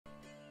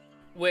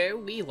where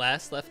we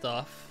last left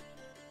off,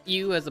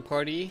 you as a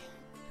party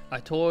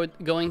are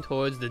going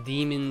towards the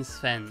Demon's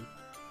Fen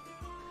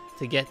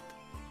to get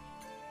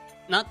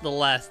not the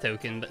last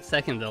token, but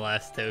second to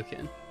last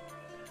token.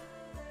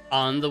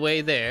 On the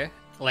way there,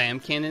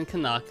 Lambkin and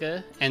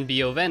Kanaka and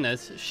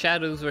Biovena's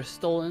shadows were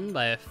stolen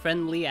by a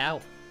friendly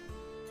owl.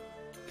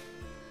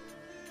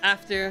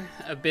 After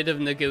a bit of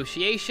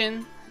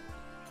negotiation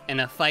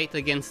and a fight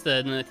against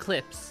an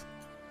eclipse,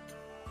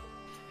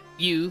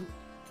 you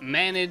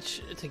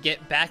manage to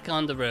get back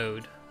on the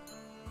road,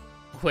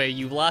 where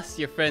you lost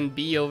your friend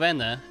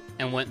Biovena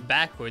and went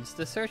backwards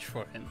to search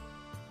for him.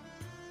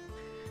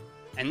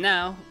 And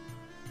now,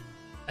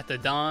 at the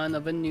dawn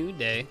of a new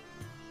day,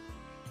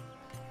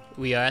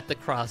 we are at the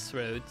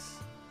crossroads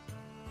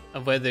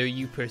of whether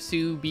you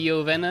pursue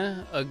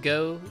Biovena or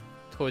go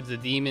towards the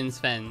Demon's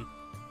Fen,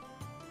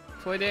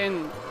 for they're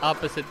in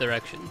opposite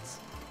directions.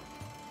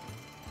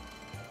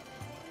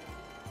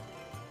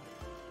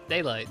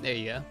 Daylight, there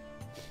you go.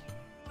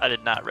 I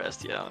did not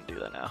rest yet. I'll do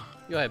that now.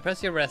 Go ahead,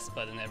 press your rest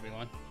button,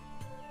 everyone.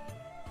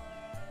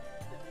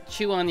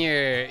 Chew on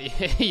your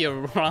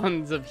your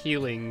wands of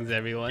healings,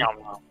 everyone. Yum,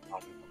 yum, yum.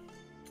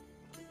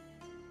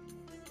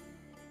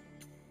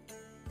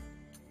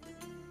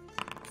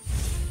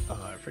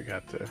 Oh, I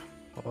forgot to.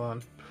 Hold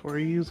on. Before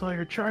you use all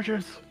your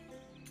chargers.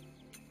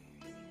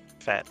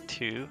 Fat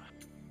 2.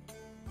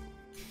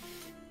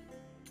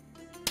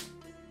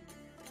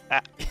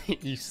 Ah.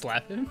 You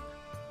slap him?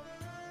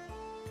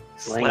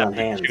 Laying on Slap the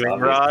hands, chewing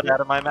obviously. rod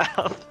out of my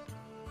mouth.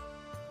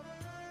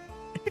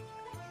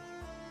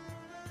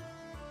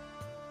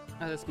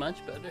 Oh, that's much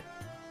better.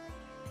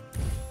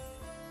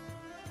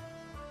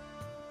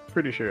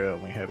 Pretty sure I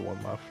only had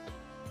one left.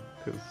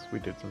 Because we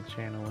did some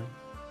channeling.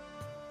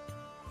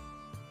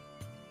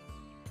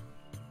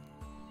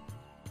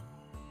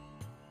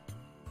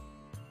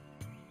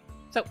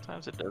 So,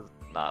 Sometimes it does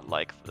not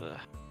like the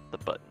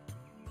button.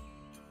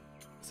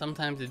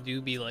 sometimes it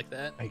do be like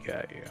that. I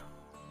got you.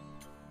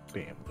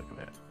 Bam, look at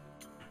that.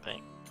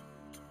 Thing.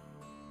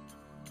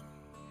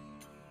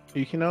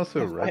 You can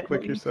also Yes, right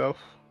click I- yourself.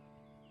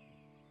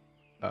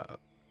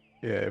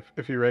 Yeah,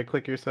 if you right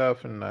click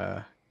yourself in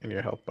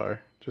your health bar,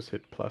 just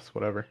hit plus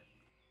whatever.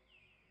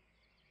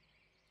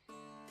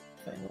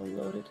 Finally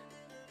loaded.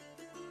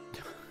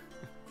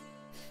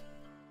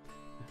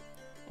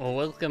 Well,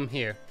 welcome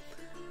here.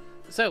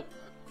 So,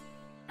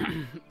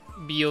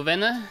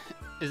 Biovena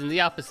is in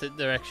the opposite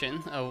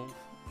direction of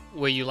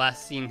where you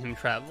last seen him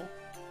travel.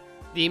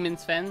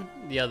 Demon's Fen,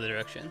 the other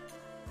direction.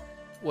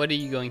 What are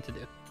you going to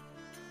do?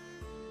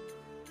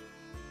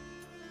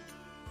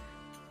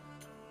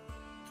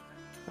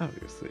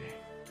 Obviously.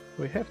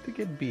 We have to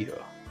get Bio.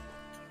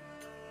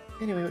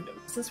 Anyway,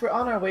 since we're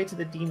on our way to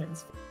the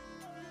demons.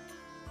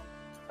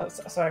 Oh,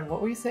 sorry,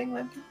 what were you saying,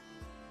 Lambkin?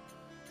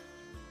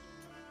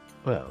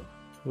 Well,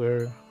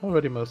 we're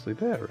already mostly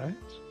there, right?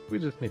 We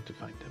just need to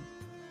find him.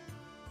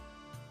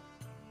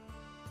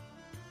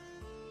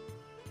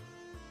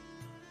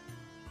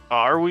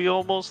 Are we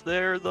almost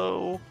there,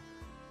 though?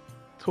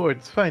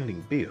 Towards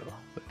finding Bio,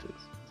 that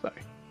is.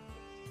 Sorry.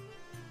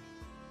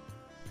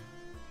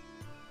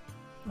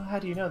 Well, how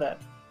do you know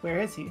that? Where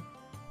is he?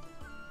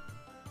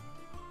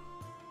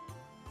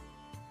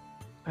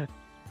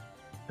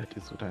 That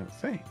is what I'm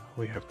saying.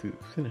 We have to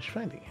finish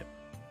finding him.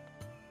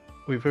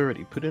 We've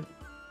already put in,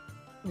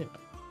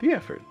 the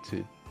effort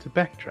to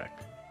backtrack.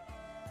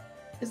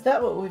 Is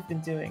that what we've been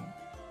doing?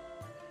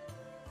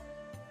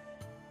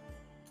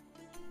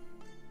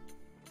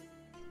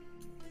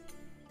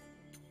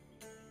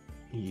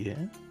 Yeah?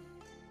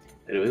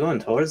 Are we going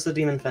towards the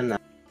demon fen now?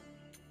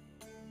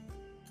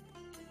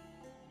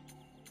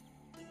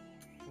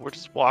 We're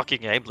just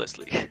walking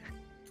aimlessly.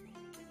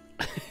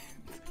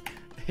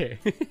 Here,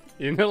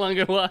 you're no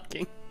longer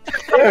walking.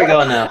 There we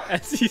go now.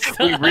 As you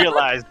We stop.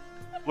 realized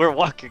we're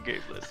walking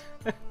aimless.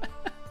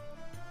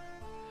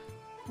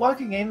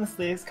 Walking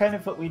aimlessly is kind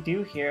of what we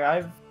do here.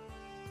 I've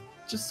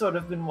just sort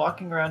of been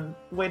walking around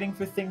waiting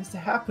for things to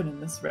happen in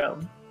this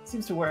realm.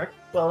 Seems to work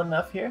well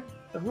enough here.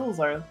 The rules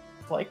are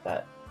like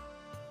that.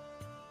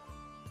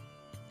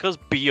 Because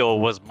Bio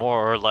was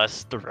more or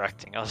less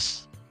directing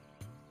us.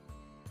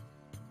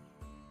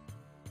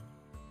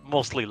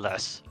 Mostly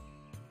less.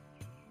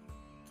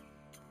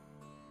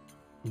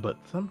 But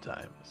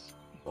sometimes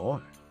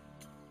more.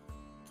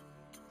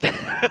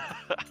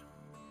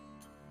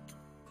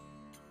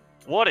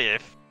 What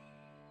if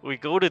we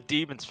go to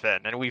Demon's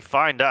Fen and we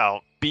find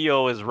out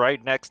Bio is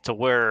right next to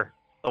where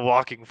the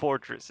Walking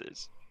Fortress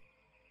is?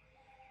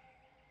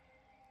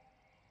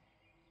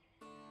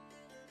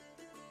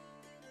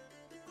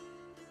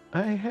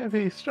 I have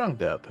a strong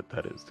doubt that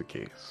that is the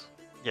case.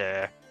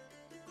 Yeah.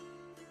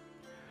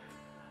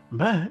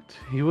 But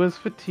he was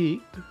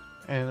fatigued,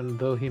 and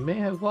though he may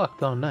have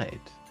walked all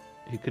night,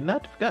 he could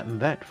not have gotten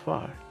that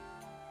far.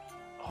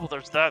 Oh,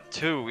 there's that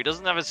too. He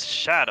doesn't have his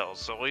shadow,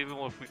 so even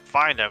if we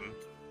find him,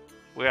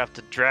 we have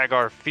to drag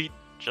our feet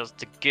just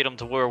to get him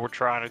to where we're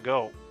trying to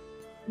go.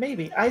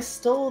 Maybe. I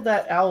stole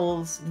that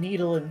owl's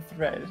needle and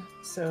thread,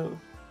 so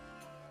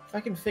if I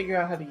can figure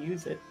out how to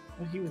use it,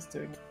 what he was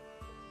doing.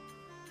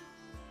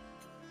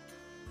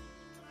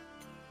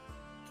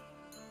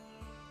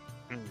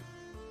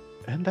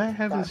 And I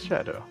have his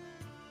shadow.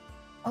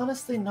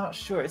 Honestly, not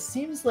sure. It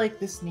seems like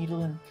this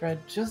needle and thread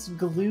just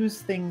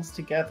glues things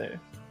together.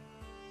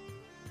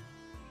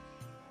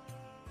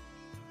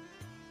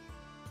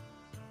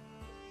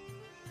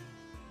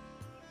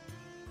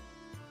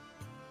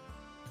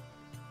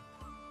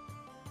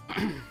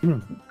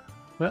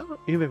 Well,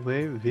 either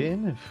way,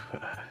 Vin,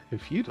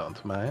 if you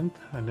don't mind,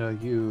 I know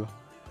you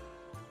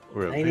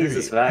were a He's very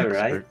a survivor,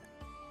 right? expert.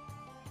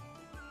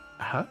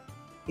 Huh?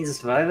 He's a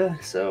survivor,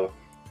 so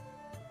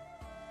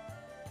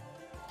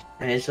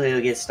eventually he'll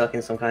get stuck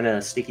in some kind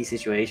of sticky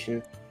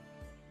situation.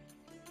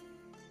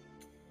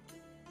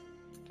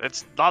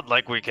 It's not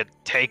like we could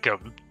take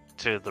him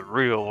to the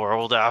real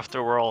world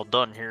after we're all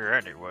done here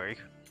anyway.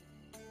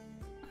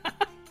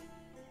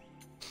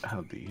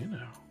 How do you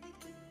know?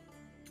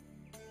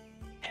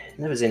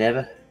 Never say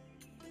never.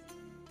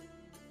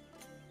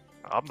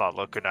 I'm not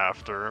looking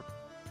after him.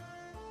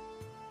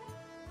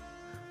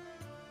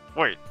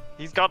 Wait,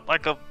 he's got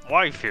like a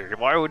wife here.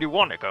 Why would he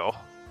want to go?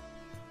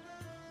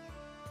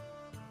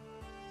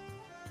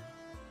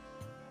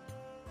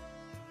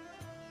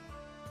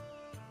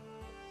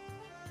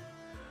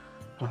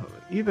 Well,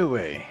 either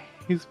way,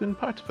 he's been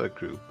part of our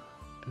group,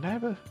 and I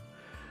have a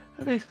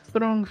very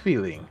strong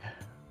feeling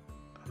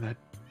that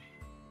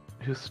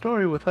his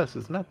story with us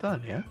is not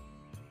done yet.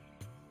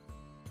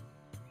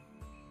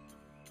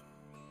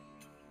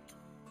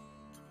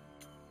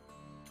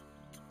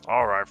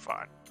 Alright,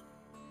 fine.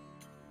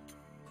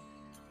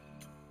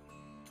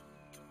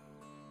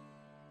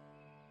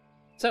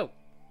 So,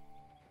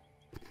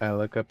 I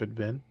look up at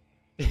Vin.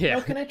 yeah.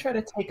 Oh, can I try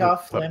to take With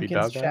off puppy Lambkin's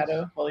dog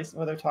shadow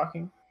while they're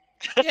talking?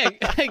 Yeah,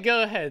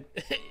 go ahead.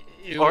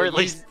 Or at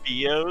least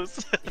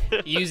Theo's.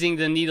 using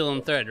the needle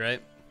and thread,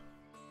 right?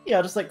 Yeah,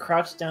 I'll just like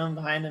crouch down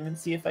behind him and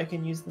see if I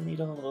can use the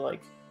needle to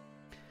like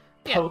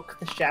Yeah. poke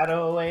the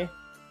shadow away.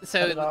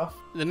 Cut it So off.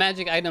 the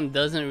magic item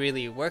doesn't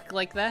really work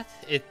like that.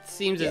 It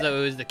seems as Yeah.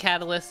 though it was the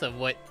catalyst of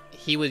what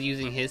he was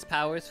using his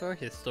powers for,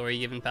 his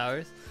story-given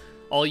powers.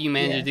 All you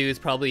manage to do is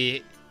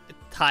probably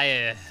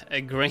tie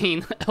a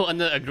grain,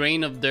 a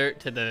grain of dirt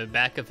to the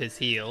back of his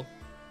heel.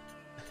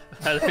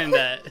 Other than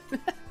that,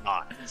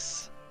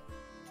 Nice.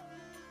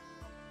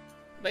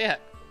 but yeah.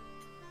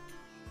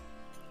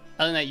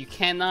 Other than that, you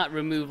cannot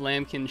remove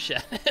Lambkin's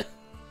shadow.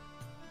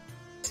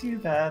 Too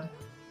bad.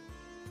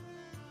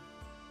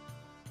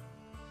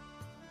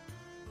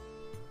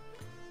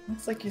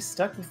 Looks like you're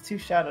stuck with two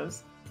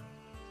shadows.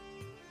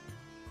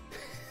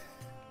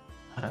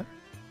 Huh?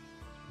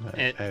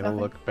 Eh, I nothing.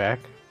 look back,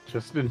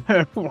 just in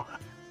there.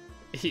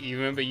 You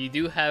remember, you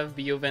do have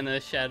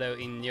Biovena's shadow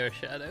in your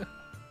shadow.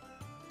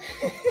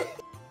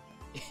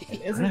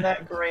 Isn't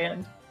that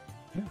grand?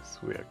 Yes,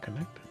 we are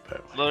connected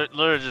that way.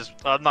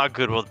 I'm not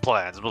good with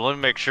plans, but let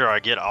me make sure I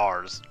get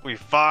ours. We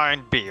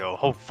find Bio,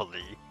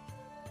 hopefully.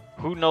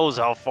 Who knows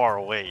how far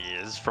away he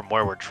is from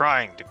where we're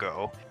trying to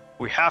go.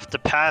 We have to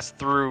pass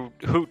through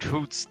Hoot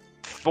Hoot's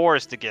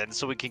forest again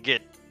so we can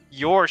get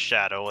your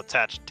shadow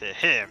attached to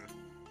him.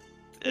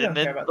 We don't And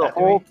then care about the that, do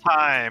whole we?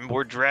 time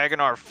we're dragging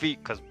our feet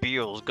because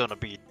Bio's gonna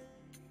be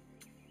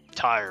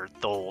tired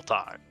the whole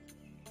time.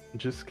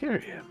 Just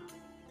carry him.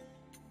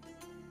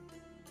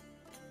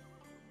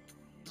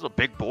 He's a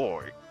big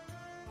boy.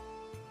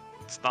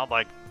 It's not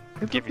like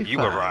It'll giving be you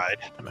a fine.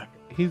 ride.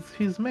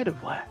 He's made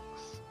of wax.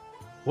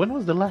 When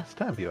was the last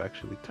time you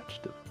actually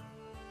touched him?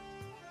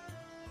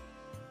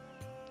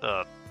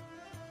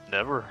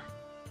 Never.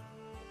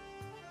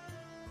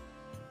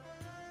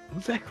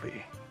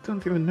 Exactly.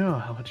 Don't even know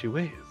how much he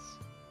weighs.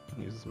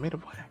 He's made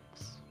of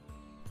wax.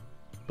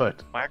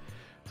 But Wax?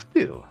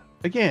 still,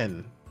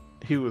 again,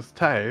 he was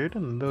tired,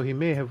 and though he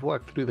may have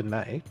walked through the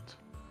night,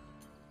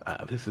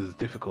 this is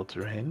difficult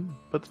terrain,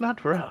 but not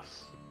for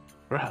us.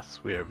 For us,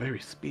 we are very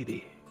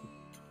speedy.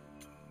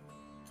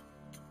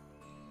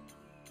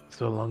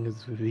 So long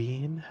as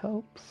Vin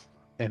helps.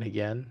 And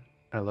again,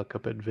 I look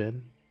up at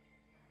Vin.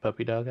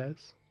 Puppy dog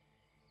eyes.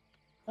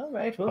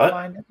 Alright, we'll What?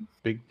 find him.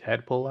 Big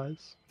tadpole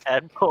eyes.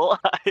 Tadpole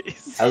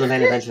eyes. I wasn't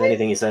paying attention to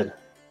anything you said.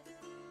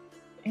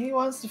 He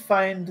wants to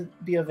find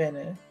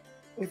Biovene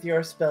with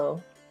your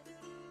spell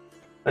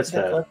What's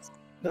that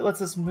that?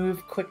 lets us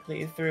move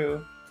quickly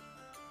through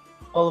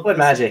all of What this.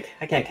 magic?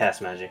 I can't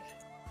cast magic.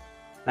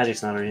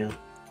 Magic's not real.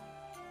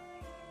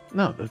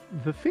 No,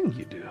 the thing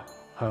you do.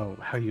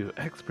 How you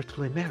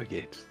expertly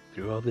navigate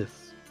through all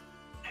this.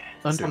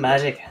 It's not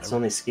magic, it's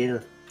only skill.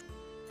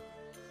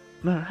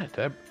 No, right,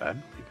 I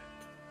believe it.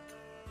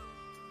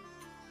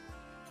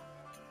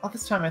 All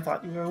this time I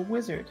thought you were a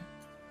wizard.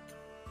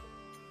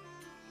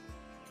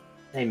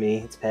 Hey me,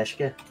 it's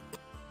Peshka.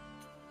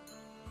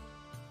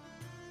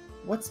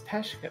 What's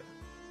Peshka?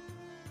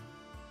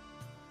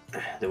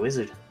 The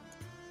wizard.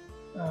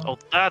 Oh,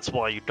 that's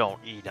why you don't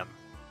eat him.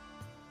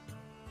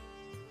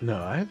 No,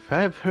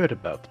 I've heard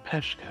about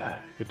Peshka.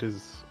 It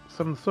is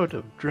some sort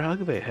of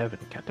drug they have in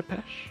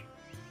Katapesh.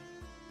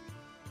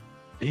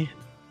 Then,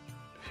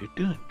 if you're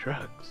doing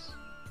drugs,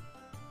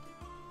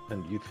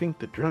 and you think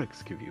the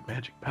drugs give you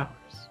magic powers,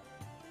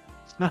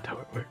 it's not how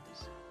it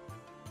works.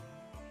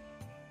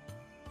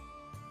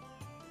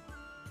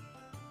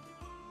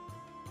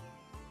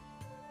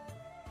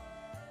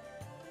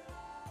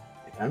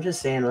 I'm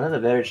just saying we'll have a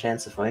better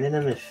chance of finding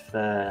him if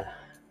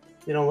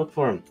we don't look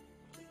for him.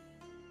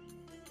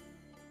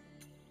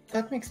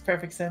 That makes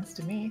perfect sense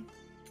to me.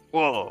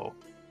 Whoa.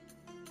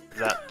 Is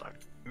that like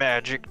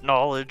magic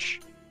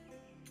knowledge?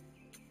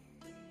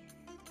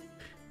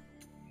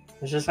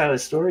 It's just how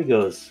his story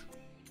goes.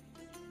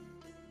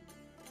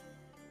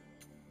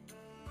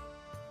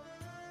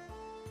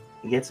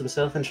 He gets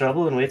himself in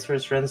trouble and waits for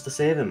his friends to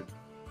save him.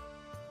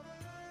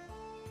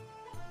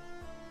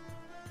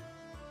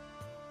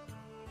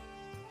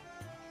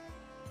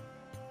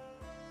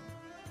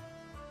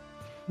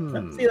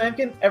 See,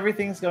 Lambkin,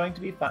 everything's going to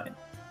be fine.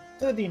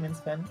 To the demon's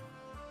fen.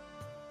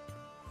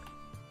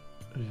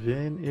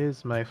 Vin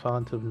is my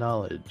font of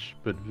knowledge,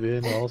 but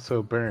Vin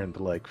also burned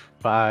like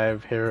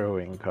 5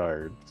 harrowing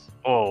cards.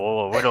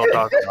 Oh, we don't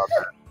talk about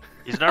that.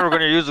 He's never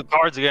going to use the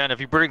cards again if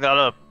you bring that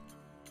up.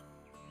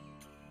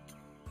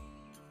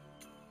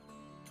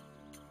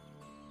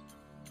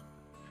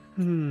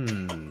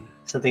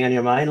 Something on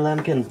your mind,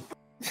 Lambkin?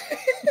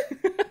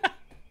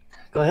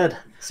 Go ahead,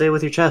 say it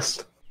with your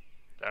chest.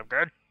 I'm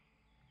good.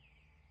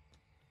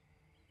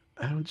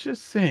 I'm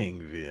just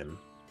saying, Vin.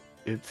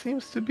 It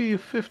seems to be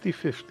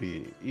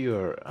 50-50,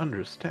 your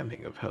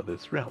understanding of how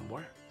this realm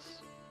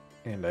works.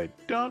 And I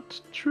don't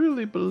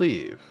truly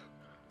believe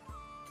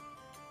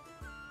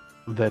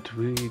that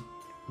we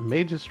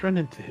may just run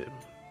into him.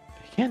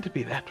 He can't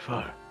be that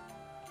far.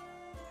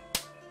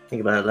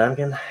 Think about it,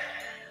 Lambkin.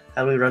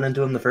 How did we run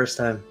into him the first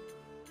time?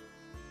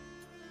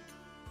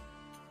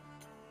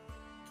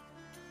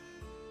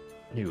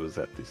 He was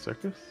at the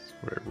circus,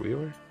 where we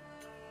were.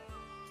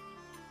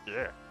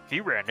 Yeah,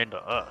 he ran into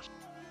us.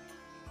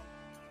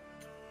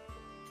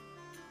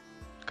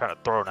 Kind of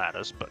thrown at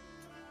us, but...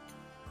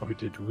 Or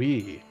did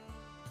we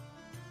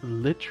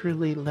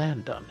literally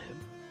land on him?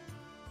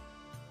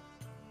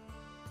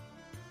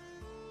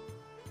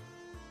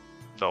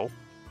 No.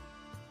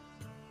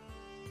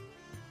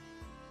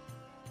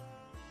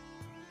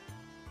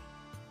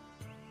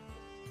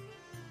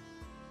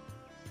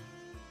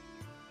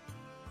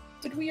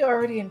 Did we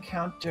already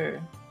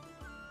encounter...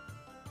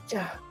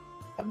 Yeah,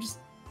 I'm just,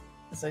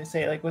 as I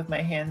say, like with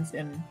my hands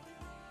in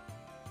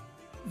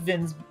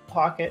Vin's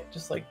pocket,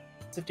 just like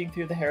sifting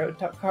through the Harrow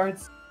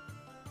cards.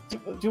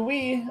 Do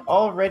we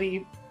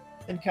already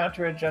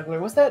encounter a juggler?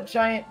 Was that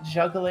giant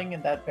juggling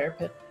in that bear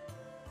pit?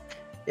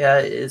 Yeah,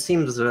 it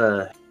seems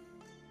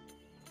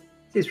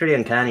pretty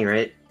uncanny,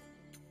 right?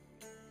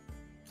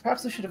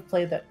 Perhaps we should have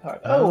played that card.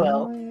 Oh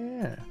well.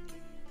 Yeah.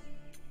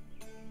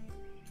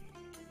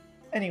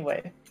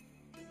 Anyway.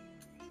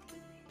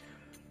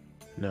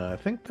 No, I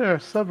think there are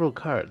several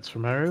cards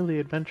from our early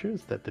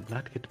adventures that did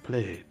not get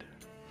played.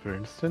 For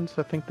instance,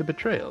 I think the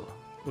betrayal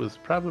was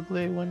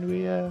probably when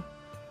we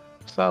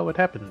saw what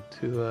happened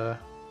to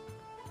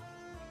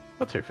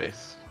what's her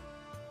face?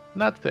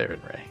 Not Theron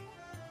Ray.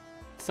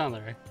 It's not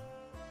that right.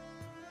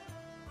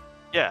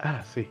 Yeah,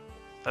 Ah, see.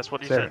 that's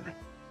what he Saren.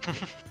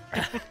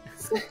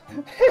 said.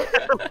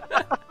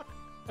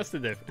 What's the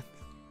difference?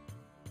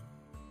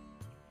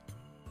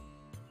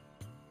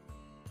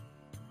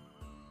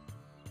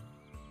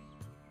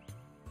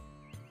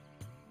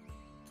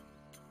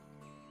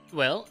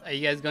 Well, are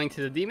you guys going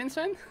to the Demon's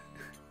Fen?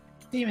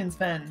 Demon's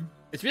Fen.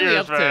 It's really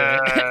up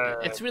Demon's to Fen.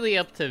 it's really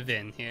up to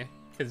Vin here,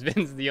 because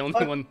Vin's the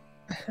only one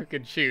who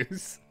could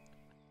choose.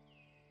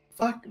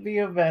 Fuck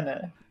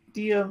Viovena.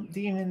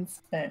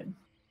 Demon's Fen.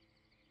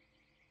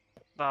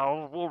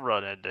 No, we'll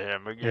run into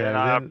him again.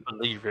 Yeah, I then-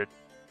 believe it.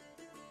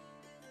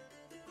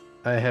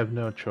 I have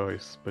no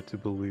choice but to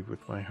believe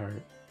with my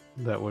heart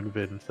that what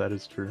Vin said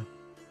is true,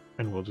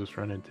 and we'll just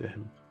run into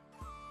him.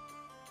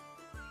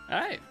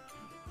 Alright.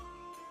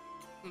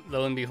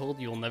 Lo and behold,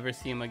 you'll never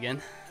see him again.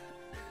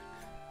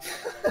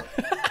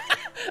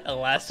 The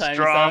last time you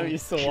saw him, you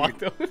still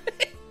walked away.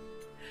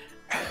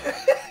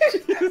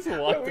 You just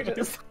walked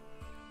away.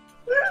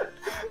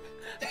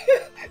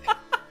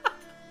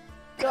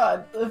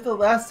 God, if the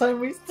last time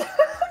we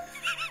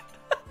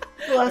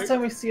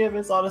see him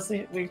is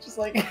honestly we just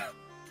like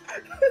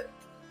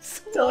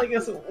telling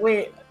us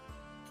wait.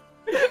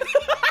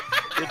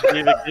 Didn't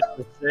even get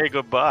to say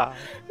goodbye.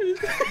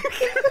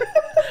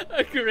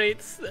 A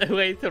great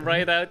way to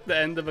write out the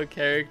end of a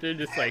character,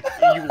 just like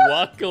you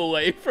walk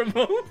away from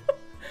him.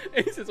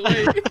 And he says,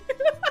 "Wait."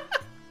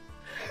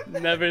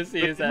 Never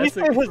see his Did we ass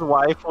say again. his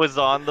wife was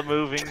on the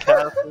moving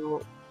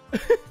castle?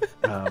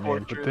 Oh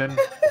man, but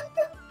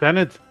then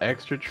it's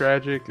extra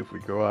tragic if we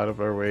go out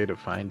of our way to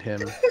find him,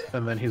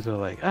 and then he's all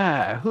like,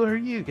 who are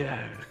you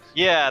guys?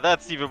 Yeah,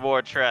 that's even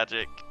more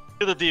tragic.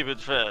 To the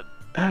Demon's Fen.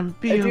 I'm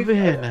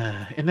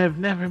Biovena, and I've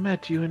never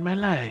met you in my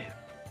life.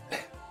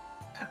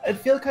 I'd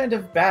feel kind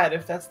of bad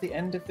if that's the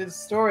end of his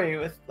story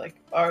with like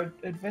our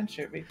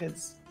adventure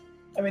because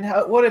I mean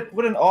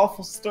what an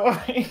awful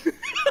story.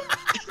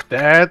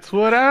 That's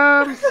what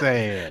I'm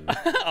saying.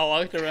 I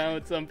walked around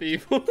with some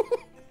people.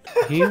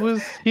 He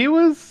was,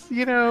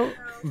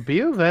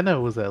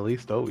 Biovena was at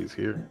least always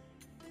here.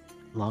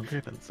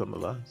 Longer than some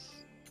of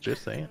us.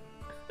 Just saying.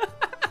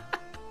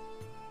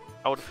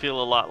 I would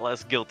feel a lot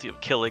less guilty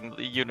of killing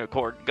the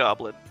unicorn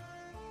goblin.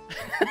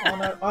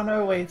 on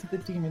our way to the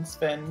demon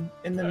Sven,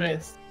 in the Alright.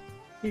 mist,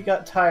 he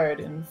got tired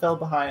and fell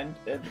behind,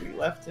 and we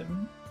left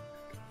him.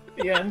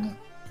 The end.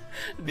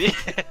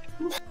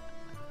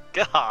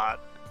 God.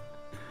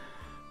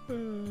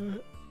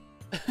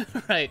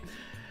 Right.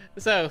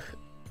 So,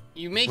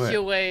 you make Wait.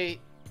 your way.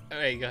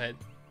 Alright, go ahead.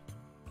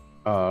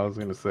 I was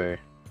gonna say,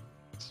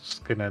 it's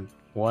just gonna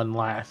one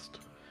last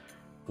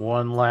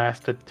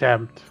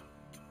attempt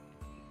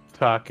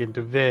talking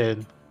to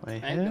Vin.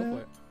 Like, Alright, go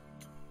for it.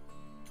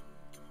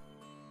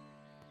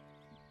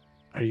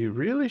 Are you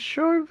really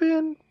sure,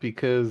 Vin?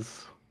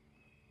 Because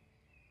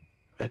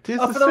that is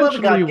Oh, for the love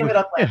of God, essentially give it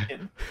up, yeah,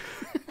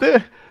 Lambkin.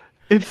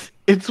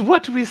 it's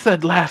what we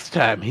said last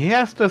time. He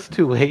asked us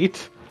to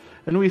wait,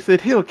 and we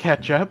said he'll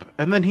catch up,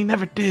 and then he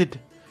never did.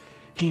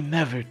 He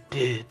never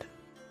did.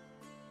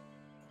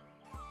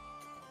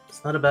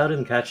 It's not about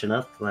him catching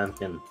up,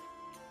 Lambkin.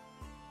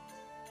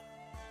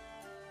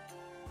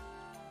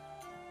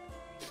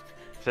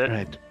 Fit?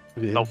 Right,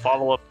 Vin. No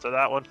follow up to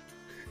that one.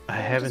 I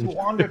He haven't. just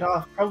wandered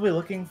off, probably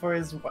looking for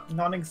his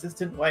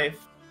non-existent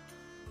wife.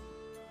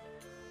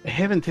 I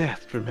haven't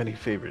asked for many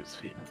favors,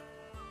 Vin,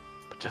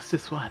 but just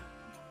this one.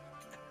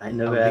 I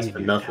never I'll asked leave for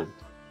you nothing.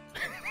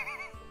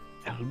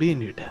 It'll be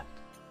in your debt.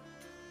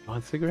 You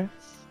want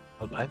cigarettes?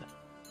 I'll buy them.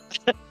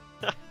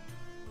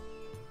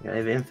 I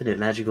have infinite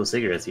magical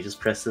cigarettes. You just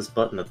press this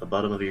button at the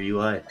bottom of your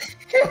UI.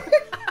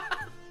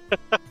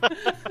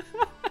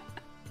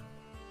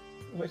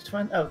 Which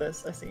one? Oh,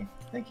 this. I see.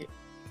 Thank you.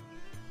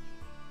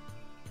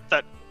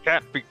 That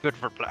can't be good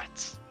for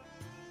plants.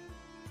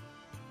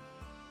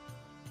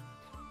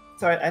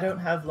 Sorry, I don't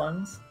have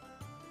lungs.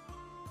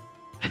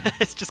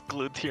 It's just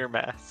glued to your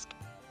mask.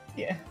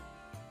 Yeah.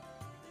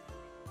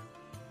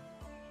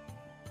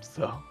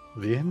 So,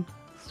 Vin,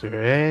 is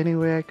there any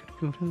way I could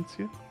convince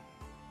you?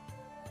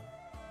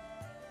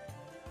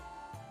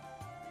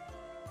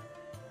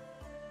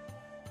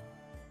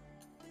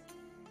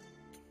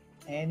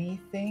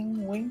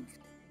 Anything, wink?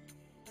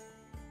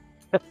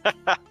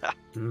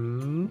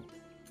 Hmm?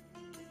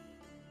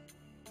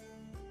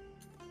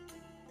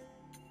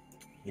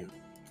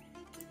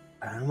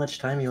 How much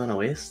time you want to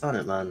waste on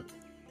it, man?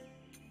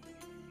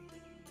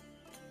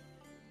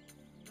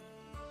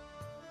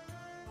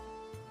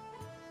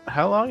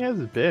 How long has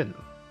it been?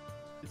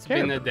 It's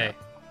Can't been a remember.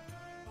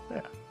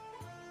 day.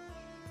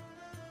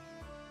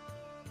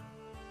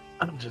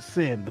 I'm just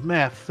saying, the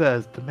math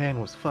says the man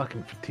was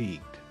fucking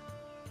fatigued.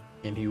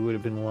 And he would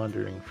have been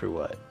wandering for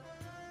what?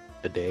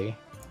 A day?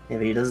 Yeah,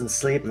 but he doesn't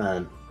sleep,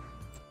 man.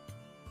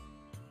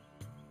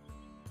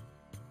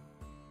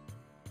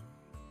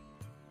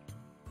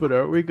 But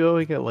aren't we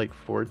going at like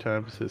 4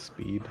 times his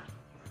speed?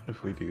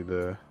 If we do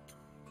the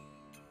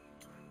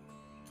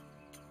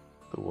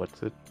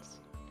what's it?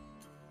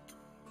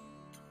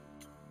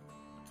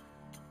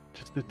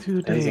 Just a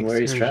 2-day Depends on where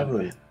he's excursion,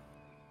 traveling. man.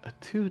 A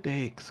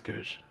 2-day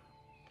excursion.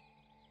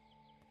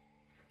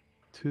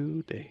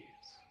 2 days.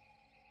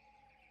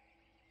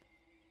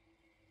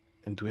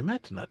 And we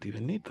might not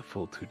even need the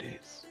full 2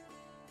 days.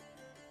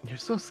 You're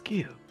so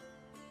skilled.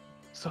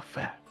 So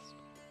fast.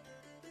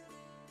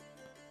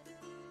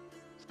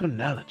 So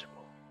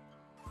knowledgeable.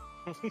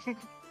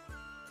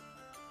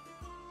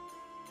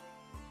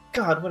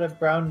 God, what a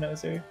brown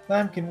noser.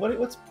 Lambkin,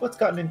 what's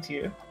gotten into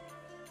you?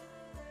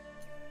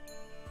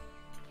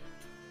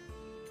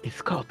 It's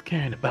called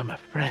caring about my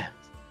friends.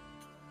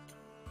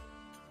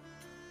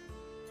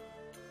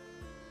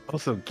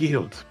 Also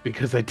guilt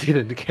because I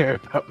didn't care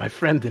about my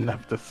friend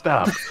enough to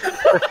stop.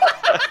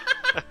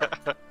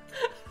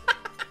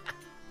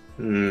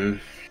 I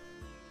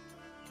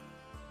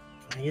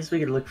guess we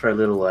could look for a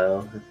little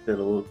while. If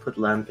it'll put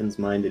Lambkin's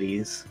mind at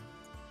ease.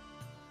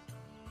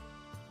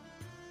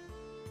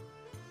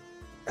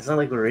 It's not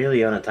like we're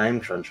really on a time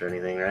crunch or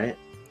anything, right?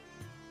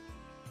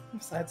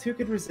 Besides, who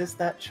could resist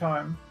that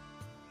charm?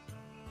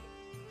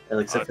 Well,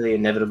 except for the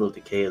inevitable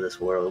decay of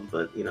this world,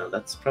 but, you know,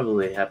 that's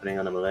probably happening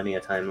on a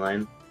millennia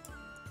timeline.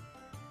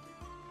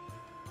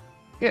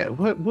 Yeah,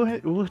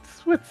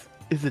 what's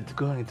is it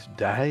going to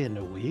die in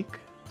a week?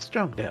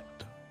 Strong doubt.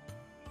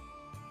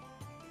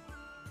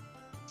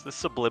 Is this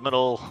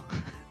subliminal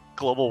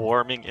global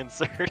warming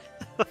insert?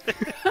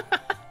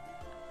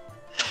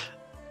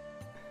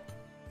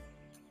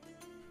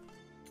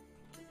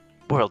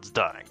 World's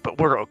dying, but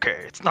we're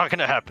okay. It's not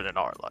gonna happen in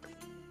our life.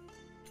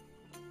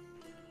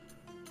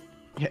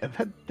 Yeah,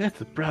 that's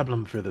a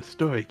problem for the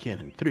story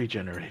canon 3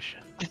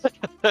 generations.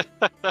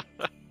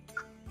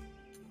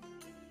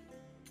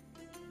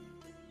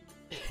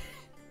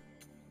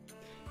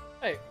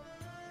 Hey,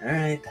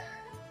 Alright.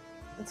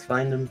 Let's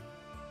find him.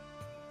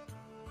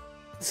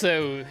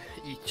 so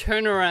you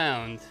turn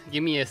around.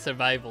 Give me a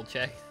survival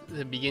check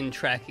to begin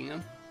tracking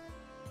him.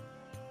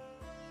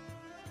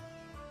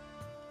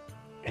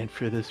 And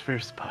for this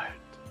first part,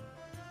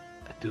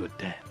 I do a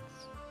dance.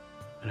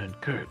 An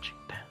encouraging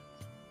dance.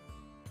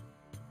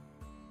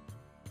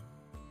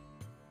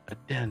 A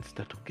dance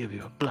that will give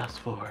you a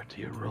 +4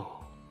 to your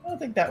roll. I don't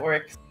think that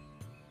works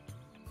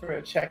for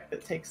a check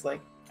that takes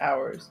like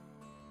hours.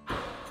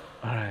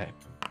 Alright.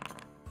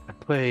 I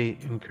play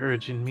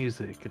encouraging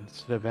music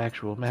instead of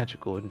actual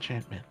magical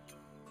enchantment.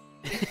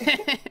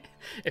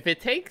 If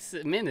it takes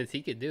minutes,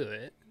 he could do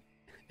it.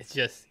 It's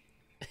just,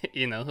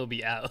 he'll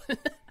be out.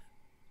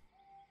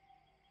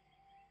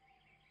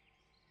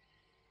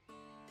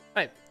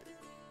 Right.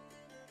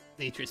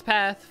 Nature's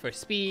Path for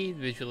speed,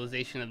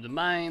 visualization of the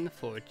mind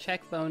for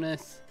check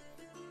bonus.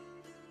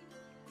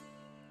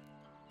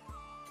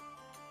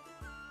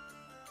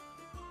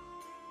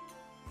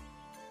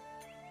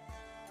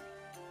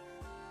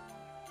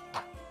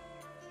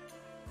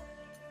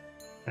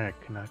 Alright,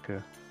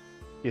 Kanaka,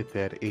 get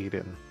that 8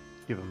 and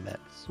give him that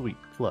sweet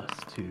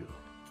 +2.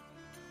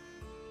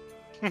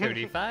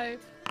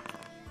 35.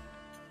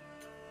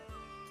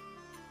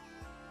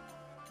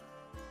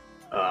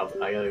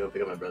 I gotta go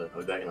pick up my brother.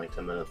 I'll be back in like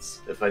 10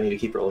 minutes. If I need to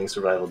keep rolling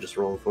survival, just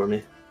roll for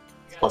me.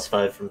 It's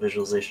 +5 from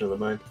visualization of the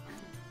mind.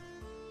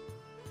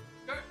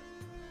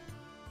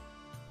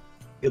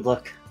 Good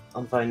luck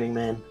on finding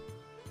man.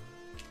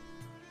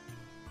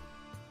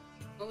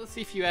 Well, let's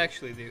see if you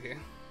actually do here.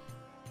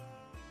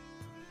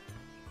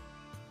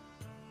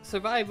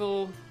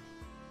 Survival.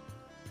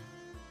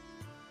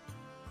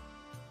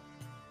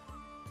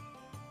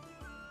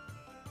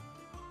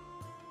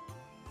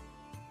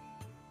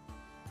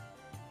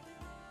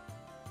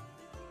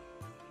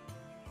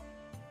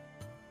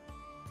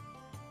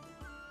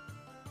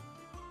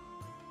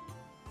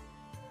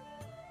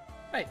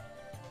 Right.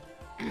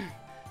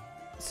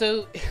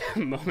 So,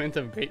 moment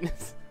of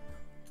greatness.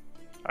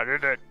 I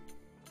did it.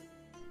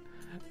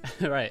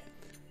 Right.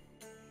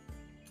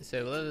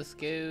 So let us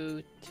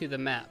go to the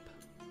map.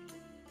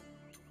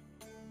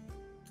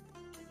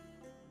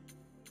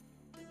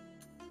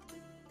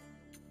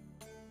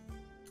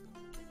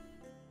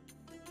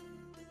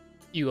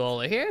 You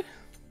all are here.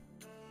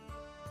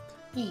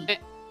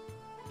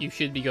 You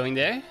should be going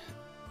there,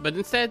 but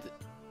instead,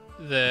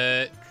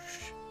 the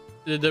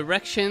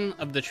direction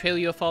of the trail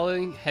you're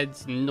following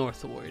heads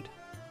northward.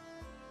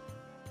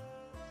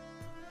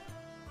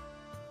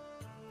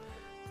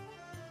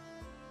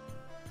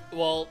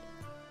 Well,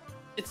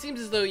 it seems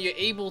as though you're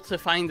able to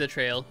find the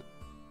trail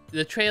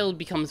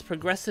becomes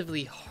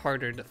progressively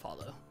harder to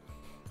follow.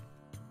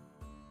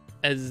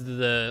 As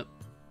the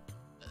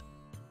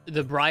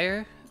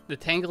briar, the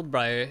tangled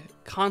briar,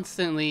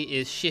 constantly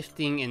is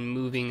shifting and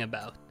moving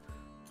about.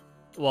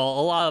 While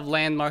a lot of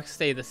landmarks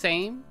stay the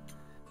same,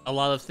 a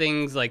lot of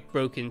things like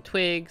broken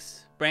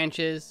twigs,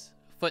 branches,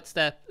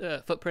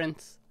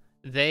 footprints,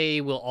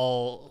 they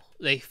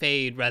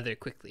fade rather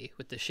quickly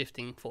with the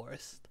shifting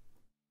forest.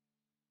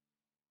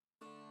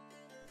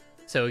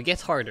 So it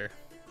gets harder.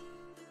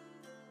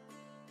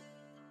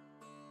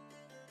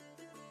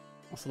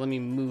 Also, let me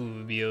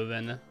move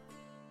Biovena.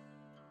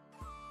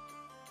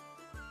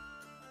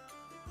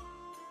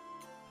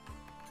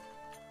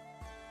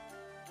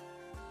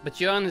 But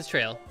you're on this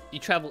trail. You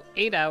travel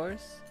 8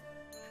 hours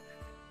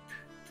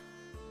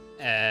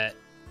at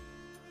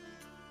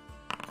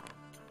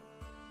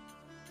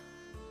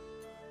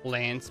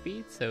land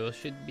speed, so it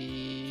should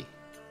be...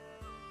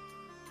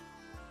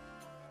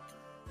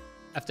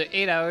 After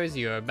 8 hours,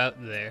 you're about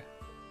there.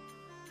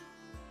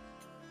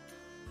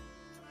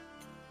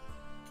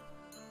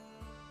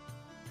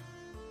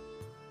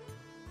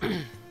 Do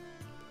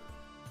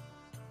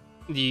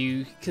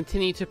you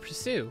continue to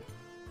pursue?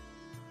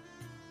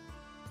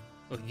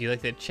 Or would you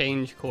like to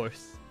change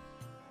course?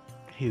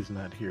 He's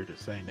not here to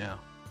say now.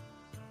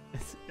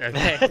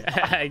 Okay,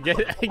 I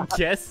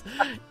guess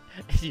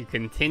you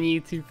continue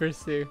to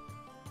pursue.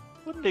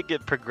 Wouldn't it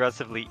get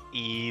progressively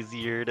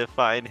easier to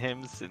find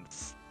him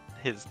since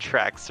his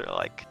tracks are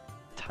like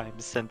time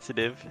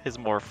sensitive? His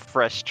more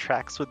fresh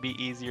tracks would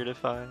be easier to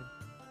find.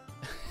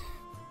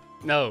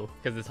 No,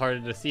 because it's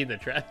harder to see the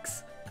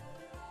tracks.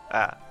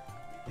 Ah.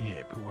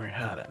 Yeah, but we're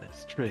hot on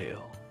this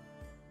trail.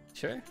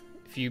 Sure,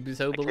 if you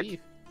so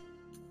believe.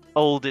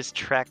 Oldest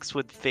tracks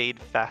would fade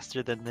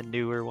faster than the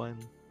newer one.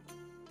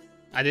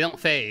 They don't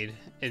fade.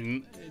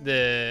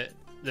 The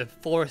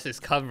forest is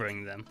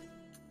covering them.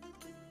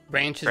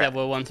 Branches that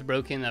were once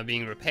broken are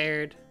being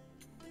repaired.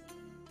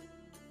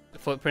 The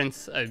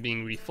footprints are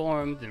being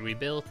reformed and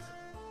rebuilt.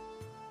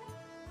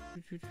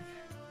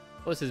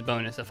 What's his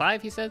bonus? A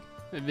 5, he said?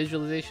 A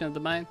visualization of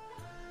the mind?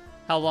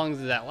 How long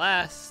does that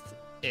last?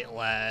 It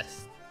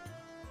lasts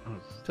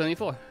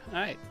 24.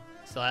 Alright,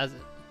 still has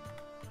it.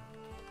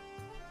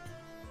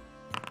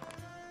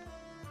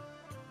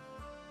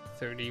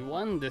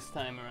 31 this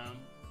time around.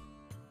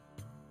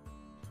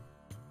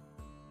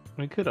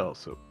 We could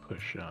also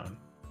push on.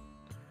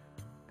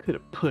 Could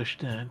have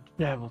pushed on,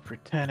 traveled for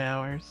 10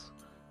 hours,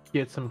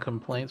 get some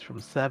complaints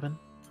from 7.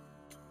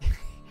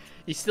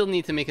 You still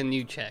need to make a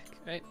new check,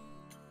 right?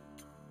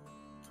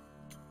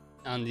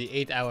 On the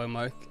 8-hour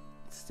mark,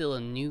 it's still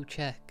a new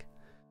check.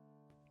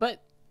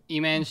 But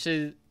you managed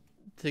to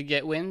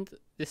get wind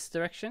this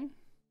direction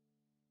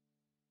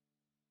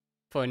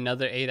for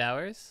another 8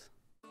 hours.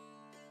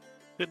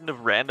 Couldn't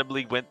have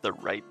randomly went the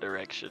right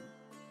direction.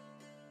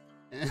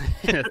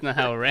 That's not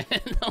how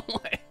random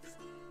works.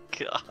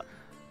 God.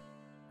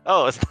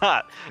 Oh, it's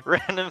not.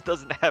 Random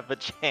doesn't have a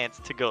chance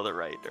to go the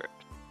right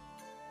direction.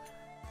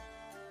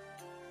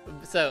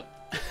 So,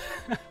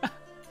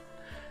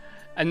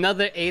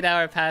 another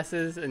 8-hour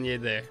passes and you're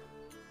there.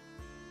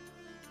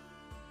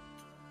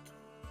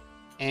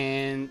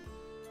 And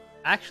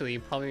actually, you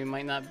probably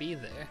might not be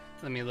there.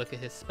 Let me look at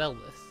his spell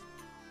list.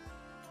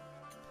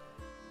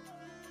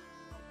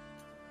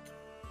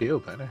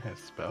 Beelvena has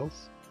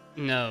spells?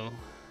 No.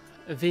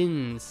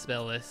 Vin's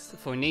spell list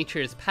for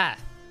Nature's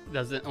Path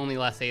doesn't only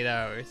last 8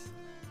 hours.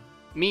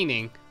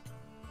 Meaning,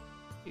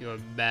 you're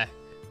back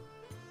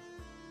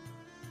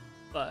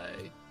by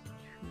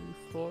 2,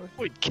 4.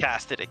 We'd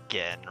cast it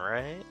again,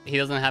 right? He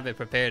doesn't have it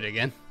prepared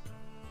again.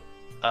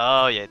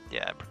 Oh, yeah,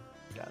 got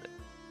it.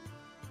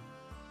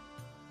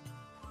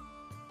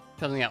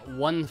 Coming at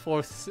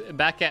 1/4,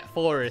 back at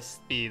forest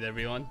speed,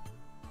 everyone.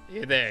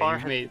 You're there, Far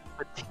you've made...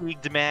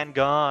 fatigued man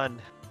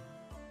gone.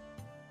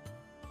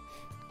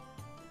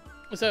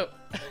 So...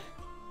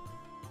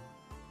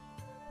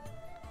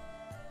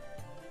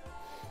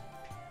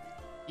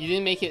 you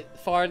didn't make it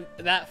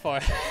that far.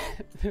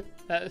 You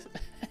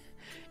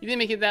didn't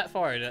make it that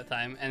far at that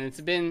time, and it's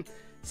been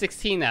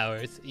 16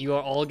 hours. You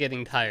are all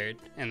getting tired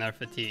and are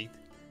fatigued.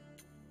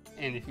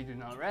 And if you do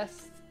not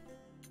rest,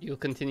 you'll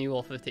continue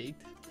all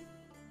fatigued.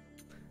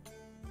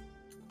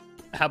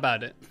 How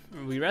about it?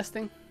 Are we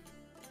resting?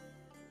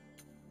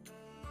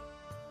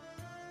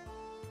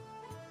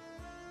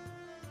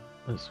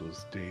 This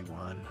was day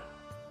 1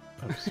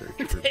 of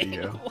search for Day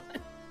Bio. 1.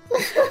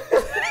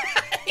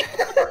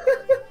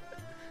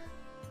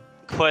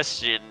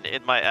 Question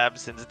in my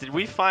absence: did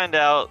we find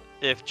out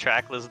if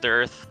trackless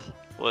dirt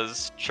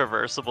was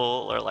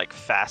traversable or like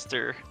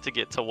faster to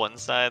get to one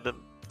side than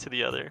to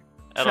the other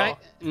at all?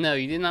 No,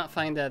 you did not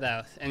find that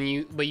out,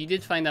 but you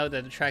did find out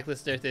that the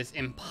trackless dirt is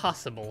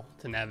impossible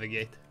to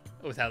navigate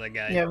without a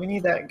guide. Yeah, we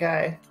need that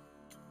guy.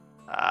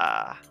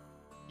 Ah,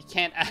 You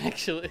can't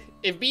actually.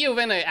 If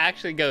Biovena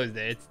actually goes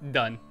there, it's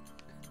done.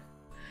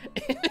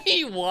 If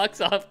he walks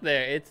off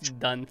there, it's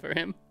done for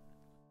him.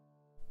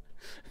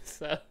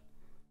 So.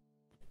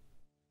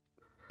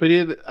 But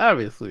it,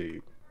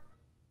 obviously,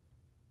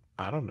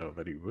 I don't know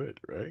that he would,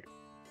 right?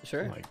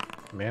 Sure.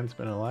 Like, man's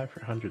been alive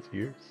for hundreds of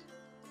years.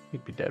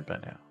 He'd be dead by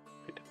now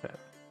if he did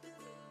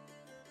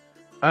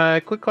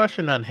that. Quick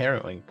question on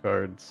harrowing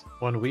cards.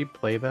 When we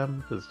play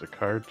them, does the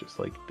card just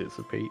like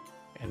dissipate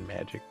and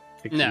magic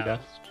pixie No.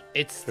 dust?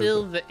 It's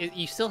still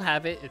you still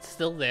have it. It's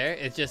still there.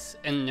 It's just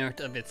inert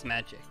of its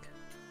magic.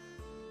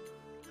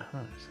 Oh,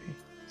 I see.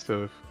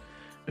 So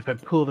if I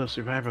pull the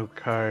survival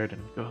card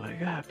and go like,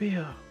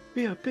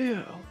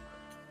 Bio,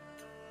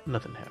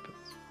 nothing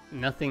happens.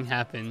 Nothing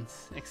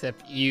happens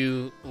except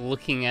you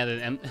looking at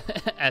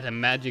at a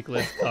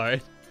magicless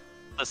card.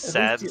 the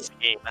sad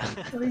scheme.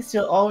 At least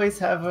you'll always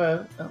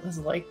have his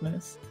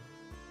likeness.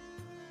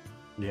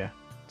 Yeah.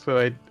 So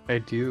I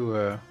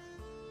do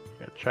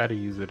try to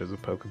use it as a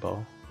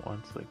Pokeball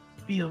once, like,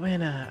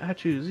 Biovena, I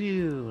choose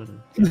you,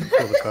 and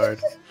pull the card,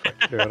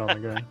 throw it on the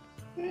ground.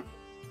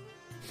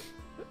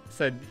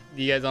 So, do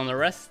you guys want to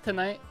rest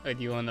tonight, or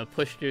do you want to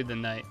push through the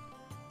night?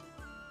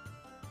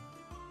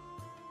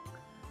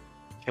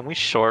 Can we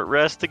short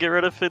rest to get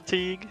rid of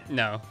fatigue?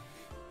 No.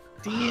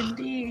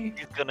 D&D.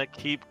 He's gonna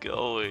keep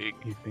going.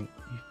 You think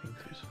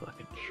there's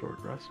fucking short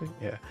resting?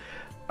 Yeah.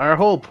 Our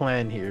whole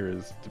plan here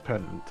is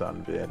dependent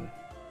on Vin.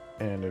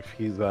 And if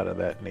he's out of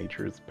that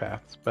Nature's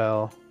Path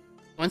spell,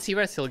 Once he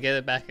rests, he'll get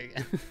it back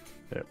again.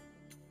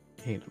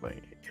 he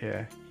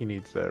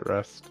needs that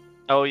rest.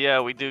 Oh yeah,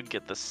 we do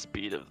get the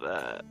speed of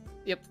that.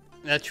 Yep.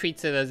 That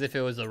treats it as if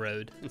it was a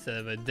road instead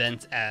of a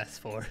dense ass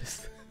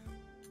forest.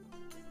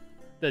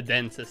 The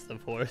densest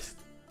of forest.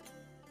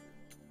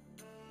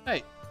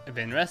 Alright, I've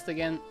been rest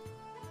again.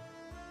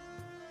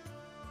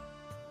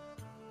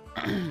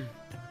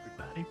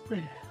 Everybody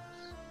rest.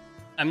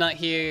 I'm not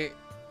here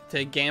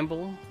to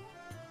gamble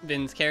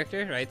Vin's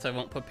character, right? So I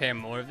won't prepare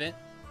more of it.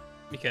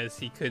 Because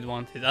he could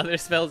want his other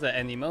spells at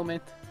any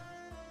moment.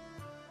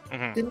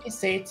 Mhm. Didn't you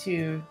say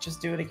to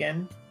just do it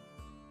again?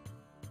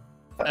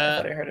 I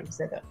thought I heard him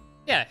say that.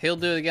 Yeah, he'll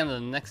do it again the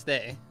next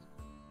day.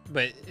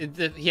 But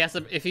he has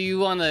to, if you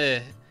want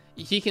to,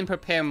 he can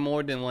prepare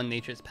more than one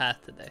Nature's Path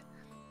today.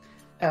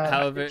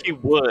 However, He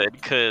would,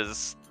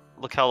 because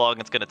look how long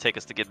it's gonna take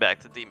us to get back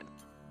to Demon.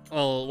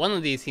 well, one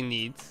of these he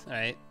needs,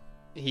 right?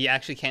 He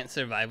actually can't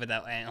survive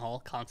without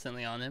Anthol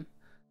constantly on him.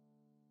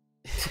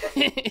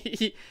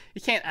 he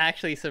can't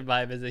actually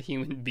survive as a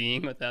human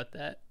being without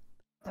that.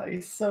 Oh,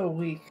 he's so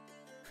weak.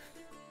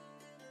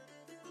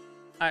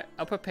 Alright,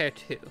 I'll prepare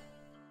 2.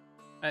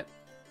 Alright,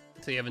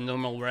 so you have a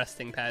normal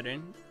resting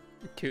pattern.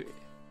 2.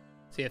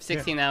 So you have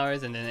 16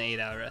 hours and then an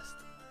 8-hour rest.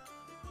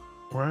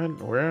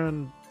 We're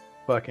on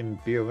fucking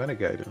Biovena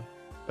Gaiden.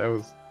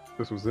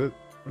 This was it.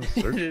 It was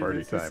search party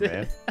This is time, it.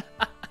 man.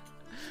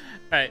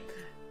 Alright,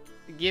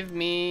 give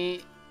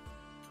me...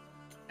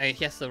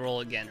 he has to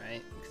roll again,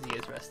 right? Because he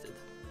is rested.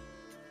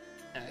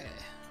 Okay.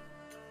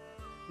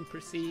 He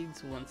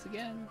proceeds once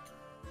again.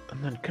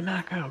 And then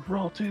Kanaka,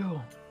 roll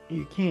 2.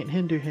 You can't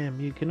hinder him,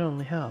 you can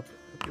only help.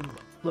 Give him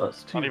a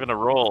 +2. Not even a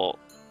roll.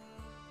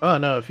 Oh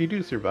no, if you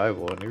do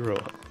survival and you roll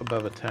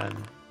above a 10,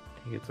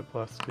 he gets a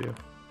 +2.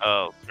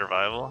 Oh,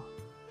 survival?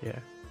 Yeah.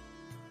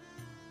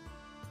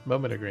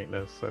 Moment of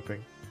greatness, I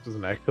think,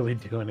 doesn't actually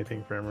do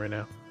anything for him right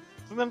now.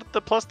 Isn't it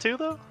the +2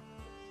 though?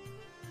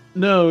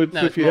 No, it's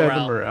No, if it's you have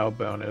morale. the morale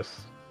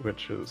bonus,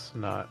 which is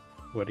not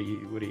what he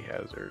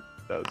has or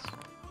does.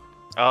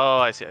 Oh,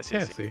 I see.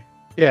 Yeah, see.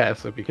 Yeah,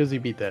 so because he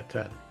beat that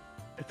 10,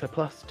 it's a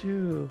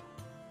 +2.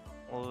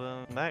 Well,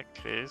 then in that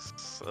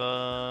case,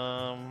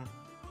 got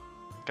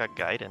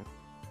guidance.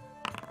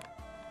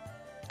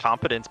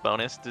 Competence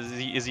bonus.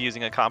 Is he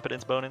using a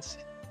competence bonus?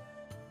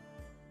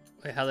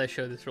 Wait, how do I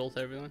show this roll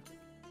to everyone?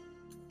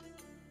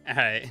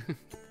 Alright.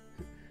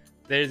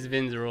 There's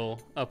Vin's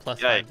roll. Oh, +5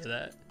 Yikes. to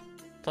that.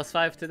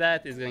 +5 to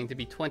that is going to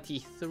be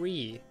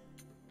 23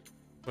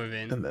 for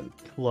Vin. And then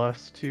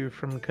 +2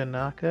 from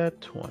Kanaka,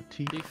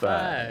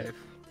 25.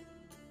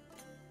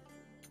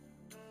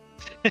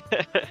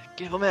 25.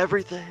 Give him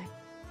everything.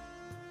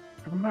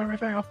 Give him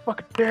everything, I'll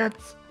fucking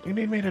dance. You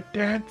need me to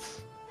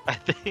dance? I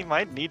think he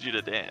might need you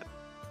to dance.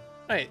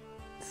 Right,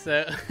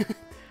 so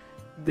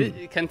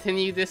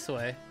continue this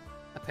way,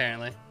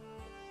 apparently.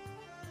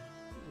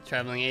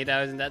 Traveling 8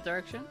 hours in that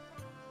direction?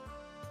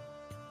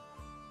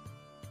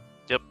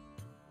 Yep.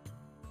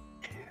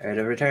 Alright,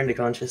 I've returned to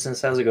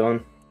consciousness. How's it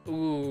going?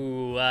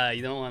 Ooh,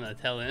 you don't want to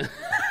tell him.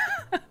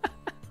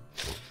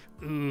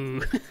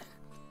 Ooh.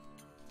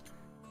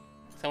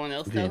 Someone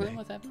else tell him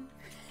what's happening?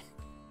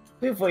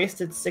 We've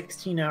wasted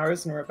 16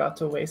 hours and we're about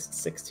to waste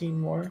 16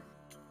 more.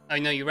 Oh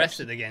no, you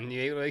rested again.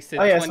 You wasted.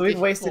 Oh yeah, so we've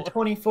 24. wasted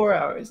 24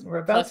 hours and we're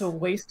about Plus- to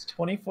waste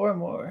 24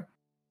 more.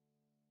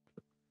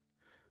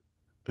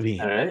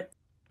 Lee, Alright.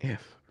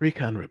 if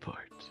recon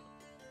report.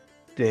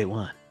 Day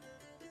 1.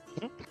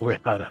 We're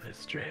out on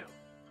his trail.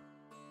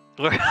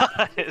 We're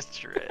on his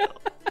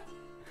trail.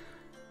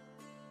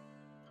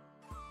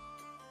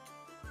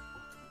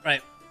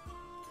 Right.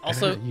 I don't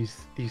Also, know,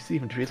 you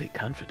seemed really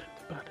confident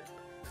about it.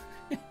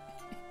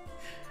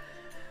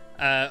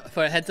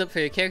 for a heads up for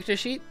your character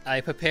sheet,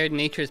 I prepared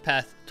Nature's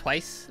Path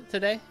twice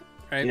today.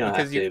 Right? You don't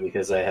have to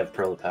because I have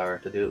Pearl of Power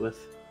to do it with.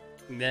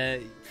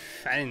 I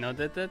didn't know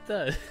that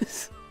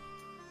does.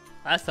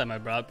 Last time I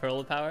brought Pearl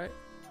of Power,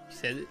 you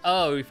said it.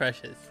 Oh,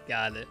 refreshes.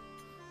 Got it.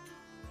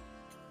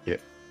 Yeah.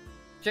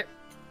 Sure.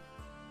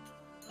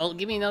 Oh,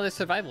 give me another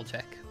survival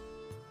check.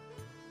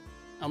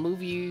 I'll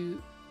move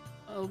you.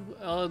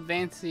 I'll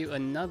advance you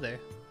another.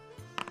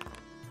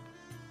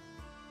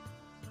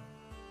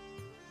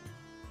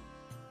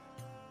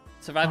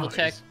 Survival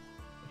check. he's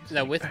Is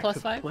that like with back plus to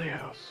the 5?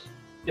 Playhouse.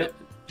 Yep.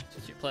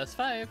 It's your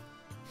 +5.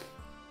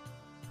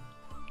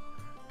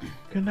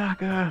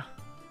 Kanaka.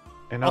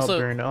 And Also- I'll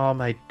burn all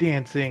my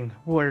dancing.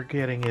 We're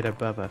getting it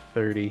above a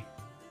 30.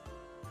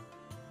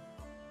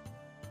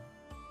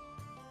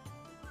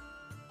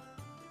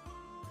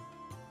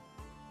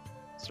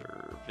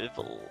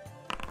 Survival.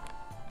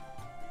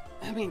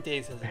 How many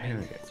days has it been?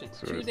 Okay, It's been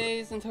so 2 is it-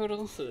 days in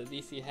total, so the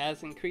DC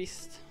has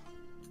increased.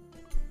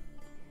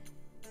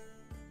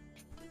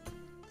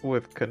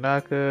 With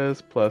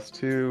Kanaka's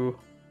 +2,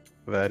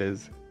 that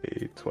is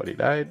a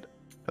 29.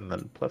 And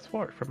then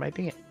 +4 for my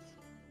dance.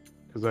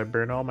 Because I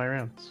burn all my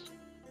rounds.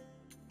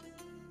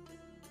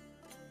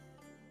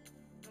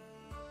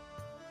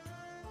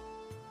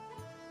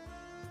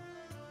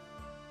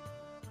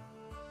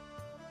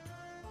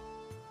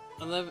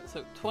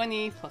 So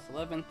 20 plus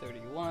 11,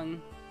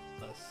 31,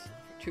 plus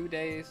for 2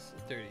 days,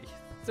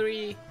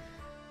 33.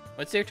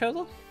 What's your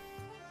total?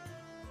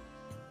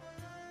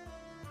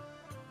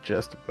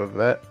 Just above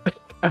that.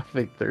 I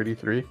think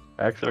 33,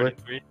 actually.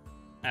 33.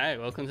 Alright,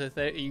 welcome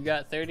to you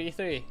got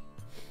 33.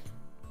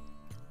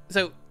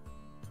 So,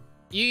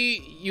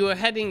 you were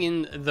heading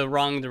in the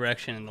wrong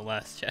direction in the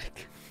last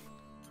check.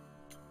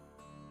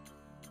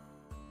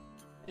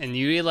 And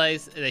you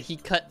realize that he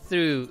cut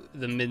through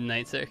the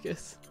Midnight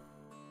Circus.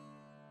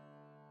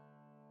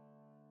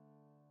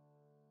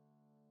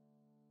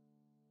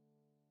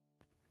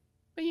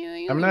 But you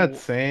I'm only not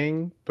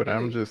saying, but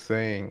I'm Hey. just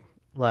saying.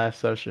 Last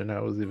session, I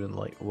was even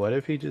like, what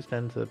if he just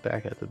ends up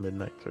back at the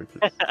Midnight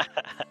Circus?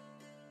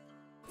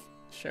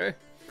 Sure.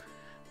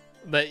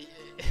 But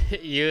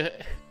you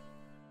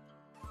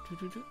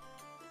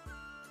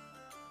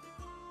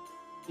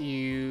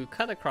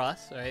cut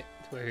across, right,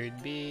 to where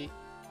he'd be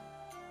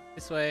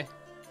this way.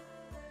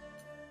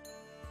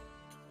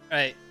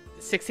 Right,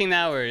 16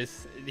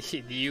 hours.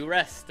 Do you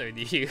rest or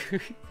do you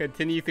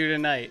continue through the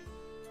night?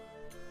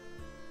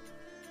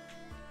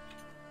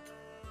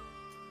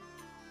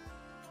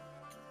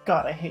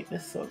 God, I hate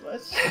this so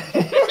much.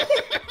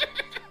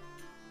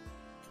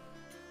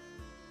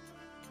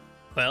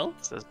 Well,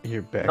 Says,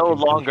 You're back. no in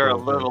longer a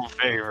control, man. little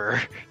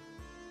favor.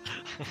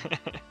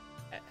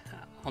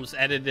 I'll just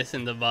edit this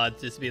in the VOD,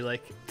 just be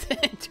like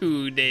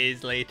 2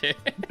 days later.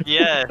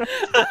 Yeah.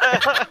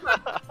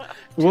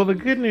 Well, the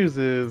good news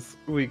is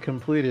we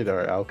completed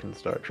our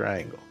Alkenstar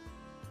Triangle.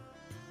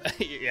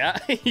 Yeah,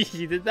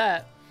 you did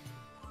that.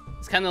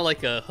 It's kind of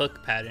like a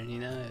hook pattern, you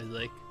know? It's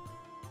like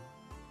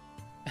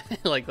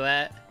like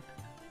that.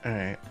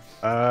 Alright.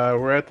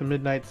 We're at the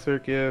Midnight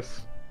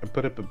Circus. I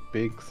put up a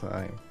big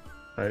sign.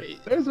 Right?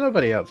 There's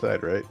nobody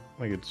outside, right?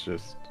 Like, it's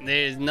just...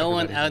 There's no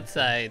one Everybody's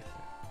outside.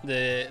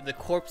 The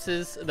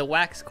corpses, the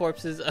wax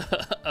corpses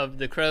of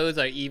the crows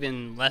are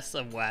even less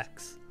of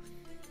wax.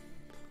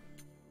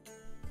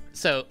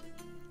 So,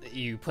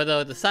 you put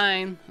out the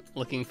sign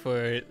looking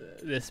for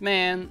this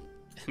man.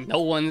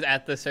 No one's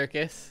at the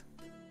circus.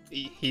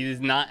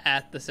 He's not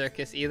at the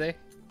circus either.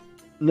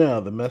 No,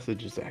 the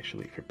message is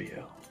actually for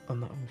Bio. On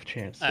the off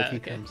chance that he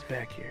Okay. comes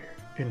back here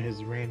in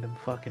his random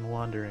fucking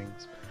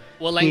wanderings.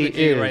 What language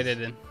do you is- write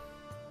it in?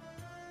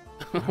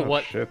 Oh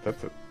What? shit,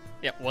 that's a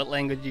Yeah, what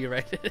language do you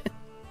write it in?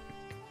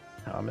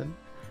 common.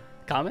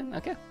 Common?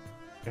 Okay.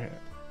 Yeah.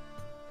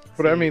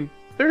 But I See. mean,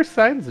 there's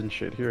signs and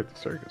shit here at the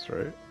circus,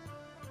 right?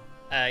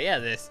 Yeah,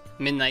 there's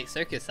midnight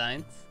circus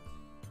signs.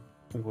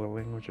 What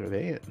language are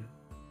they in?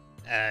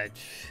 Uh,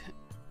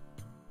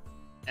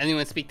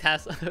 anyone speak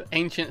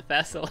ancient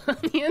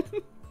Thessalonian?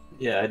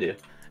 Yeah, I do.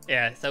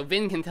 Yeah, so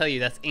Vin can tell you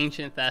that's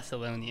ancient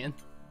Thessalonian.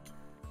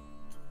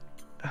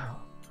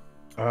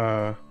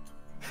 Oh.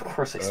 Of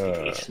course I speak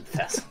Uh. ancient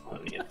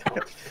Thessalonian.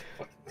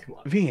 Come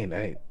on.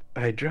 Veen,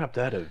 I dropped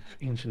out of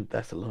ancient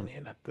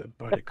Thessalonian at the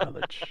Bardic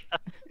College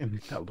in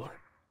Taldor.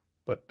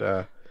 But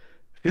if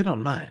you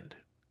don't mind,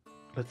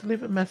 let's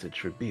leave a message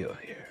for Bio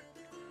here.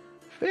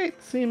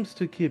 Fate seems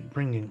to keep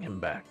bringing him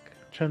back.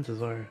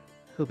 Chances are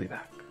he'll be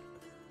back.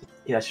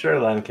 Yeah, sure,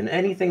 Lambkin.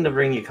 Anything to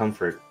bring you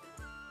comfort.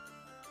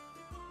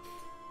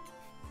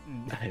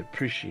 I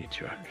appreciate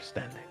your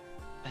understanding.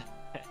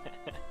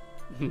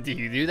 Do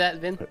you do that,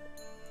 Vin?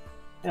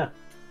 Yeah.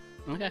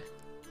 Okay.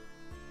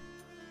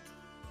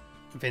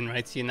 Vin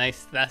writes you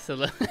nice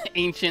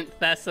ancient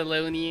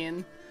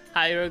Thessalonian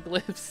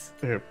hieroglyphs.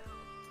 Here.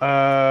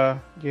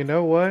 You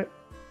know what?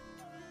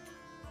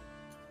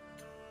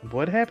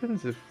 What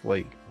happens if,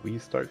 like, we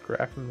start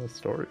crafting the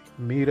story?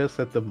 Meet us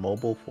at the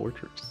mobile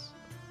fortress.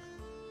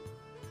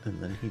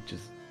 And then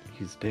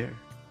he's there.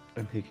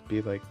 And he could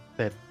be like,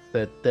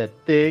 that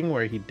thing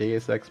where he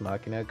Deus Ex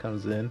Machina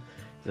comes in.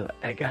 He's like,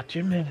 I got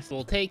your minutes.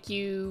 Will take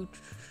you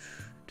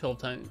 12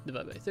 times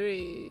divided by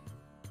 3.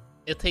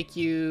 It'll take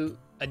you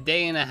a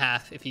day and a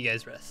half if you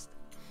guys rest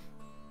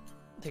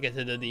to get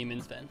to the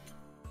demon's den.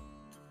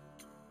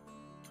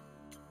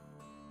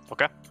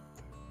 Okay.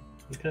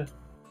 Okay.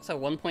 So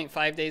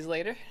 1.5 days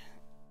later,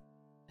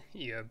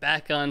 you're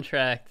back on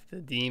track to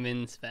the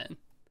demon's den.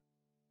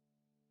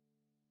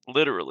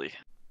 Literally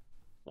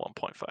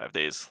 1.5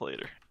 days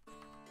later.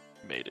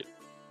 Made it.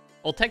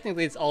 Well,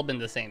 technically, it's all been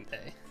the same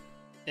day.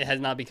 It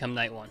has not become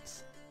night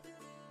once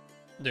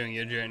during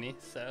your journey,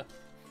 so.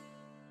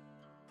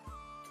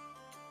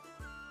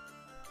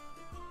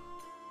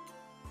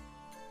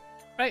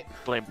 Right.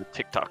 Blame the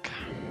TikTok.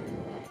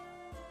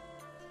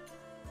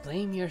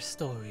 Blame your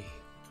story.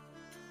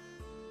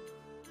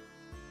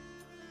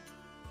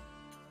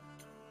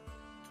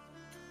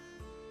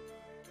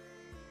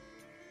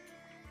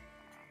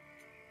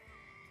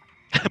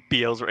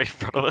 BL's right in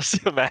front of us.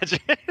 Imagine.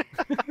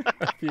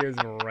 Fear's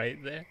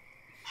right there.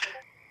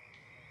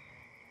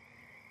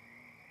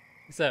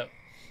 So,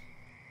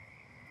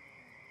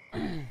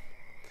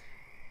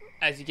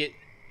 as you get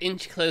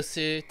inch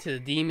closer to the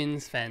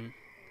demon's fen,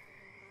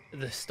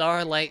 the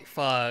starlight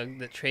fog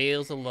that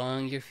trails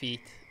along your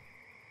feet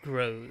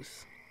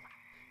grows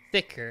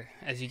thicker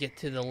as you get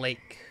to the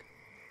lake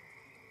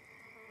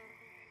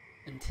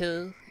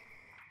until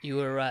you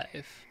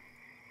arrive.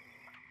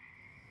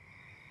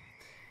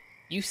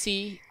 You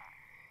see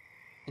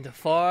in the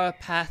far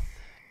path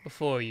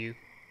before you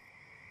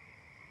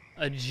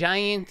a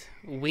giant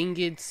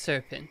winged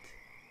serpent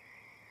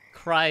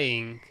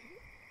crying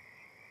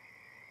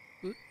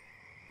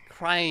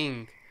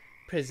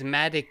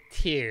prismatic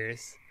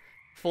tears,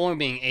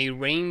 forming a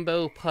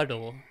rainbow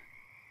puddle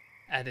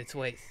at its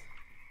waist.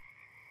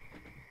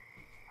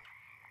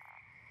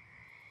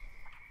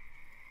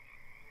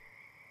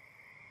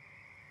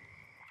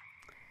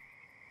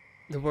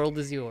 The world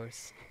is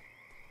yours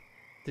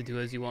to do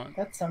as you want.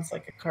 That sounds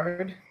like a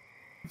card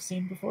I've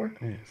seen before.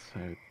 Yes,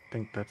 I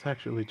think that's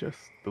actually just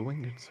the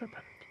winged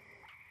serpent.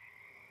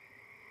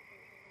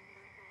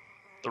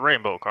 The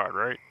rainbow card,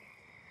 right?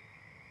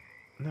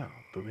 No,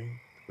 the winged...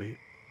 Wait,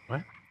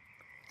 what?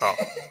 Oh.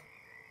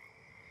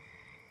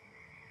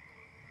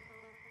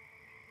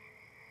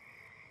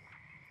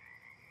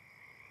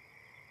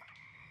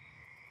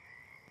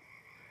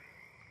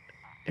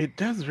 It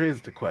does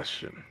raise the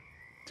question.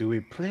 Do we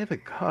play the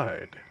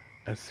card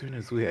as soon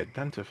as we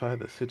identify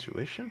the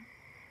situation?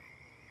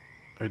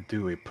 Or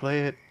do we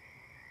play it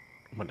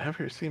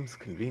whenever it seems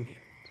convenient?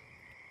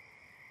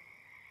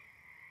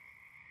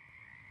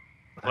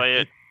 Play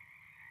it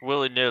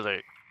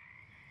willy-nilly.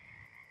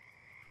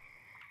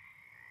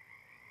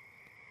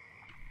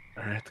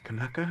 Alright,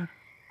 Kanaka.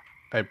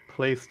 I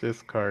place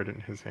this card in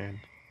his hand.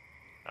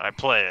 I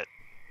play it.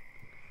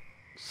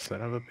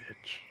 Son of a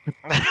bitch.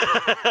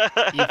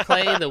 You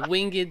play the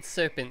winged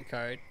serpent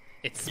card.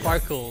 It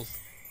sparkles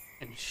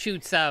and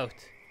shoots out,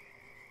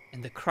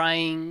 and the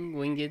crying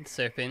winged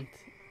serpent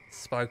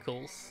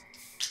sparkles.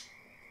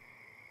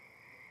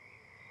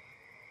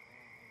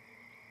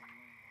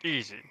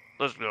 Easy.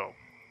 Let's go.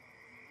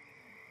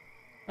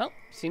 Well,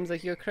 seems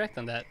like you're correct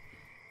on that.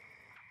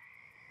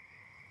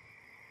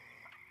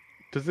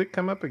 Does it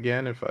come up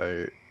again if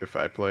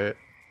I play it?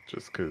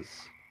 Just because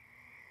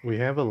we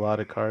have a lot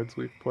of cards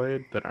we've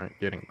played that aren't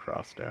getting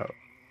crossed out,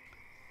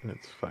 and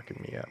it's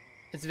fucking me up.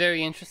 It's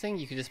very interesting.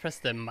 You could just press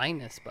the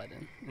minus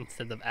button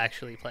instead of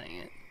actually playing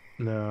it.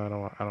 No, I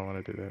don't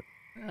want to do that.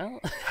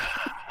 Well,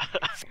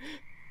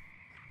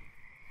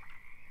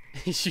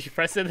 should you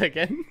press it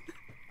again?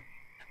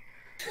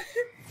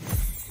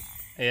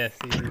 Yes,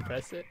 you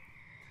press it.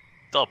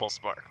 Double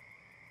spark.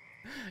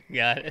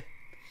 Got it.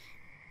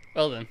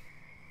 Well then.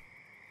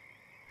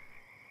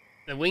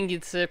 The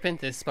winged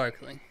serpent is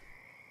sparkling.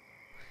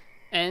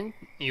 And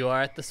you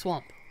are at the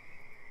swamp.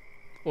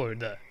 Or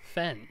the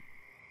fen.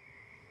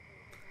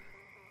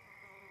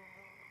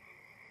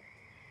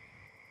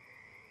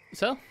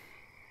 So?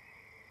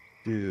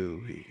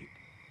 Do we...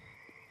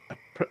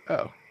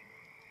 oh.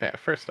 Yeah,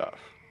 first off.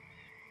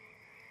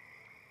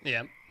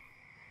 Yeah.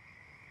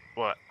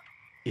 What?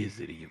 Is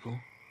it evil?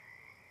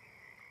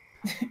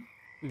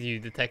 Do you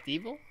detect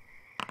evil?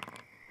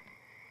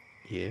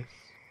 Yes.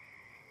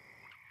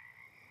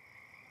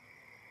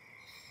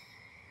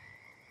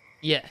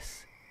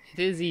 Yes. It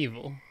is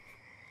evil.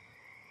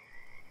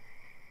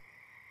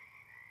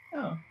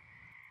 Oh.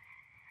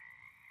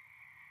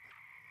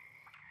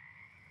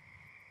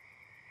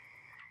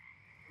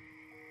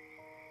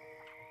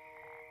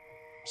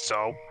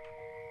 So?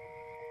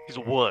 He's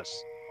a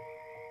wuss.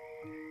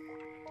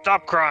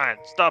 Stop crying.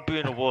 Stop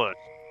being a wuss.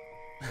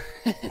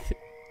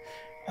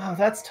 Oh,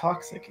 that's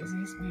toxic. He's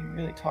being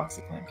really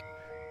toxic, Lambkin.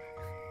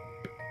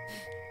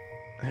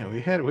 Yeah,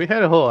 we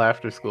had a whole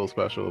after school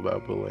special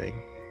about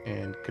bullying,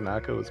 and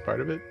Kanako was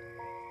part of it.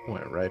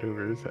 Went right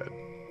over his head.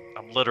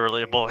 I'm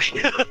literally a bully.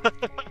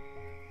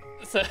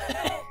 So,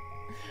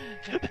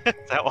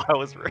 Is that why I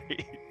was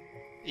raised?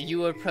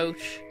 you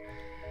approach,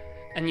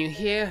 and you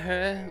hear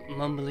her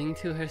mumbling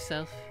to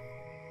herself.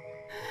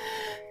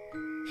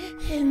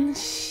 In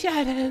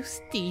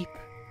shadows deep,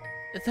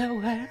 the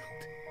world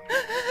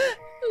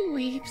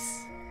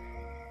weeps.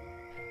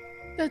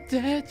 The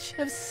dirge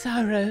of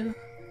sorrow,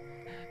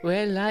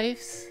 where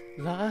life's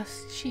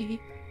lost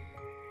sheep.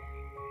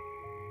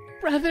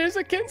 Brothers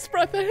against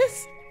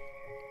brothers.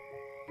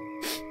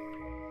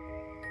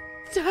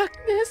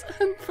 Darkness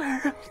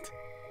unfurled.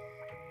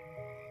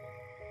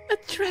 A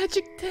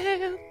tragic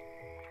tale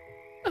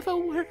of a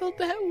world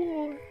at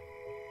war.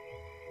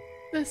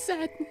 The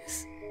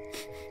sadness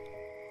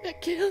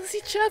that kills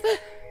each other.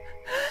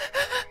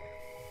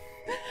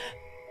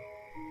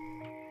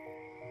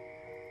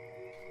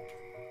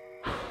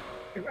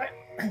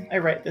 I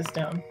write this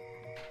down.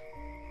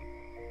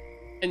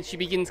 And she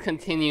begins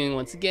continuing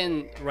once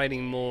again,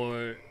 writing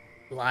more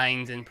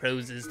lines and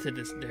proses to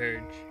this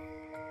dirge.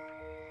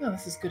 Oh,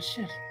 this is good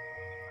shit.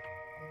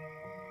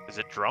 Is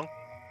it drunk?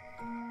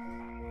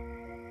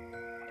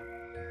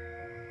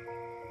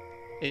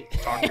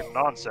 Talking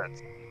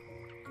nonsense.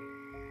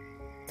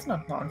 It's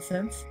not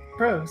nonsense.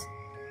 Prose.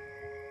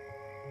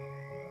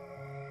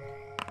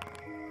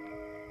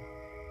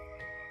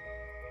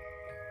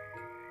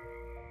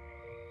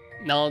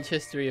 Knowledge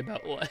history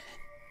about what?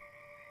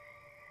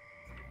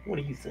 What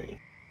do you think?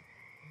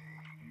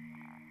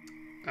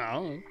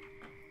 Oh.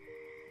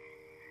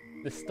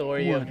 The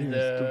story What of is the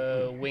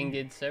the-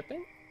 winged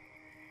serpent?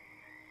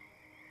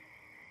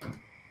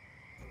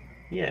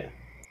 Yeah.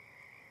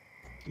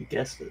 You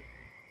guessed it.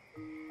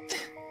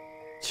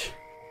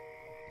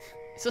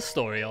 It's a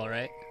story,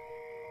 alright.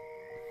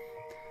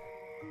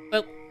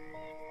 Well,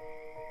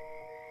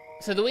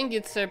 so the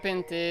winged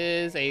serpent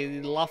is a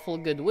lawful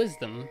good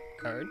wisdom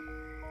card,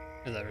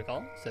 as I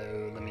recall.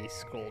 So let me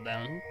scroll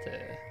down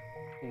to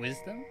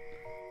wisdom.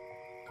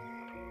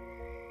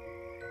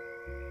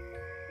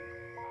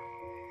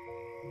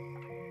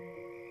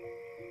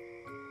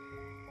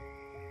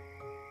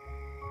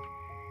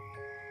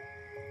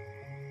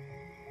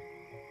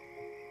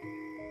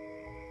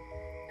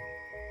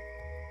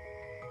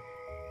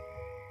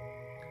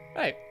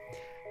 Right.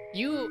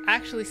 You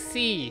actually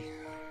see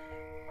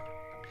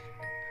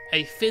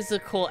a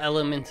physical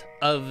element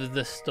of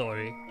the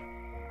story.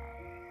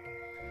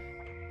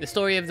 The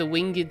story of the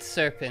winged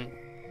serpent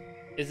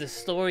is a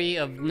story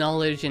of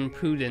knowledge and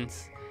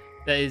prudence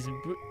that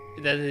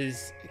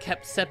is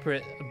kept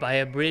separate by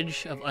a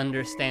bridge of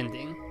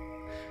understanding.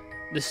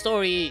 The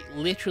story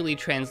literally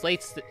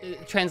translates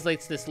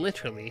this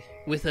literally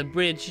with a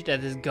bridge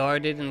that is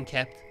guarded and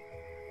kept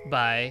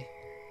by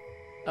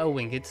a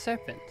winged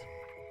serpent.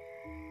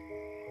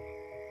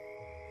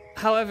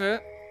 However,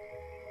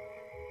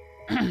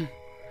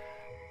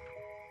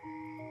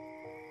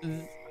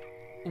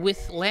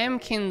 with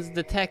Lambkin's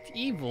detect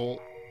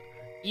evil,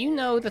 you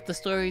know that the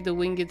story of the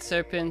winged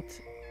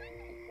serpent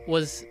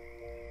was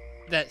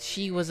that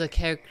she was a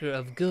character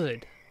of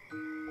good.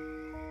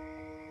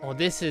 Oh,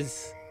 this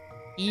is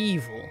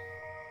evil,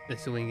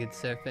 this winged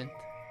serpent.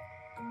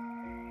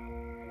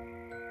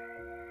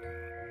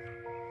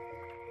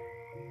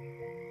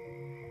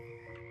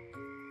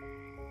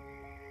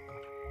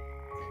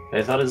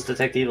 I thought his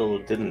detect evil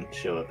didn't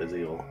show up as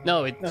evil.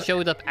 No, it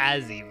showed up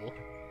as evil.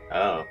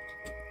 Oh.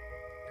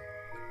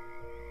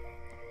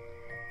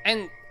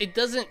 And it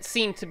doesn't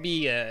seem to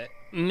be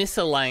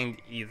misaligned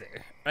either,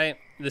 right?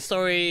 The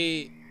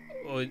story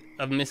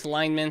of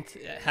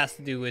misalignment has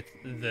to do with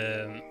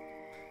the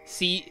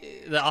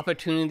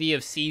opportunity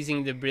of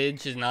seizing the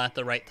bridge is not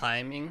the right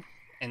timing,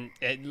 and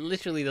it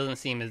literally doesn't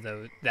seem as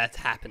though that's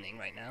happening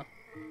right now.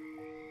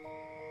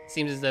 It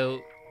seems as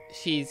though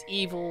she's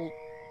evil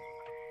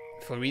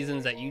for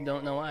reasons that you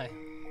don't know why.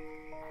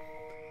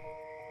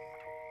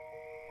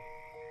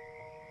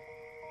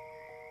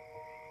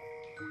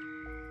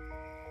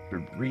 For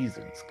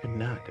reasons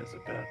Kanaka's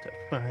about to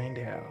find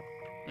out.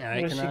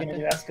 Alright, What is she gonna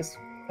do? Ask us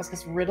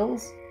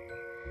riddles?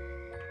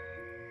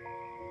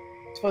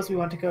 Suppose we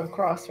want to go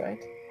across,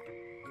 right?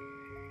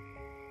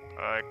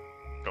 I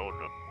don't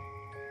know.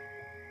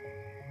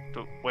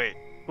 Wait,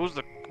 who's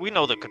the... We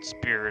know the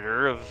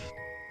conspirator of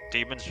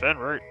Demon's Fen,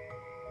 right?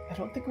 I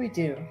don't think we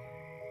do.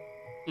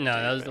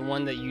 No, that was the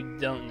one that you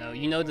don't know.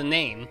 You know the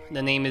name.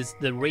 The name is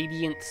the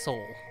Radiant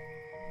Soul.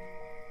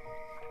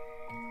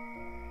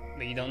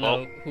 But you don't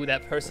know who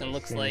that person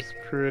looks like. Seems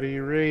pretty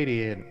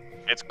radiant.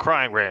 It's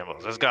crying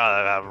rainbows. It's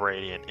gotta have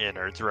radiant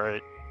innards,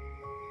 right?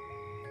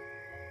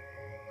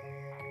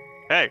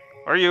 Hey,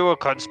 are you a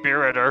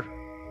conspirator?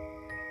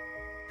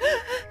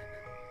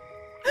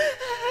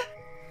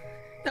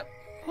 No,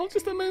 hold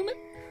just a moment.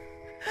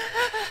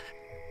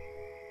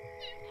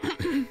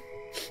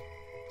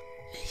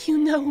 You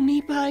know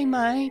me by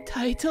my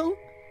title?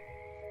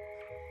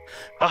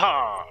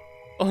 Haha!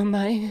 Or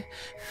my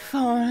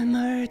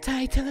former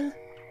title?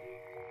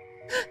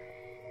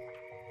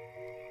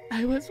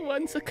 I was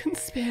once a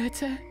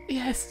conspirator,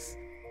 yes.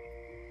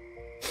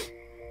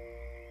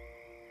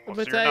 Well,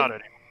 But so you're not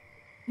anymore.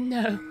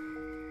 No.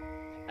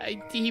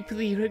 I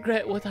deeply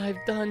regret what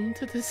I've done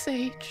to the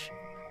sage.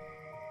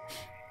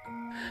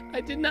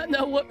 I did not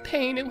know what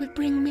pain it would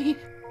bring me.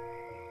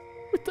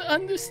 With the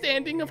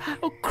understanding of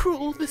how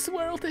cruel this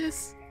world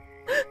is.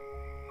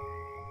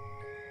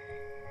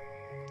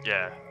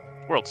 Yeah,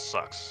 world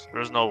sucks.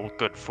 There's no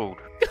good food.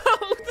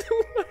 Oh,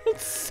 the world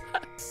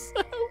sucks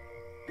so.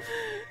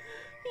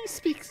 You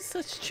speak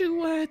such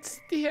true words,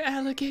 dear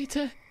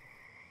alligator.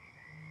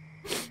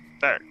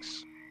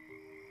 Thanks.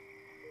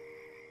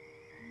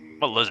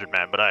 I'm a lizard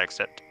man, but I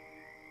accept.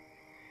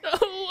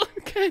 Oh, I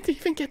can't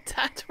even get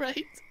that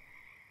right.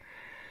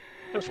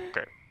 It's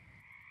okay.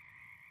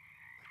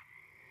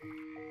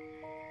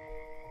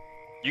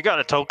 You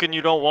got a token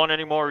you don't want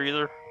anymore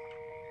either?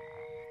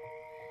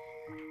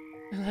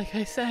 Like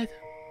I said,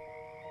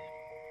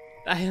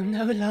 I am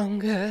no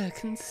longer a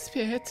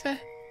conspirator.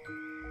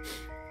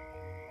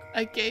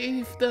 I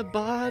gave the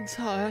bard's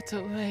heart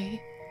away.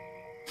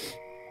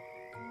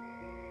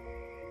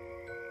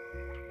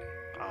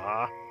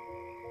 Uh-huh.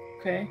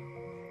 Okay.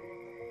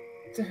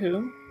 To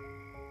whom?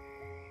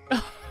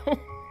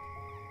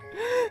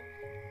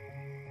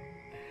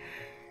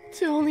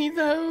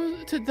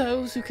 To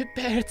those who could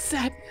bear its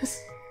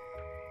sadness.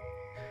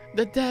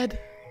 The dead.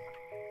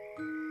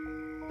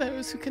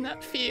 Those who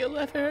cannot feel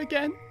ever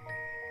again.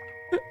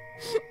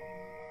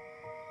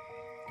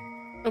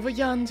 Over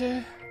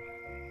yonder,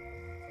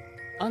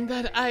 on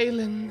that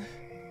island,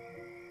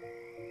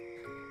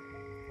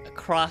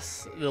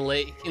 across the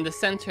lake, in the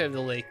center of the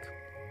lake,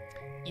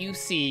 you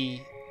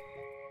see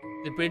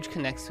the bridge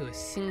connects to a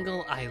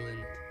single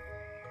island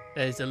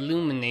that is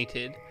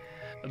illuminated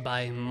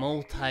by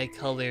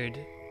multicolored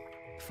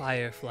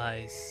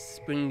fireflies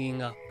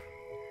springing up.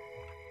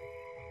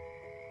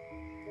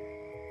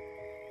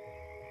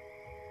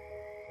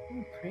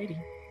 Ooh, pretty.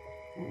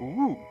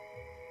 Ooh.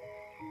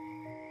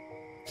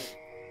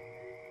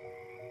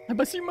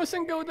 But you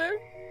mustn't go there.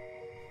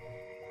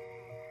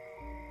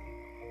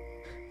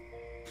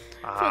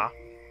 Uh-huh.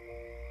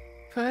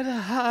 For the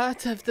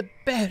heart of the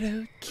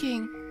Barrow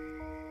King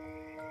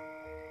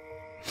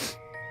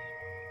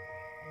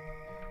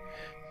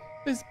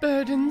is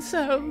burdened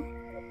so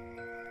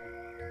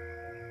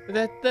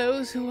that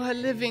those who are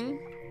living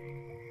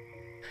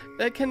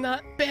that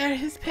cannot bear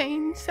his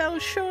pain shall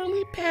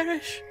surely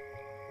perish.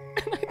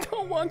 And I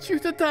don't want you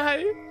to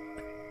die.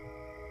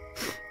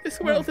 This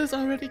world is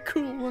already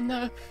cruel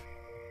enough.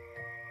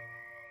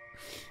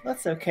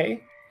 That's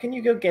okay. Can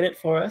you go get it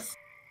for us?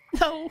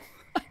 No,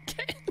 I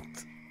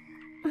can't.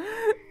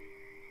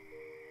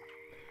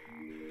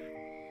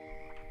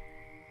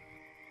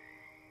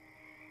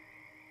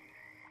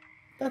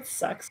 That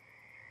sucks.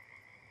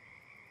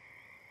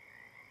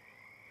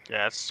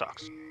 Yeah, it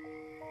sucks.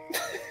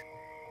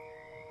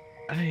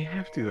 I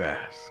have to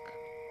ask,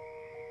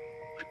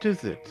 what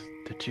is it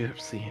that you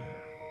have seen?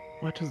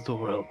 What has the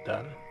world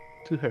done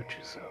to hurt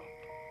you so?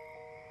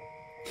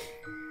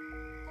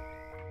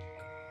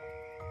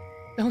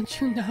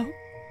 Don't you know?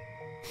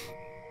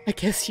 I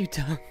guess you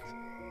don't.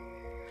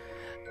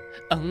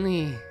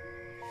 Only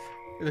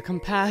the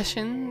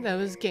compassion that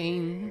was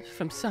gained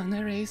from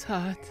Sonare's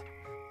heart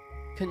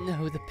could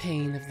know the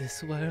pain of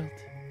this world.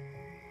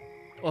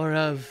 Or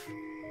of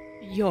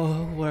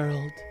your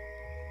world.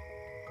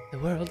 The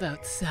world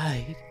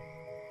outside.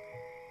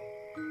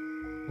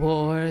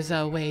 Wars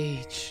are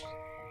waged.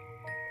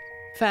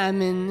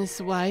 Famine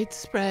is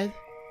widespread.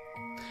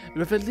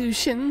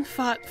 Revolution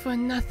fought for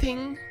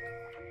nothing.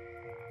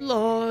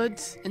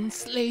 lords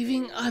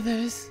enslaving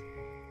others.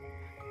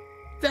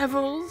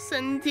 Devils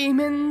and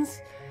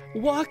demons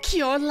walk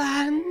your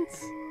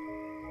lands.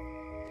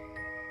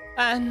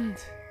 And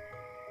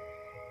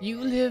you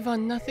live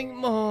on nothing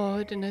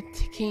more than a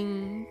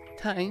ticking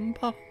time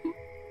bomb.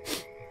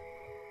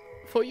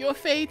 For your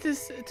fate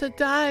is to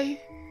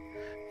die.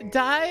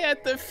 Die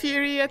at the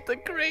fury at the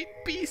great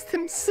beast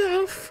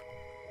himself.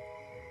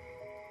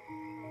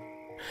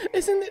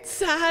 Isn't it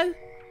sad,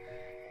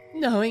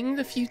 knowing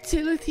the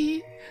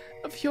futility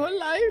of your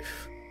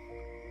life?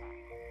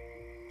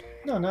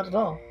 No, not at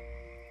all.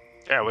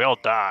 Yeah, we all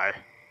die.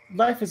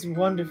 Life is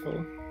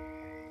wonderful.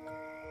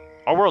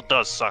 Our world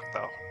does suck,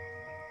 though.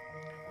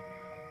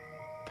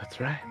 That's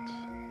right.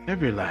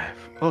 Every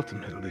life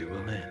ultimately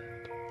will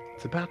end.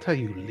 It's about how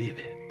you live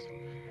it.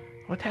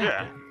 What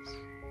happens?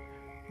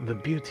 The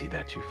beauty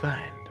that you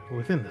find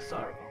within the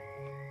sorrow.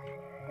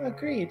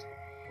 Agreed.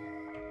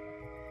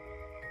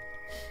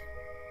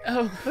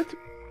 Oh,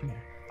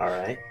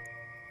 Alright.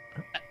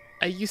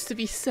 I used to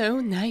be so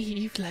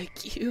naive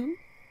like you.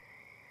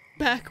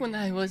 Back when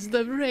I was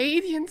the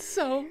radiant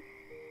soul.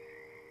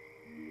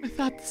 I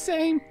thought the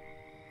same.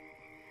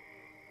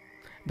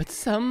 But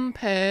some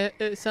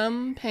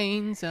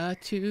pains are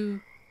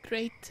too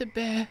great to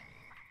bear.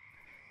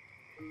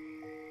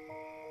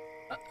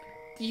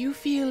 Do you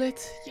feel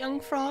it, young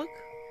frog?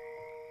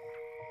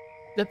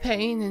 The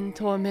pain and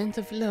torment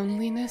of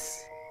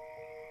loneliness?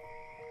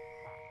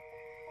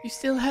 You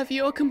still have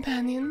your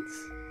companions.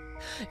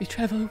 You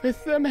travel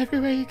with them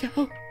everywhere you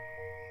go.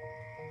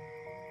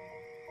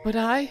 But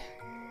I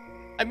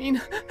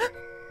mean,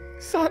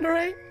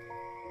 Sczarni,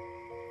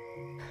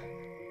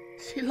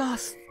 she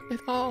lost it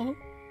all.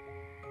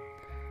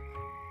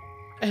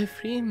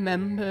 Every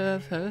member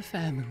of her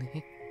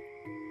family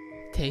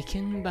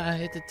taken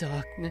by the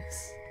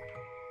darkness.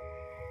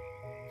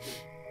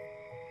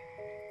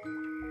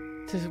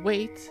 To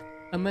wait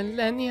a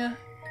millennia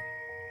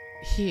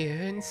here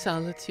in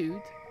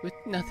solitude with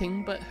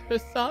nothing but her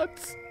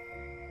thoughts.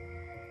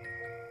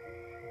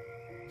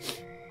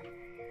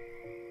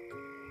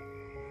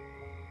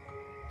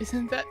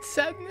 Isn't that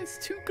sadness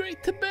too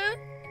great to bear?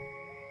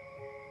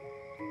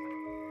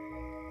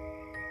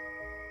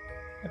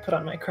 I put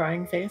on my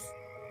crying face.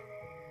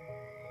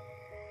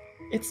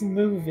 It's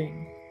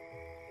moving.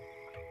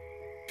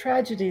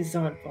 Tragedies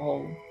aren't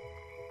all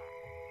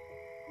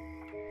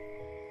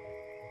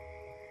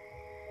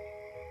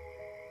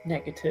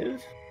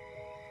negative.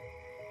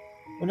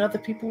 When other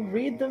people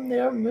read them, they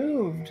are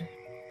moved.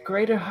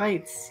 Greater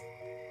heights.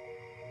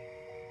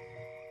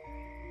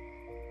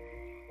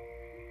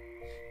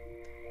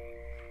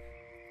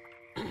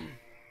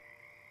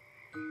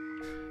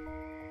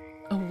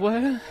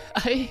 Well,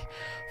 I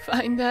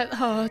find that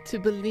hard to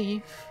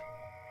believe.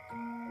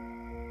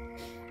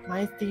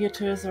 My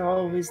theaters are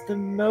always the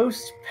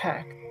most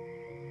packed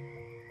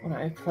when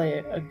I play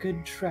a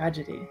good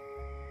tragedy.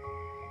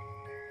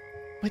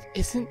 But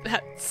isn't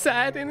that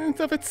sad in and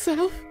of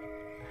itself?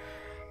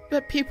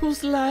 That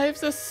people's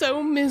lives are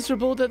so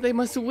miserable that they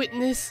must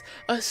witness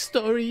a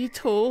story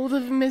told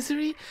of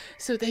misery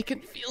so they can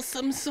feel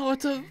some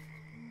sort of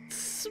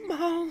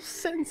small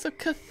sense of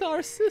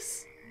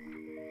catharsis?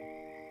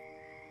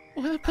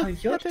 What a Oh,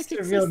 pathetic you're just a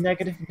real existence.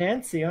 negative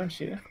Nancy, aren't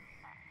you?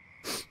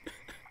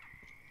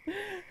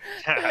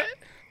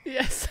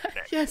 Yes,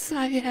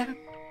 I am.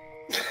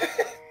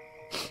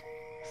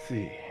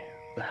 See,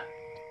 that.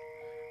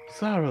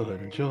 Sorrow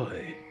and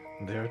joy,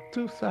 they are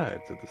two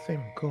sides of the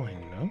same coin,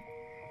 no?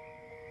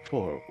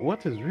 For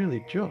what is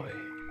really joy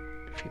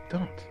if you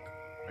don't,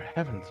 or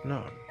haven't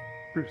known,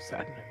 true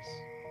sadness?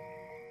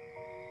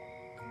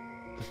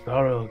 The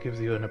sorrow gives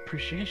you an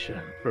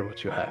appreciation for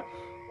what you have.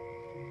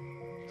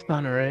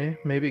 Sczarni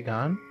may be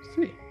gone,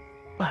 see,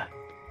 but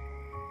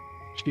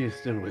she is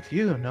still with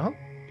you, no?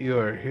 You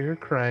are here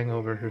crying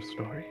over her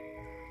story,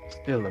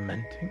 still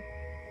lamenting,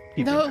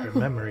 keeping No. her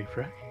memory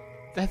fresh.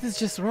 That is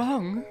just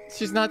wrong.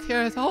 She's not here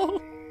at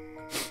all.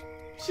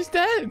 She's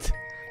dead.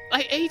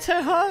 I ate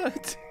her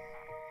heart.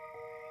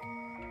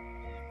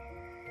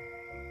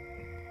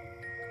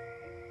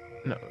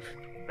 No,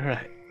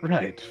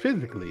 right.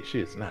 Physically, she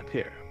is not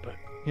here, but,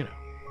 you know.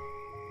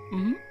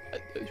 Hmm?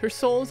 Her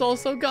soul's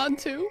also gone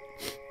too.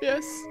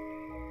 Yes.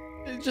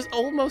 Just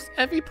almost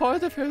every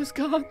part of her is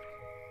gone.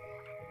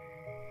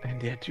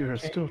 And yet you are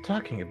still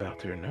talking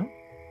about her, no?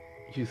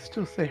 You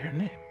still say her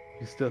name.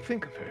 You still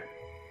think of her.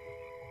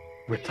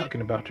 We're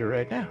talking about her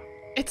right now.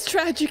 It's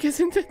tragic,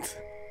 isn't it?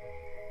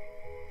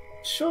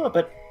 Sure,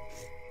 but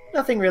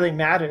nothing really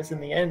matters in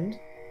the end.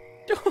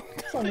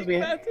 As long as we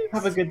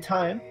have a good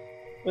time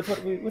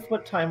with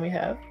what time we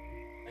have.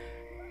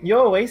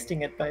 You're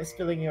wasting it by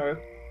spilling your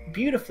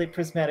beautifully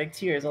prismatic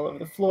tears all over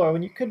the floor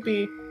when you could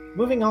be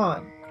moving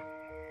on,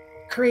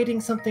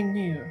 creating something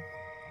new.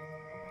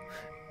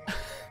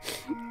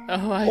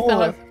 Oh, I Or-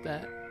 thought of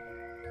that.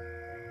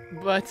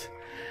 But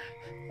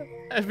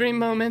every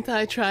moment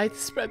I try to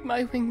spread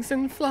my wings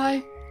and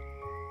fly,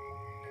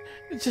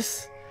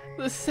 just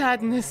the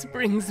sadness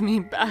brings me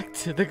back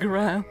to the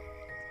ground.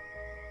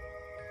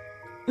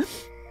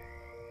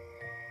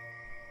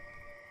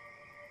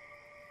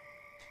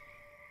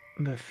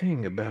 the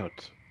thing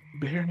about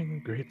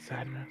bearing great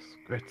sadness,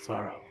 great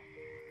sorrow,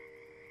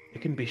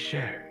 it can be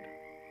shared.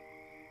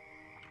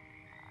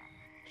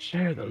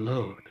 Share the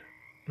load,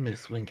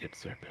 Miss Winged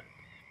Serpent.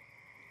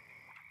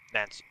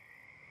 Nancy.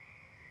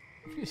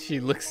 She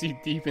looks you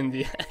deep in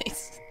the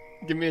eyes.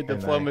 Give me a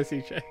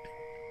diplomacy check.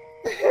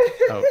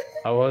 Oh,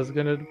 I was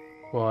gonna.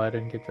 Well, I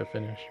didn't get to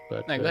finish,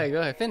 but. No,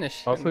 go ahead,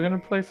 finish. Also gonna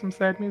play some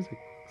sad music.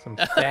 Some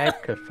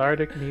sad,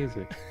 cathartic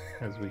music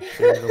as we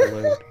share the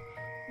load.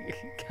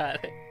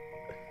 Got it.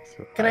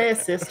 So Can I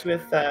assist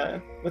with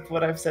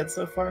what I've said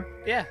so far?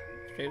 Yeah,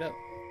 straight up.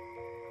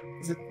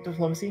 Is it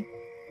diplomacy?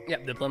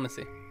 Yep,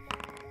 diplomacy.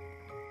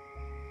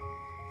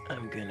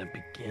 I'm gonna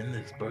begin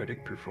this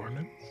bardic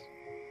performance.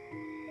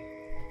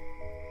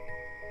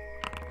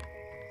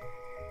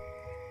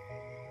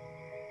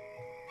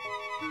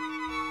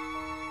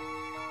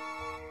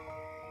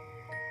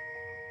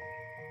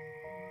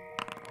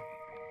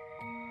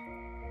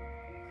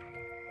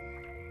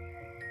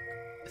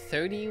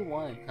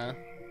 +31, huh?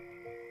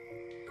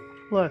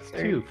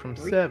 +2 from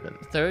 7.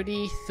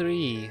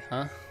 33,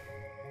 huh?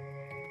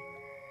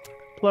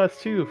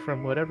 +2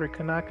 from whatever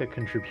Kanaka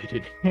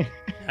contributed.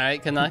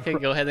 Alright, Kanaka,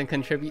 go ahead and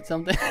contribute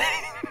something.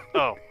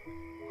 Oh.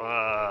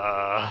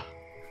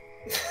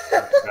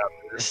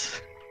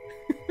 This.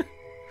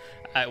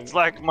 It's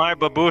like my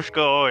babushka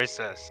always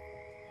says.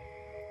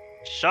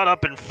 Shut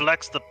up and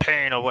flex the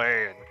pain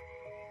away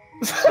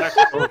and flex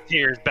those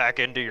tears back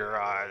into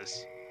your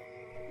eyes.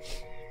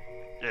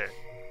 Yeah.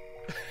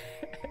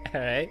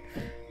 Alright,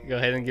 go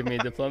ahead and give me a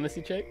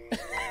diplomacy check.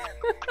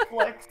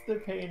 Flex the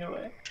pain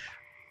away.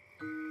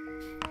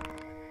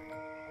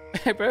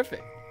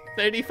 Perfect.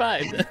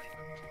 35.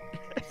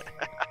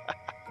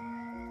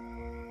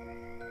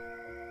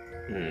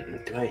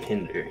 Do I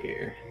hinder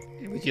here?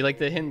 Would you like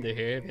to hinder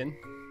here, Vin?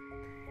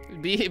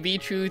 Be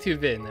true to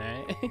Vin,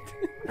 alright?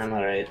 I'm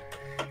alright.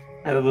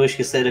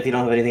 Babushka said if you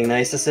don't have anything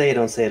nice to say, you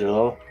don't say it at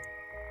all.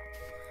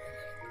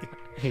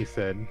 He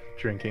said,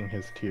 drinking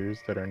his tears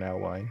that are now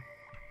wine.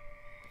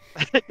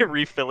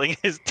 Refilling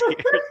his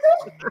tears.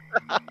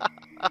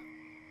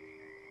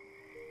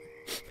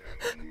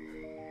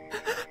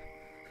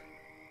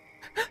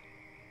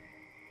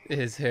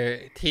 As her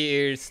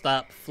tears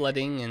stop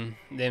flooding and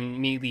then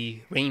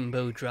immediately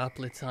rainbow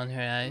droplets on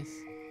her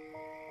eyes.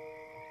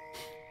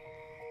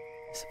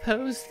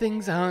 Suppose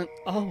things aren't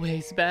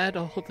always bad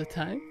all the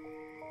time.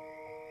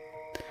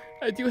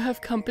 I do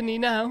have company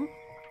now.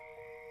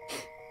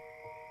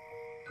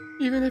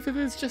 Even if it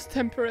is just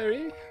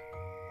temporary.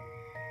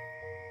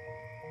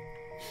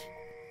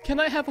 Can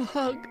I have a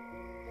hug?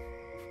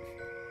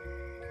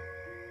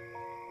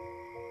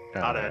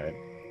 Not it.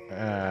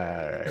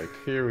 Alright,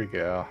 here we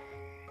go.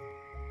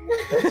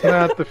 It's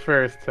not the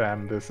first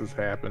time this has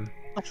happened.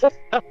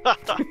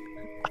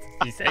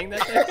 You saying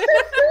that?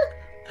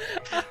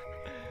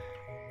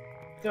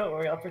 Don't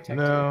worry, I'll protect you.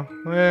 No,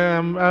 yeah,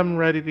 I'm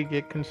ready to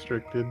get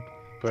constricted,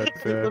 but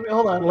Let me,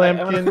 hold on.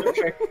 Lambkin,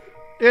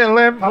 yeah,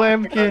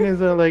 Lambkin is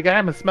like,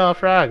 I'm a small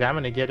frog. I'm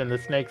gonna get in the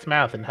snake's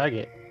mouth and hug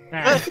it.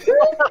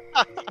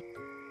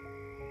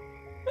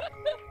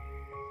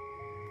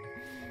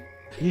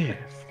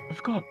 Yes,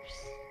 of course.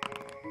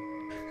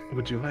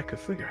 Would you like a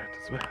cigarette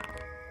as well?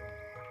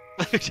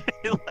 Would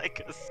you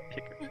like a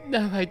cigarette?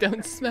 No, I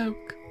don't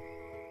smoke.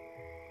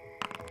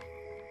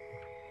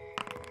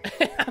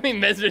 How many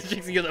Mesmerist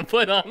chicks are you gonna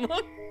put on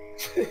one?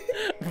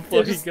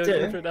 Before he goes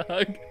in for the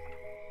hug?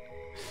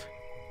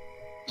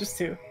 Just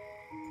 2.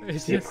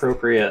 It's the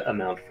appropriate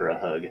amount for a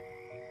hug.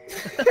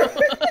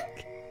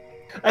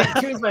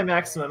 2 is my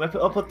maximum.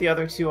 I'll put the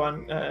other 2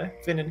 on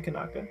Finn and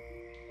Kanaka.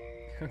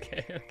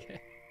 Okay, okay.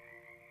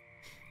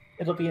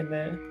 It'll be in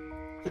the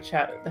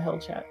chat, the hell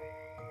chat.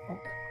 Oh,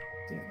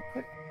 do it real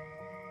quick.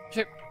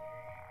 Sure.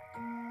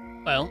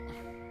 Well,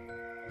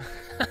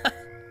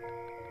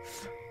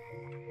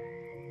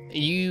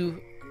 you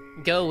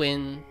go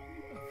in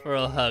for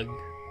a hug.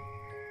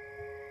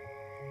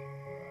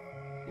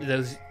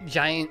 Those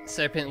giant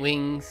serpent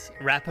wings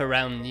wrap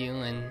around you,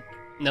 and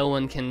no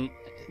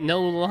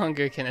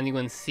longer can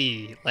anyone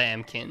see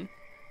Lambkin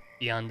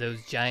beyond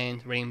those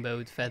giant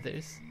rainbowed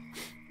feathers.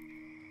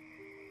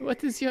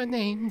 What is your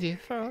name, dear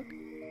frog?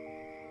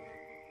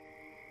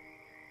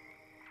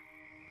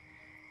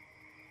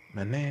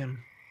 My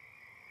name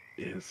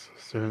is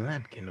Sir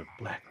Lambkin of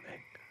Black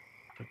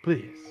Lake.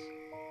 Please,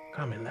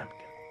 call me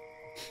Lambkin.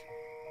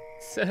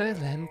 Sir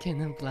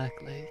Lambkin of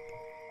Black Lake.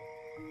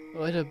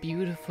 What a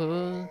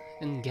beautiful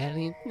and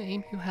gallant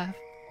name you have.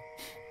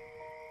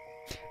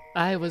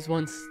 I was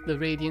once the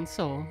Radiant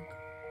Soul,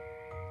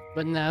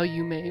 but now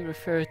you may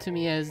refer to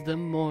me as the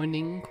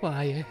Morning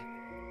Choir.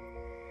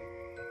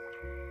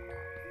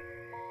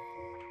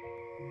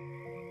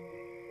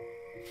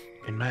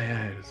 In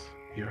my eyes,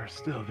 you are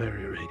still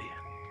very radiant.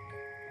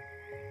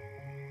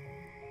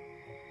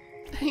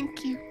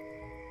 Thank you.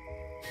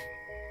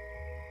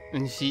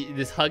 And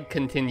this hug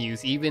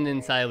continues, even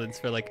in silence,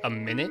 for like a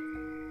minute.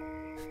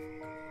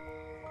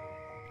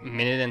 A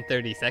minute and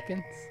 30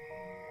 seconds.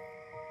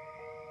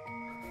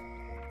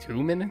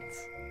 2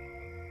 minutes.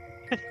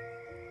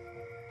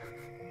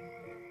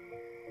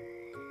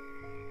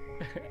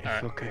 It's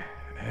Alright. okay.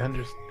 I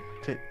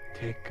understand.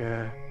 Take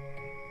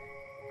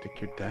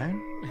your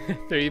time.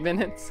 3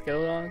 minutes,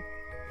 go on.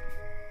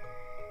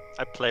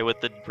 I play with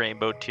the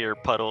rainbow tear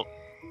puddle.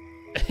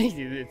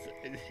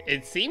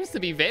 It seems to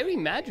be very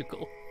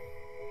magical.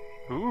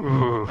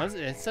 Ooh.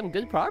 It's some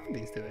good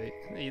properties to it.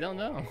 You don't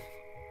know.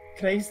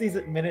 Can I use these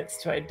minutes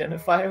to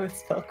identify with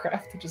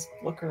spellcraft to just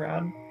look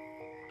around?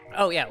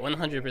 Oh yeah,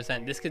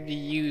 100%. This could be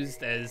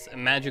used as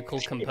magical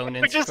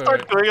components We just for...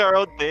 start doing our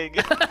own thing.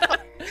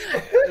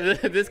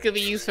 This could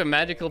be used for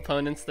magical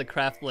components to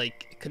craft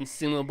like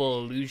consumable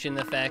illusion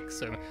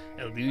effects or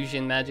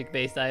illusion magic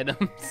based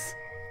items.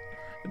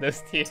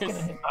 Those tears. Gonna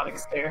hypnotic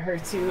stare her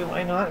too,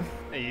 why not?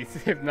 He's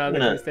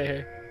hypnotic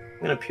stare.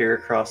 I'm gonna peer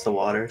across the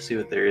water, see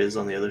what there is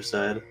on the other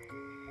side.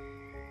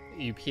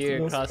 You peer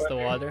Eagle across the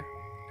splendor. water.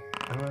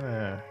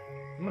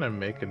 I'm gonna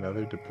make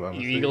another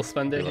diplomacy. You eagle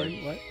splendor Be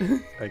him?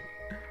 What? Like,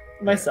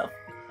 Myself.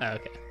 Oh,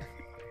 okay.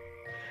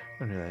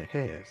 I'm gonna be like,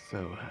 hey,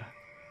 so I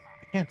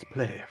can't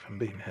play if I'm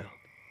being held.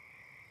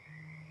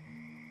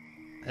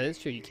 That is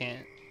true, you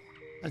can't.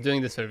 I'm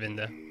doing this for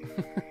Vinda.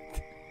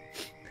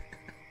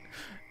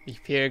 You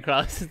peer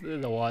across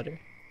the water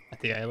at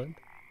the island.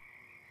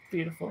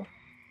 Beautiful.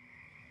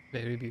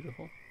 Very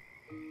beautiful.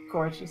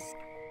 Gorgeous.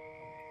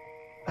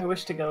 I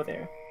wish to go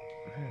there.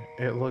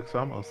 It looks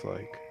almost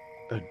like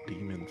a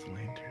demon's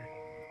lantern.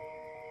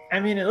 I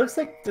mean, it looks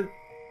like the...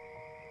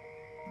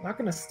 not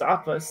gonna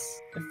stop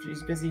us if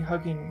she's busy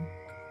hugging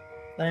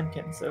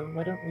Lambkin, so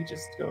why don't we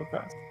just go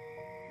across?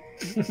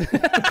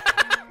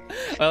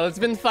 Well, it's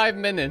been 5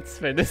 minutes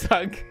for this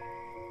hug.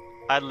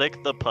 I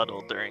lick the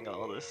puddle during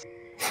all this.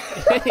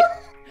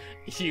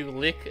 You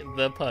lick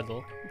the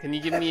puddle. Can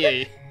you give me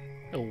a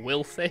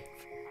will save?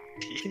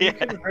 Can you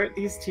convert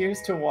these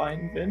tears to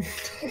wine, Vin?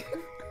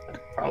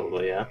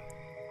 Probably, yeah.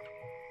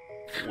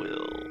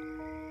 Will.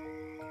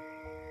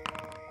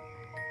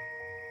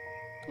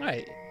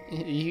 Alright.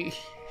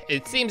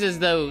 It seems as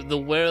though the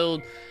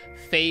world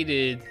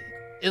faded.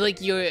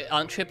 Like you're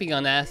tripping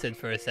on acid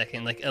for a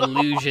second. Like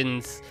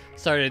illusions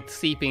started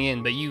seeping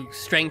in, but you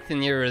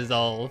strengthen your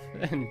resolve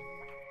and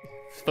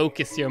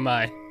focus your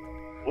mind.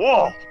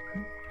 Whoa!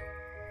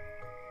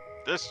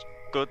 This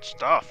good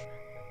stuff.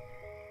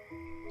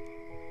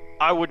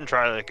 I wouldn't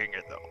try licking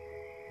it though.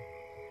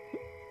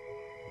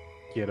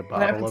 Get a What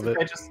bottle happens of if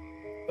it. I just...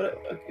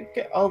 But,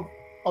 okay, I'll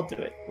do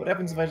it. What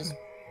happens if I just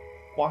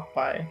walk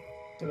by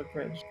to the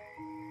bridge?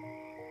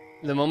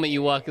 The moment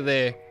you walk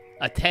there,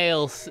 a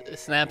tail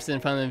snaps in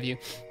front of you.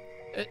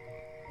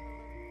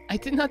 I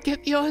did not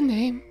get your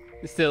name.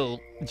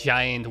 Still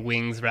giant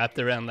wings wrapped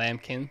around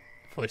Lambkin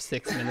for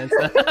 6 minutes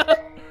now.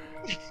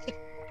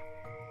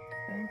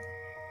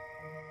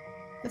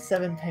 The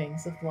 7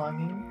 pangs of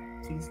longing.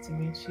 Pleased to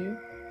meet you.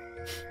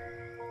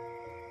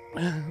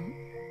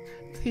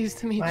 Pleased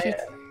to meet My, you.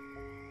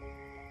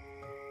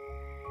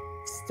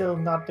 Still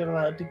not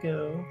allowed to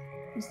go.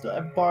 You still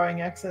have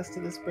barring access to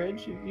this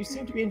bridge. You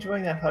seem to be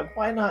enjoying that hug.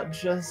 Why not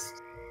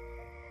just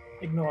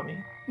ignore me?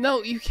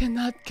 No, you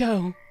cannot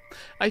go.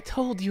 I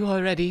told you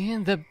already,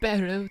 the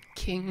Barrow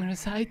King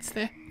resides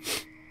there.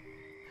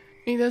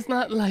 He does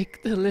not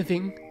like the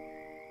living.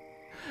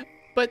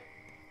 But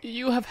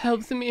you have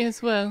helped me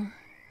as well.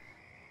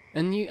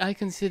 And I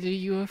consider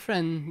you a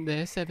friend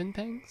there, Seven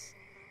Pangs.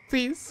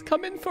 Please,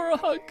 come in for a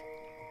hug.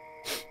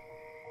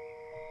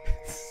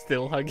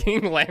 Still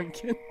hugging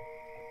Lambkin.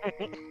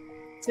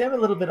 See, I'm a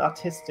little bit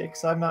autistic,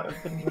 so I'm not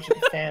been much of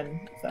a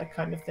fan of that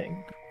kind of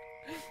thing.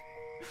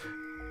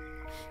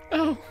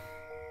 Oh,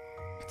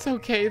 it's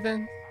okay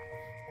then.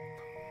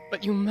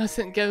 But you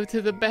mustn't go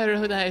to the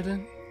Barrow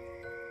Island.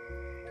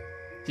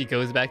 She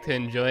goes back to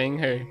enjoying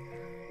her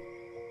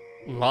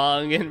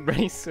long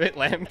embrace with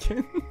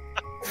Lambkin.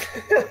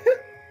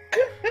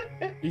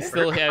 He's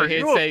still out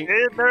here saying,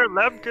 "Hey there,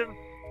 Lambkin."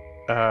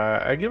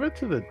 I give it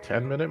to the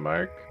 10-minute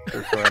mark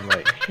before I'm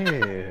like,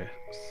 hey,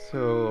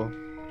 so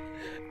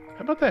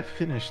how about I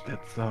finish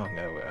that song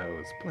I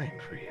was playing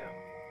for you?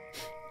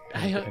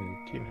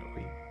 And you know,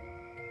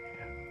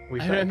 we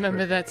I vibed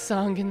remember for- that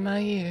song in my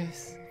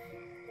ears.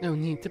 No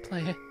need to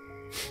play it.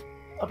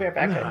 I'll be right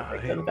back. No, I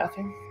go to the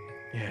bathroom.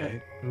 Yeah,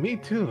 me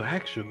too,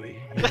 actually.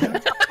 You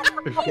know?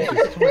 If you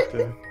just want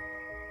to...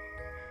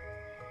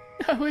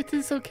 No, it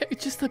is okay,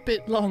 just a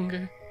bit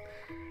longer.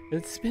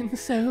 It's been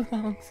so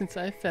long since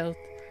I felt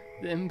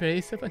the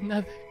embrace of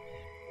another.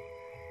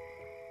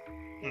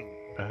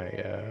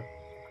 I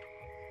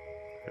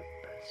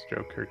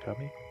stroke her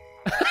tummy.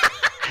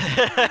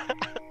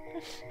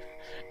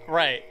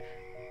 Right.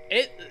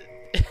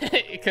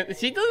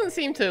 She doesn't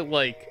seem to,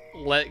 like,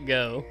 let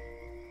go.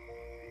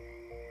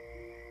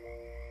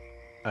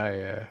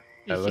 I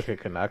look at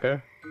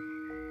Kanaka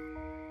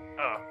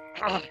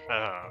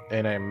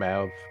and I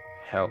mouth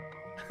help.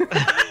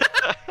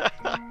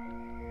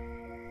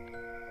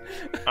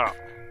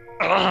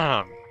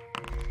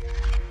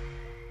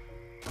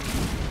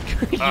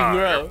 You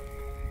grow.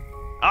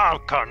 I'm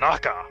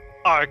Kanaka.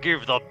 I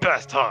give the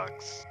best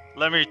hugs.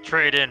 Let me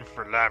trade in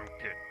for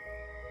Lambkin.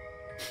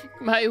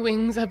 My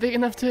wings are big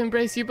enough to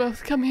embrace you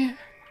both. Come here.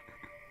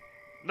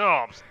 No,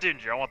 I'm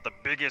stingy. I want the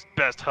biggest,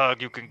 best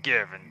hug you can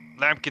give, and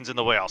Lambkin's in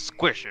the way. I'll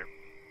squish him.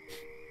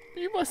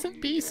 You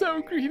mustn't be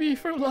so greedy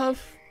for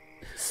love.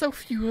 So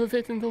few of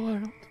it in the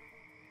world.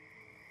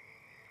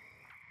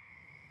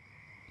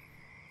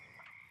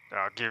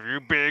 I'll give you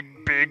big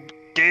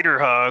gator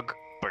hug,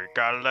 but you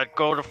gotta let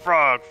go of the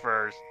frog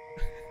first.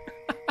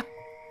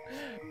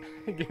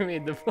 Give me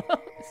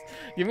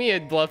a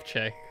bluff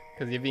check,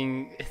 because you're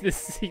being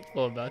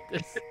deceitful about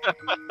this.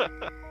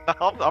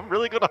 I'm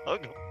really gonna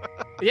hug him.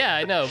 Yeah,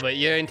 I know, but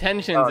your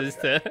intentions is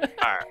to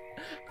Alright.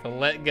 to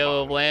let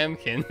go of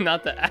Lambkin,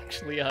 not to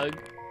actually hug.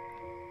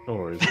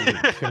 Or is it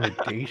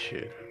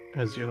intimidation?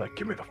 As you're like,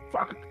 give me the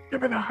hug.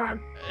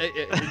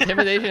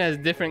 Intimidation has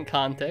different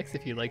context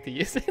if you like to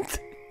use it.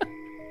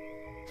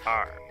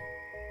 Alright.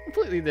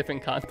 Completely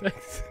different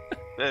context.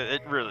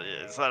 It really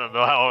is. I don't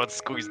know how I would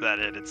squeeze that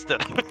in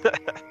instead of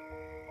that.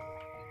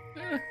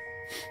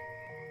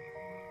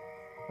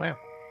 Wow.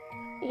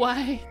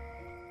 Why?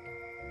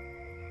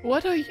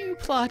 What are you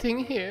plotting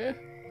here?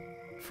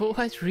 For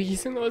what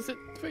reason was it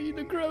for you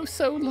to grow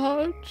so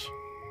large?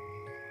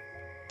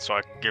 So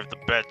I can give the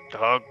best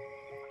hug.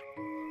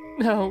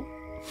 No.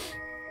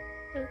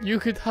 You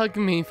could hug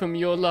me from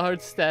your large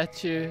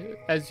stature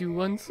as you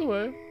once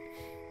were.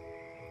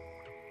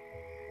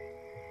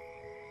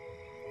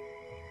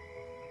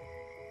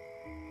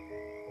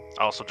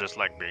 I also just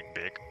like being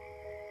big.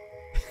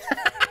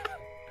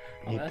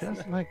 He that's does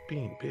not- like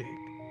being big.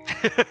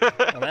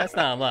 Well, that's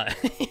not a lie.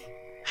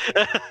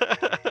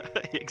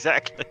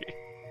 Exactly.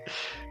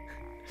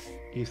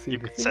 You see, You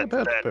the could thing sense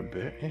about that.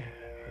 the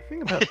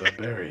thing about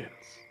barbarians,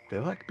 they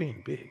like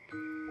being big.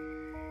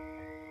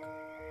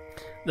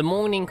 The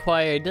Morning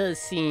Choir does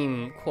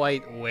seem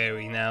quite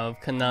wary now of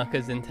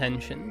Kanaka's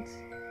intentions.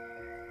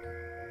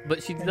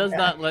 But she does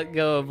not let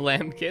go of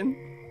Lambkin.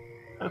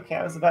 Okay,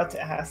 I was about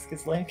to ask,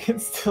 is Lambkin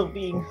still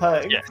being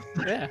hugged? Yeah.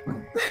 Yeah.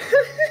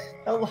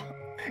 Hello.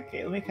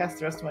 Okay, let me cast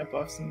the rest of my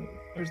buffs and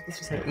let's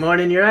just go.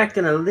 Morning, you're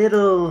acting a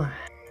little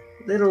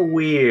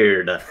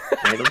weird,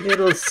 like a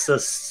little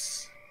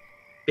suspicious.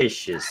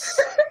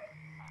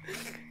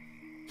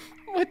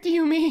 What do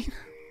you mean?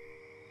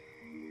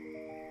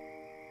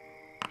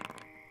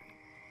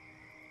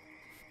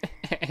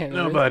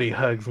 Nobody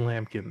hugs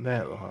Lambkin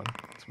that long.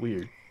 It's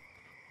weird.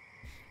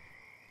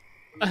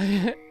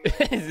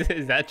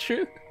 Is that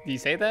true? Do you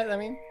say that? I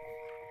mean,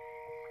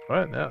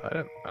 What? No,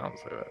 I don't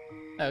say that.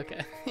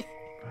 okay.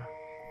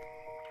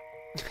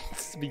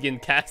 Just begin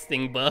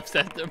casting buffs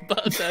after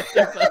buffs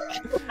after buffs.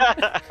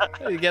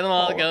 Get them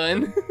all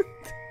going.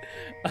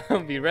 I'll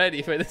be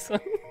ready for this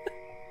one.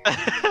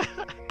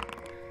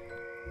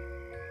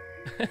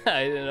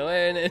 Hidden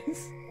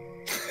awareness.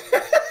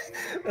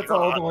 That's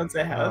all the ones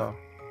I have. Oh,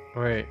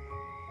 wait.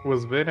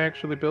 Was Vin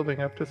actually building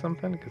up to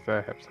something? Because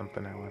I have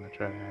something I want to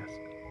try to ask.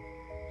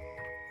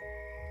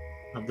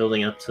 Not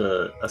building up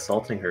to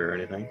assaulting her or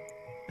anything.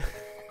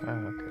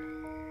 Oh,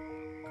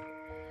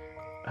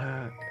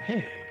 okay.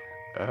 Hey.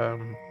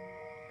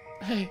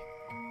 Hey,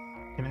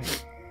 Can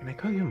I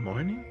call you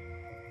Morning?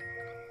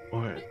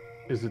 Or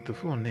is it the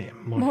full name?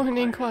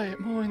 morning quiet,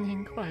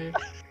 morning quiet.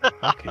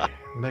 Okay,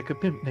 like a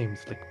pimp named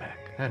Slickback.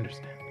 I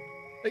understand.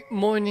 Like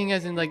morning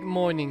as in like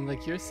mourning,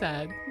 like you're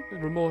sad,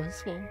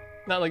 remorseful.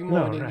 Not like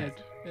morning right.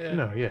 as... Yeah.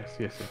 No, yes,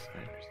 I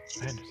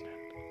understand.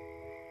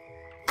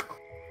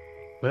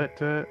 But,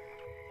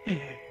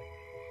 hey,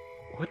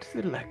 what is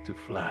it like to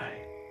fly?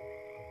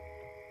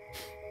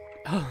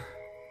 Oh.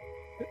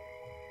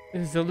 It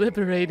is a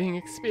liberating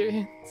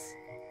experience.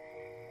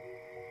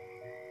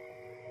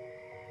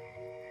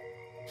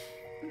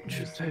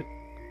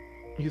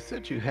 You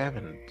said you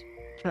haven't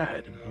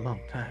tried in a long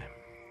time.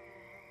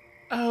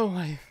 Oh,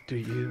 I Do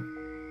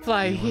you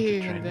fly you want to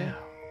here try and there.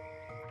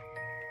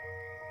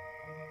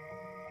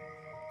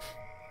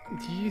 now?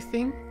 Do you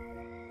think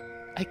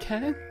I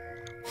can?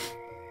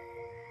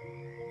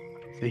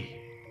 See,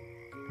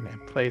 and I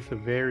place a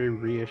very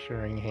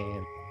reassuring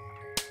hand.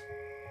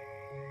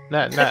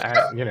 Not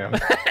you know,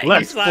 You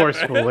less slap her.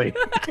 forcefully.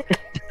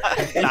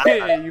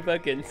 You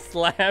fucking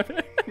slap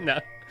her. No.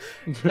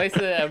 Place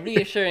a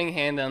reassuring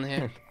hand on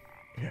her.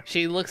 Yeah.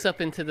 She looks up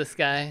into the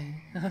sky.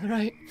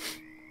 Alright.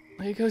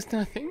 There goes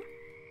nothing.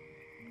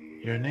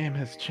 Your name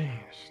has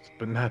changed,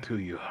 but not who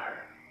you are.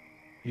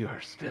 You are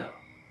still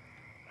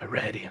a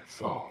radiant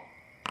soul.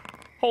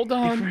 Hold Be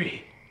on.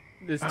 free.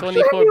 There's Oh,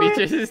 24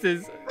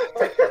 beaches.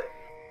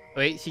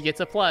 Wait, she gets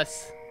a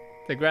plus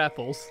to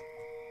grapples.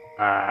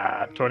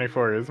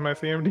 24 is my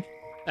CMD.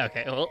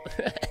 Okay, well,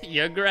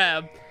 you're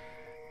grabbed.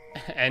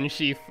 And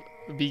she,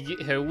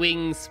 her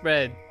wings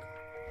spread.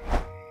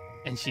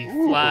 And she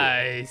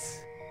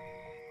flies.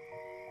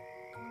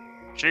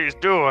 She's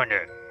doing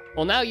it.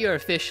 Well, now you're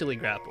officially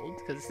grappled,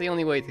 because it's the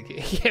only way to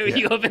carry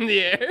you up in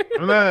the air.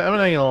 I'm not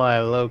gonna lie,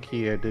 low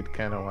key, I did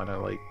kind of want to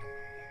like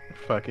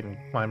fucking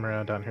climb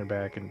around on her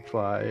back and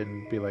fly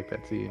and be like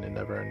that scene in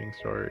Neverending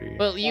Story.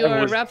 Well, you I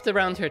are was- wrapped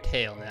around her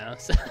tail now,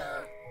 so...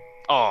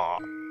 Oh,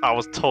 I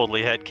was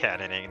totally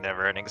headcanoning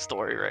Never-Ending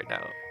Story right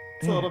now.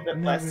 It's a little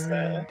bit less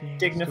Never-ending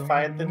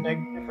dignified than story.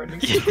 Never-Ending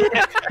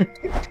Yeah.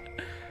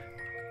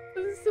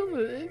 This is still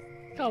it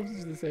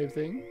accomplishes the same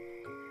thing.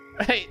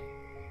 Right,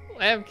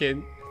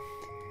 Lambkin.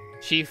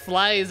 She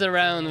flies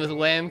around with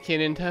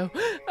Lambkin in tow.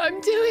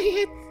 I'm doing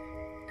it!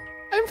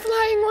 I'm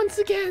flying once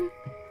again!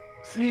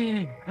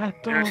 See, I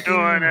You're told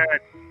doing you.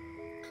 it.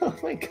 Oh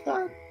my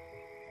god.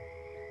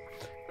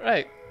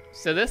 Right,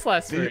 so this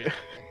lasts for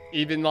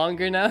even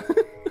longer now.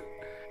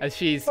 As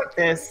she's... Fuck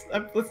this.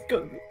 Let's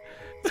go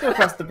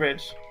across the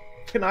bridge.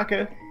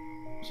 Kanaka,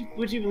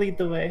 would you lead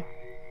the way?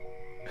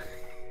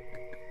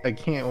 I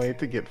can't wait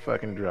to get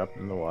fucking dropped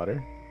in the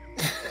water.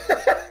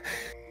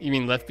 You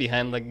mean left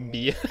behind like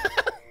Bia?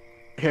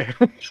 Yeah.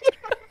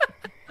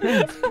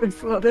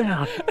 Slow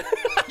down.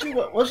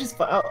 Well, she's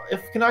fine.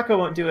 If Kanaka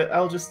won't do it,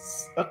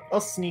 I'll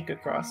sneak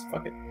across.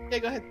 Fuck it. Yeah,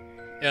 go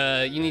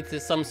ahead. You need to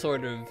some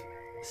sort of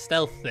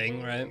stealth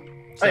thing, right?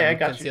 Oh yeah, I Some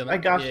got you. concealment. I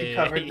got you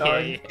covered,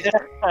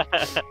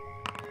 dog.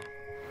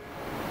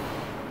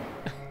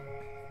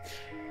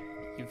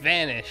 You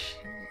vanish,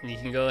 and you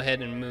can go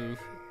ahead and move.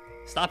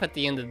 Stop at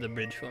the end of the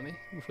bridge for me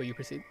before you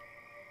proceed.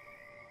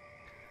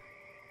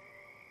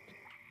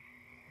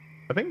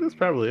 I think this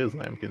probably is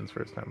Lambkin's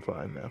first time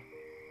flying, though.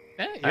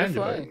 Yeah, I you're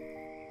enjoy flying.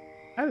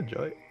 I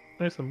enjoy it.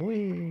 There's some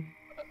wee.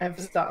 I've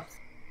stopped.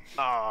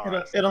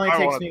 Oh, It only I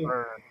takes wanna me.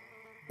 burn.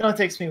 It only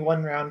takes me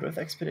one round with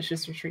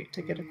Expeditious Retreat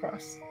to get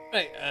across.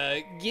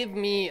 Right, give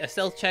me a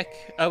stealth check.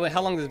 Oh wait,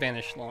 how long does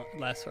vanish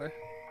last for?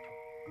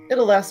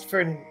 It'll last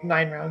for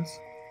 9 rounds.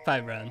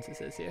 5 rounds, it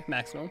says here,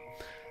 maximum.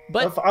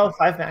 But I'll have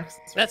 5 max.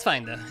 that's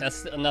fine though.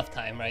 That's enough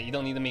time, right? You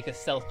don't need to make a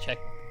stealth check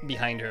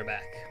behind her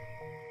back.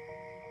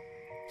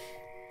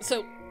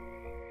 So,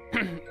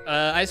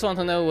 I just want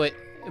to know what,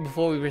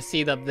 before we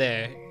proceed up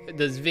there,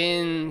 does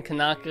Vin,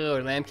 Kanaka,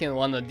 or Lambkin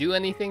want to do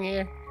anything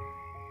here?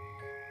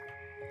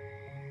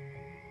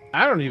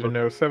 I don't even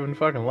know 7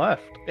 fucking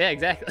left. Yeah,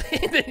 exactly.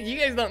 You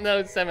guys don't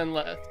know 7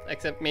 left,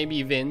 except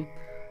maybe Vin,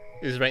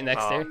 who's right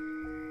next to her.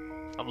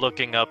 I'm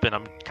looking up and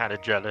I'm kind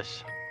of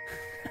jealous.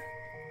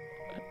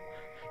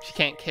 She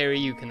can't carry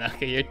you,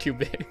 Kanaka. You're too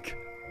big.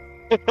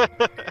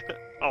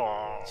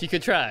 Oh, She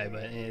could try,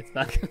 but it's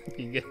not gonna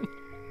be good.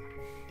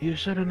 You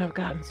shouldn't have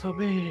gotten so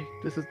big.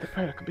 This is the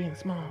perk of being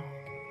small.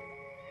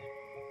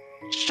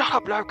 shut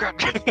up, Lambkin.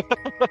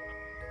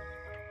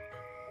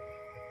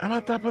 I'm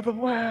on top of the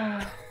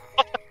world.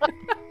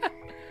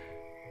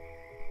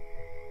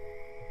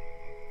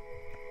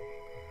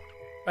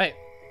 Right.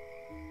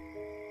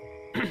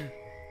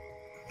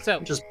 So,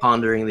 I'm just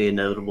pondering the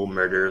inevitable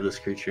murder of this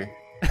creature.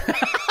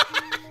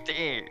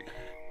 Damn.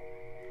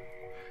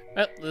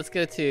 well, let's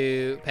go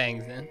to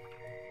Pangs then.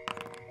 I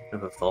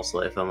have a false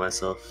life on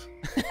myself.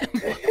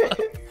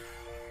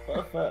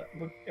 Well,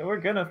 if, we're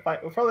gonna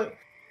fight. We're probably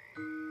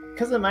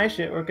because of my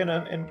shit. We're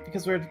gonna, and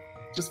because we're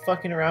just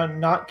fucking around,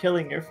 not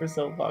killing her for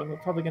so long. We're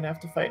probably gonna have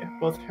to fight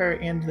both her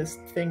and this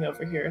thing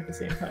over here at the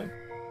same time.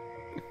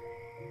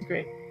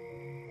 Great.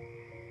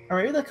 Or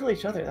maybe they'll kill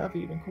each other. That'd be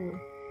even cooler.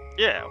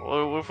 Yeah,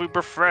 well, if we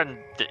befriend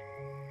the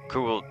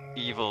cool,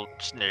 evil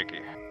snake.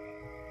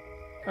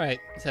 Alright,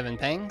 7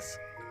 Pangs.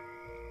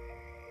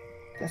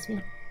 That's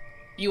me.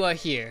 You are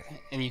here,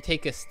 and you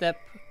take a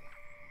step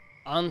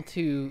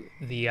onto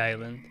the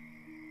island.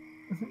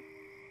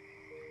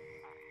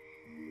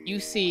 You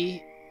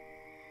see,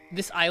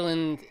 this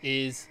island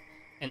is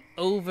an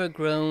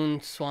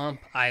overgrown swamp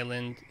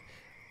island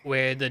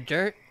where the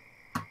dirt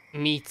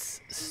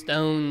meets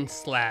stone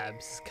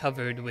slabs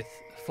covered with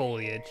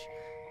foliage.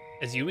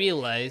 As you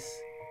realize,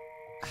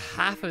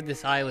 half of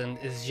this island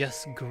is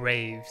just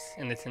graves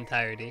in its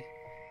entirety.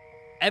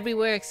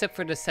 Everywhere except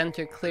for the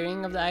center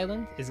clearing of the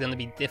island is going to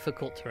be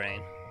difficult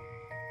terrain.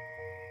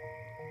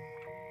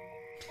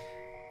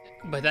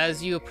 But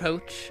as you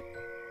approach,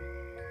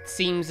 it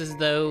seems as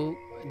though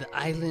the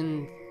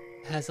island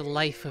has a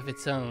life of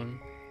its own.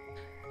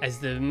 As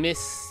the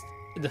mist,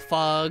 the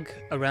fog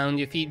around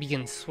your feet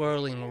begins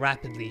swirling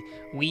rapidly,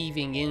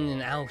 weaving in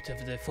and out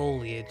of the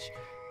foliage,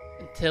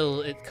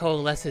 until it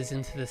coalesces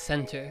into the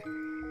center,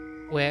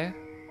 where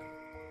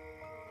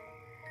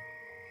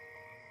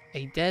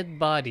a dead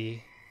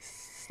body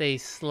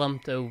stays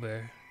slumped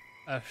over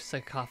a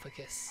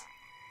sarcophagus.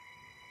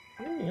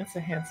 Ooh, that's a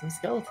handsome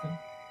skeleton.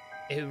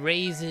 It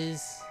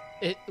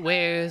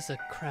wears a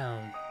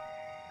crown.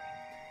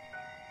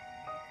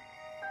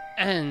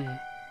 And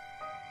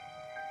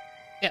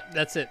yeah,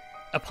 that's it.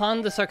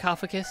 Upon the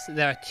sarcophagus,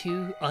 there are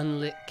 2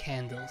 unlit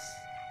candles.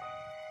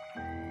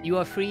 You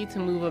are free to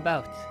move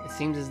about. It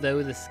seems as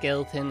though the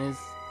skeleton is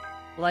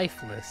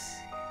lifeless.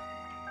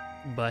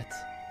 But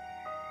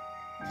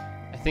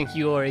I think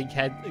you already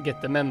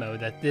get the memo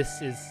that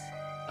this is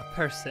a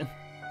person.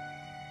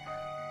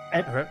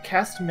 I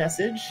cast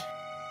message.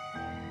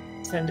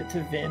 Send it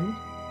to Vin.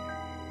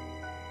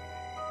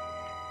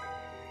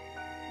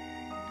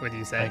 What do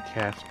you I say?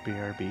 cast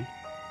BRB.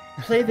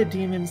 Play the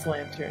demon's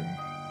lantern.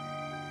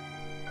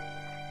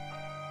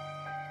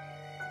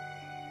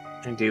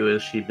 I do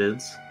as she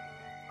bids.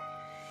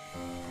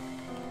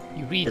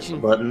 You Hit reach the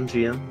in, button,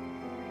 GM.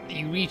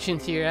 you reach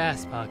into your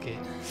ass pocket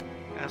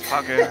That's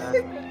fucking.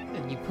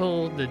 and you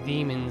pull the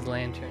demon's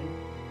lantern.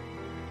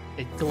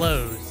 It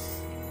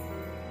glows.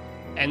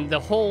 and the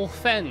whole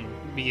fen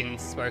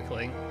begins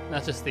sparkling,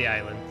 not just the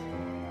island.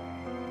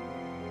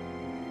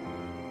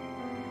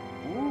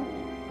 Ooh.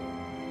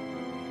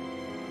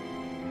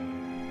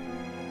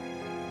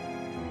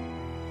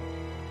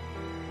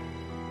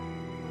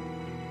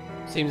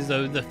 Seems as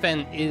though the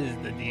fen is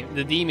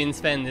the demon's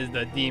fen is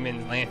the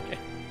demon's lantern.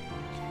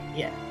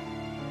 Yeah.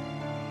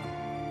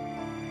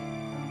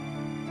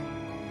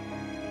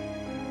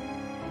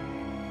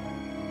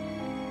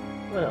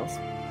 What else?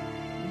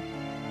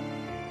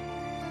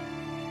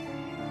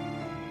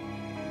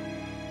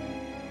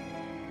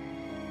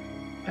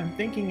 I'm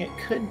thinking it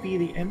could be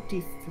the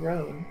empty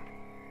throne.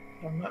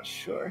 But I'm not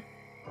sure.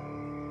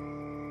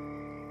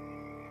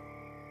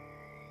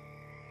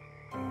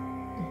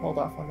 I'll hold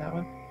off on that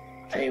one.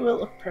 I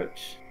will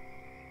approach.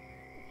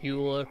 You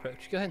will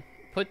approach. Go ahead.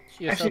 Put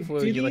yourself Actually,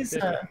 where do you like these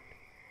to.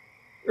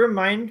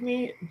 remind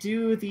me?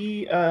 Do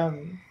the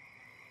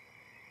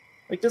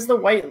like does the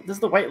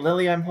white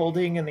lily I'm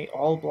holding and the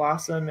all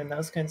blossom and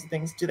those kinds of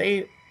things, do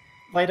they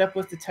light up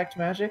with detect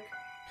magic?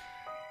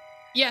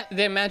 Yeah,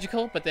 they're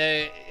magical, but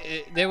they're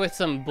with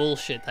some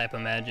bullshit type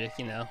of magic,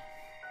 you know.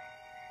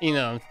 You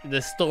know,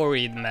 the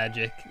storied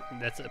magic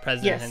that's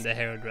present Yes. in the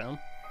Herod realm.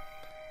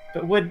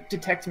 But would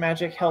detect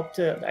magic help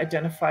to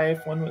identify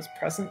if one was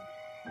present?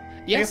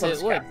 Yes, I'll it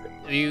just would. cast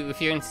it. If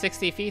you're in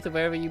 60 feet of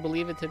wherever you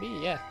believe it to be,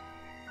 yeah.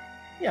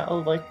 Yeah,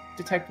 I'll like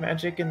detect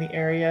magic in the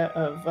area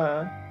of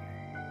the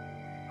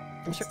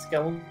Sure.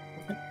 skeleton.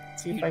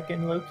 See if I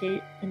can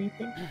locate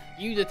anything.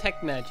 You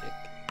detect magic.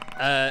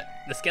 The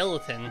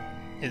skeleton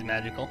is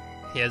magical.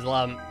 He has a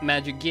lot of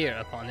magic gear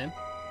upon him.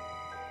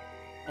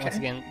 Once Okay.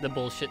 again, the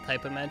bullshit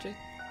type of magic.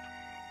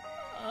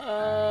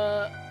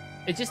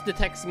 It just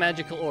detects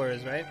magical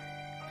auras, right?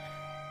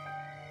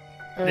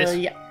 This-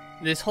 Yeah.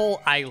 This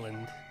whole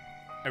island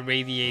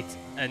irradiates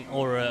an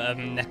aura of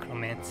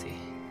necromancy.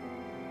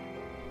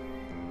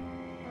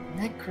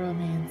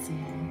 Necromancy.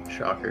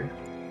 Shocker.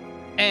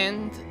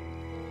 And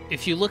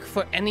if you look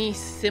for any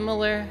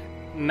similar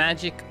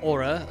magic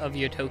aura of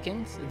your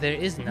tokens, there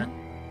is none.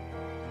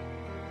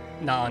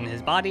 Not on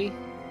his body,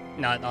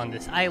 not on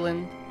this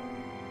island,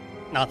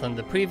 not on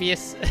the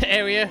previous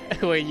area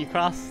where you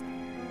crossed,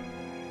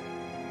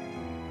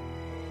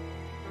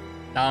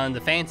 not on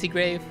the fancy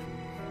grave.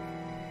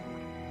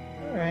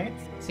 Alright.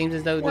 Seems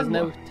as though there's One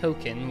no more.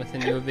 token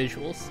within your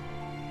visuals.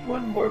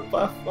 One more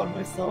buff on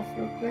myself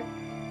real quick.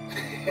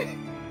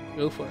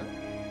 Go for it.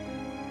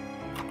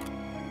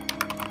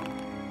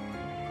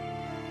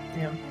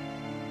 Damn.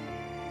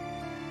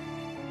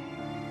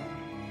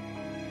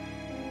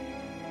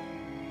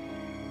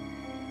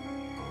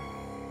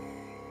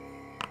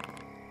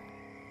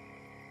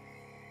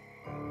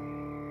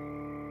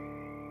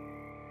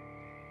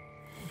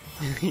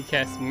 You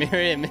cast mirror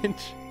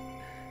image.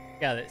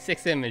 Got it.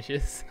 6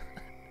 images.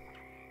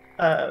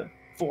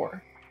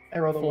 4. I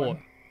rolled a 4.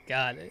 1.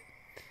 Got it.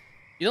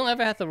 You don't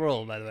ever have to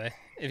roll, by the way.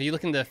 If you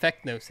look in the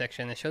effect notes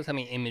section, it shows how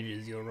many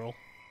images you'll roll.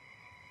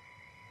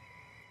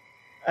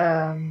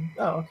 Oh,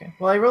 okay.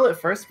 Well, I roll it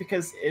first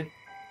because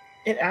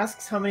it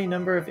asks how many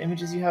number of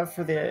images you have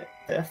for the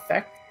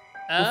effect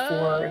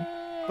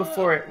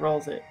before it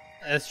rolls it.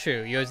 That's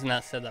true. Yours is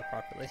not set up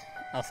properly.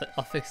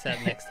 I'll fix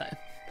that next time.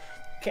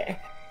 Okay.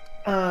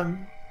 I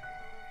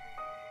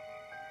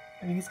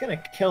mean, he's gonna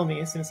kill me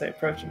as soon as I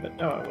approach him, but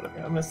no, whatever.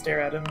 I'm gonna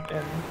stare at him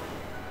and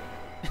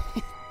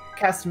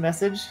cast a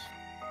message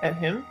at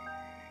him.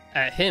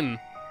 At him.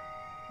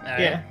 All right.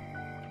 Yeah.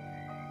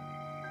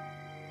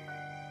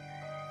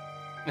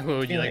 What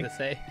would you like Feeling. to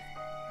say?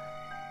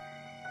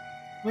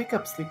 Wake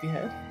up,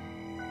 sleepyhead.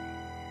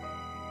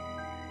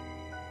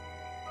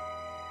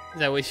 Is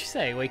that what you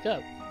say? Wake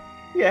up.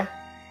 Yeah.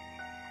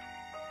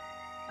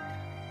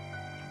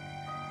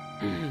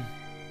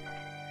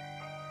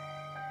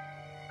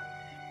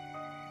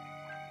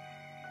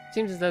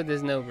 Seems as though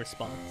there's no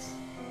response.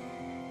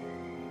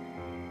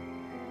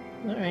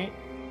 All right.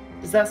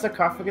 Does that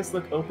sarcophagus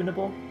look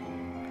openable?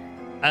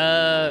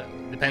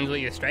 Depends what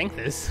your strength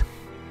is.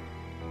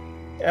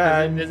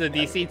 There's a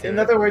DC to In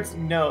it. other words,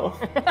 no.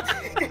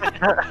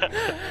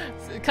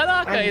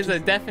 Kanaka I'm is a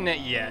just- definite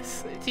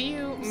yes. To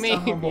you, Just a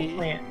humble maybe.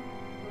 plant.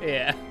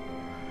 Yeah.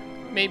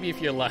 Maybe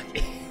if you're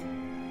lucky.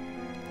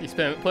 You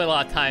put a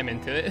lot of time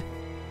into it.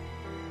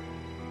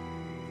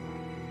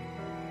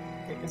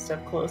 Take a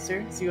step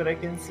closer, see what I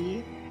can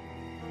see.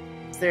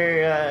 Is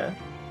there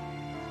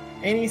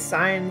any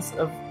signs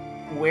of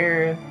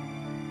where?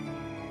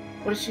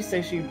 What did she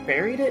say? She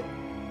buried it?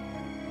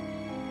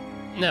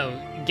 No,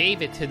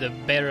 gave it to the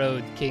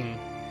Barrowed King.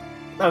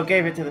 Oh,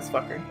 gave it to this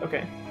fucker.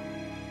 Okay.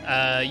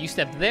 You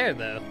stepped there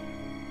though.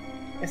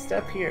 I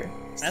step here.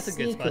 That's a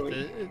good spot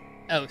sneakily. to.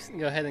 Oh,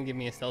 go ahead and give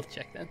me a stealth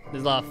check then.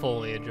 There's a lot of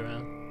foliage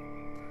around.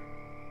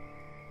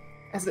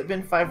 Has it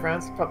been 5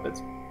 rounds? Probably.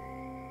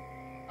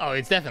 Oh,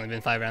 it's definitely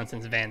been 5 rounds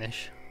since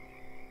Vanish.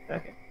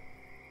 Okay.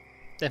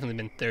 Definitely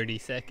been 30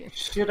 seconds.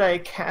 Should I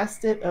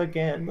cast it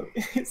again?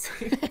 Let me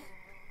see.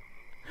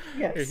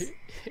 Yes.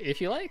 If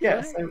you like.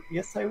 Yes. right?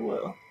 Yes, I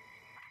will.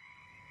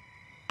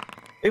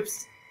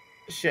 Oops.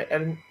 Shit.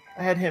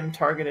 I had him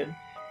targeted.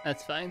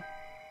 That's fine.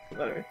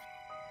 Whatever.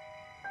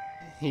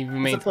 He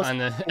remains plus on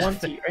the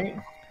 20, right?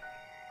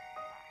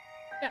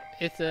 Yeah,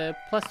 it's a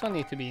plus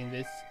 20 to be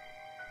invis.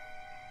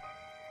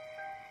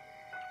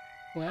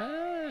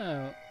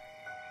 Wow.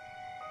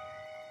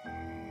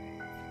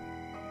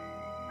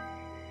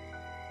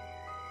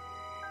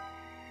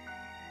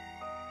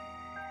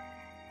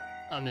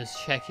 I'm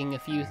just checking a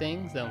few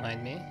things, don't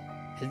mind me.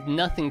 It has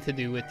nothing to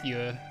do with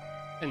your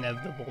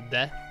inevitable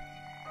death.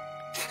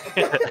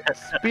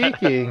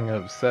 Speaking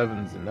of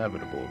Seven's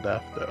inevitable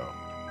death, though,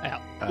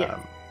 Yeah.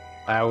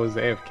 I was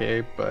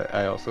AFK, but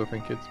I also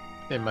think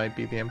it might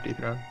be the empty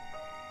throne.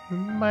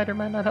 Might or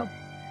might not help.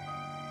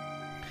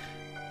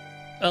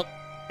 Well,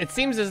 it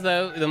seems as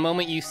though the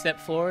moment you step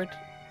forward,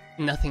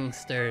 nothing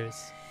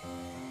stirs.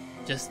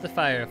 Just the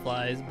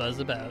fireflies buzz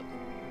about.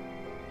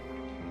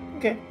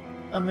 Okay.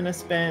 I'm gonna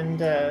spend,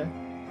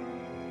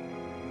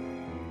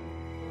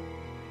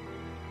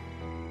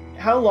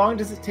 how long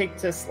does it take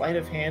to sleight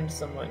of hand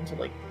someone to,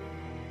 like,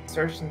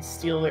 search and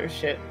steal their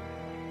shit?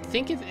 I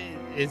think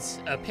it's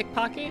a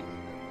pickpocket.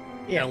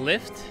 Yeah. A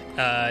lift.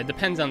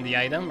 Depends on the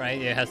item,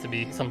 right? It has to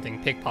be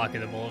something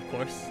pickpocketable, of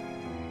course.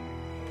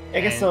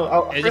 I guess And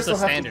so. it's First just a I'll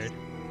have standard,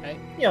 right?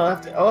 Yeah,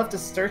 I'll have to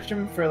search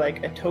him for,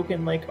 like, a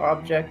token-like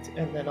object,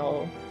 and then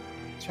I'll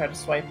try to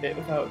swipe it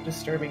without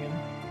disturbing him.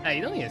 You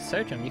don't need to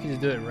search them. You can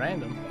just do it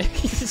random. You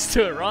can just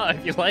do it raw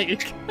if you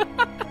like.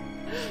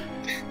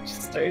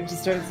 Just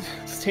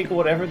take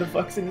whatever the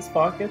fuck's in his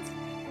pockets.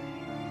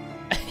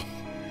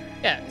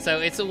 Yeah, so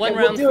it's a one Yeah,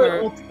 round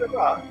we'll do it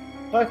raw.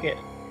 Fuck it.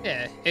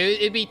 Yeah,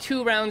 it'd be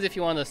 2 rounds if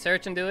you want to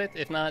search and do it.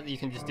 If not, you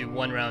can just do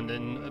 1 round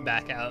and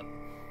back out.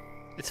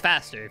 It's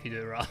faster if you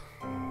do it raw.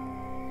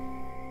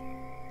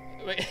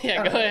 Wait,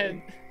 yeah, go ahead.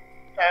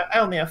 I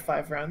only have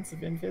 5 rounds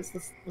of invis.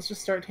 Let's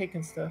just start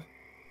taking stuff.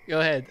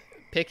 Go ahead.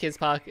 Pick his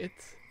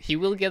pockets. He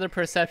will get a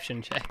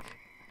perception check.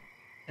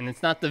 And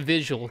it's not the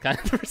visual kind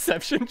of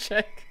perception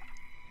check.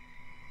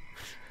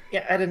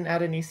 Yeah, I didn't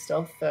add any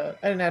stealth. I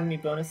didn't add any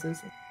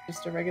bonuses.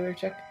 Just a regular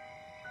check.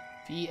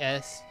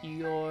 VS,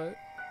 you're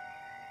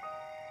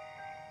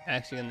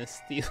actually gonna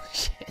steal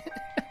shit.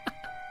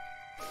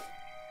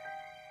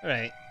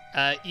 Alright.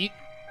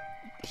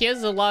 He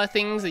has a lot of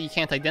things that you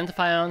can't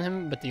identify on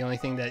him, but the only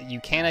thing that you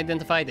can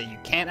identify that you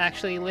can't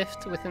actually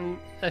lift within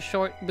a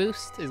short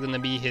boost is gonna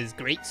be his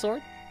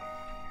greatsword.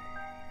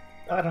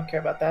 Oh, I don't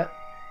care about that.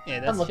 Yeah,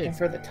 that's I'm looking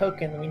for the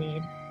token we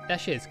need. That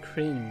shit is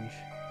cringe.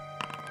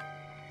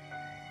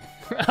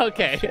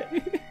 Okay.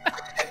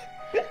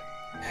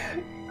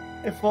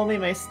 If only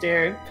my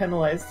stare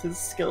penalized his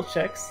skill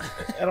checks.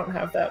 I don't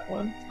have that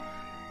one.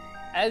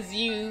 As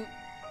you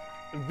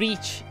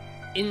reach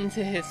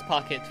into his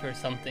pocket for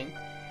something,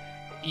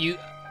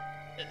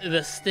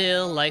 the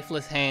still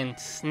lifeless hand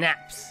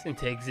snaps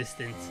into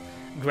existence,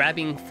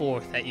 grabbing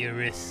forth at your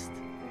wrist.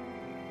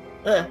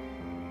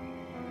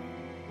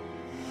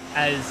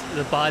 As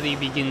the body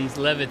begins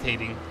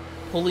levitating,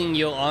 pulling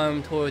your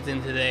arm towards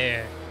into the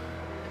air,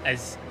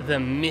 as the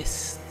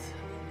mist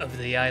of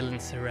the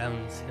island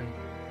surrounds him.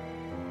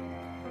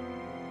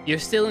 You're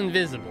still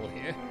invisible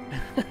here,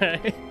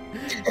 right?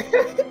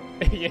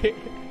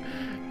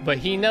 But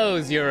he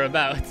knows you're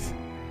about.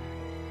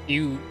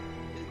 You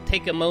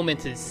take a moment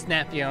to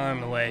snap your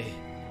arm away.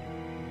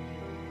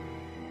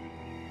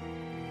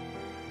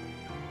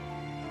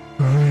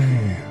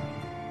 I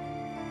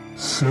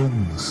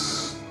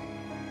sense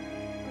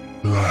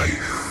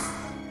life.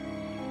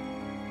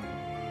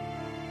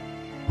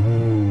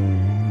 Who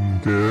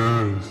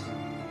dares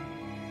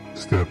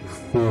step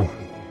forth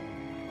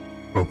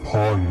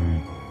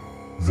upon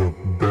the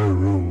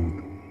Barrow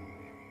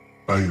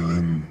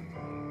Island?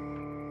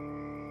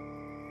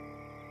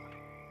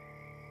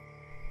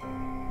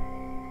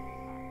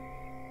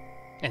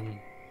 And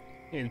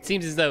it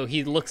seems as though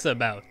he looks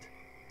about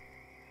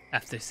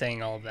after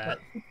saying all that.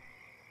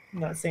 I'm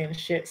not saying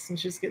shit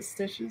since just get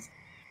stitches.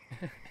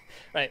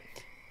 Right.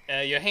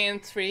 Your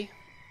hand's free.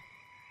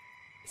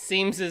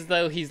 Seems as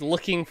though he's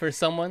looking for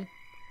someone.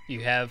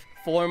 You have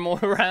 4 more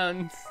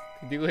rounds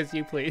to do as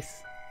you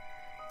please.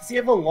 Does he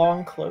have a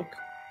long cloak?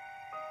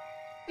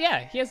 Yeah,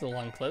 he has a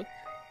long cloak.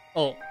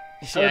 Oh,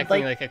 is she I would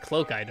acting like- like a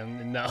cloak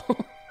item? No.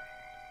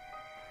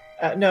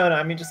 No,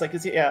 I mean just like,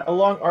 a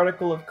long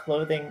article of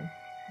clothing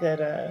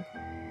that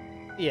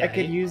Yeah. I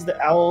could use the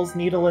owl's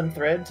needle and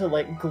thread to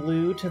like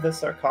glue to the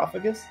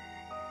sarcophagus.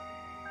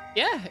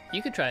 Yeah,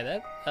 you could try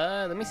that.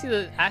 Let me see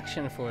the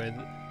action for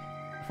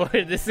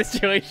this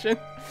situation.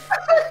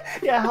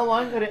 Yeah, how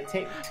long would it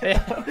take?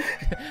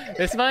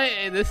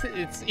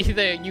 It's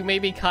either you may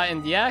be caught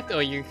in the act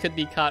or you could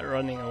be caught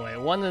running away.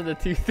 One of the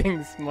 2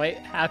 things might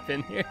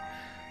happen here.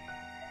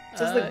 It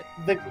says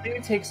the glue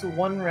takes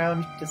 1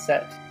 round to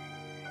set.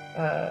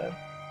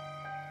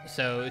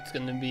 So it's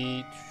gonna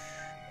be.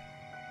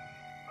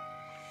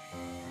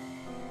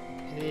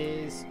 It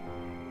is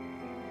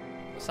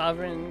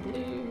sovereign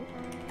glue.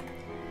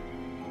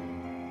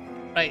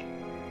 Right.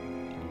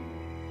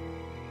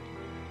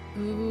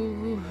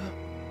 Ooh.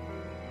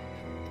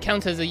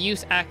 Counts as a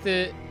use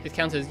active. It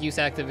counts as use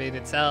activate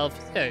itself.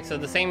 Yeah, so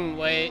the same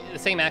way, the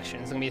same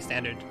action is gonna be a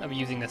standard of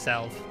using the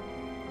salve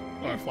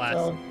or a flask.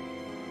 So,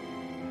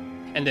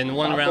 And then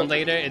one round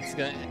later, it's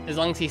gonna, as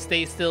long as he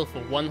stays still for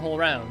one whole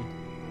round,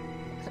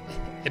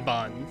 it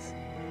bonds.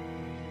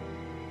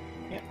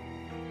 Yeah.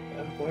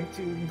 I'm going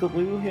to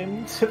glue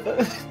him to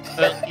the...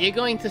 Well, you're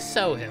going to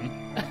sew him.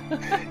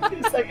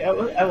 It's like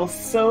I will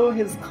sew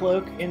his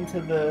cloak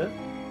into the...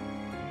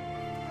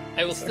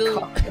 I will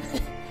still...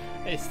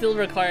 I still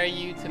require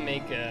you to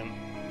make,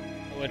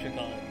 what you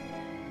call it?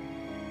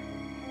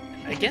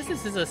 I guess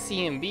this is a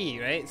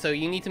CMB, right? So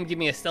you need to give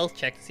me a stealth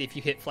check to see if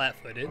you hit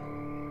flat-footed.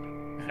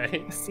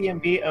 Right?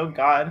 CMB? Oh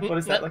god, what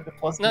is that, like the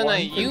plus No, one?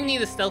 no, you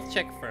need a stealth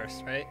check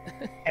first, right?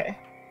 Okay.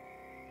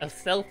 A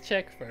stealth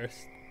check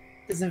first.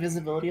 Does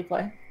invisibility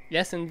apply?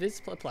 Yes,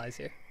 invis applies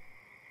here.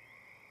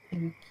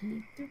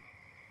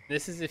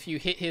 This is if you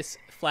hit his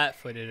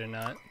flat-footed or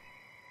not.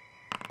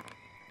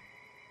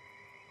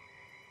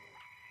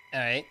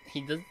 Alright,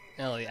 he does...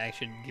 Oh, I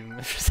should give him a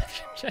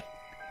perception check.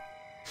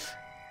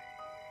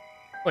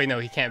 Wait, no,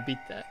 he can't beat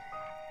that.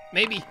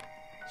 Maybe.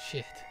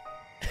 Shit.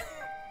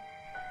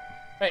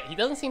 Right, he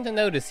doesn't seem to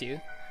notice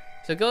you.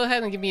 So go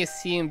ahead and give me a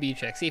CMB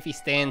check. See if he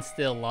stands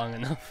still long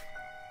enough.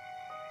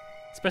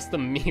 Let's press the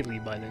melee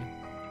button.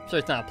 So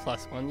it's not a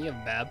 +1. You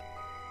have Bab.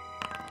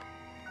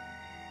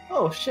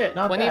 Oh shit,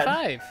 not 25.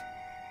 bad.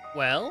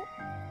 Well,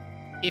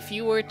 if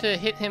you were to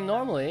hit him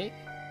normally,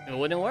 it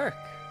wouldn't work.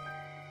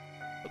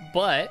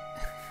 But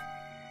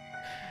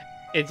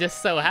it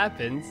just so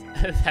happens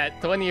that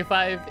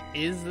 25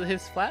 is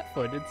his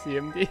flat-footed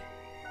CMD.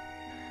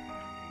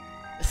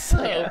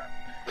 So yeah.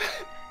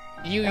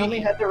 you I only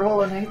had to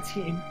roll a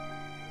 19.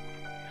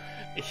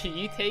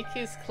 You take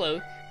his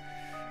cloak,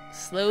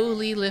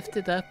 slowly lift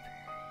it up,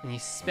 and you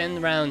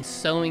spend rounds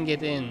sewing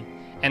it in.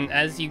 And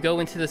as you go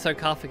into the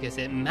sarcophagus,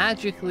 it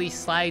magically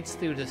slides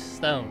through the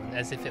stone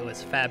as if it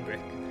was fabric.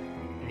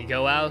 And you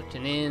go out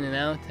and in and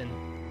out, and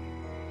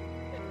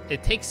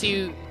it takes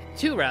you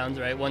 2 rounds,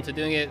 right? One to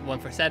doing it, one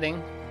for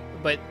setting.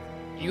 But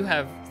you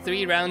have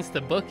 3 rounds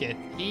to book it.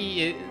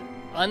 He is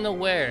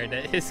unaware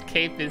that his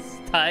cape is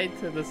tied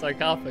to the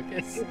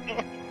sarcophagus.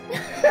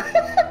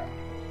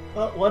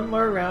 Well, one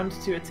more round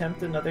to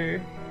attempt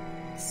another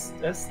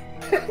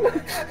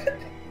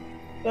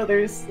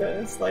another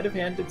sleight of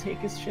hand to take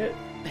his shit.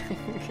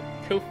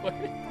 Go for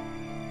it.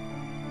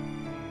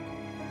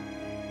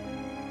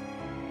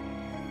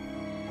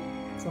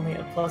 It's only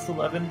a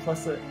 +11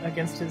 plus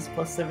against his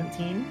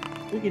 +17.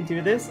 We can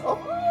do this.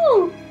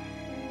 Oh!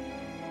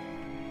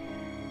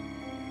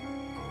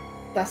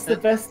 That's the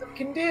best we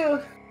can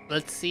do.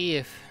 Let's see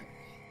if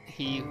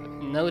he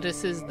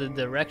notices the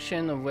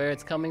direction of where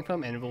it's coming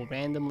from and will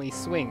randomly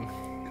swing.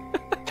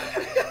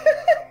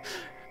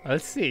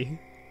 Let's see.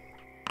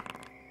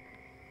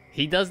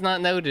 He does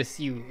not notice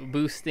you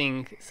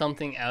boosting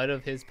something out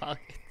of his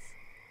pockets.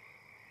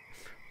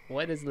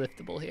 What is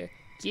liftable here?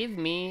 Give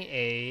me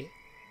a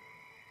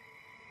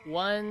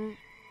 1,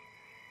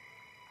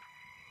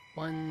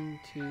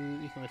 2,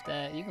 you can lift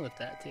that, you can lift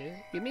that too.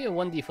 Give me a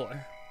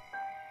 1d4.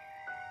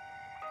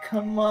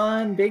 Come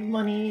on, big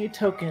money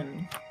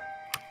token.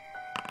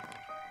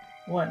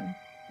 1.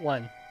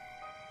 1.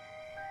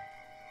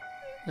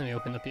 Let me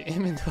open up your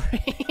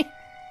inventory.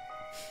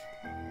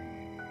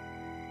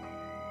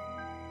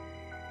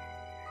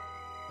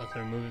 Let's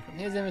remove it from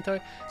his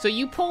inventory. So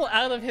you pull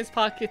out of his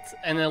pockets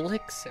an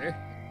elixir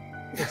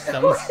of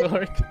some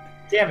sort.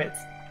 Damn it.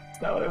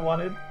 That's not what I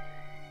wanted.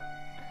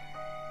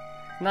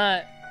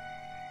 Not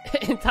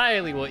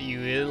entirely what you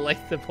would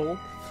like to pull.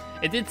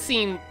 It did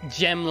seem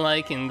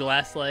gem-like and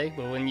glass-like,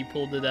 but when you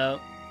pulled it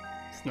out,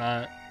 it's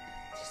not.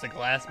 It's just a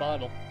glass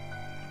bottle.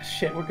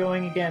 Shit, we're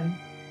going again.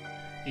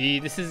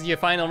 This is your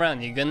final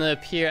round. You're gonna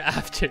appear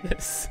after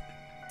this.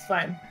 It's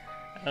fine.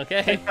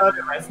 Okay. Oh,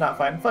 never mind, it's not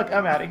fine. Fuck,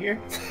 I'm out of here.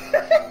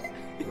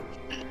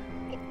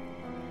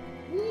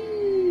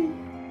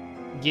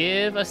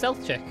 Give a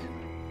stealth check.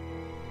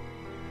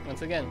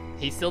 Once again,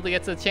 he still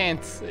gets a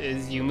chance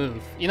as you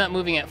move. You're not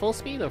moving at full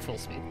speed or full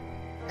speed?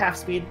 Half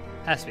speed.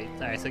 Half speed.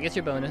 Alright, so get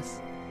your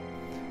bonus.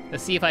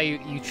 Let's see if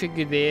you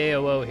triggered the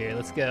AOO here.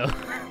 Let's go.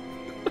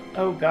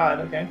 Oh god,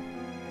 okay.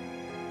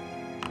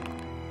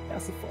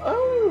 That's a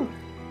oh!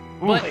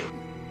 But, Wait.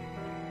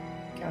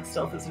 God,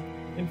 stealth is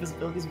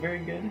invisibility is very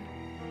good.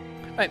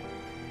 Alright,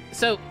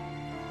 so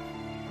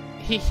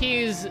he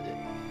hears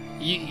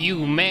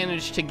you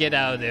manage to get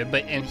out of there,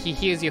 and he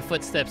hears your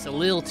footsteps a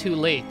little too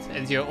late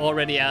as you're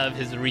already out of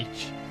his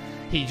reach.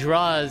 He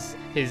draws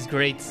his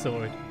great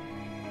sword,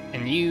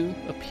 and you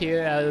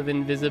appear out of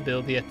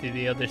invisibility at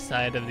the other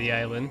side of the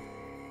island.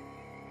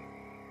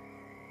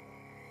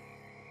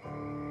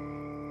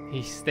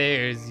 He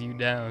stares you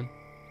down.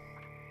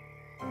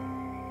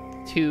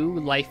 2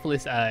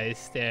 lifeless eyes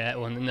stare at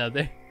one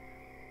another.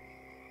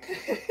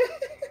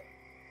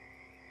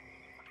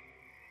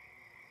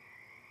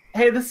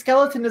 Hey, the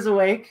skeleton is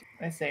awake,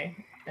 I say.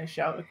 I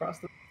shout across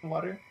the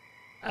water.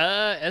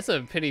 That's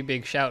a pretty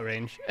big shout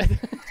range.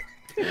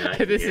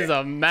 This is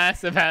a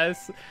massive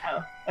house.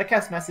 Oh, I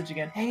cast message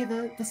again. Hey,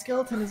 the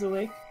skeleton is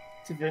awake.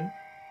 To Vin.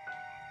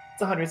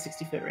 It's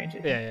 160 foot range,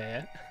 I think.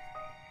 Yeah.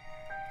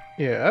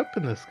 Yeah, up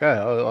in the sky,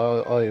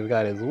 all you've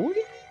got is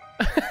wee.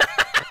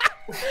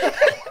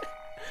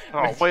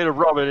 Oh, way to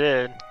rub it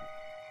in.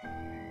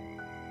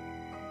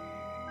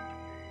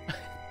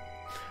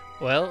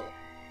 Well,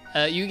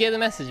 you get a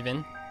message,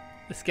 Vin.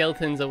 The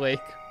skeleton's awake.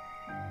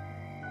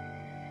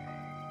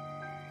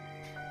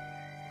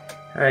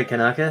 Alright,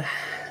 Kanaka.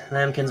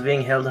 Lambkin's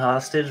being held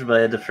hostage by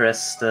a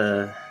depressed,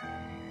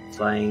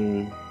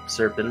 flying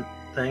serpent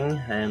thing,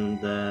 and,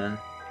 the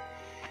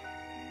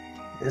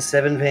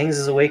Seven Pangs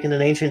has awakened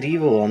an ancient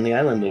evil on the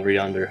island over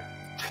yonder.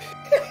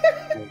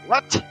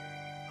 What?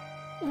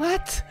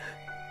 What?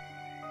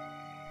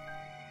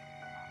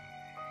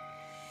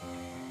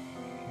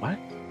 What?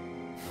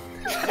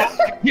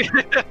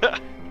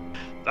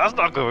 That's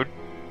not good.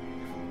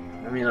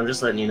 I mean, I'm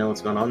just letting you know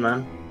what's going on,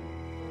 man.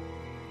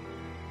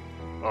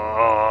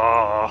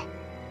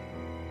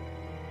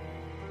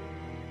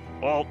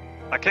 Well,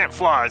 I can't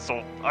fly,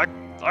 so I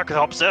could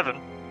help Seven.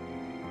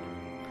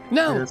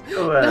 No! Let's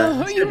go, No,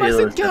 let's you go deal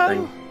mustn't with that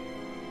go! thing.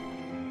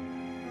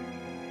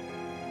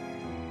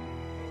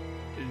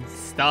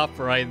 Stop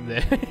right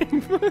there.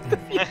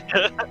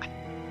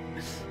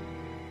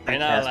 I You're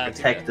not cast allowed to go.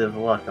 protective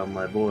luck on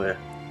my boy.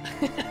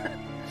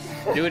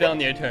 Do it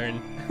on your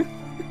turn.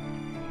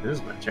 It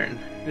is my turn.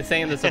 This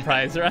ain't the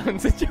surprise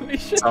round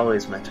situation. It's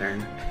always my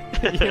turn.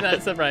 You're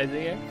not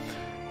surprising here.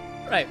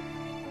 Right.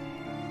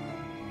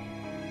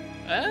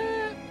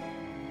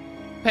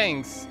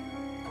 Pangs,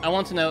 I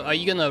want to know, are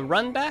you gonna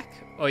run back?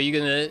 Or are you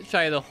gonna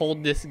try to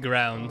hold this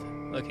ground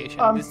location?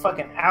 I'm This-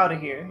 fucking out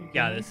of here.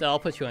 Got it, so I'll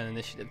put you on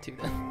initiative too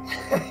then.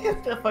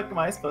 What the fuck am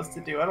I supposed to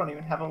do? I don't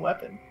even have a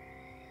weapon.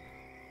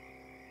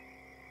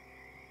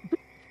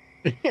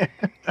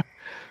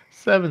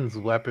 Seven's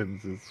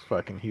weapons is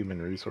fucking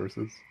human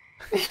resources.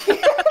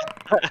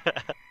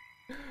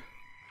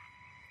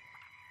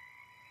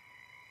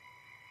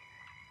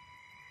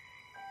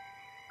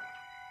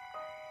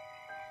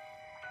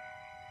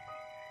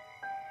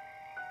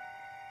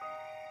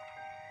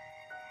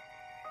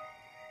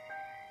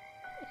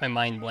 My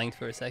mind blanked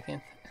for a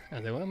second. I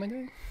was like, what am I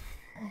doing?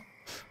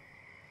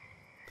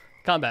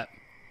 Combat.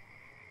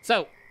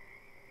 So.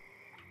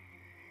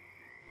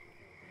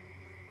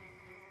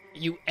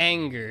 You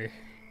anger.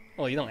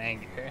 Well, you don't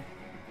anger her.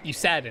 You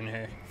sadden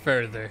her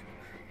further.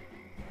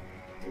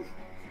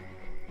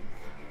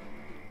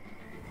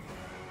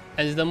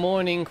 As the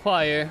morning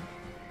choir.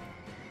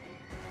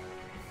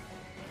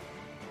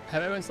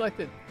 Have everyone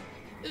selected?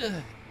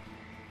 Ugh.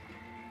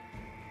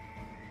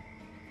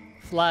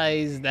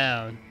 Flies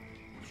down.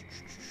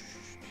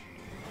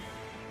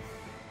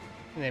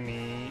 Let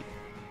me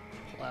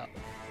pull out.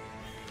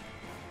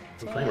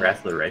 We're playing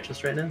Wrath of the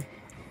Righteous right now?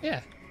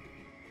 Yeah,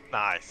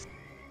 Nice.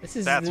 this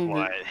is That's in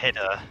why the, it hit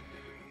a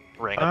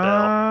ring a bell.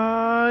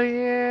 Oh,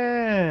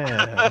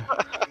 yeah.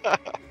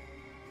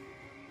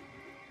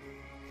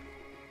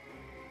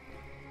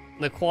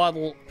 the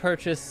quaddle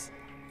purchase.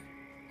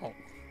 Oh,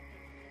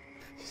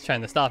 she's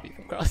trying to stop you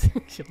from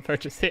crossing. She'll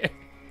purchase here.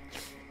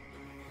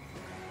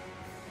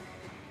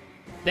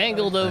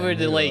 Dangled over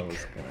the lake.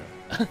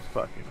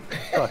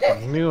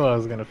 Fucking knew I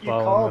was gonna You fall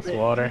in called this it.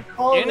 water. You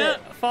called You're it.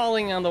 not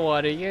falling on the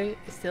water. You're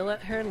still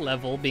at her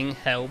level, being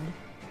held,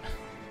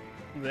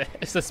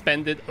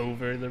 suspended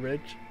over the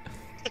ridge.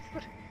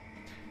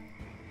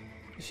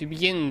 She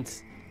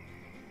begins.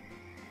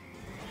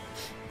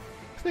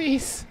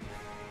 Please,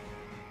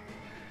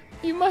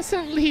 you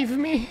mustn't leave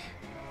me.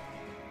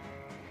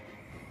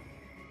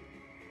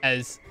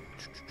 As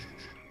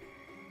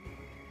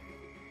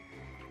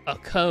a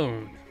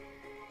cone.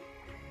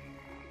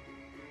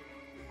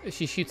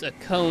 She shoots a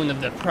cone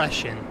of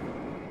depression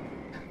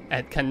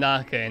at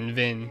Kanaka and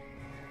Vin.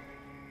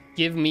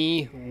 Give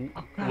me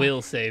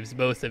will saves,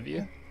 both of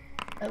you.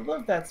 I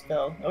love that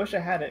spell. I wish I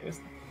had it. It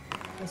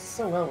was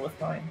so well with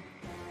mine.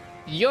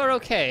 You're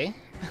okay,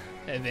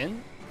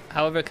 Vin.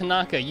 However,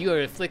 Kanaka, you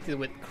are afflicted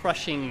with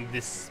crushing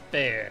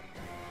despair.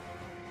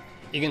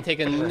 You can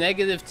take a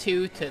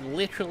 -2 to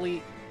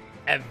literally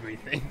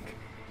everything.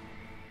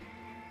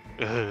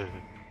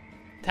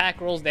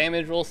 Attack rolls,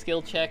 damage rolls,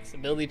 skill checks,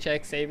 ability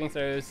checks, saving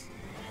throws,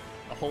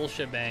 a whole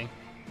shebang.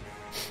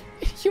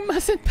 You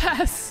mustn't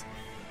pass!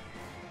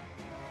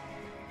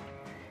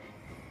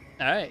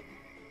 Alright.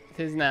 It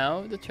is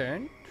now the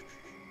turn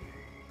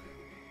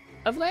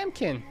of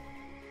Lambkin.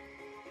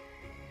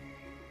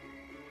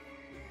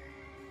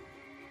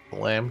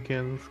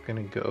 Lambkin's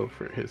gonna go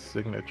for his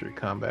signature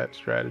combat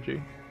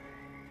strategy.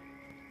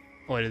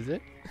 What is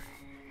it?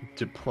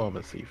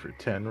 Diplomacy for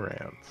 10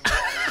 rounds.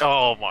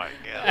 Oh my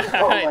god.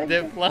 Alright, my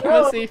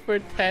diplomacy for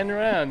 10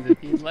 rounds if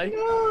you'd like.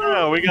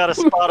 Yeah, we got a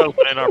spot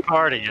open in our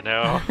party, you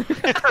know.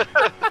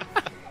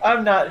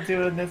 I'm not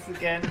doing this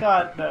again.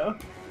 God, no.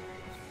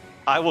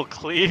 I will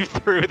cleave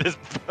through this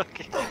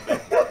fucking.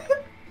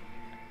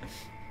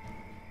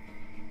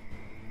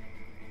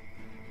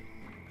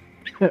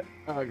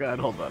 Oh god,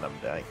 hold on, I'm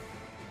dying.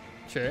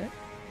 Sure.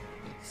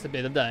 It's a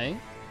bit of dying.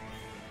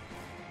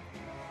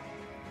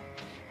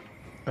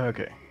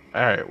 Okay.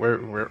 Alright,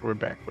 we're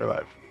back. We're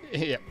live.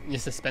 Yeah, you're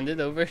suspended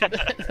over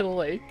the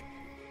lake.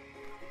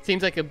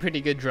 Seems like a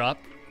pretty good drop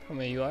from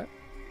where you are.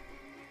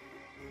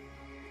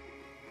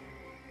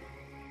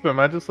 So am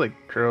I just like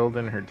curled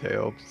in her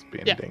tail, just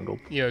being Yeah. dangled?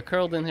 You're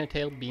curled in her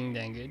tail, being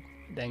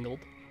dangled.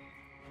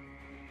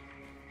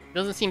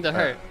 Doesn't seem to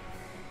hurt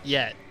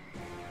yet.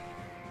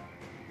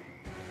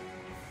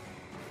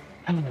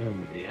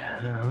 Yeah,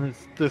 no,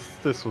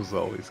 this was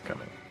always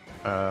coming.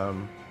 I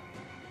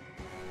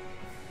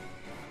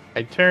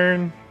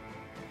turn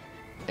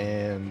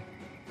and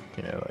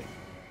like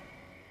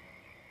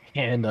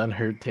hand on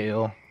her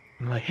tail.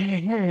 I'm like,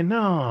 hey,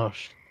 no.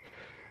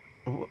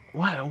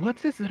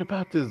 What is it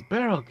about this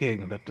barrel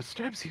king that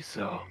disturbs you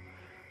so?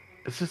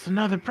 Is this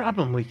another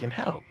problem we can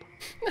help?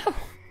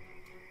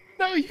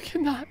 No, you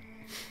cannot.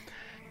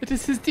 It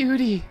is his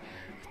duty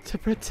to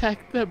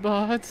protect the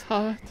bard's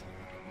heart,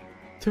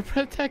 to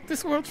protect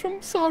this world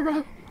from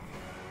sorrow.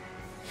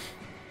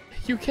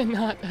 You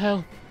cannot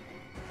help.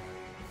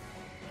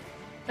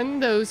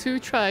 And those who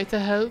try to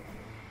help,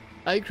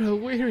 I grow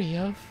weary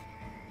of.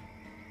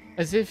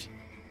 As if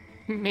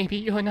maybe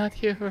you're not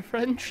here for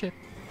friendship,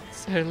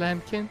 Sir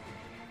Lambkin.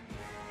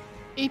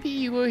 Maybe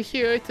you were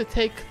here to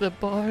take the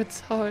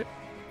bard's heart.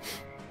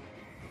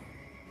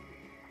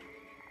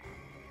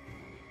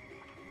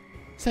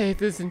 Say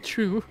it isn't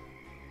true.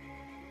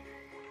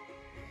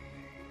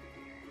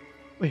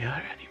 We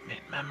already made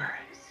memories.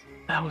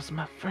 That was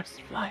my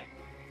first flight.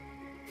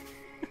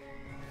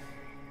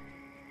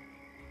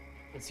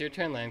 It's your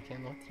turn,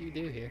 Lambkin. What do you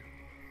do here?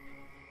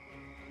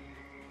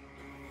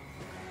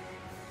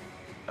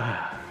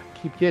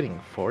 Keep getting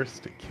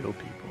forced to kill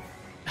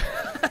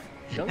people.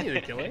 You don't need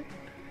to kill it.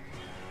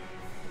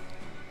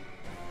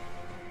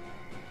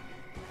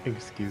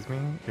 Excuse me?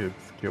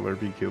 It's kill or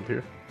be killed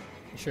here?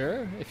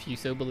 Sure, if you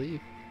so believe.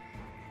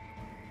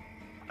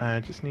 I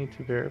just need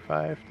to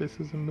verify if this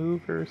is a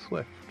move or a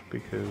swift,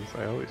 because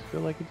I always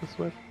feel like it's a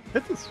swift.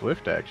 It's a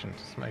swift action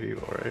to smite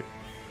evil, right?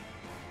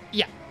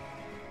 Yeah.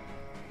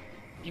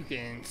 You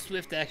can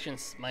swift action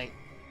smite.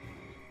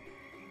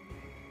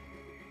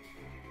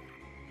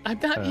 I'm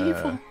not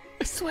evil,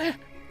 I swear.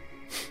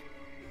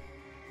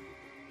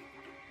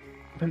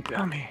 Then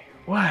tell me,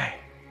 why?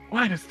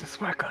 Why does this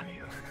work on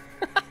you?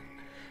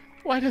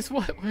 Why does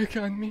what work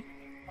on me?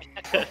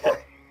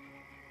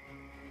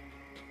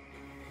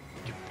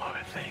 You poor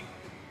thing.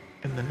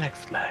 In the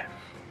next life.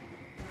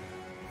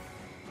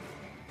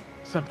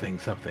 Something.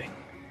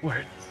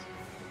 Words.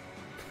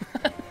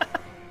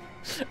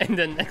 In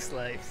the next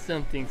life,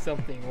 something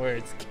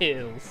words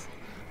kills.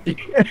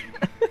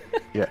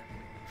 Yeah.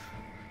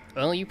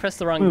 Well, you pressed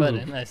the wrong Move.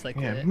 button. That's like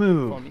Yeah, the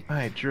move.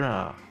 I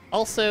draw.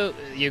 Also,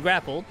 you're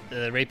grappled.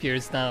 The rapier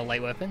is not a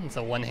light weapon; it's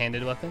a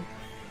one-handed weapon.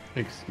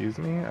 Excuse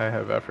me, I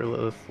have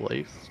effortless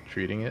lace,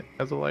 treating it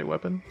as a light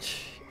weapon.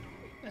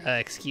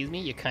 Excuse me,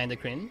 you kind of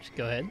cringe.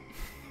 Go ahead.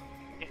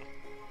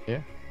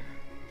 Yeah.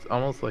 It's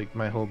almost like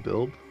my whole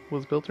build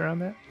was built around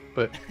that.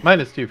 But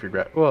 -2 for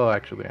grapple. Well,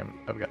 actually,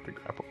 I've got the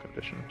grapple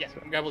condition. Yeah,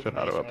 so grapple should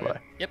condition, auto apply.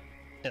 alright. Yep,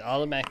 it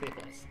automatically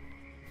applies.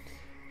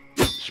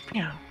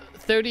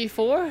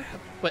 34,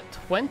 but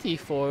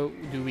 24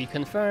 do we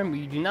confirm?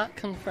 We do not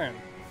confirm.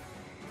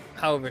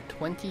 However,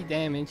 20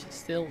 damage,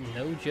 still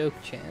no joke,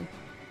 Chan.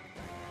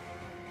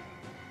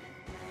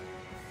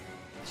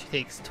 She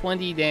takes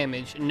 20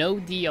 damage, no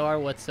DR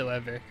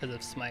whatsoever because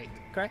of smite,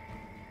 correct?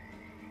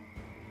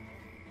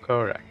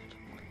 Correct.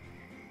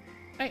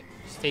 Alright,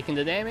 she's taking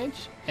the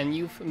damage, and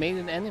you've made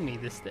an enemy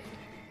this day.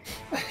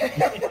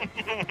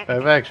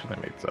 I've actually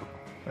made some.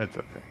 It's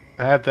okay.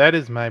 That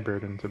is my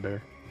burden to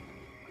bear.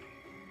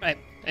 Right,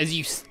 as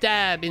you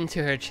stab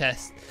into her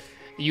chest,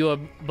 you are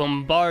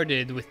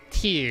bombarded with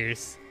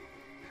tears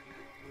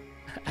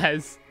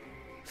as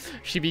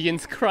she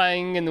begins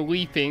crying and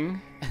weeping,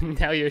 and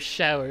now you're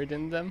showered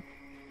in them.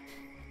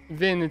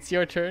 Vin, it's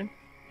your turn.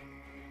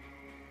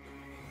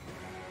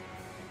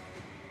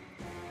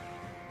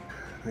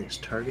 I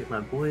just target my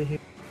boy here.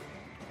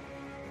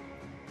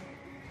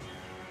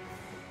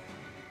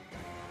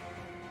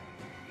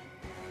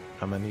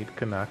 I'm gonna need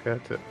Kanaka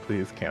to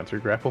please counter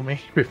grapple me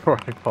before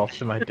I fall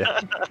to my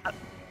death.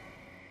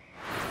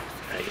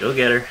 Alright, go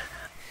get her.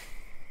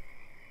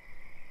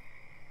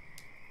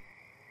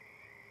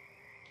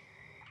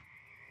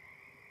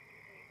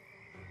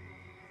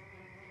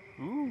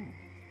 Ooh.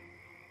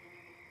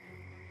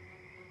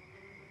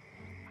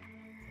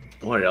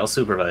 Don't worry, I'll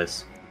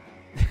supervise.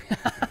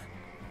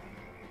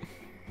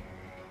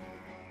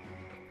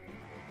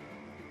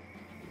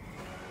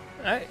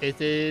 Alright,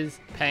 it is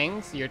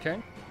Pangs, your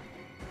turn.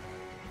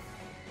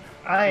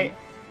 For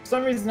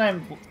some reason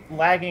I'm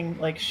lagging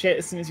like shit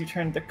as soon as you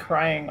turn the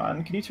crying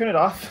on. Can you turn it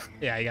off?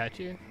 Yeah, I got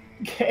you.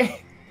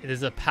 Okay. It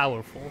is a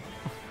powerful.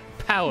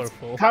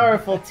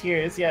 Powerful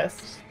tears,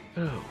 yes.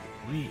 Oh,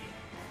 we.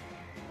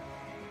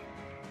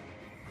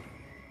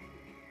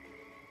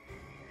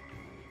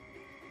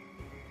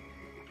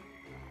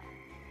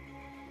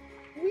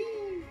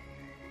 Whee!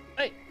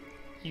 Alright,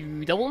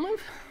 you double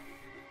move?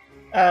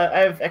 I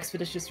have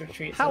expeditious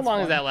retreat. so How that's long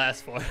does fine. that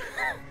last for?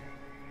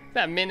 Is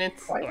that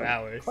minutes or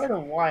hours? Quite a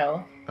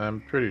while. I'm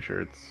pretty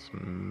sure it's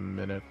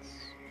minutes.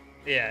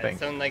 Yeah, Thanks.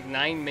 so in like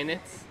 9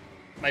 minutes,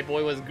 my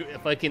boy was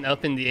fucking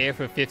up in the air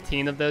for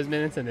 15 of those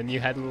minutes, and then you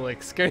had a little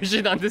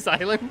excursion on this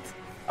island.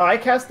 Oh, I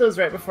cast those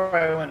right before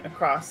I went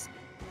across.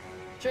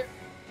 Sure.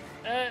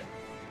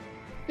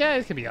 Yeah,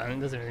 it could be on. It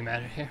doesn't really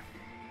matter here.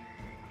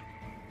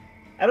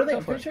 I don't think, Go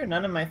I'm for pretty it. sure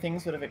none of my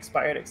things would have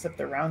expired except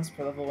the rounds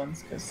per level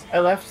ones, because I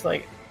left,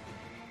 like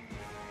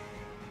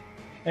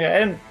I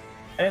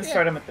didn't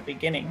start them at the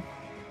beginning.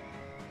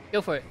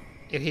 Go for it.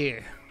 You're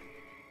here.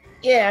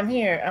 Yeah, I'm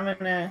here. I'm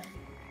gonna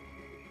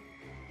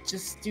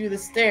just do the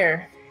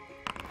stare.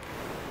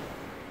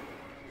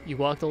 You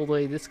walked all the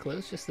way this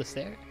close just to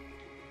stare?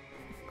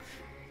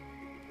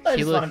 I She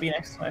just look- want to be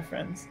next to my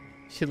friends.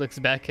 She looks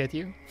back at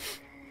you.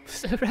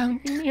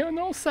 Surrounding me on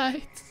all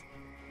sides.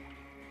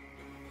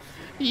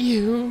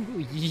 You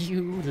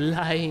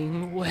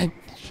lying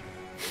wench.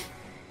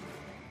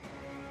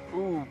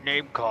 Ooh,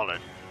 name calling.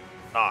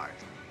 Nice.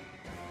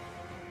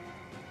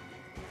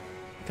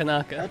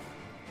 Kanaka,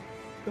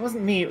 It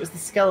wasn't me, it was the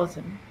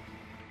skeleton.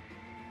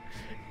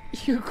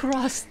 you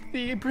crossed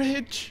the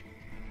bridge.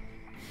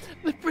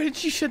 The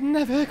bridge you should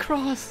never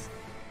cross.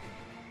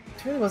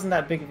 It really wasn't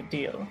that big of a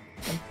deal.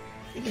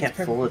 You can't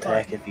full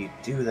attack if you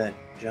do that,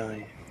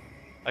 Johnny.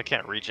 I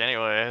can't reach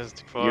anyway. It's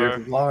too far. You're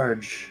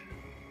large.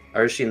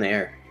 Or is she in the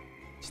air?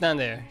 She's not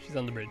there. She's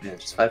on the bridge. Yeah,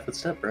 just 5 foot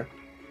step, bro.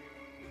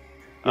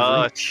 You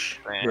have reach,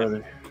 man.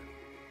 brother.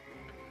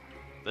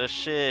 The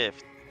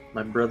shift.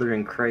 My brother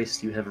in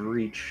Christ, you have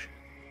reach.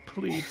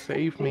 Please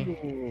save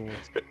me.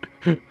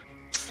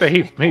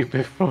 Save me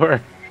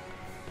before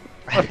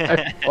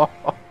I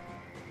fall.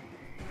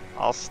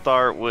 I'll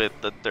start with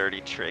the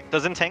dirty trick.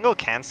 Does entangle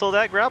cancel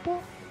that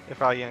grapple?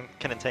 If I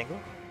can entangle?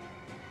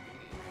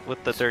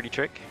 With the dirty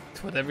trick?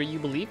 It's whatever you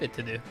believe it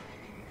to do.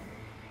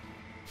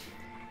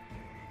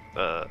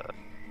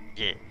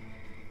 Yeah.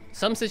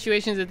 Some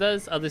situations it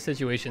does, other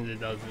situations it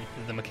doesn't.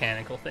 It's a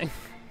mechanical thing.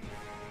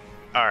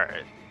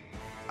 Alright.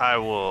 I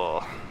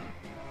will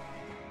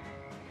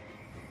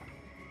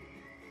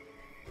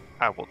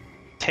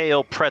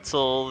tail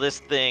pretzel this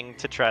thing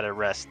to try to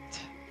wrest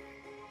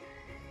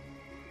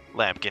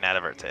Lambkin out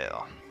of her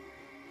tail.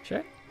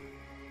 Sure.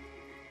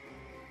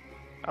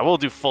 I will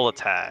do full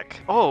attack.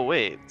 Oh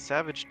wait,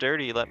 Savage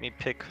Dirty let me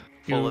pick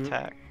full You-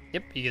 attack.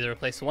 Yep, you get to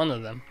replace one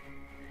of them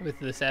with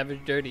the Savage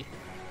Dirty.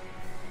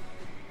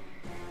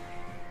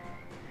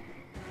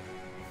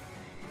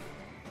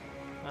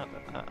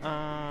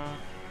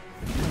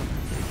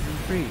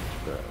 Rage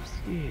bros,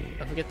 yeah.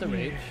 Don't forget the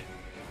rage.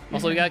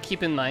 Also, you gotta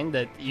keep in mind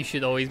that you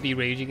should always be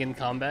raging in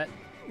combat,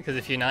 because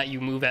if you're not, you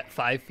move at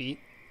 5 feet.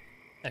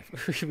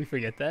 Should we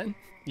forget that?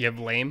 You have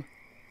lame.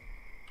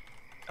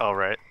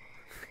 Alright.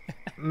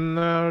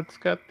 No, it's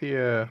got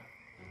the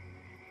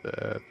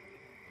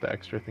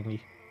extra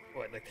thingy.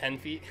 What, like 10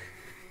 feet?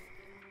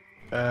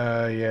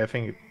 Yeah, I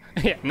think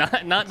Yeah, not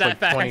it's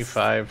that like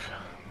fast.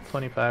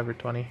 25 or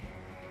 20.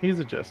 He's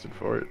adjusted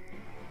for it.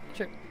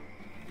 Sure.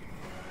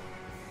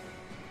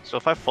 So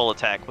if I full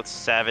attack with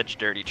Savage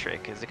Dirty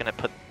Trick, is it gonna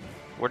put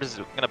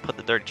gonna put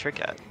the dirty trick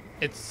at?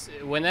 It's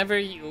whenever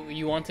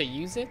you want to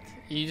use it,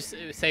 you just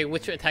say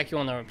which attack you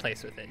want to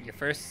replace with it. Your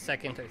first,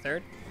 second, or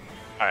third.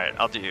 Alright,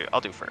 I'll do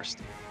first.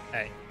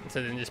 Alright,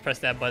 so then just press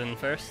that button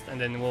first, and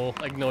then we'll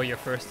ignore your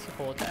first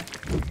full attack.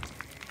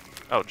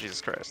 Oh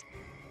Jesus Christ.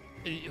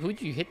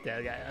 Who'd you hit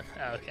that guy on?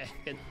 Oh, okay,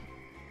 good.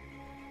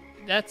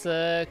 That's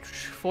a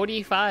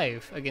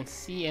 45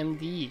 against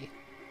CMD.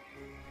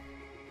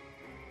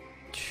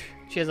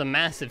 She has a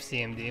massive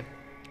CMD,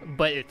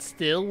 but it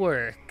still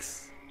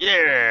works.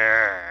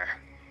 Yeah.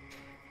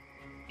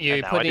 You're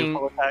And now I do putting,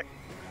 full attack?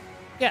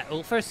 yeah.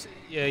 Well, first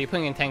you're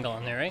putting Entangle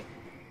on there, right?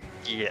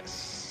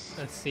 Yes.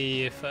 Let's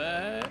see if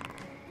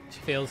she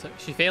fails.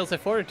 She fails her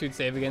Fortitude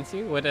save against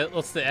you.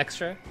 What's the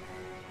extra?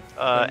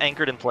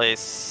 Anchored in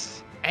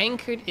place.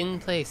 Anchored in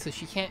place, so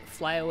she can't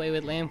fly away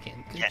with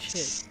Lambkin. Good shit.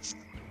 Yes.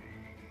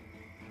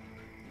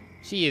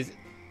 She is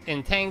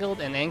entangled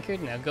and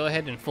anchored. Now go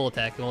ahead and full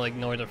attack, and we'll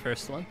ignore the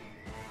first one.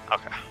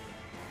 Okay.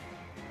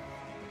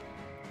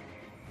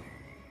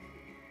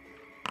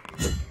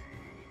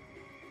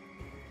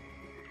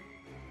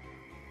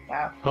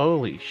 Wow.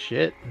 Holy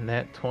shit,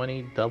 nat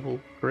 20 double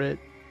crit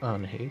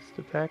on haste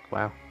attack?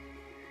 Wow.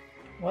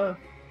 Whoa.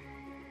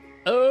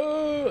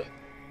 Oh.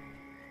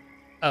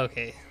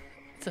 Okay.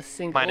 It's a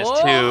single.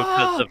 -2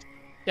 because of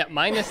Yeah,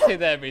 -2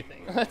 to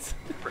everything. But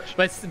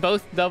it's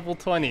both double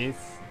 20s,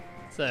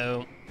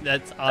 so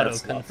that's auto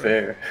That's not confirm.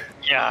 fair.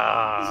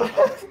 yeah.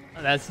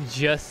 That's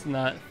just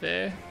not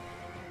fair.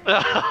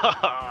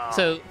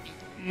 So,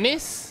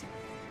 miss,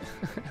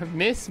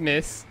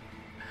 miss,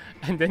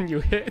 and then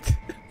you hit.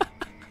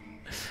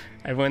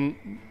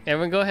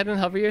 Everyone go ahead and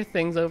hover your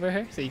things over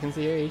her so you can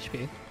see her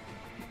HP.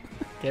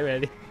 Get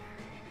ready.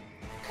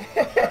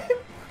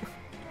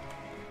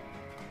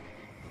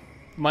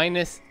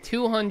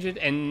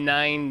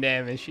 -209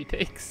 damage she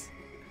takes.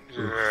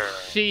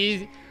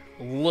 She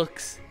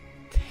looks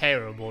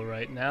terrible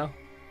right now.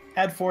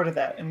 Add 4 to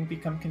that and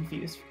become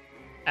confused.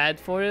 Add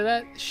 4 to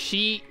that,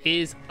 she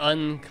is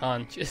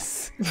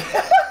unconscious.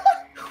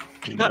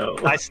 No.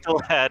 I still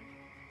had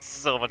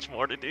so much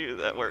more to do.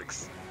 That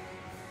works.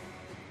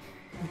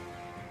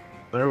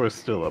 There was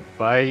still a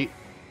bite.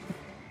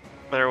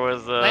 There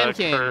was a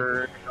Lambkin.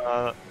 curd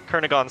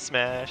Kernigan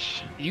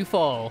smash. You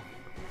fall.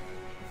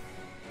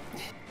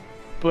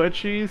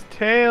 Butchie's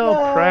tail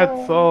No.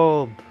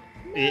 pretzeled.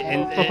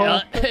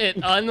 It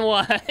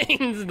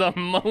unwinds the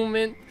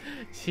moment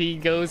she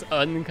goes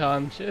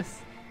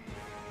unconscious.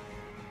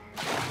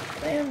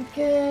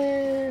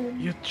 Lambkin!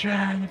 You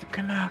tried,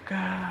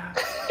 Kanaka.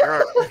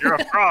 You're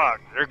a frog.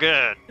 You're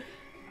good.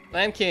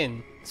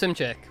 Lambkin, swim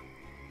check.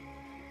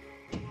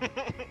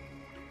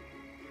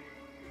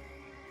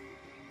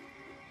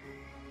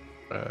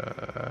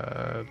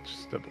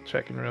 Just double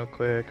checking real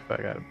quick if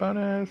I got a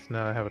bonus.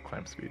 No, I have a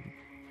climb speed.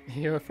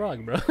 You're a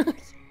frog, bro.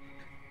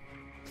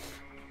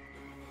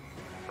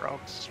 Frog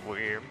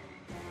swim.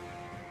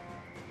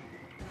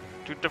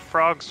 Do the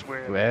frog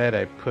swim. Glad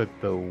I put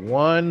the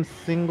one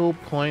single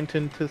point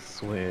into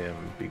swim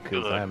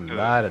because Good, I'm good.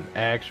 not an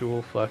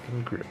actual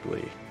fucking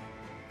Grippli.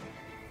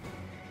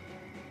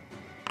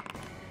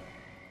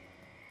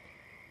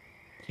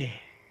 Yeah.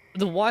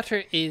 The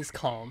water is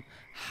calm.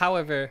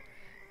 However,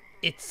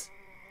 it's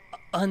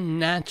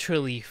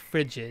unnaturally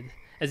frigid,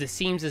 as it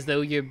seems as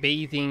though you're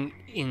bathing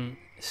in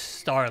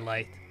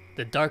starlight.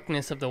 The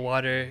darkness of the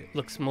water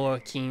looks more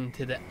akin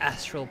to the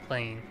astral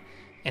plane,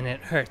 and it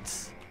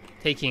hurts,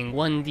 taking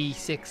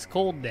 1d6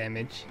 cold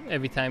damage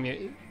every time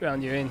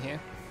you're in here.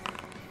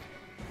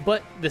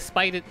 But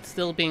despite it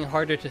still being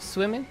harder to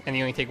swim in, and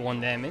you only take 1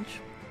 damage,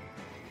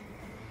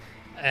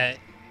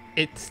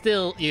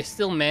 you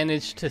still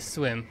manage to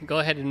swim. Go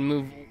ahead and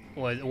move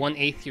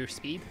 1/8 your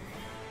speed.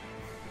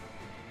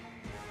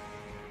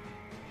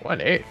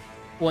 1/8.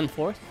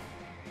 1/4.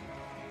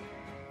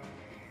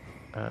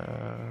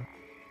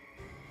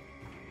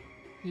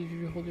 Did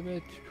you hold your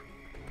breath?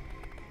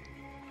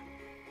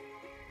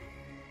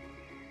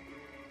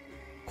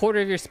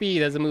 Quarter of your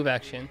speed as a move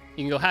action.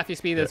 You can go half your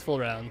speed as full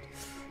round.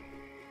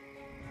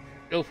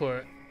 Go for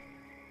it.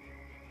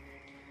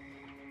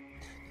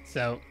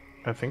 So,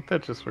 I think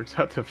that just works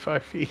out to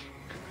 5 feet.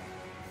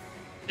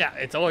 yeah,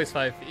 it's always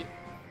 5 feet.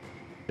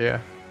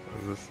 Yeah,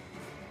 this is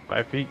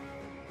 5 feet.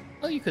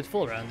 Well, you could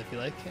full round if you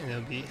like, and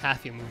it'll be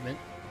half your movement.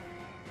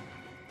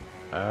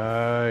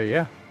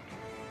 Yeah.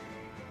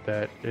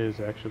 That is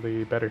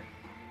actually better.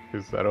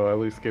 Because that'll at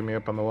least get me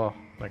up on the wall.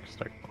 I can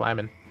start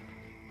climbing.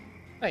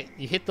 Right,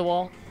 you hit the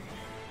wall.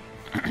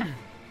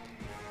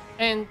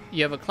 And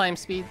you have a climb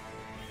speed.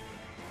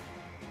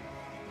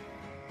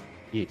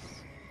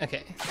 Yes.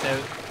 Okay,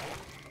 so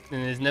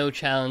then there's no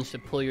challenge to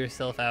pull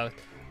yourself out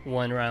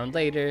 1 round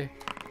later.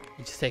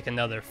 You just take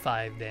another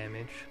 5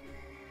 damage.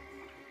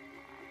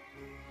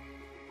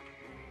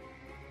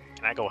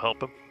 Can I go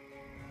help him?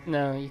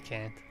 No, you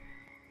can't.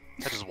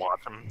 I just watch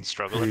him You,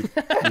 struggling.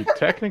 you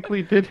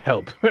technically did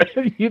help.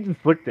 You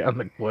just looked down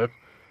the cliff.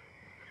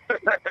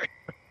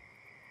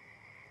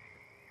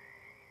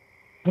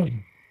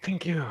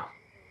 Thank you.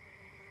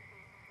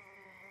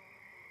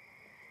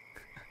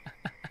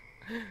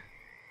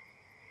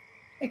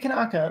 Hey,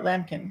 Kanaka,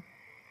 Lambkin.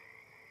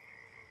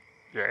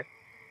 Yeah.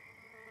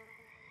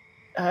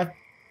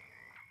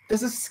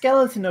 There's a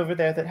skeleton over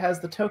there that has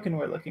the token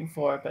we're looking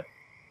for, but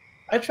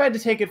I tried to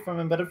take it from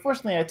him, but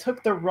unfortunately I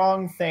took the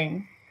wrong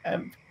thing.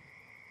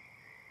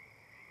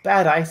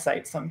 Bad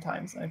eyesight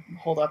sometimes. I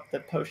hold up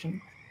the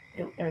potion,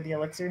 or the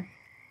elixir,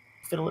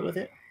 fiddle it with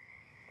it.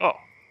 Oh,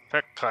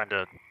 that kind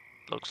of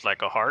looks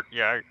like a heart.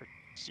 Yeah, I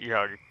see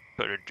how you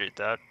could have did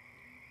that.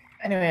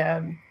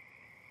 Anyway,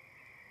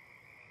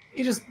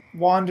 he's just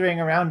wandering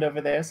around over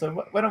there,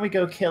 so why don't we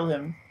go kill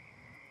him?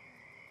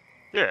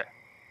 Yeah.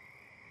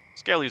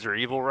 Skellies are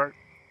evil, right?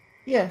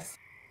 Yes.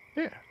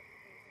 Yeah.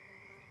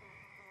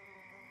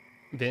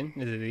 Vin,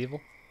 is it evil?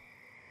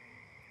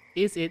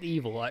 Is it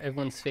evil?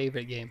 Everyone's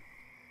favorite game.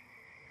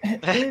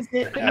 Is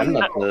it? I'm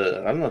not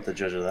the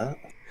judge of that.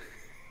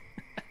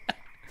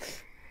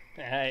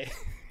 Alright.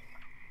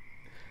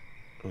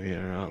 We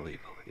are all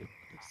evil in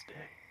this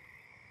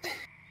day.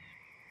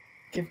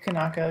 Give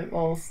Kanaka a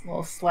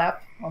little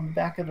slap on the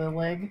back of the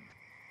leg.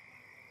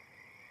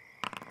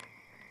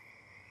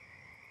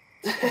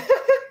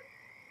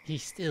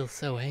 He's still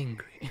so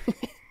angry.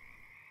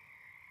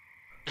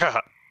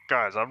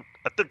 Guys, I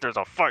think there's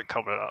a fight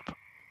coming up.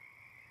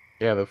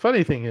 Yeah, the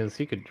funny thing is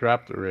he could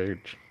drop the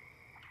rage,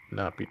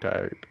 not be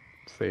tired,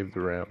 save the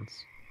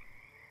rounds,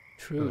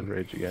 and then True.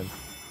 rage again.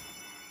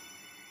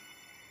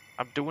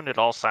 I'm doing it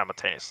all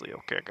simultaneously,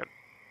 okay? I got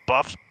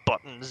buffs,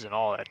 buttons, and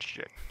all that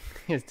shit.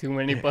 He has too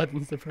many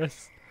buttons to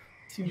press.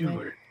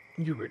 You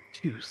were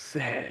too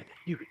sad.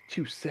 You were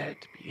too sad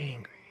to be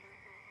angry.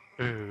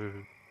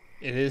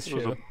 It is It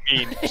was true. a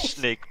mean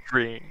snake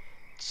dream.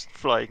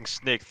 Flying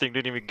snake thing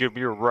didn't even give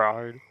me a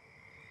ride.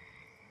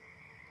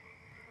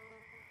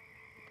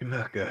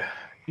 Kanaka,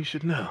 you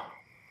should know.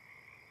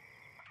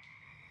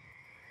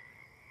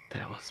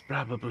 That was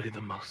probably the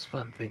most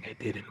fun thing I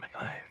did in my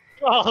life.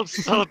 Oh, I'm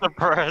so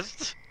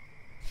depressed.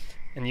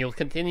 And you'll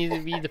continue to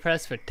be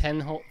depressed for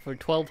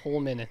 12 whole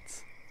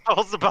minutes. I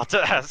was about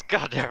to ask,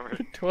 god damn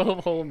it.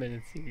 12 whole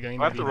minutes. You're going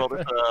Do I to have be to roll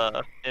this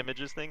depressed.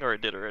 images thing, or I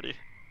did already?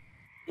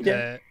 You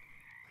did.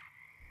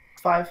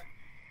 5.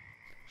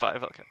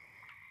 5, okay.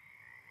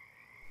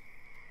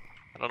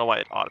 don't know why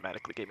it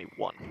automatically gave me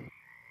 1.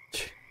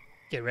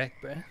 Get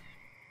wrecked, bruh.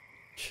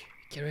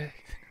 Get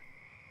wrecked.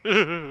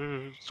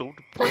 So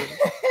depressed.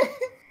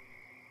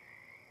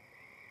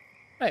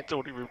 Right.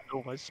 Don't even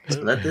know my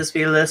spell. Let this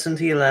be a lesson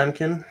to you,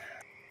 Lambkin.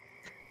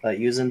 About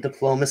using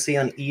diplomacy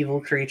on evil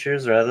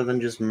creatures rather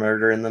than just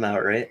murdering them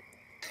outright.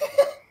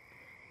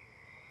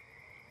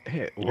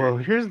 Hey, well,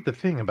 here's the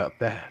thing about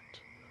that.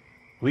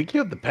 We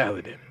killed the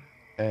Paladin,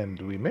 and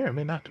we may or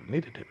may not have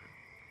needed him.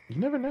 You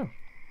never know.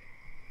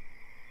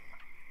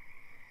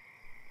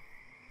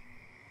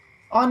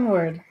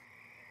 Onward.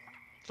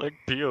 It's like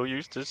Pio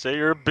used to say,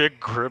 you're a big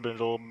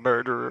criminal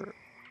murderer.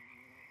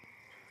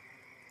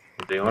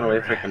 Do you want to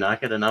wait for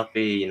Kanaka to not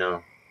be, you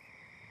know...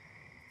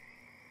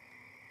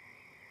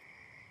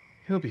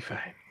 He'll be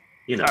fine.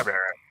 You know. I'll be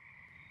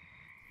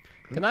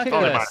alright.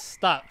 Kanaka,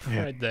 stop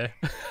Yeah. right there.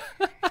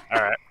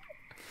 Alright.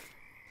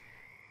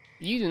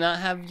 You do not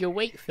have your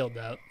weight filled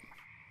out.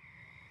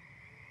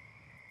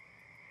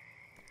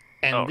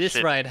 And Oh, this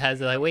shit. ride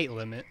has a weight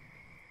limit.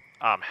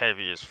 I'm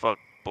heavy as fuck,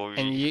 boy.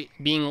 And you,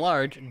 being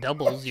large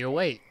doubles your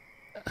weight.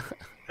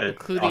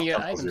 Including your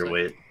octuples items. your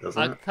weight,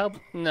 doesn't it?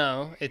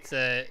 No, it's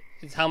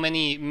how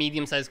many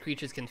medium-sized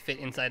creatures can fit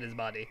inside his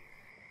body.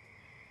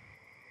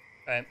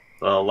 Right.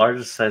 The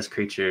largest sized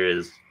creature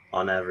is,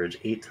 on average,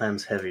 8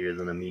 times heavier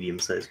than a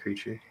medium-sized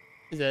creature.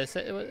 Is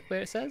that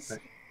where it says?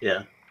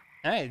 Yeah.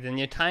 Alright, then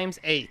you're times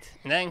 8.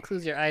 And that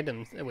includes your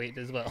items weight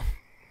as well.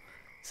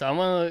 So I'm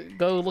gonna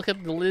go look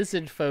up the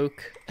lizard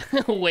folk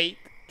weight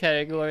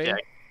category. Yeah.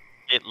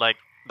 Get like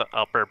the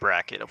upper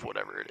bracket of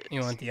whatever it is.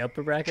 You want the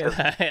upper bracket?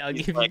 Alright, I'll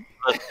He's give like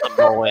you.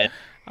 the low end.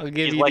 I'll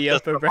give He's you like the the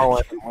upper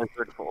Samoan bracket.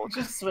 lizard folk.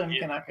 Just swim, He-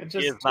 Kanaka. He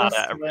is Just not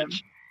swim.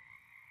 average.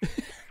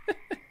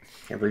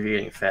 Can't believe you're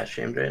getting fat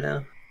shamed right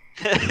now.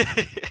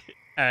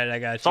 Alright, I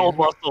got It's all you.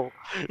 muscle.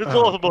 It's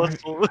Oh, all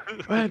muscle.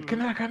 But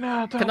Kanaka,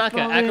 no, don't Kanaka,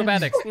 fall in.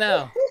 acrobatics,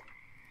 now.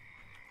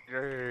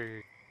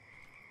 Yay.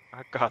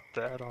 I got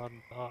that on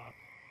top.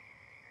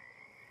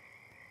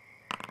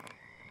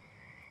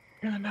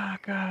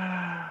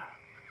 Kanaka.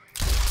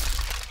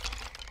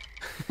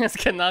 As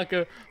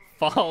Kanaka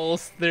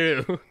falls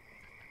through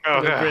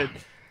Oh, the God.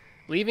 bridge,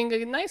 leaving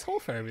a nice hole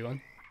for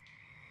everyone.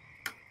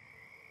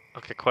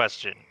 Okay,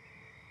 question.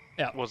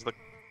 Yeah. Was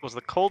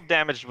the cold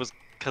damage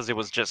because it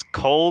was just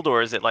cold,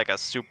 or is it like a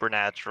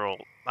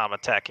supernatural I'm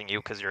attacking you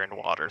because you're in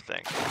water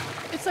thing?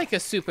 It's like a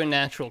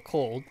supernatural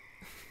cold.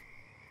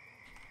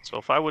 So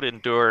if I would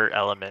endure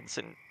elements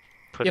and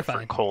put You're it for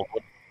fine. cold,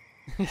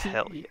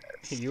 hell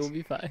yes. You'll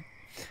be fine.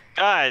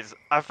 Guys,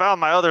 I found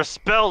my other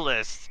spell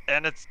list,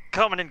 and it's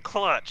coming in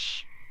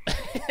clutch.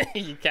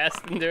 You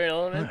cast Endure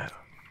Elements.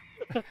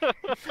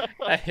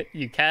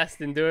 You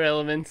cast Endure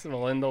Elements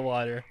while in the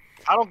water.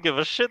 I don't give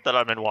a shit that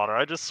I'm in water.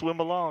 I just swim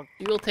along.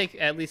 You will take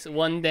at least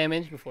 1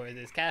 damage before it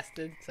is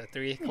casted, so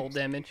 3 cold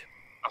damage.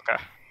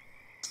 Okay.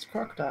 It's a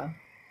crocodile.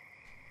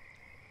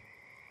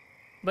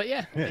 But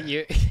yeah, Yeah.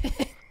 you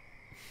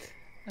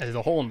there's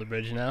a hole in the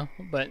bridge now,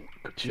 but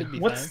should be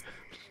What's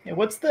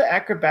what's the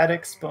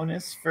acrobatics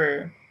bonus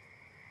for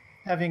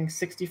having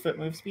 60-foot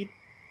move speed?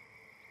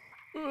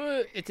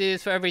 fine. It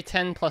is for every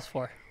 10 plus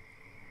 4.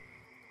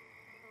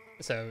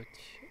 So,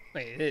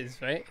 wait, it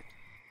is, right?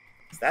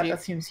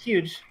 That seems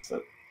huge.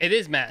 So It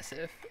is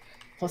massive.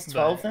 plus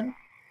 12 But- then?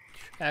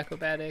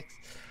 Acrobatics.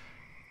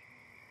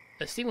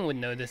 Steven would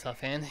know this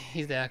offhand.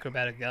 He's the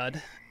acrobatic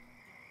god.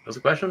 What's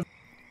the question?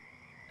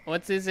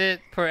 What is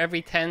it per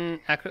every 10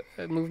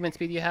 movement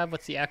speed you have?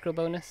 What's the acro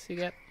bonus you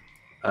get?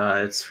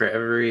 It's for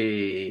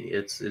every...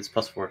 It's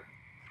plus 4.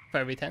 For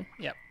every 10?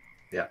 Yep.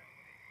 Yeah.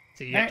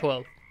 So you get Alright.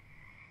 12.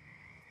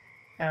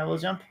 And a little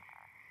jump.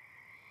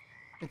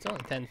 It's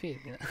only 10 feet,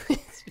 you know.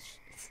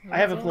 I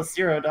have a plus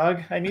 0,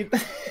 dog. I need...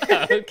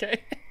 Oh,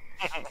 okay.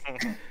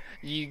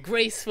 You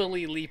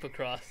gracefully leap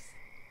across.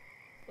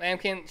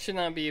 Lambkin should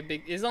not be a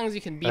big... As long as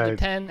you can beat the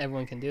 10,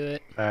 everyone can do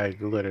it. I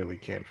literally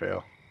can't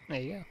fail.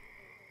 There you go.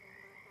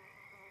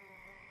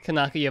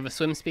 Kanaka, you have a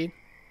swim speed?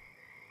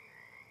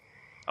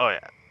 Oh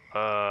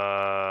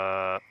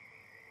yeah.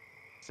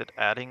 Is it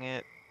adding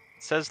it?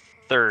 It says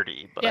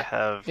 30, but I Yeah.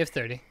 have. You have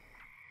 30.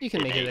 You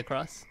can make it 8.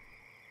 across.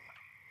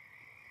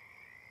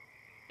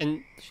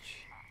 And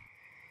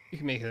you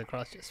can make it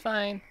across just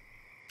fine.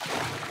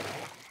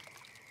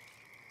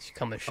 Just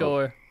come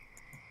ashore.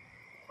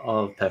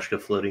 All of Peshka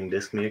floating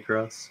disc me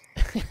across.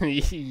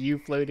 You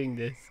floating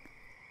disc.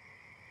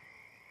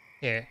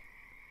 Here.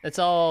 That's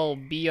all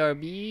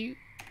BRB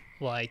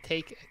while I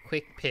take a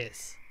quick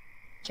piss.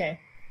 Okay.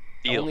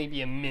 It'll Deal. only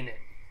be a minute.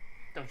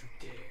 Don't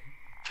you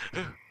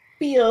dare.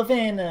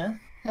 Biovana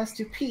has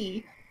to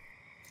pee.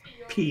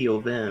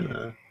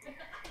 Piovana.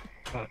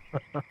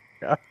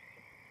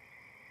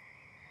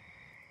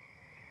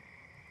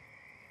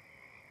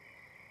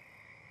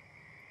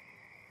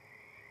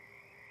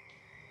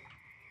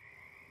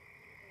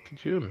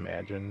 Could you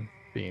imagine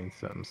being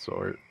some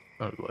sort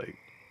of like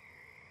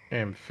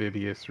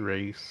amphibious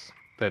race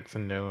that's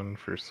known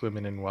for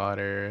swimming in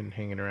water and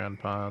hanging around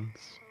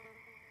ponds,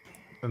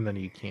 and then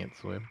you can't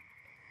swim?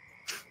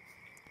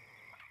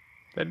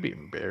 That'd be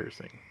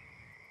embarrassing.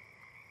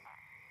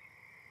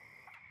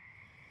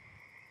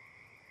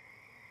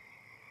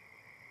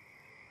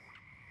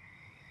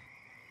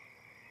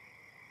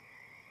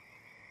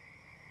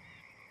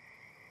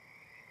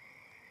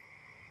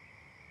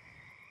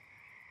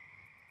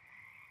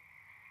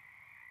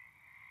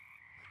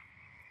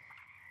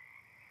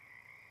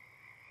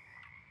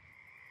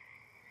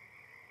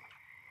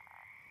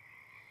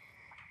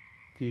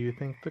 Do you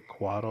think the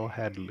Quaddle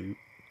had loot?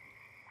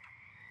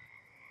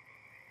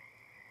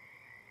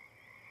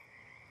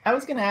 I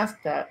was gonna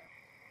ask that.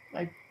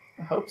 I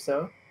hope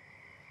so.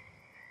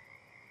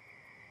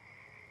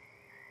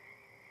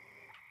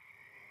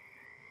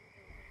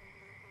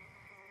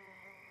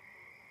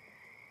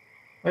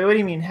 Wait, what do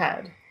you mean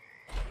had?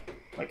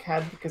 Like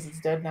had because it's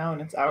dead now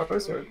and it's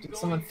ours, or did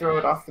someone throw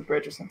it off the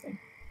bridge or something?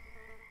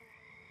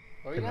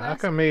 What were you gonna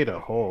ask? Tanaka made a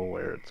hole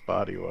where its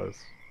body was.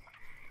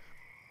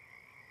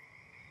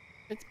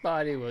 Its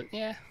body was,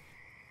 yeah.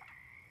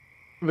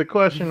 The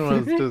question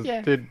was,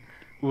 Yeah.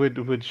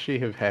 would she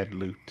have had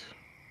loot?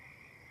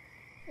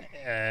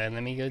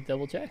 Let me go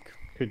double check.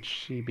 Could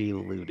she be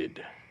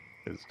looted?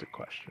 Is the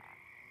question.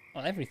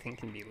 Well, everything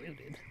can be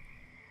looted.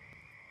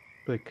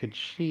 But could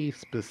she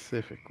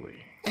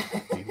specifically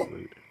be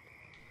looted?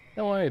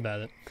 Don't worry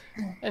about it.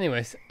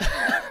 Anyways,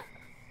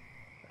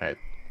 Alright,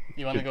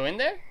 you want to go in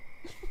there?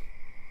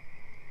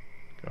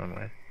 going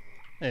where?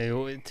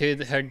 To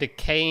her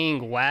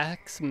decaying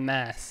wax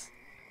mass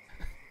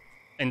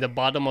in the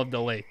bottom of the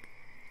lake.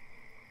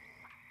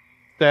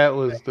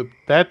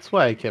 That's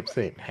why I kept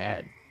saying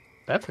had.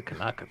 That's a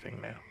Kanaka thing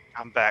now.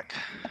 I'm back.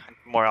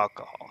 More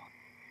alcohol.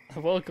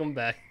 Welcome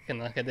back,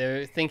 Kanaka.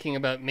 They're thinking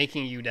about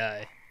making you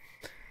die.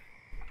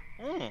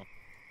 Mm.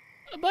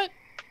 But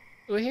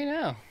we're here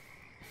now.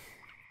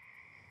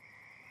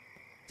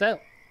 So,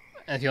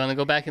 if you want to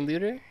go back and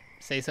loot her,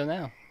 say so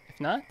now. If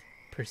not,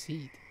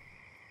 proceed.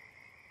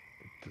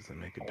 Does it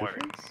make a Don't worry.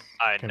 difference?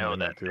 I Can know I that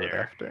not do it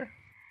there. after?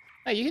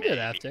 Oh, you can do it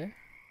after.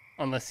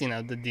 Unless,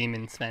 the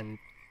demons spend.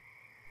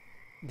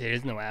 There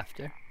is no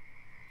after.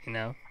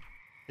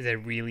 Is there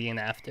really an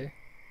after?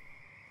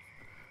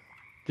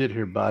 Did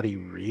her body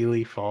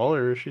really fall,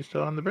 or is she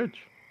still on the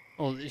bridge?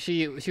 Well,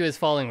 she was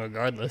falling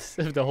regardless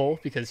of the hole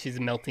because she's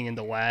melting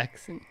into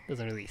wax and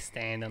doesn't really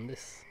stand on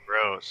this.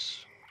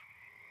 Gross.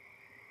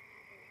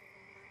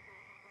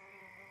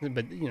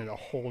 But, the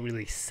hole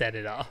really set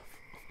it off.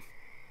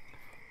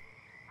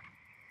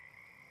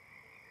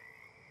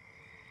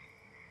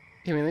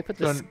 I mean, they put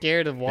the So-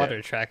 scared of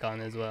water track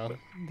on as well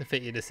to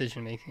fit your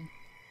decision making.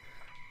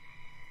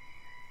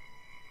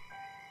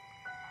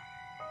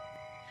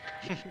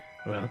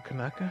 Well,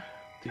 Kanaka,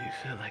 do you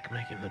feel like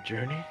making the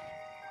journey?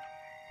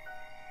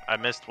 I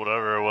missed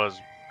whatever it was.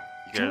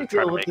 You Can we guys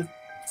try deal to with make. the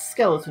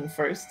skeleton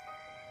first?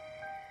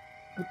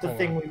 With the Hold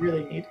thing on. we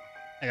really need.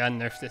 I gotta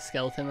nerf this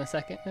skeleton a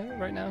second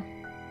right now.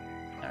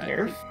 Alright,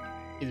 Nerf?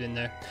 he's in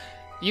there.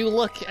 You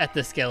look at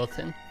the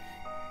skeleton,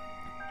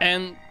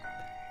 and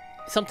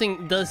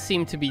something does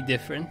seem to be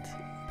different,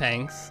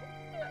 Pangs.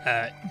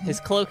 His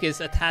cloak is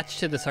attached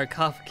to the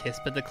sarcophagus,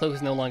 but the cloak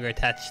is no longer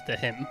attached to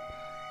him,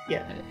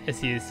 Yeah. as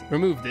he's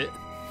removed it.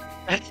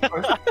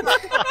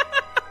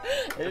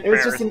 It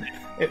was just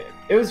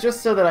it was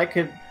just so that I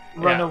could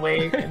run Yeah.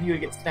 away and he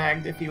would get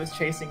snagged if he was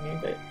chasing me,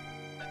 but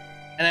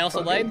And I also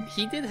Okay. lied,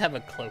 he did have a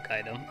cloak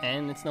item,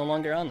 and it's no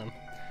longer on him.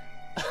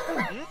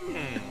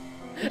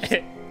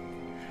 Mm.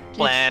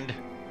 Planned.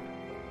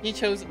 He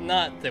chose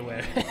not to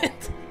wear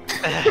it.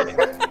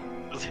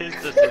 It was his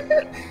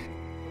decision.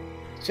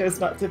 chose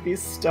not to be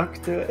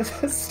stuck to a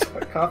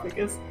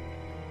sarcophagus.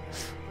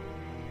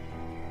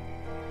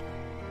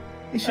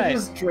 He should have Right.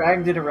 just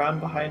dragged it around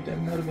behind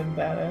him. That would have been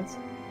badass.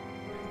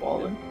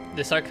 Wallen.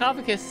 The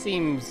sarcophagus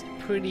seems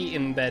pretty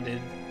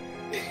embedded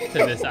to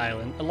this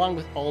island, along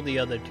with all the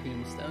other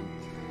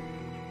tombstones.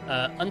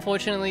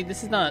 Unfortunately,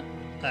 this is not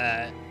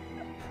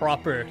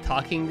proper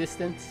talking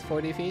distance,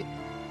 40 feet.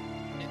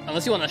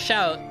 Unless you want to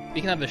shout,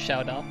 you can have a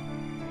shout off.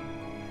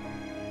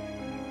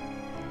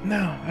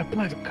 No, I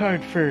play the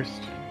card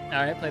first.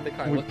 Alright, play the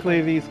card. We What play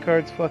card? these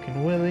cards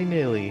fucking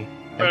willy-nilly.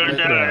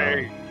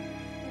 Okay.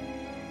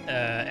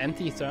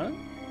 Empty Throne?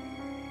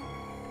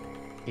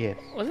 Yes.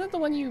 Wasn't that the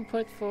one you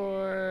put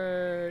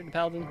for the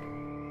Paladin?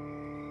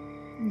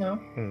 No.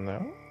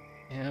 No?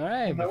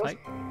 Alright, That but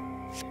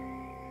was-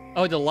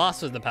 oh, the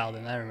loss was the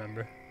Paladin, I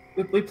remember.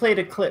 We played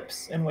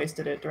Eclipse and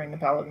wasted it during the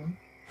Paladin.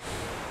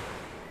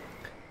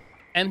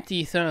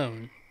 Empty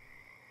Throne.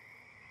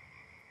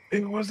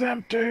 It was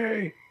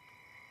empty!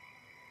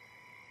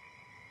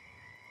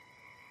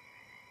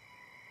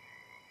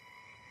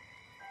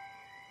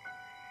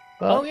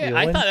 Oh yeah,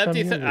 I thought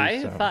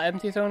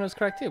Empty Throne was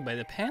correct too, but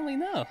apparently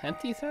no.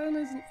 Empty Throne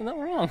is not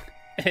wrong.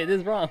 It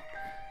is wrong.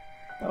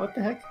 Oh, what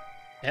the heck?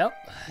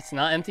 Yep, it's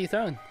not Empty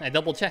Throne. I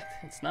double checked.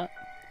 It's not.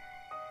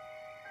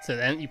 So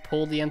then you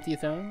pull the Empty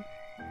Throne.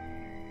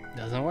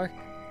 Doesn't work.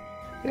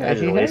 Yeah,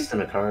 Imagine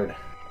wasting a card.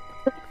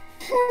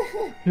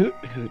 Who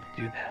would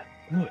do that?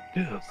 Who would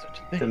do such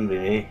a thing? Couldn't be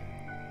me.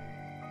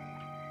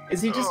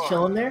 Is he just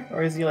chilling there,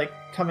 or is he like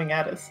coming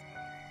at us?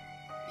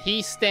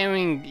 He's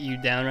staring you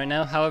down right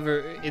now. However,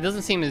 it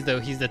doesn't seem as though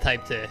he's the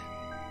type to,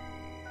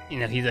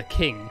 he's a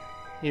king.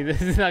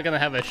 He's not gonna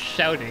have a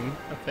shouting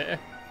affair,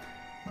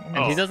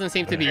 and he doesn't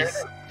seem to be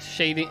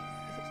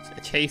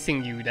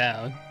chasing you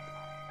down.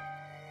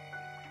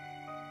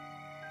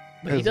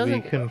 But he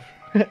doesn't.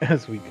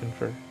 As we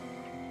confer.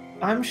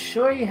 I'm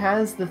sure he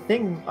has the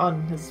thing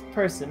on his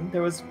person.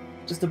 There was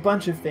just a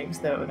bunch of things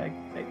though, and I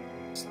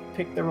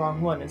picked the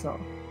wrong one is all.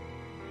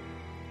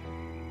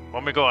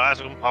 Want me to go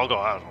ask him? I'll go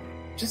ask him.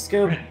 Just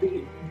go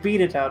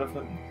beat it out of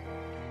him.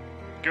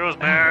 Excuse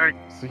me.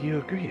 So you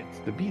agree it's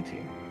the B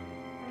team?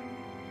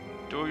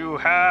 Do you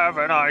have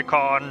an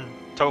icon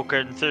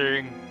token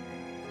thing?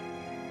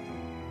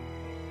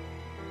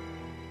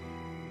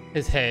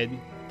 His head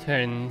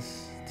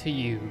turns to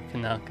you,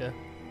 Kanaka.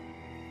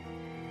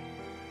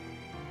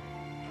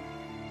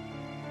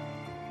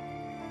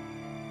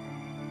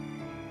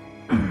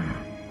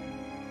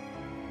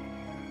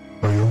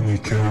 I only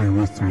carry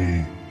with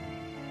me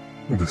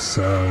the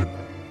sad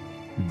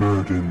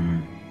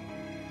burden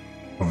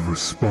of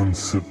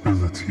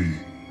responsibility.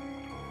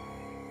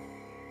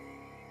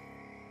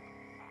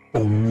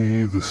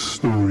 Only the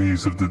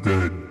stories of the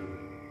dead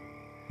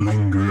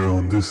linger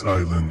on this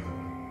island.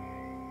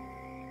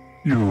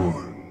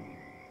 Your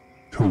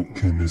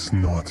token is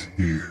not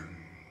here.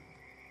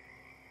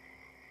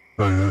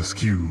 I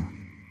ask you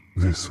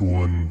this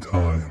one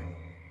time.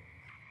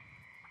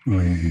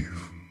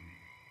 Leave.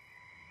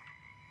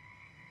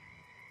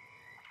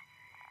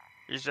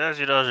 He says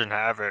he doesn't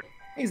have it.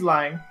 He's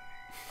lying.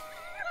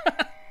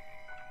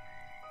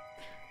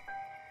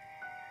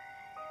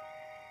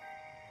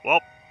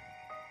 Well,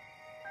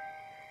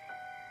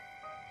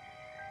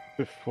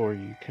 Before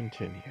you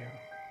continue,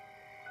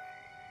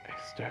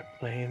 I start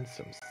playing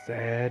some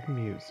sad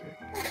music.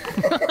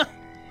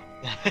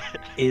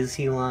 Is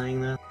he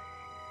lying though?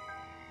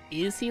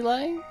 Is he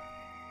lying?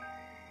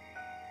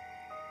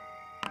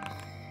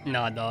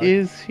 Nah, dog.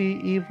 Is he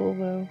evil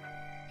though?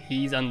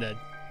 He's undead.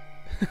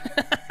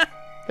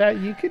 That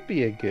you could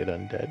be a good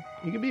undead.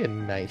 You could be a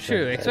nice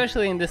True, undead.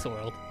 especially in this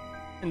world.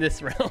 In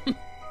this realm.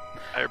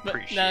 I But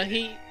appreciate no,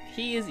 it.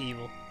 he is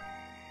evil.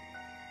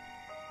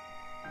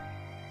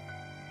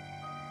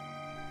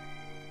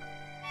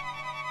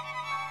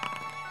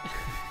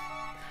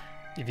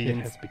 If you It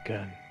can, has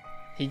begun.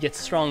 he gets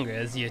stronger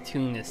as your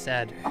tune is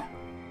sadder.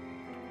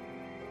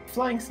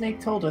 Flying Snake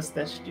told us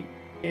that she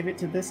gave it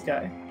to this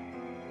guy.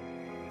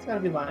 He's gotta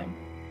be lying.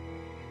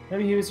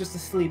 Maybe he was just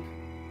asleep.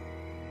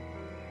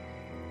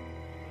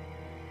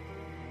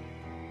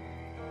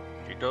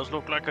 He does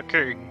look like a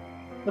king.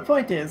 The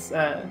point is,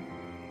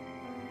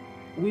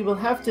 we will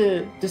have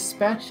to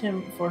dispatch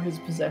him for his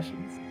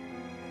possessions.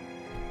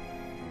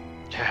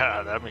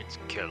 Yeah, that means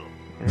kill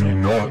him. Do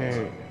not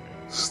Okay.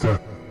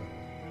 step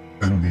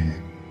any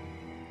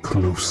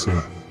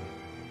closer.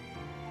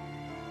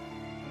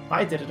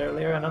 I did it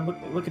earlier, and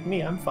look at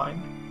me, I'm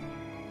fine.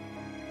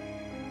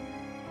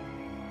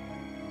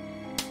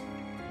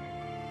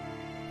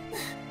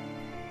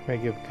 I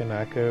give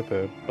Kanaka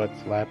the butt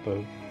slap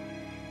of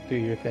do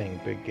your thing,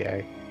 big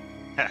guy.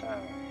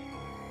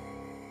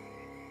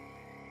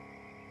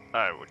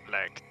 I would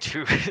like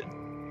to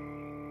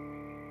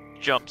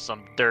jump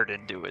some dirt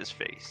into his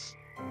face.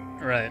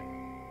 Right.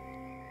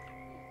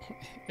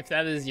 If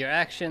that is your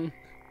action,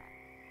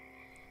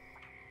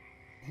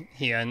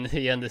 he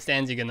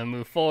understands you're gonna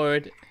move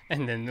forward,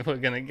 and then we're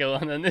gonna go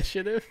on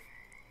initiative.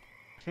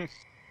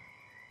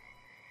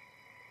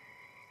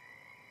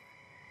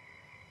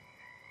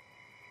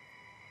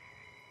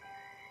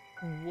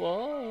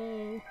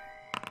 Whoa.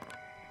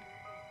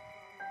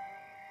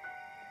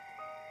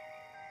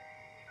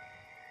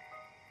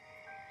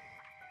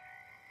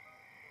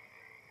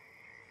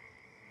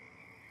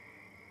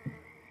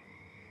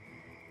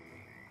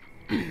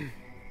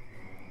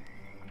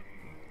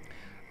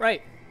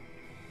 Right.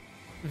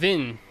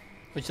 Vin,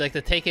 would you like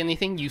to take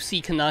anything? You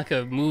see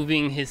Kanaka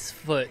moving his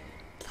foot.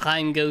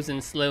 Time goes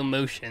in slow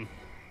motion,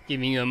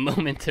 giving you a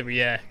moment to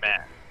react.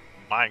 Man,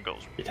 mine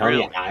goes You're telling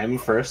really. me I'm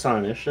first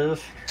on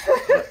initiative?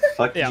 What the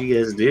fuck did Yeah. you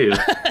guys do?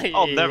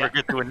 I'll Yeah. never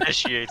get to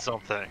initiate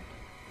something.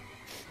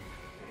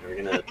 We're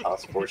gonna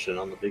toss fortune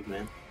on the big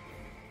man.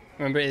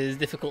 Remember, it is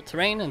difficult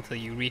terrain until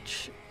you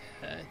reach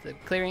the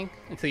clearing,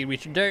 until you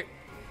reach dirt.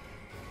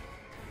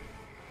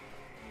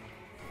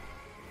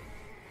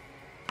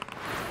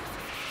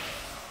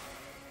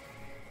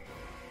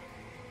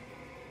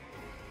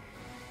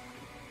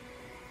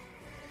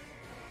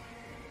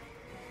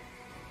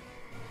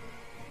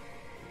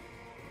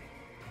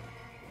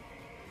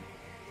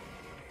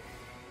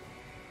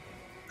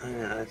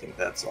 I think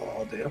that's all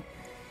I'll do.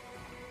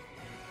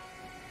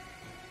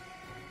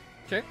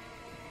 Sure.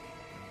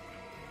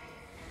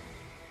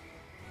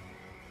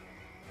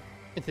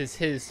 It is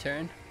his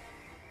turn.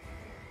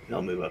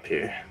 I'll move up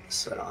here,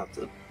 so I don't have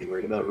to be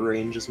worried about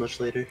range as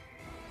much later.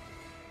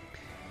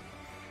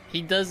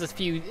 He does a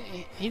few.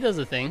 He does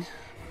a thing.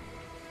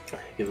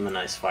 Give him a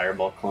nice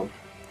fireball clump.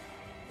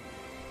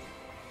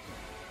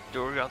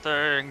 Do your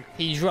thing.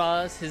 He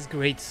draws his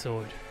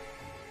greatsword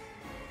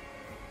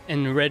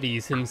and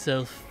readies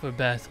himself for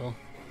battle.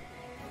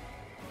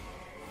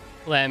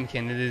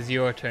 Lambkin, it is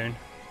your turn.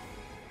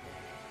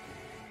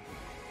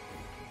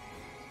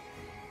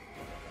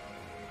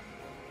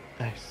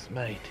 I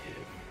smite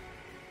him.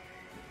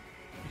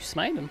 You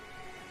smite him.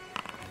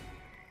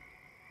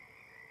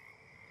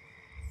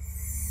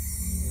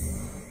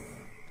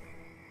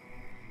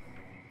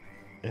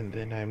 And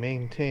then I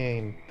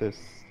maintain the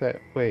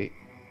set. Wait,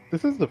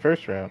 this is the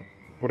first round.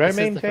 Would I This is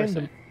the maintain first the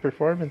one.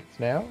 performance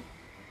now?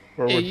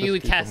 Or Yeah, would you this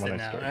would be from cast when it I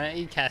now, start? right?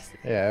 You cast it.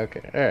 Yeah,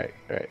 okay.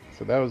 Alright.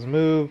 So that was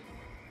move.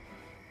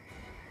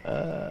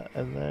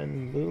 And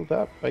then move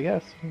up, I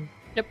guess.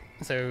 Yep.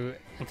 So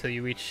until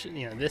you reach,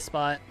 this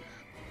spot.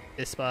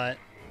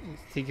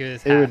 Think it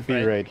was It half, would be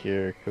right? right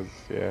here, because,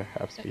 yeah,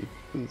 half speed.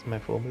 This is my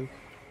full move.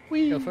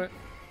 Go for it.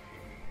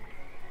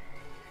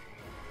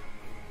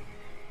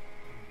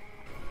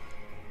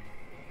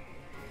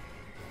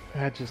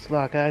 I just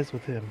lock eyes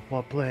with him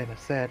while playing a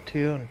sad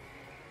tune.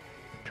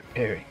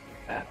 Preparing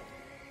for battle.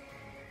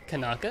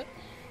 Kanaka.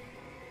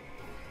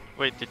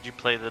 Wait, did you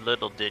play the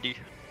little ditty?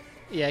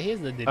 Yeah, here's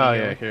the ditty. Oh,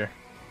 going. yeah, here.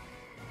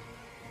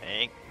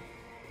 Hank?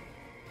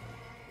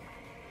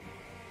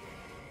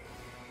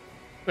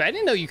 Wait, I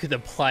didn't know you could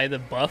apply the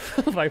buff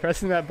by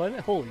pressing that button.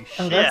 Holy Oh,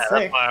 shit. Yeah, that's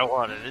that's sick. why I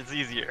wanted it. It's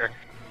easier.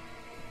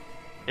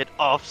 It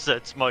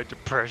offsets my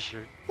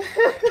depression.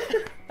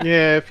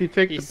 Yeah, if you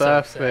take the He's so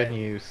buff sad. and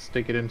you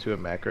stick it into a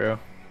macro,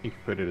 you can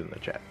put it in the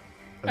chat.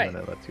 And Right.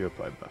 then it lets you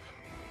apply the buff.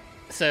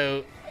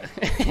 So,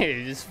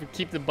 just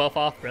keep the buff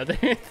off, brother.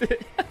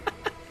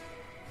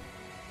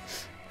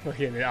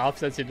 Fucking it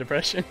offsets your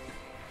depression.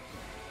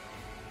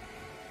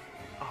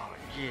 Oh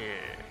yeah,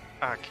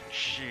 I can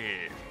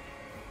shift.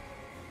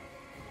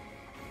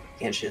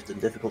 Can't shift in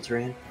difficult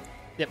terrain.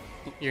 Yep,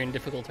 you're in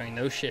difficult terrain,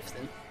 no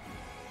shifting.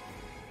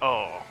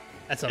 Oh,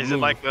 That's a is move.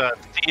 it like the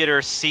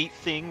theater seat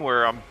thing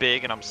where I'm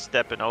big and I'm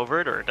stepping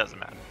over it, or it doesn't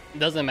matter?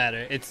 Doesn't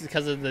matter. It's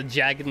because of the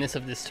jaggedness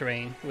of this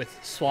terrain with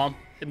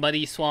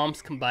muddy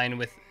swamps combined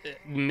with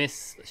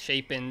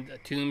misshapen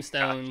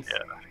tombstones. Yeah.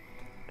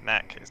 In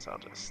that case, I'll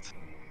just.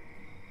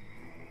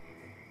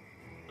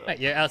 Right,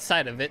 you're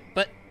outside of it,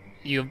 but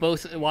you have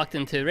both walked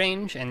into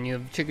range and you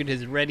have triggered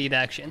his readied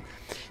action.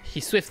 He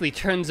swiftly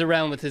turns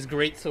around with his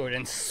greatsword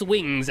and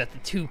swings at the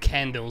two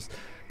candles,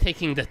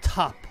 taking the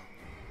top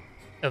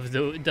of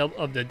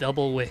the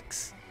double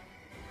wicks.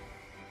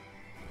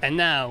 And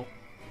now,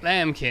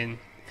 Lambkin,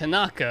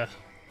 Kanaka.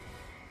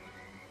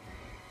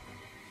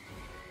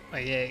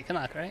 Wait, yeah,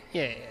 Kanaka, right?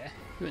 Yeah. You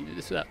wouldn't do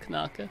this without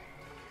Kanaka.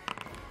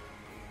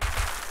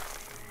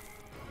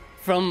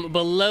 From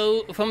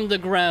the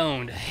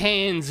ground,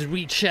 hands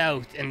reach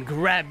out and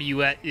grab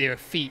you at your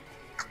feet.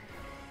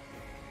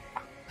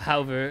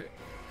 However,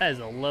 that is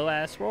a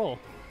low-ass roll.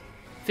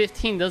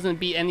 15 doesn't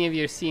beat any of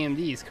your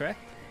CMDs, correct?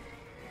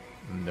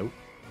 Nope.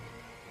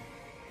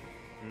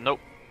 Nope.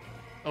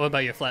 Oh, what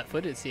about your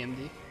flat-footed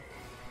CMD?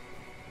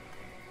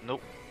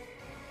 Nope.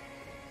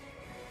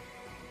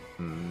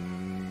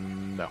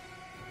 No.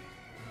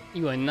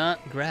 You are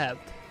not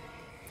grabbed.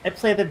 I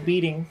play the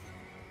beating.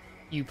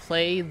 You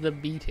play the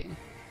beating.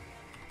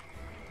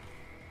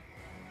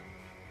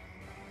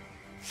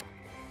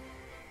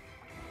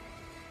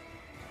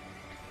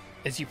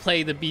 As you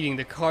play the beating,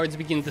 the cards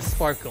begin to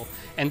sparkle,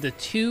 and the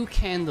two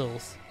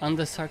candles on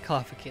the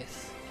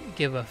sarcophagus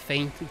give a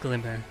faint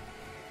glimmer.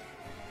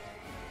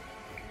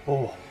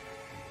 Oh.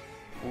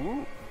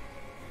 Ooh.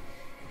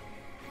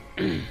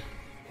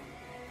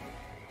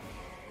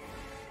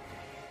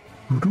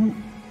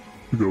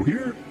 We go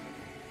here.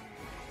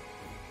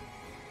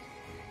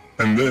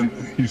 And then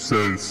he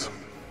says,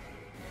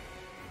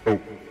 oh.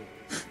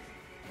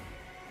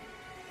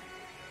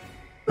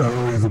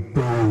 I, the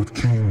bowed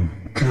king,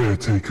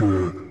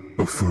 caretaker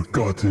of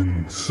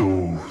forgotten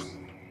souls,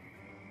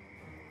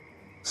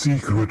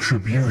 seek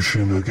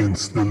retribution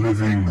against the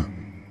living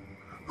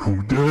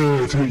who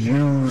dare to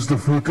use the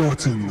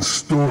forgotten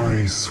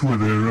stories for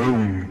their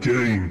own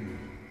gain.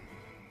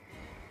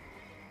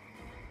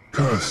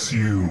 Curse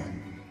you,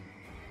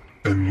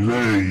 and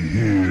lay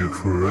here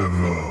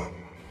forever.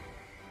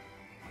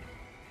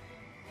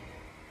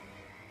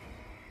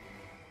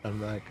 I'm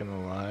not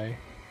gonna lie.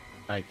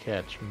 I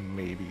catch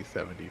maybe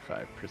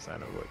 75%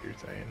 of what you're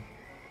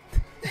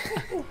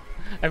saying.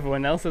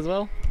 Everyone else as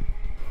well?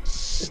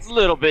 It's a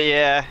little bit,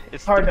 yeah.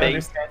 It's Hard the to bait.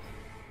 understand.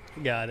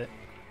 Got it.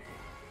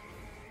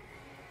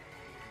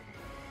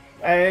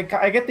 I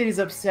get that he's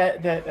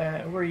upset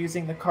that we're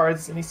using the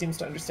cards, and he seems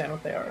to understand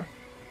what they are.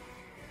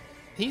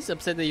 He's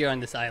upset that you're on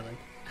this island.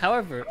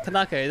 However,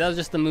 Tanaka, that was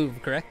just a move,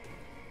 correct?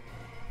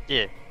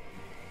 Yeah,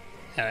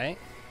 Alright.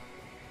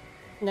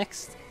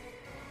 Next.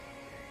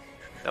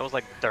 that was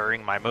like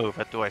during my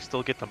move. Do I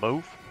still get the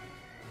move?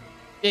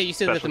 Yeah, you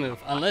still get the Special-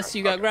 move. Unless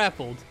you got Okay.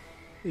 grappled,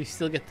 you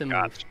still get the move.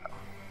 Gotcha.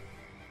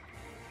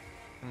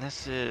 And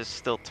this is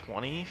still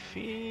 20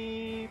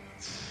 feet?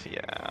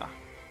 Yeah.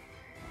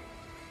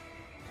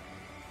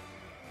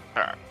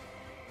 Alright.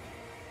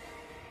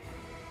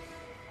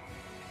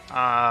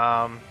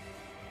 I'm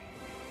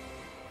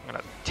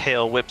gonna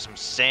tail whip some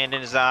sand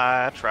in his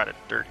eye, try to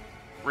dirt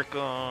rick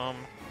him.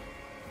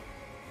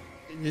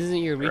 Isn't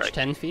your reach Right.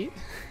 10 feet?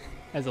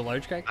 As a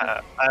large character?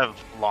 I have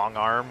long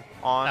arm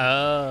on.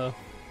 Oh.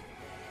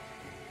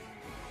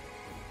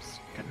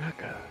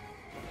 Kanaka,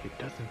 he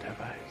doesn't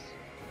have eyes.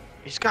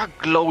 He's got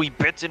glowy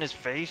bits in his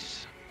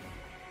face.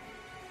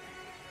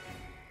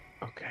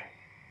 Okay.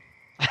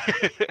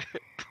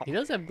 He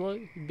does have glow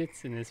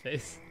bits in his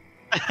face.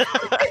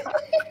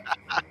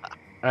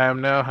 I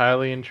am now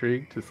highly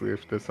intrigued to see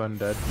if this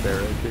undead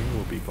Barrow King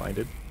will be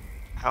blinded.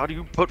 How do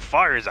you put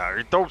fires out?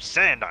 You throw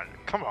sand on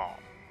it. Come on.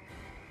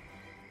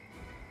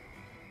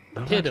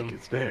 The Hit logic him.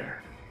 is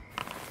there.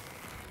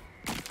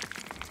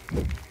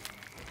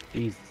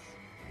 Jesus.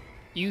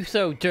 You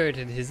throw dirt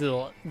at his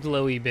little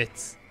glowy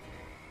bits,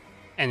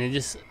 and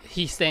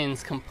he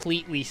stands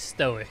completely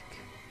stoic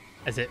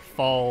as it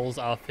falls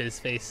off his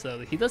face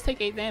slowly. He does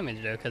take 8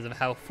 damage though because of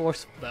how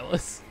forceful that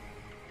was.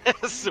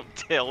 Some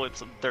tail with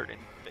some dirt in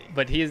the face.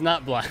 But he is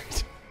not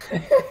blind.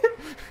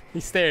 He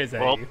stares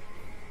at you.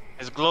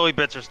 His glowy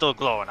bits are still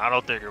glowing. I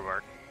don't think it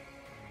worked.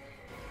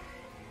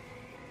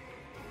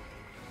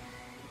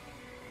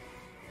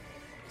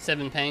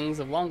 Seven pangs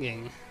of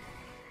longing.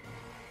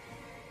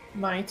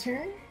 My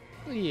turn?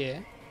 Oh, yeah.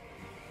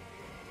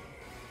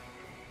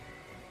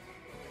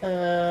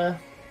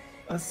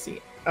 Let's see.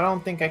 I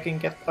don't think I can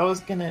get. I was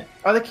gonna.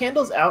 Are the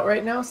candles out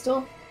right now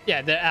still?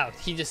 Yeah, they're out.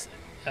 He just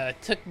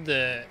took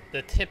the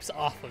tips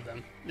off of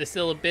them. There's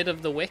still a bit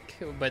of the wick,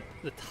 but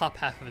the top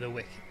half of the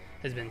wick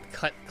has been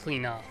cut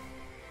clean off.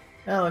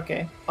 Oh,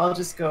 okay. I'll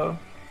just go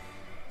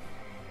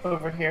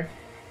over here,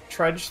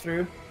 trudge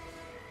through.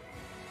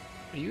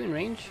 Are you in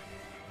range?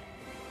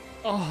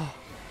 Oh,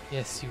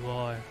 yes, you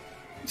are.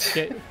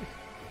 Get...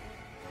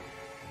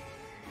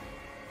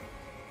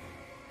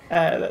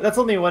 That's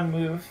only one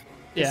move.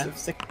 Yeah.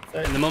 Just of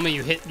And the moment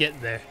you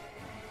get there,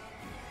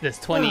 this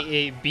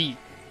 28 beat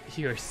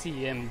your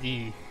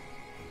CMD.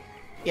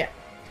 Yeah.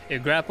 You're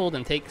grappled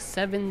and take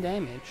 7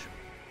 damage.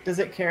 Does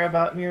it care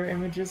about mirror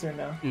images or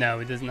no? No,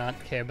 it does not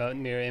care about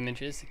mirror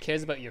images. It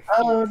cares about your feet.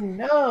 Oh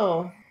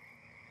no!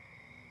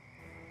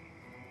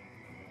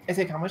 I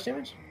take how much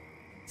damage?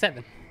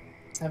 7.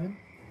 7?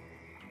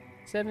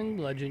 7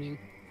 bludgeoning.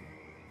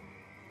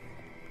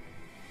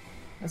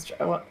 Let's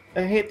try.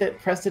 I hate that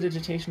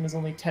prestidigitation is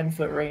only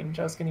 10-foot range.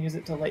 I was going to use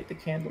it to light the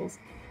candles.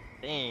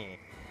 Dang.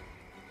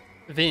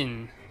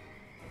 Vin.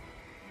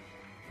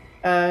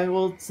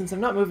 Well, since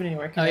I'm not moving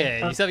anywhere, can Oh I,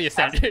 yeah, you still have your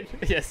standard.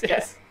 Yes,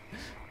 yes.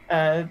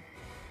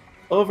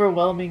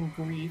 Overwhelming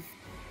grief.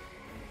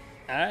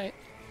 Alright.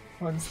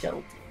 One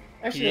skeleton.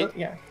 Actually,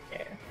 He- yeah.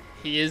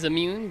 He is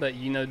immune, but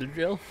you know the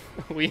drill.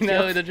 We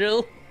know the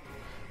drill.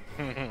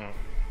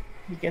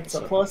 He gets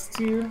a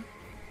 +2.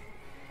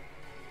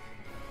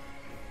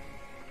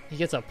 He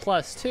gets a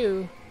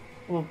 +2.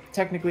 Well,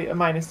 technically a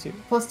 -2.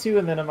 +2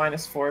 and then a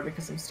 -4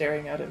 because I'm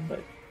staring at him,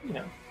 but, you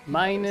know.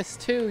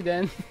 -2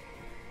 then.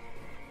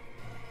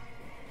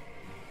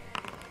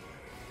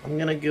 I'm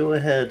gonna go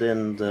ahead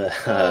and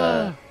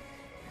Well,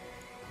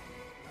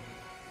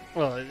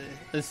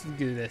 let's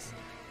do this.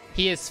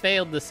 He has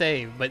failed the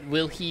save, but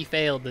will he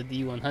fail the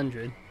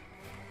D100?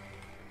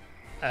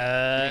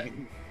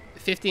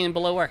 50 and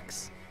below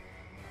works.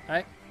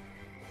 Alright?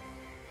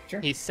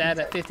 Sure. He's sad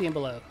at 50 and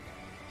below.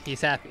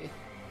 He's happy.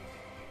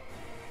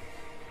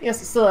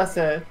 Yes, it still has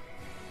to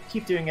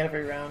keep doing it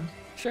every round.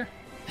 Sure.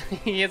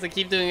 He has to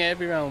keep doing it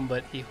every round,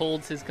 but he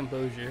holds his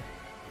composure.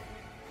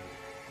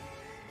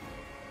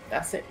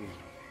 That's it.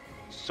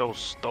 So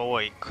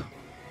stoic.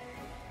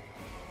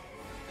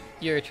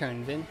 Your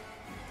turn, Vin.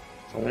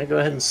 So I'm gonna go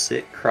ahead and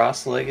sit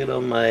cross-legged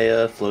on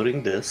my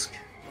floating disc,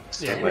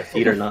 so Yeah. my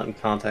feet are not in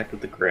contact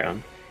with the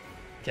ground.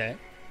 Okay.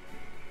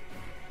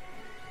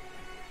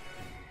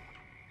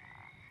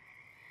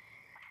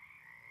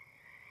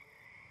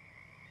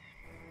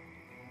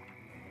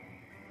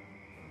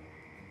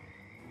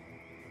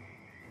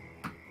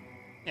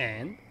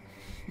 And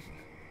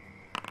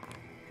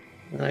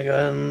And I go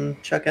ahead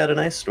and chuck out an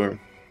ice storm.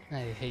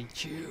 I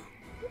hate you.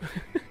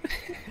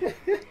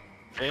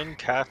 Finn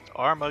cast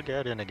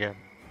Armageddon again.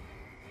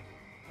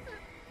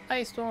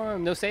 Ice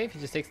Storm, no save, he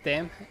just takes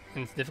damn,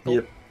 and it's difficult.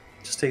 Yep.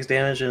 Just takes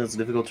damage and it's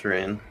difficult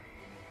terrain.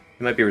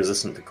 He might be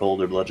resistant to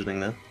cold or bludgeoning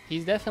though.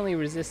 He's definitely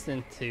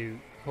resistant to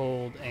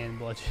cold and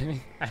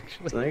bludgeoning,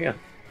 actually. So there you go.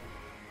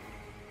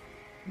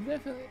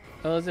 Definitely.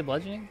 Oh, is it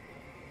bludgeoning?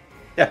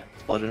 Yeah,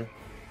 it's bludgeoning.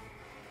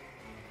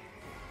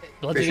 Pretty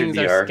sure Bludgeoning's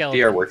our DR. skeleton.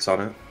 DR works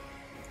on it.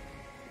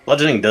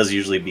 Bludgeoning does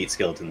usually beat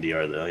skeleton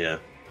DR though, yeah.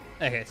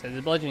 Okay, so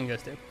the bludgeoning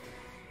goes through.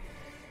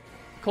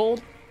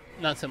 Cold,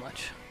 not so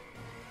much.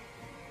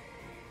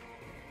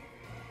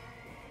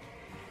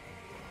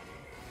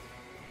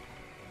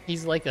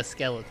 He's like a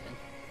skeleton.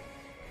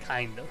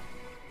 Kind of.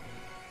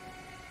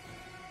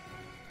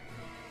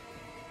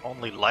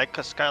 Only like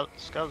a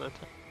skeleton.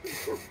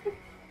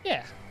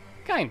 Yeah,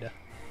 kinda.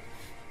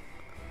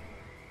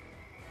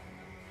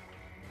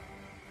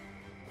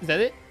 Is that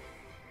it?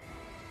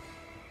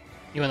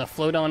 You wanna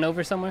float on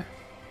over somewhere?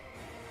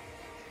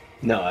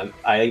 No,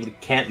 I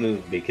can't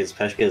move because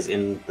Peshka is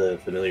in the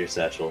familiar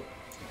satchel.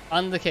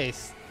 On the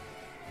case.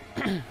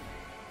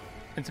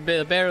 It's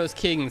the Barrow's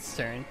King's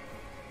turn.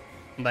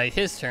 By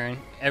his turn,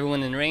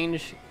 everyone in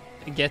range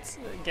gets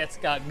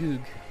got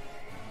goog.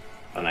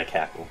 And I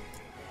cackle.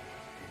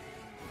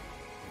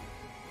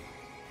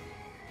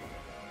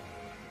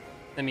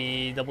 Let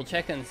me double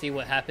check and see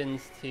what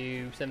happens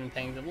to 7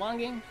 Pangs of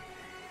Longing.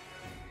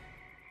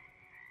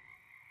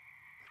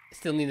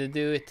 Still need to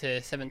do it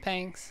to 7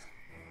 Pangs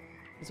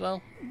as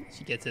well.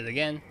 She gets it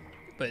again,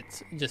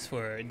 but just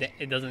for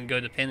it doesn't go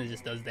to pin, it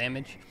just does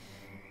damage.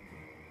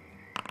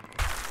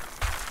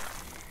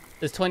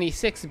 Does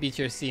 26 beat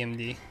your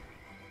CMD,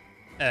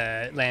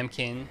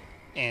 Lambkin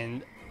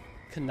and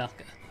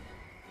Kanaka?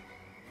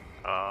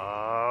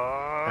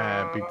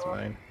 Beats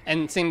mine.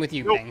 And same with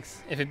you, Nope.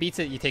 Pangs. If it beats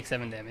it, you take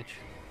 7 damage.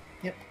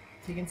 Yep,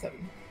 taking 7.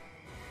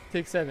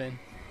 Take 7.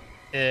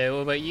 What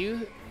about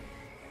you,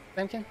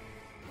 Lambkin?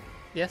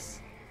 Yes?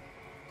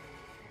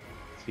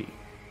 Let's see.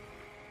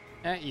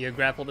 Alright, you're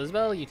grappled as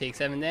well, you take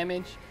 7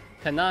 damage.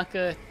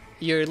 Kanaka,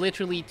 you're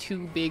literally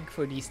too big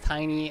for these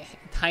tiny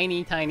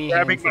Grabbing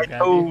hands my to grab you.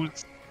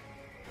 toes.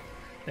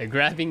 They're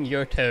grabbing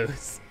your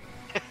toes.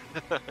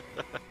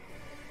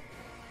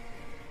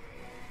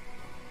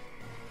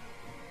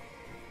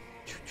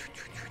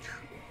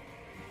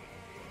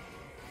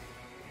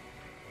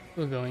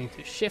 We're going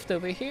to shift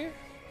over here.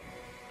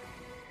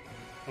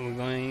 And we're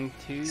going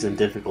to... He's in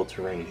difficult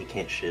terrain. He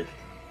can't shift.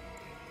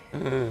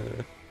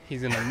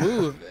 He's gonna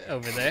move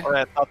over there. Oh,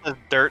 I thought the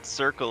dirt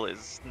circle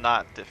is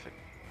not difficult.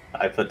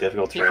 I put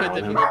difficult He terrain put on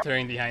him. difficult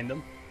terrain behind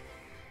him.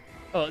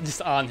 Oh,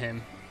 just on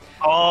him.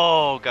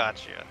 Oh,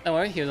 gotcha. Don't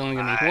worry, he was only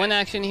gonna make one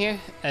action here,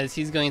 as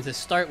he's going to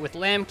start with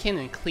Lambkin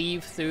and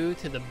cleave through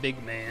to the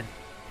big man.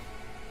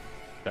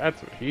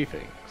 That's what he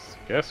thinks.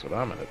 Guess what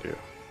I'm gonna do?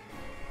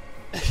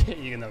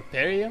 You gonna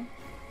parry him?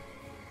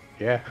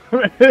 Yeah.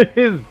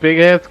 His big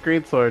ass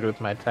greatsword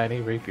with my tiny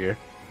rapier.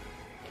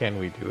 Can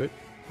we do it?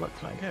 Let's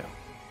find out.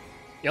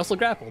 You also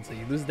grappled, so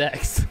you lose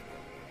dex.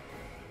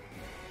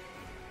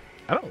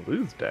 I don't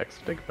lose dex.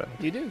 Think about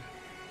it. You do.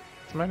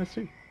 It's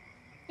 -2.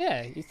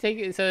 Yeah, you take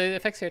it, so it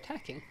affects your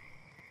attacking.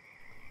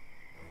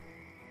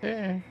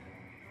 Yeah.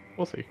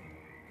 We'll see.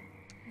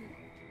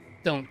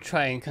 Don't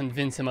try and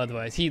convince him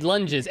otherwise. He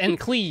lunges and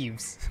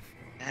cleaves.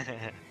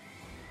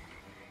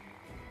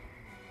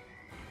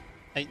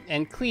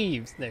 And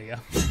cleaves. There you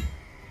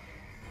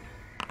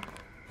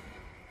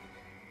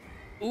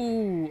go.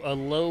 Ooh, a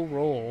low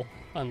roll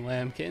on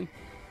Lambkin.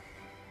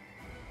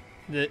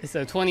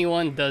 So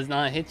 21 does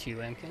not hit you,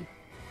 Lambkin.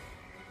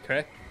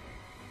 Correct?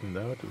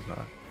 No, it does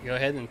not. Go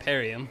ahead and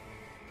parry him.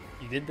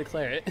 You did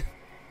declare it.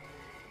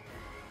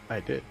 I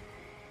did.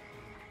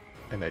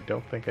 And I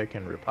don't think I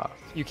can riposte.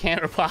 You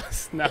can't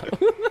riposte, no.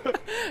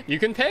 You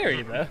can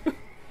parry, though.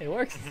 It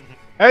works.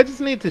 I just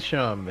need to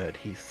show him that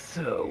he's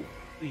so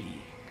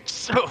weak.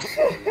 So,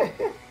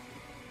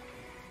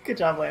 Good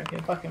job,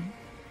 Lambkin. Fuck him.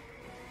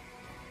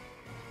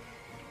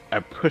 I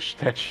pushed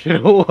that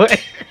shit away.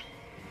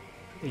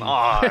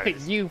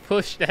 nice. You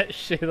pushed that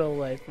shit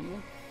away from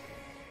him.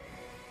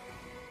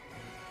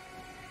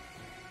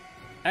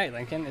 Alright,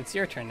 Lincoln, it's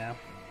your turn now.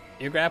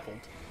 You're grappled.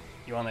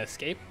 You want to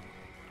escape?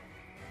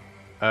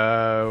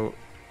 Was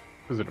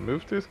it a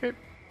move to escape?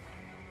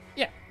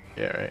 Yeah.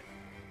 Yeah,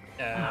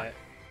 right.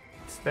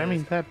 That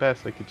means at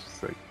best I could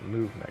just like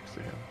move next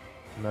to him.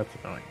 And that's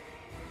annoying.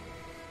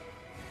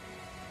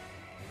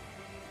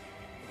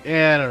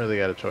 Yeah, I don't really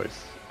got a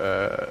choice.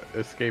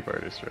 Escape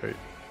artist, right?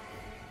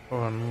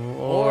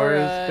 Or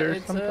is there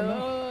it's something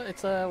else?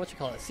 it's a, what you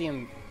call it?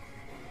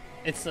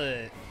 It's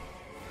a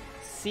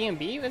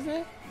CMB, isn't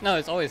it? No,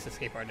 it's always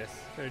escape artist.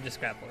 Or just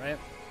grapple, right?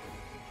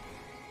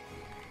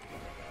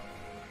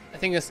 I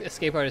think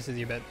escape artist is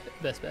your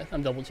best bet.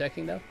 I'm double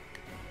checking though.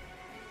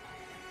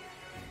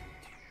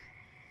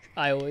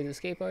 I always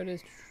escape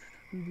artist.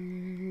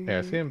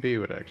 Yeah, CMB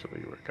would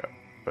actually work out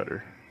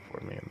better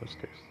for me in this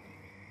case.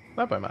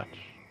 Not by much.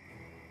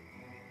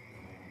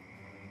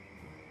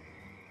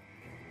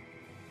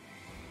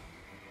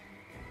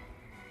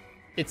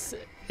 It's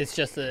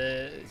just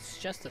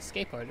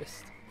escape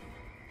artist.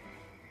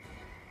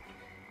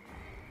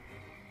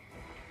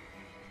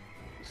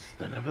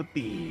 Son of a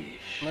bitch.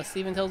 Unless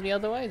Steven tells me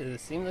otherwise, it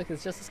seems like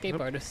it's just escape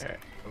Nope. artist. Alright,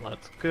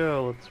 let's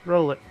go. Let's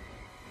roll it.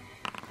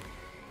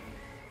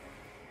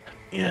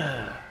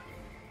 Yeah.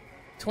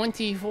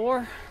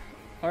 24.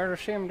 Hard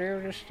to see him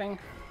do this thing.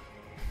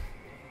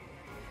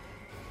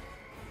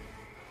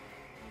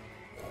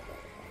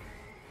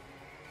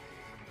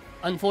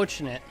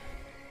 Unfortunate.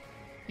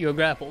 You are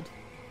grappled.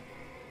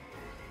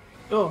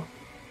 Oh,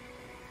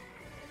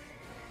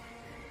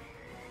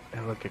 I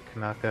look at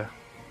Kanaka.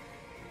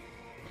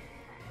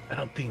 I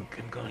don't think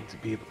I'm going to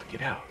be able to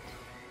get out.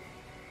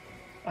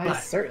 I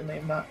But- certainly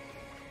am not.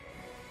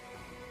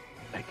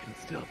 I can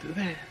still do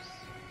this.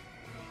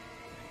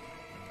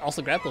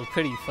 Also, grapple is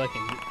pretty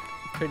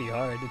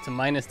hard. It's a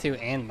 -2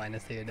 and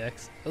 -2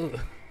 dex. Ooh.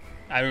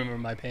 I remember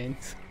my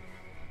pains.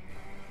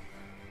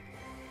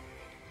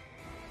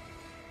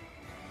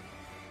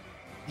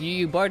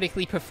 You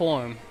bardically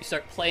perform. You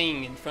start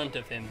playing in front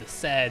of him the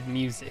sad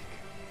music.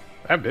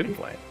 I've been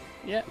playing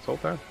Yeah, this whole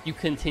time. you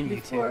continue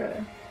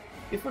to.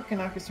 Before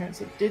Kanaka's turn,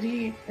 so did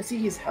he? I see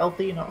he's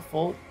healthy, not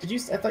full. Did you?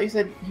 I thought you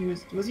said he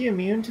was he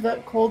immune to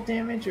that cold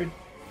damage, or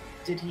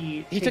did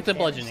he? He take took the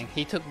damage? bludgeoning.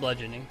 He took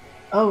bludgeoning.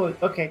 Oh,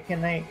 okay.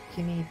 Can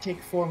he take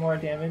 4 more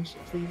damage,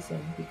 please,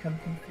 and become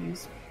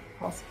confused,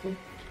 possibly?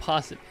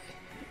 Possibly.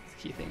 It's the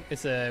key thing.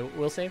 It's a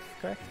will save,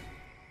 correct?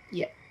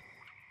 Yeah.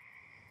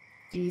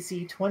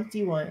 DC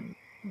 21.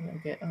 I'm gonna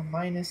get a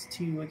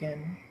 -2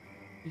 again.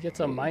 He gets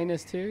a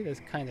 -2. That's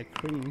kind of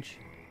cringe.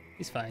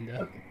 He's fine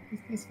though. Okay,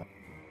 he's fine.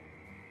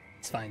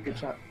 It's fine though. Good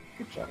job.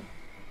 Good job.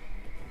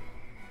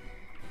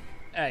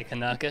 All right,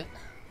 Kanaka.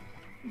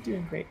 You're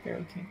doing great,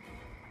 Barrow King.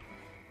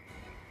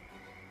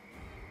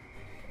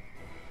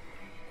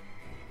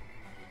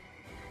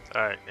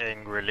 Alright,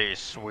 angrily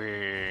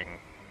swing.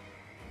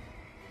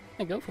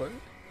 Yeah, go for it.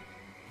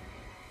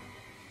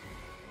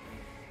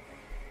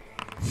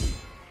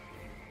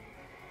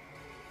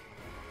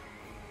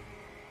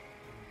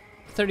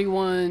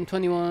 $31,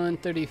 $21,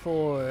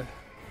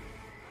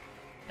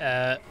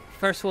 $34.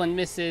 First one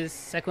misses,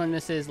 second one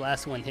misses,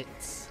 last one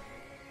hits.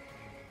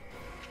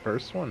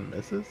 First one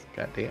misses?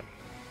 Goddamn.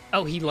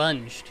 Oh, he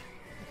lunged.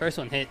 The first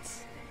one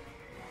hits.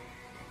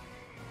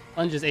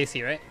 Lunge is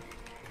AC, right?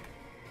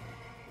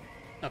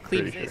 No,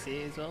 cleave is Pretty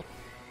AC as well.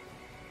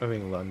 I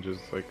think lunge is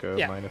like a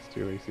Yeah.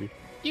 -2 AC.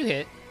 You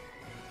hit.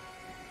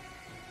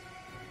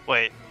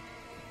 Wait,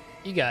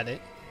 You got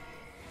it.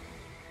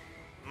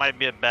 might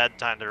be a bad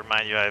time to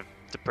remind you I have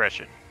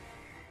depression.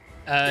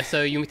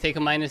 So you take a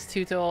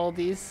 -2 to all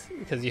these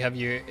because you have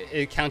your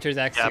it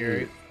counteracts Yeah,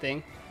 your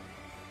thing.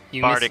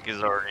 You Bardic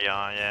is already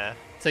on, yeah.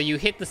 So you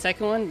hit the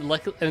second one,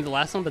 the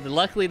last one, but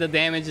luckily the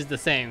damage is the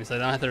same, so I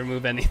don't have to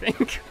remove anything.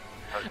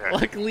 Okay.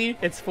 Luckily,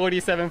 it's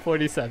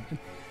 47-47.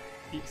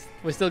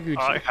 We're still Gucci.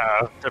 I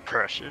have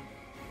depression.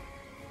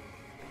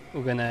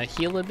 We're gonna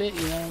heal a bit,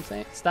 you know what I'm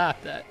saying?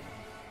 Stop that.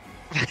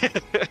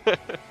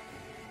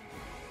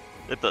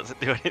 It doesn't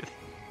do anything.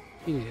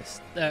 You need to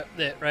stop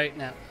that right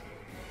now.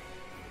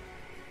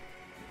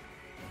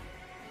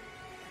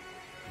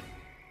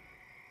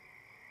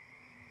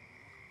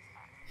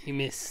 He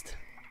missed.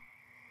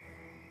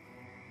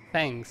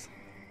 Fangs.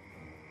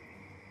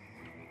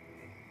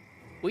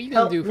 What are you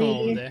gonna Help do from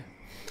me. over there?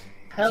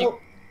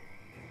 Help!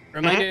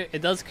 Reminder,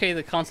 it does create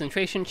a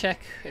concentration check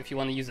if you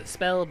want to use a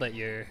spell, but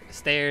your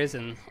stairs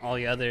and all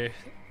your other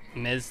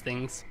mez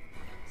things.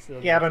 So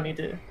Yeah, I don't need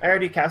to. I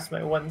already cast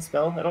my one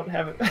spell. I don't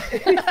have it.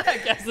 I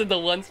guess it's the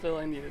one spell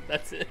I needed.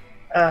 That's it.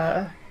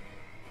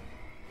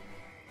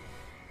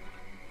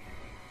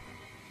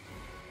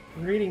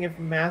 Reading of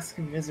Mask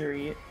of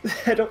Misery.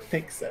 I don't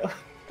think so.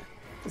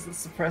 Doesn't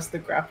suppress the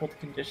grappled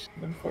condition,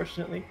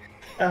 unfortunately.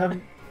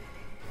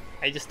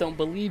 I just don't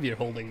believe you're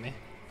holding me.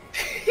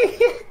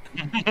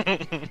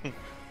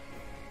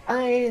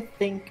 I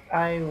think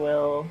I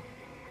will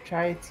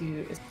try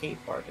to escape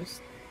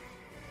artist.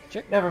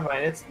 Sure. Never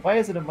mind. Why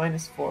is it a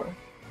 -4?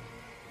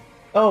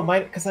 Oh,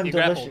 because I'm You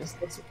grappled.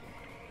 delicious.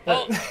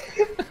 Oh,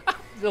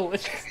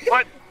 delicious.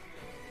 What?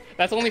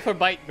 That's only for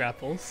bite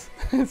grapples.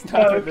 It's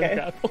not for okay. this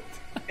grappled.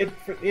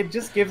 It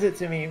just gives it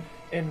to me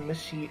in the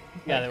sheet.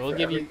 Yeah, like, we'll for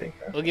give you everything.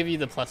 we'll give you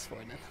the +4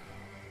 then.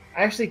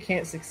 I actually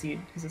can't succeed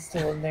because it's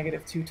still a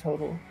 -2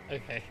 total.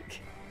 Okay.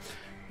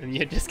 And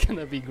you're just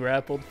gonna be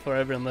grappled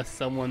forever unless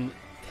someone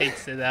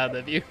takes it out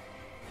of you.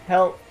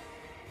 Help.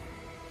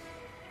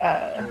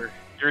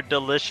 You're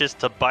delicious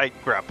to bite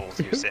grapples,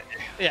 you say.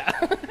 Yeah.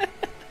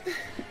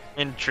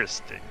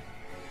 Interesting.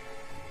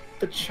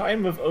 The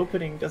chime of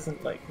opening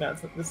doesn't like. No,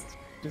 this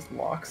just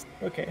locks.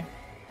 Okay.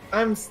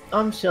 I'm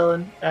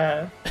Shelyn.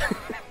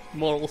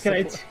 Moral Can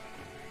I? support.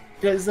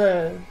 Does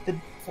the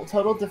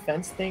total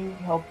defense thing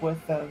help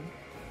with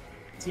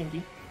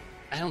TMD?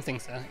 I don't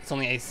think so. It's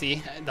only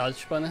AC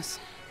dodge bonus.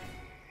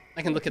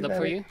 I can look it up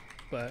for you,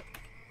 but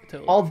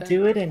total I'll defense-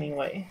 do it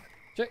anyway.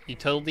 Sure, you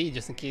total D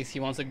just in case he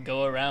wants to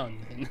go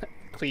around and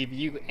cleave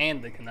you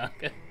and the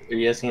Kanaka. Are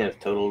you asking if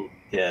total?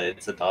 Yeah,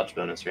 it's a dodge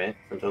bonus, right?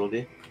 From total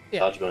D. Yeah.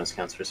 Dodge bonus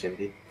counts for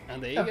CMD.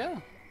 And there you Oh,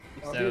 go.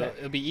 I'll do So that.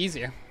 it'll be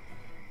easier.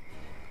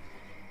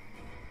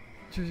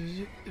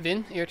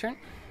 Vin, your turn.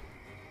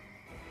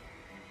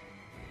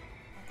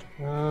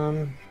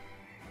 Let's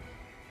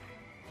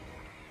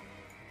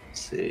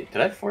see.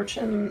 Did I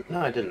fortune?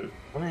 No, I didn't.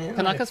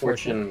 Kanaka's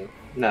fortune.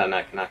 No,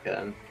 not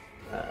Kanaka.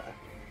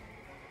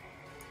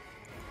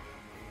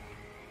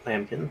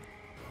 Lambkin.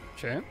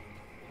 Sure.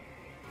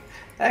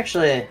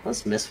 Actually,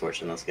 let's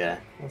misfortune this guy.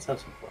 Let's have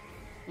some fun.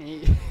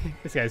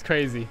 This guy's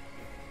crazy.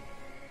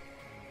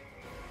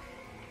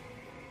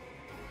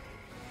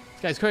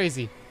 This guy's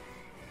crazy.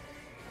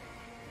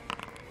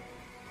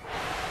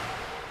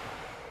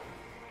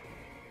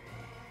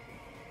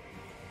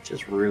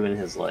 Just ruin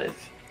his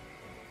life.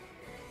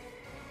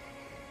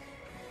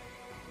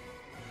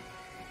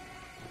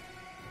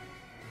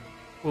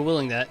 We're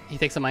willing that. He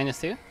takes a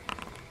 -2.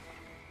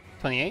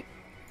 28.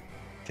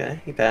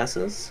 Okay, he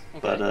passes. Okay.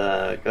 But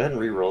go ahead and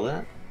re-roll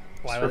that.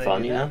 Why Just would for I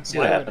fun, do you that? know? See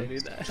Why what would I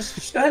happens. do that?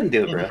 Just go ahead and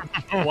do it,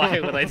 bro. Why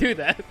would I do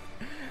that?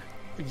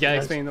 You gotta Yes.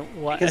 explain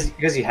why.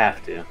 Because you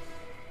have to.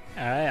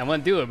 Alright, I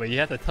want to do it, but you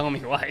have to tell me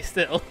why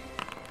still.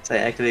 So I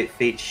activate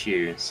Fate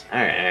Shears.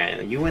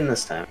 Alright. You win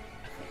this time.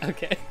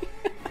 Okay.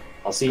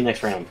 I'll see you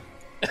next round.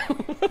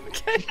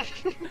 Okay.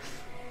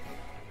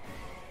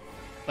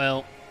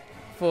 Well,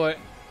 for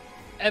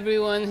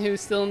everyone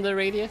who's still in the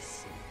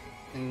radius,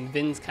 and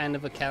Vin's kind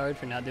of a coward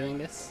for not doing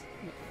this.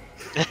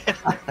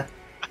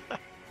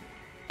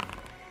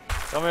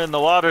 Come in, the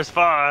water's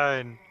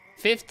fine.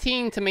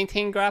 15 to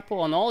maintain grapple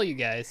on all you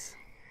guys.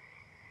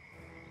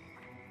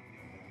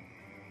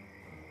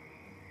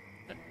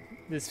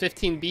 This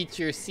 15 beats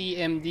your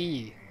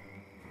CMD.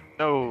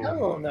 No.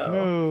 Hell no.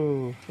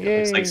 No.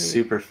 It's Yay. like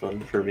super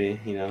fun for me,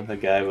 you know, a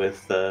guy with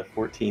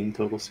 14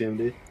 total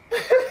CMD.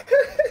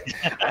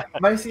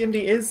 My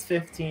CMD is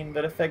 15,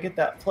 but if I get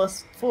that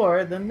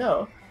 +4, then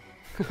no.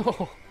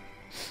 Oh,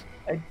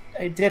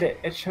 I did it.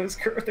 It shows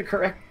the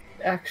correct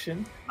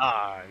action.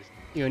 Nice.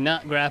 you're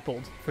not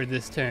grappled for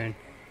this turn.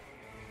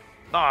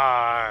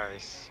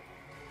 Nice.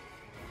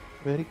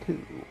 Very cool.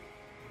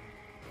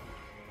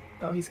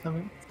 Oh, he's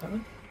coming. He's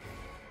coming.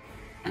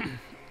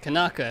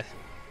 Kanaka.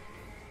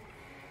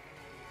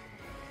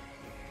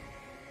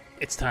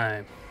 It's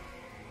time.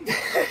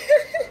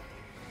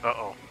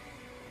 Uh-oh.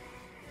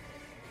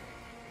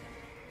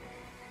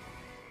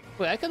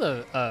 Wait, I could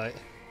have,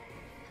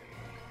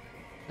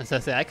 as I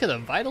say, I could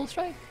have Vital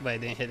Strike, but I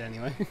didn't hit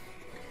anyway.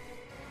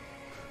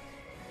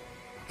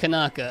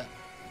 Kanaka.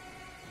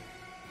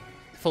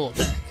 Full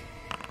attack.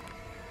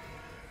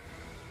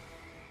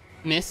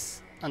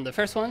 Miss on the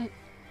first one.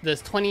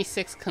 Does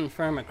 26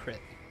 confirm a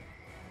crit?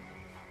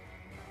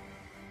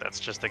 That's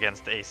just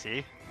against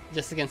AC.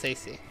 Just against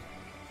AC.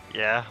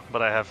 Yeah,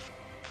 but I have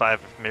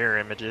 5 mirror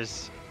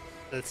images.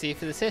 Let's see if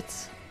this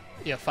hits.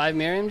 You have 5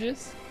 mirror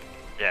images?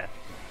 Yeah.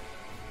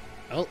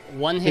 Oh,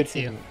 one hits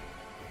you.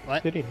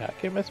 What? Did he not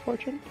get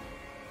misfortune?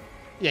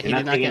 Yeah, he You're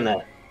did not not taking get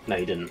that. No,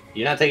 you didn't.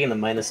 You're not taking the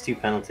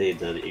 -2 penalty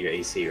to your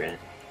AC, right?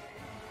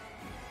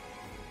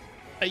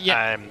 Yeah,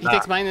 I'm he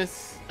takes not.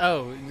 minus...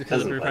 Oh,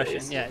 because of Doesn't apply to repression.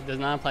 AC. Yeah, it does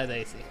not apply to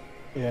AC.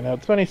 Yeah, no,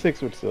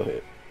 26 would still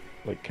hit.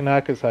 Like,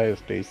 Kanaka's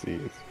highest AC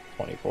is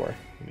 24,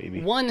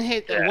 maybe. One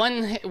hit, Yeah.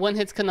 one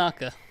hits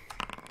Kanaka.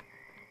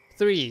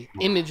 3,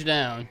 image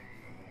down.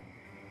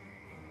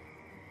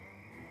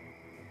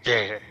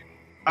 Yeah.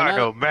 I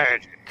know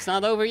magic. It's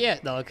not over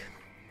yet, dog.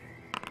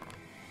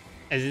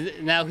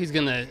 Now he's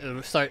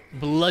gonna start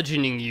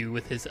bludgeoning you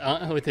with his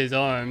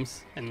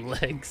arms and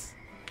legs.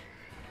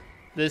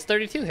 Does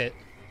 32 hit?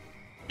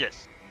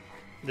 Yes.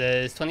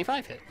 Does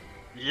 25 hit?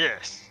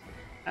 Yes.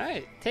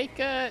 Alright, take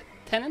 10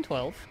 and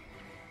 12.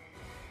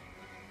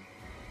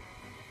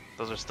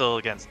 Those are still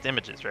against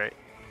images, right?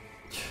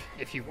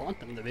 If you want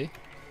them to be.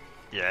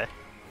 Yeah.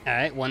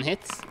 Alright, one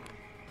hits.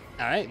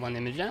 Alright, one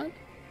image down.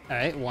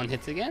 Alright, one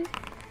hits again.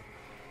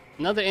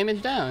 Another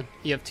image down.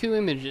 You have 2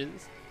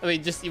 images. Oh,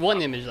 wait, just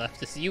one image left.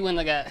 Just you and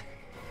the guy.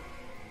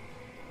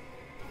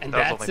 And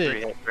That was that's only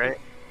it. 3 hits, right?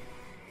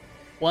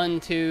 1,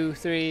 2,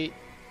 3.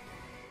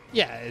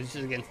 Yeah, it's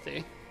just against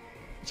 3.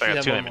 So I Should got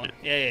have 2 one more. images.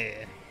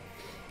 Yeah.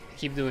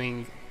 Keep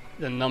doing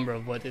the number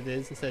of what it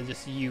is instead of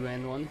just you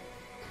and one.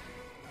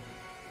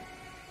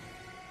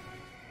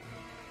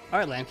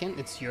 Alright, Lambkin,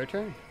 it's your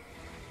turn.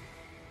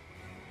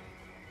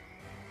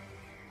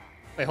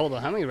 Wait, hold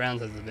on. How many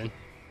rounds has it been?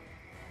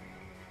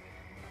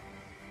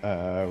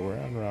 We're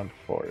on round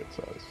 4, it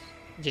says.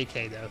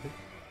 JK, though.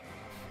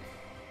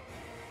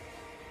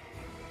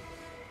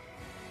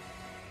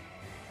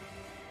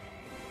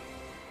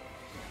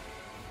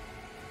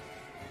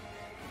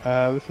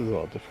 This is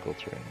all difficult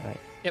terrain, right?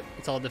 Yep,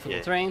 it's all difficult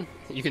Yeah. terrain.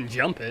 You can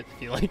jump it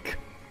if you like.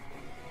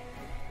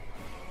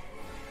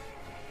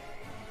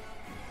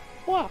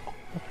 Wow.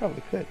 I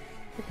probably could.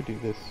 I could do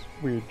this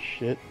weird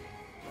shit.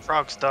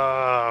 Frog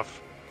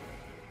stuff.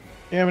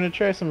 Yeah, I'm gonna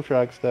try some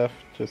frog stuff,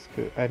 just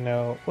 'cause I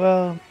know...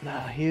 Well,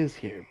 nah, he is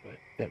here, but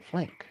that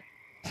flank.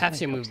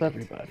 Half your Flank helps movement.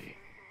 everybody.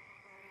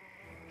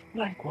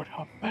 Flank would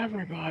help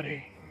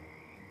everybody.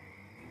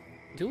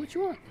 Do what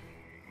you want.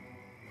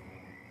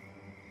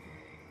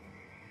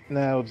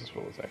 Nah, we'll just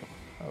roll a second.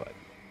 I like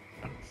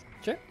it.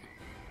 Sure.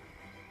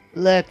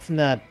 Let's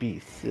not be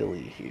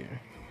silly here.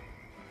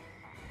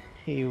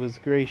 He was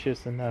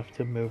gracious enough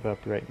to move up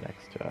right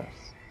next to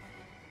us.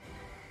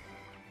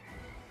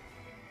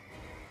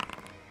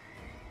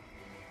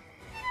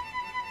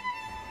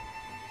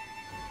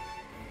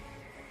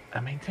 I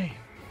maintain.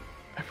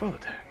 I full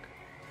attack.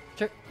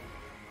 Sure.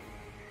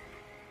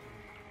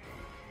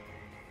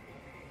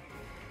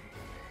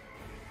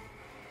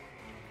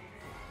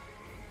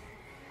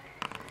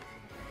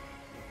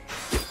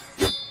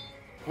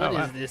 What is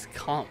wow. this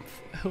comp?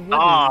 What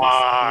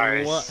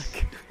Nice. is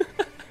this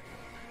luck?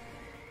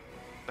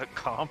 The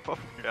comp of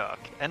luck.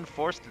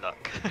 Enforced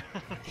luck.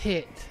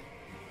 Hit.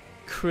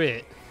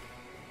 Crit.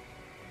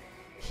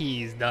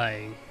 He's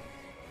dying.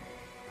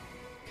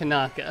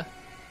 Kanaka.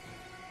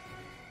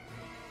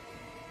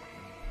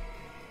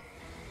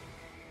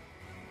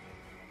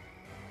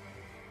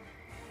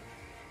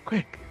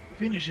 Quick,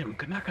 finish him,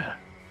 Kanaka.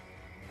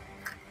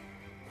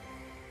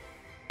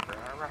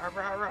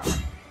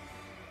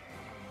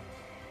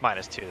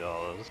 -2 to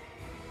all those.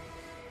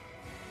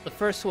 The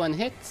first one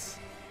hits.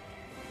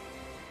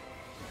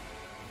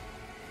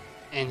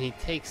 And he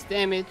takes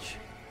damage.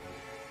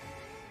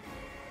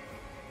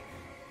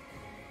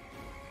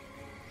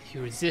 He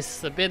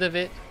resists a bit of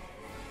it.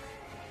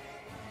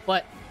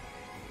 But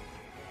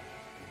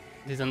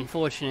it is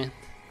unfortunate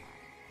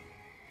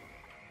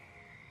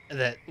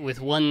that with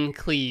one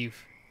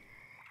cleave,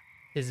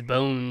 his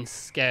bones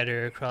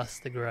scatter across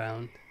the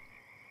ground.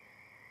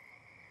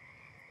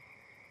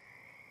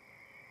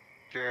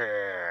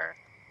 Yeah.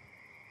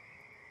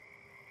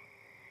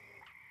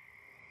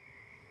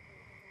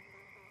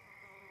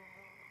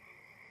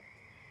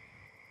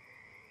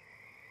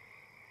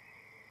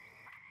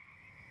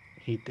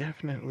 He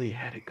definitely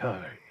had a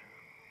card,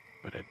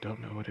 but I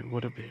don't know what it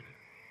would have been.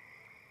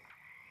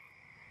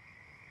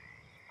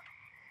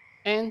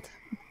 And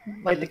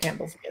Light the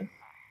candles again.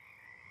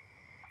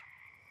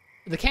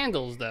 the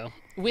candles, though,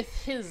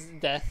 with his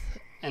death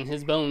and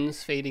his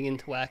bones fading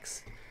into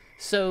wax,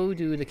 so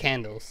do the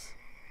candles.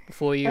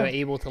 Before you are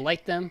able to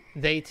light them,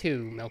 they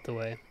too melt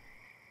away.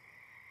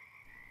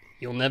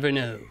 You'll never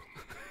know.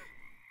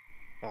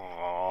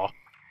 Aww.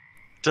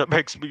 That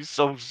makes me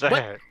so sad.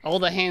 But all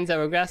the hands that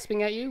were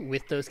grasping at you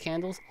with those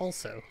candles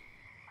also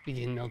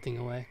begin melting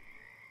away.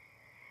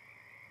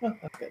 Oh,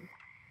 that's good.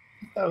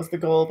 That was the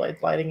goal by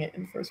lighting it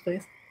in the first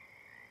place.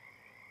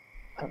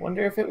 I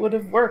wonder if it would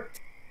have worked.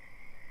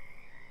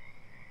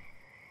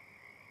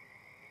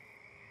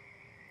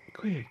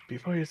 Quick,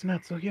 before it's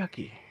not so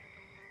yucky.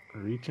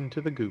 Reach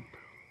into the goop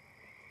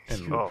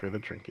and look for the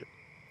trinket.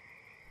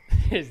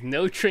 There's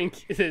no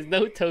there's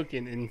no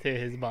token into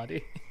his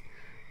body.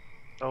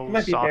 Oh, It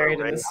might be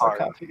buried in the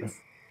sarcophagus.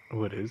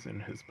 What is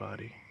in his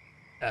body?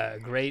 A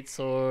great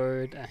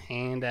sword, a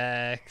hand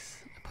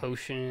axe, a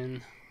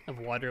potion of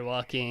water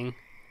walking.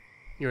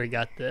 You already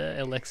got the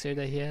elixir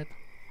that he had.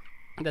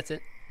 That's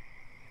it.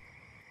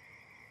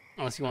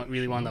 Unless you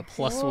really want a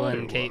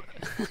 +1 cape.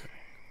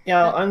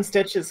 Yeah, I'll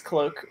unstitch his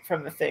cloak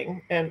from the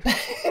thing and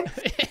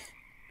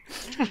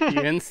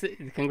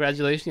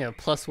Congratulations, you have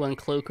a +1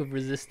 cloak of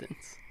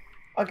resistance.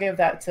 I'll give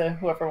that to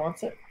whoever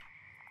wants it.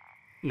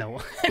 No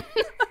one.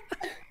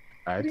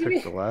 I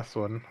took the last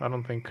one. I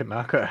don't think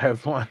Kanaka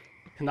has one.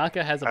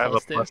 Kanaka has a I have a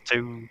 +2.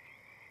 +2.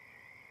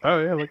 Oh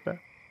yeah, look at that.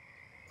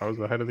 I was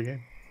ahead of the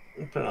game.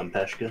 Put it on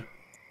Peshka.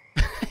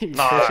 You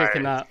Nice. sure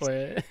cannot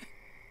wear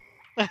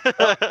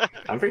it.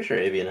 I'm pretty sure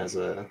Avian has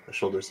a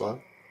shoulder slot.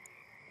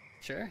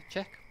 Sure,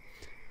 check.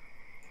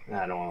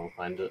 I don't want to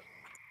find it.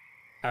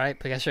 Alright,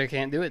 but I sure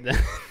can't do it then.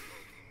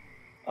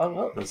 Oh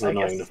well, It's I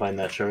annoying to guess, find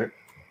that chart.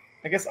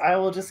 I guess I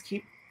will just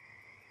keep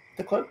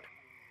the cloak.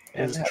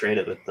 And just trade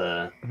it with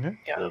the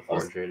Yeah, the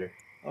foreign trader.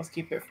 I'll just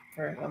keep it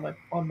for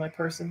on my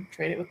person.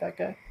 Trade it with that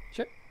guy.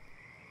 Sure.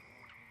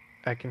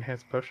 I can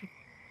has potion.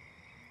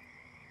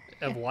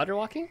 Of water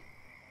walking?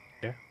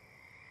 Yeah.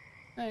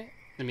 Alright.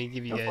 Let me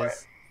give you Go for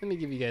guys. Let me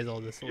give you guys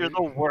all this. You're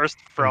the worst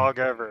frog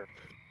ever.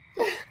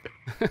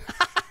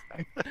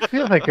 I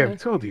feel like I've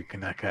told you,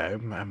 Kanaka,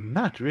 I'm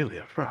not really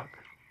a frog.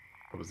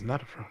 I was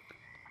not a frog.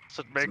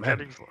 Doesn't make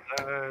mad any for.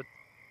 sense.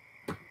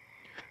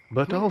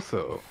 But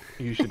also,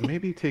 you should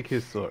maybe take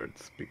his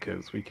swords,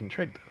 because we can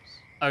trade those.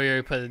 Oh, you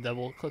already put a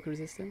double cloak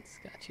resistance?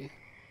 Got you.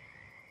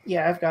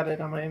 Yeah, I've got it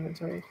on my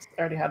inventory.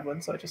 I already had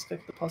one, so I just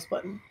clicked the plus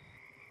button.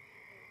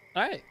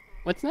 Alright,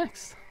 what's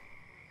next?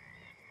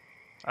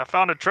 I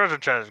found a treasure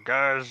chest,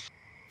 guys.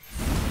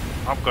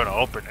 I'm gonna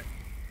open it.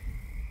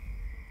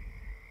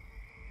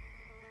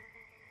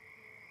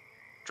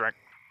 Drink.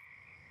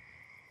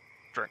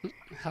 Drink.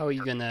 How are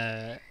you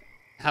gonna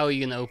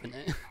open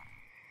it?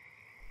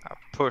 I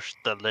pushed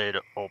the lid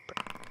open.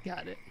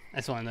 Got it. I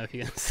just want to know if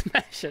you're gonna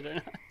smash it or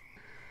not.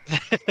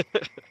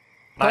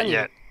 Not 20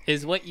 yet.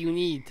 is what you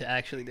need to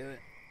actually do it.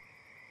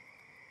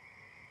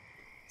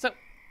 So,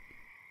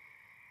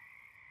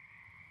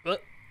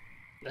 what?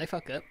 Did I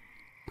fuck up?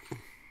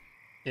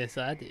 Yes,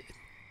 I did.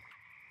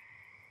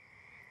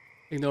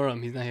 Ignore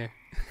him. He's not here.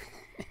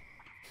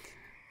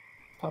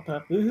 Popping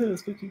up. Ooh,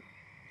 spooky.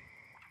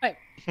 Right.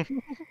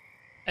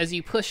 As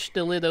you push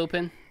the lid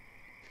open,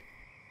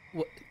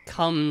 what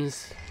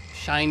comes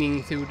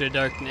shining through the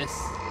darkness?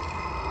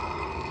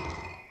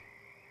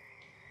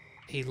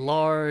 A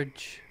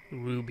large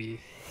ruby.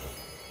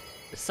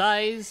 The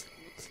size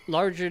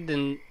larger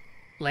than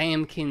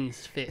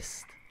Lambkin's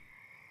fist.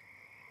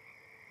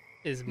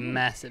 Is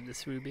massive,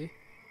 this ruby.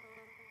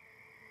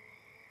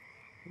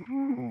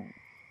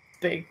 It's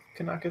big.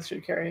 Kanaka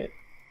should carry it.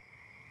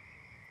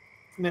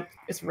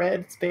 It's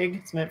red. It's big.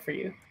 It's meant for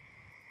you.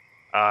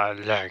 I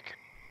like it.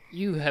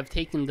 You have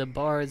taken the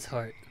bard's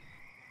heart.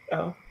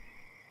 Oh.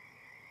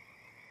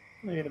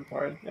 Look at him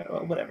part. No,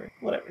 well,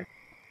 whatever.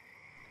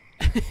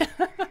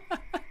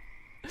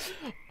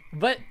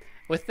 But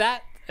with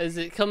that, as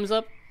it comes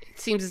up, it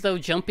seems as though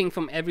jumping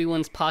from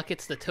everyone's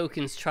pockets, the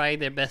tokens try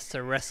their best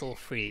to wrestle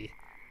free,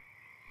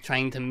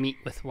 trying to meet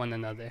with one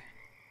another.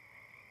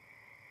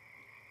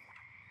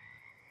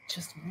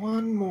 Just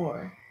one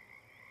more.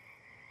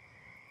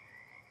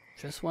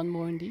 Just one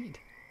more indeed.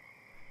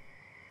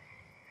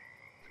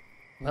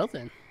 Well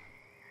then.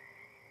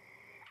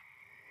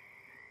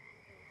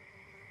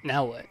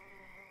 Now what?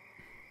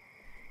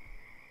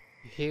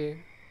 You're here,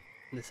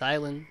 on this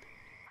island.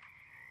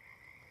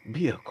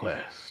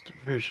 BioQuest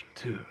version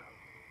 2.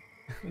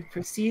 We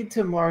proceed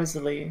to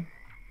Marsley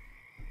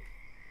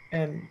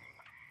and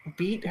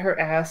beat her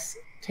ass,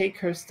 take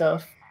her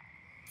stuff,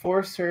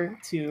 force her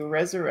to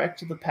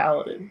resurrect the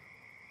Paladin.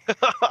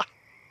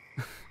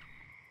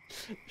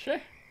 Sure.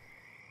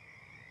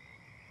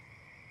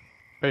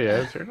 Oh yeah,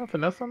 is there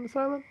nothing else on this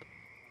island?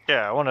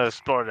 Yeah, I want to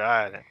explore the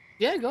island.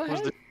 Yeah, go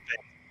Who's ahead. the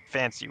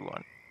fancy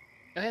one?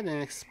 Go ahead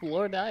and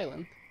explore the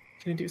island.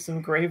 Can you do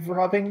some grave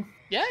robbing?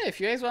 Yeah,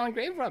 if you guys want to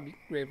grave rob, you can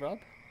grave rob.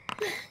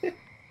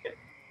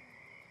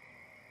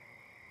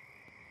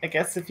 I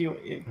guess if you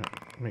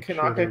Make sure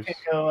Kanaka there's... could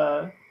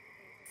go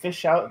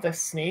fish out the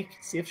snake,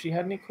 see if she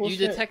had any cool You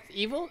shit. detect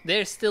evil?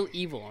 There's still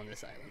evil on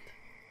this island.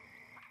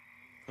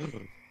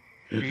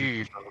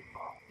 Is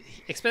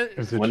it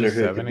Wonder just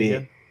who it 7 could be.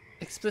 again?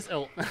 Explicit.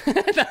 Oh,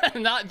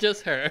 not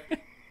just her.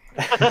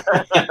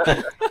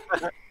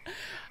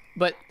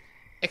 But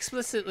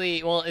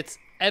explicitly, well, it's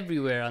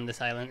everywhere on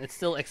this island. It's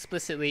still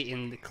explicitly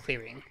in the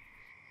clearing.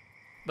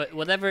 But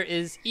whatever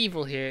is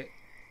evil here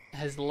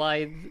has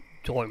lied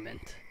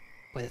dormant.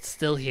 But it's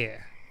still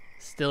here.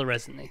 Still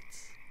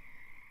resonates.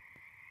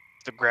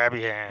 The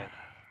grabby hand.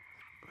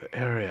 The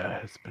area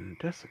has been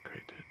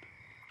desecrated.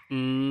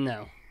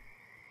 No.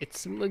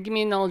 It's. Well, give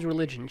me a knowledge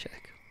religion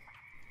check.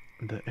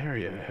 The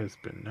area has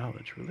been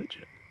knowledge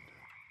religion.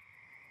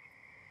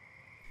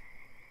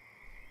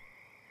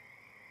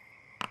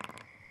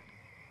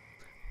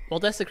 While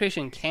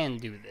desecration can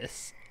do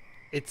this,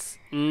 it's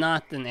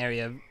not an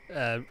area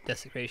of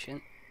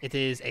desecration. It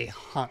is a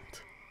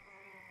haunt.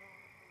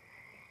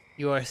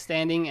 You are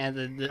standing at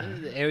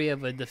the area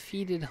of a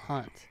defeated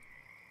haunt.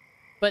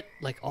 But,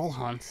 like all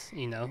haunts,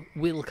 you know,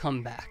 will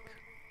come back.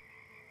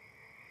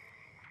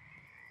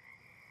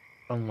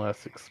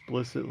 Unless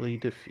explicitly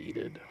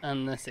defeated.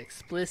 Unless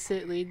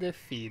explicitly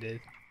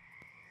defeated.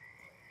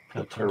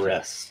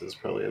 Arrest is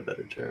probably a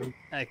better term.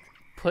 Like,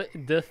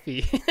 put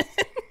defeat.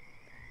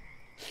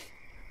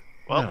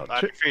 Well, No,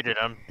 I defeated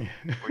him.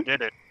 We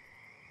did it.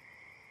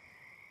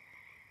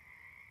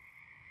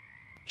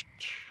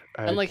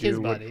 I Unlike do his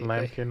what body,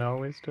 Lambkin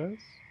always does.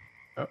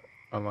 Oh,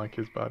 unlike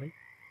his body.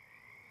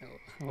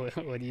 What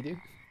do you do?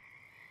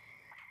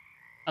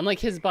 Unlike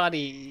his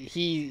body,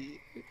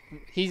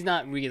 he's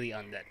not really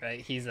undead,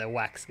 right? He's a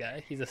wax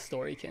guy. He's a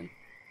storykin.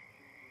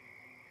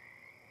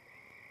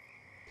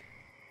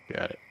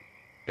 Got it.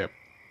 Yep.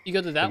 You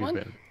go to that Figured one?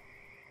 Ben.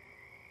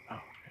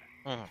 Oh,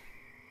 okay.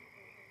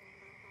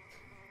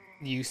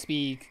 Do you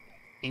speak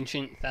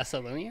ancient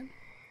Thessalonian?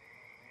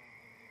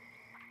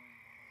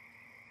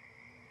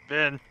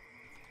 Ben.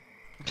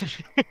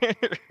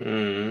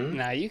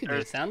 Nah, you can do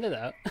it. Sound it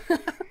out.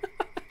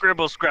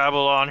 Gribble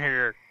scrabble on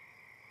here.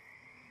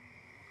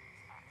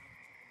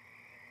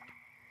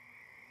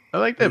 I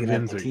like that I'm gonna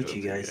have Vin's to are teach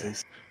you good, guys yeah.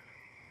 this.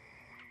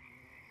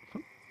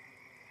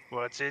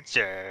 What's it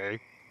say?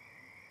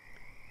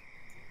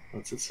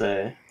 What's it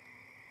say?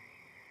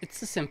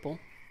 It's a simple.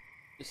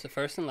 It's the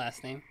first and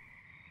last name.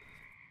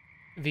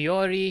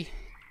 Viori.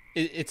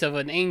 It's of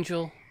an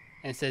angel,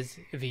 and it says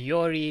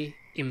Viori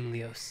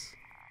Imlios.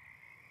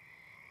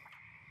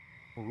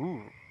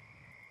 Ooh.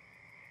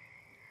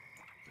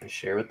 I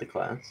share with the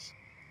class.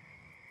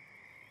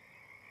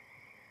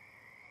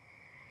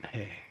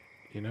 Hey,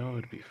 you know it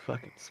would be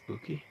fucking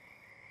spooky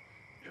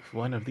if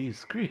one of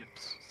these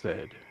creeps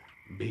said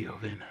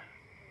Biovina.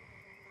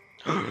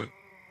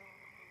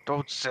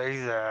 Don't say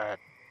that.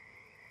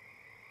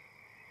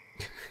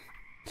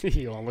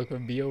 You want to look for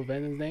Bio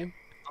Ven's name?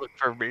 Look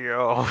for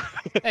Bio.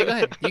 Hey, go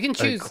ahead. You can I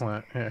choose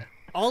yeah.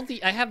 all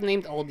the. I have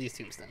named all these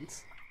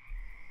tombstones.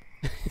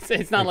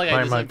 It's not like I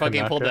climb just on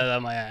fucking pulled Kanaka? that out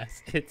of my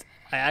ass.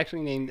 I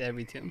actually named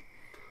every tomb.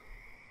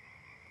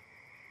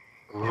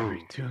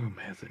 Every tomb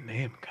has a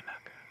name,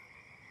 Kanaka.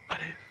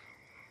 What if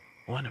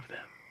one of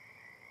them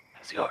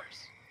has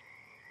yours?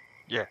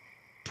 Yeah.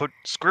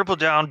 Scribble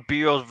down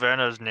Bio's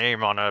Vena's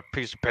name on a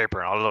piece of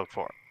paper and I'll look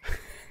for it.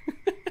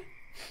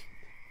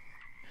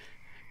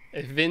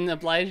 If Vin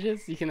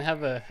obliges, you can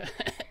have a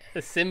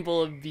a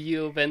symbol of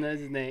Bio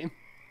Vena's name.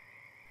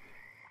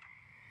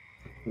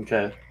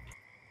 Okay.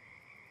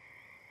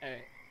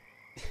 Alright.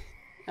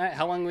 Alright,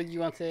 how long would you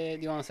want to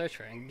do you want to search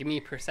for? And give me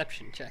a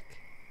perception check.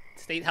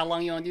 State how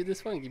long you want to do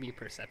this for and give me a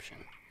perception.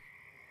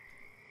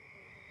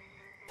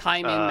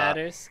 Timing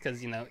matters,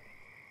 because you know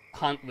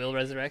Haunt will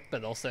resurrect,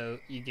 but also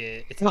you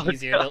get it's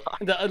easier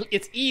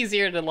it's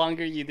easier the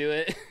longer you do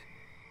it.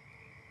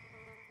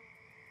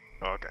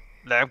 Okay.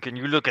 Lambkin,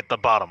 you look at the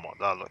bottom one.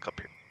 I'll look up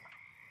here.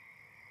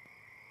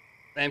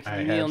 And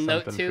I you need a have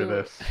note something too. for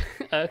this.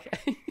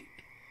 Okay.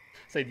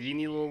 So do you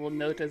need a little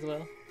note as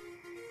well?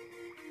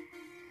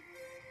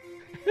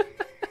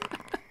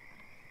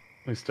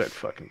 We start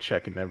fucking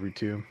checking every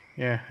tomb.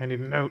 Yeah, I need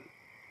a note.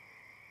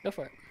 Go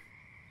for it.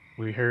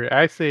 We heard.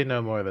 I say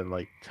no more than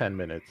like 10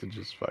 minutes and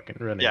just fucking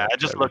running. Yeah, up I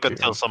to just every look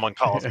until tomb. someone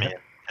calls me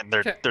and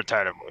they're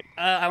tired of waiting.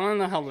 I want to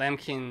know how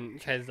Lambkin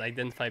tries to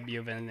identify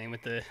Bioven's name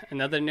with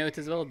another note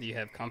as well. Do you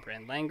have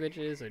comprehend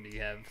languages, or do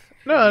you have?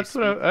 No, do you that's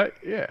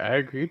what I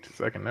agreed to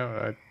second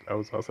note. I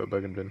was also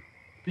bugging Ben.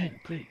 Ben,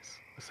 please,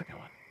 the second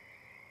one.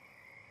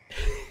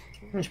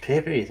 How much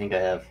paper do you think I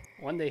have?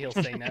 One day he'll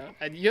say no.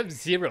 You have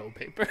 0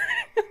 paper.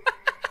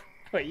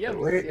 Wait, you have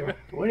 0.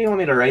 Where do you want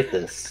me to write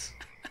this?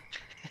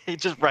 He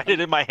just write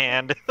it in my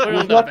hand. Put it on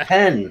With the what back.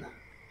 pen?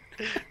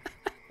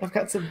 I've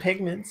got some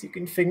pigments you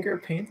can finger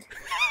paint.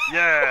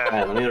 Yeah.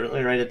 Alright, let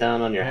me write it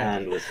down on your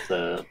hand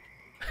with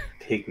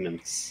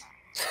pigments.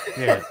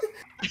 Yeah.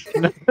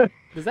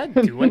 Does that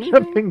do anything?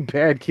 Nothing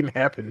bad can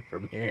happen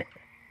from here.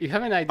 You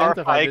haven't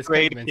identified this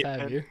high-grade pigment, have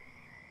pigment.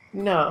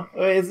 you? No.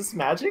 Wait, is this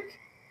magic?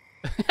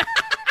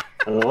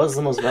 Well, it was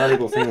the most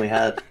valuable thing we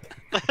had.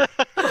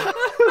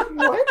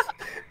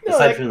 No,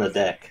 Aside from the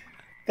deck.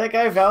 that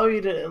guy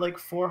valued it at like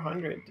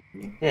 400.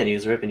 Yeah, and he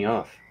was ripping you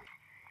off.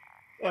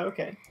 Oh,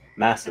 okay.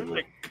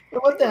 Massively.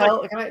 But what the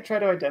hell? Can I try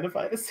to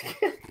identify this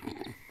again?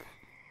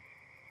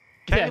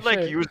 Can Yeah, you like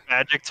sure. use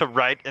magic to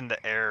write in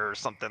the air or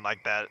something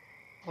like that?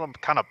 Some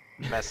kind of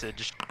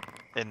message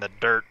in the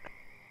dirt.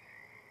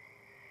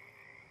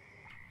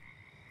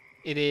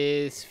 It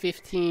is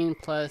 15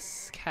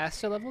 plus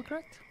caster level,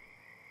 correct?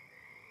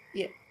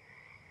 Yeah.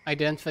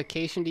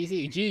 Identification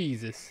DC?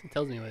 Jesus, it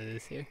tells me what it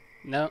is here.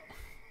 No,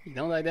 you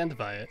don't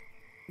identify it.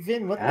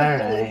 Vin, what the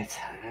hell?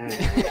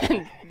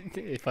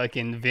 Alright.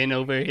 Fucking Vin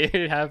over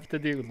here have to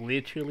do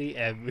literally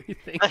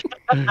everything.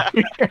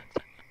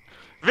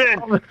 Vin!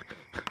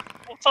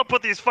 What's up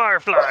with these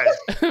fireflies?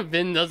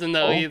 Vin doesn't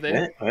know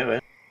either.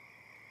 Wait.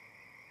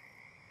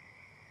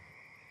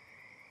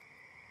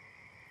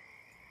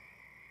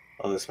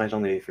 Oh, this might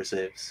only be for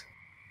saves.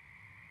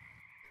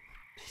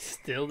 He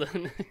still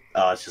don't know.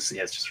 Oh, it's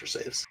just for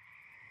saves.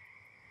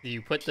 Do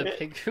you put the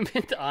Shit.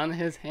 pigment on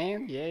his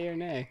hand? Yay or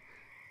nay?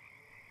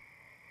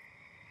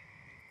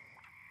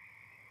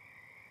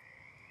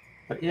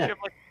 But yeah. You have,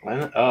 like, Why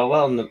not? Oh,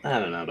 well, I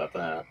don't know about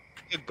that.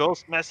 a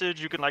ghost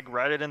message, you can like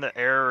write it in the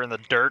air or in the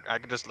dirt. I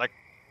could just like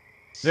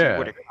see Yeah.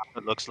 what it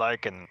looks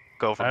like and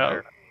go from I'll-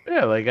 there.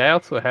 Yeah, like I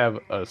also have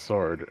a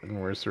sword, and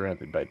we're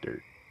surrounded by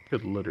dirt.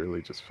 Could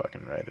literally just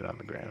fucking write it on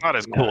the ground. Not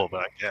as cool,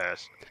 but I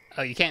guess.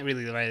 Oh, you can't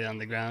really write it on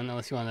the ground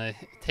unless you want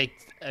to take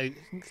a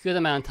good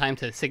amount of time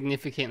to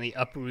significantly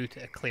uproot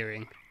a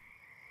clearing.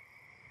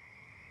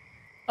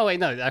 Oh wait,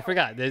 no, I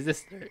forgot. There's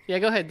this. Yeah,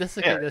 go ahead,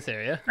 desecrate this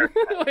area. Wait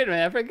a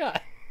minute, I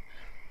forgot.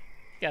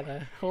 Got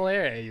a whole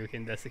area you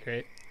can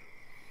desecrate.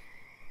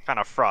 Kind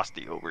of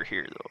frosty over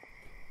here though.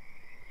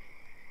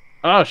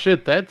 Oh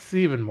shit, that's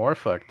even more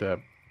fucked up.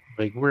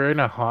 Like we're in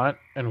a haunt,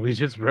 and we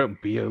just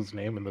wrote Bio's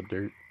name in the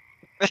dirt.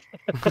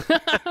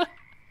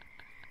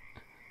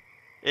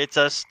 It's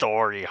a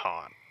story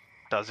haunt.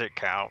 Does it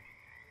count?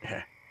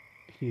 Yeah.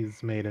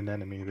 He's made an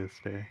enemy this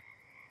day.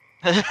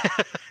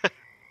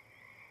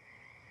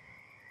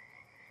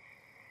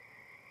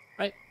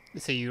 Right.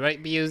 So you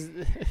write Bio's.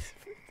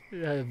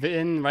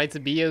 Vin writes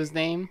Bio's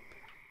name.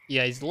 You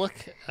guys look.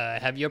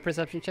 Have your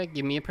perception check.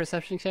 Give me a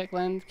perception check,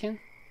 Lambkin.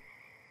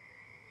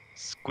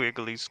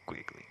 Squiggly,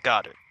 squiggly.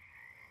 Got it.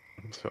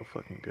 I'm so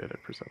fucking good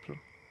at perception.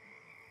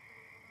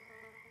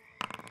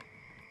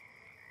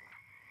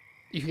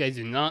 You guys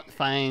do not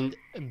find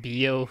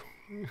Bio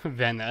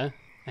Vena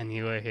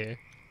anywhere here.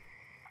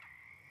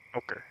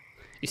 Okay.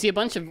 You see a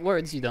bunch of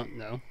words you don't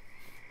know,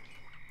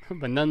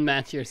 but none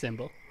match your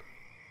symbol.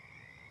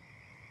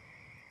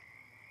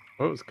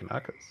 What was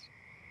Kanaka's?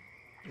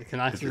 The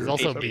Canucks Is is yours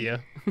also 18? Bio.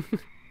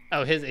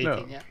 Oh, his 18,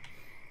 No. yeah.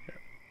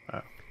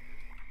 Oh.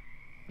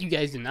 You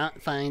guys do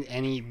not find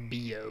any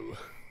Bio.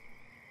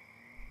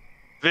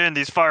 Vin,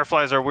 these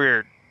fireflies are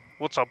weird.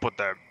 What's up with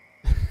them?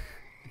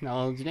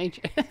 Knowledge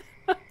nature.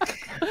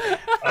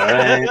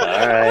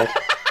 Alright.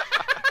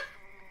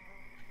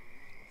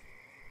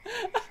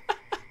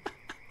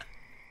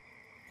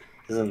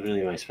 This isn't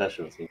really my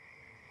specialty.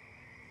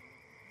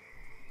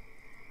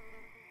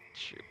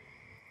 Shoot.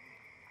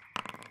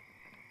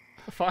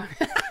 Far.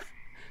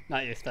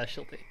 Not your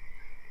specialty.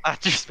 I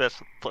do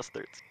special plus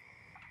 13.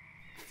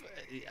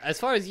 As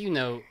far as you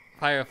know,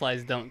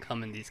 fireflies don't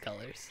come in these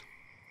colors.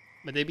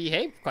 But they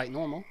behave quite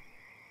normal.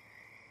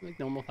 Like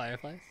normal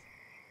fireflies.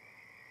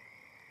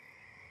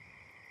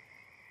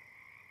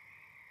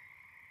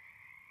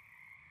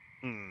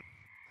 Hmm.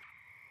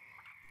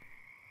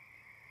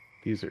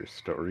 These are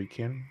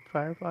storykin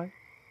firefly?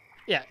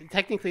 Yeah,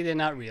 technically they're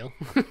not real.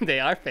 They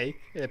are fake.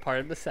 They're part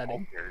of the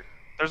setting. Okay.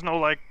 There's no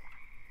like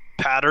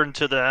pattern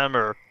to them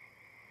or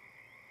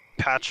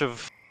patch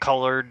of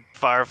colored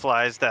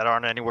fireflies that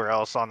aren't anywhere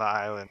else on the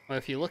island. Well,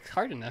 if you look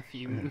hard enough,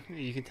 you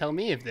can tell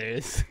me if there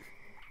is.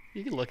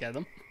 You can look at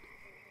them.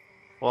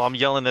 Well, I'm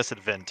yelling this at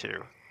Vin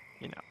too.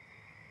 You know,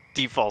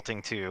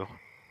 defaulting to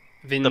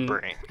Vin, the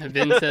brain.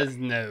 Vin says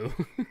no.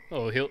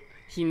 Oh,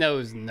 he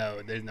knows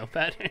no. There's no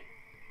pattern.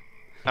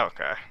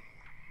 Okay.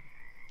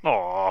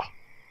 Aw.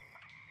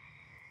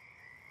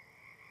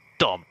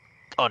 Dumb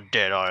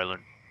undead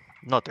island.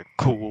 Nothing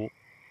cool.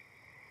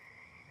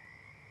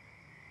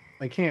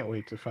 I can't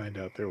wait to find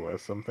out there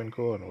was something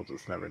cool, and we'll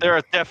just never know.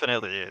 There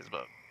definitely is,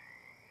 but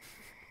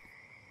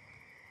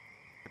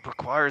it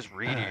requires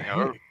reading.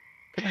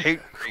 I hate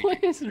reading.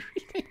 What is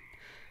reading?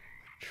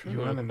 You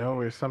want to know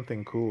where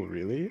something cool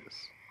really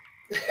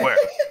is? Where?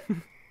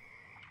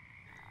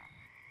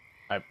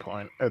 I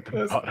point at the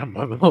Yes. bottom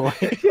of the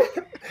lake.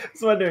 I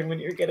was wondering when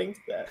you were getting to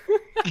that.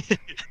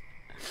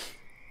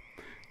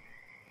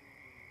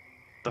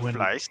 The When-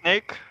 fly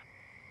snake?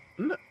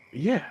 No,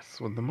 yes,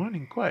 when the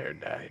morning choir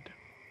died,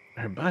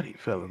 her body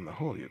fell in the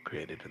hole you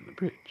created in the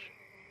bridge.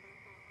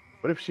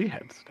 What if she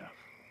had stuff?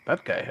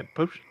 That guy had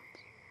potions.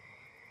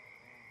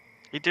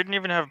 He didn't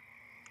even have.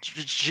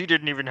 She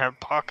didn't even have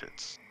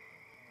pockets.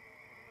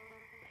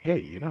 Hey,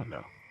 you don't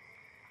know.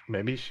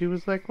 Maybe she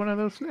was like one of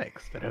those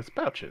snakes that has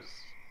pouches.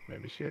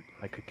 Maybe she had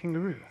like a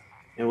kangaroo.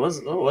 What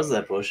was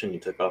that potion you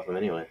took off him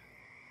anyway?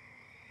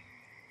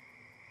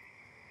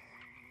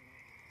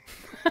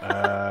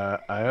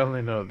 I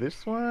only know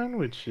this one,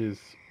 which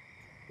is...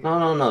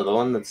 No, the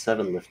one that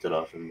Seven lifted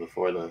off him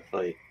before the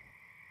fight.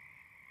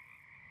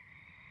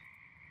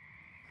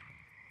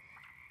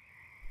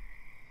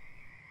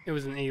 It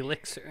was an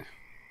elixir.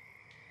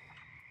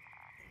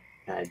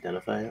 Can I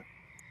identify it?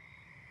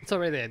 It's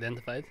already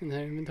identified in her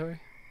inventory.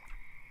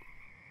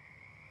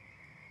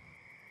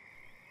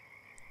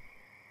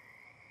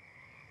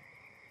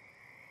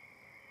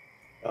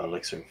 Oh,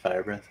 elixir and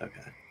fire breath.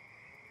 Okay.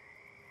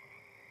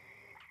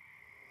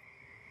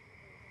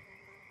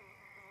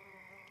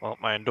 Well,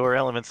 my Endure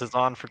Elements is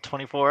on for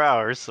 24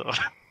 hours, so...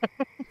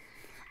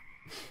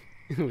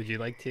 Would you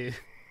like to?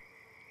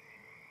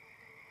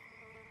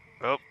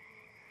 Oh.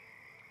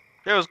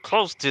 It was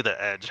close to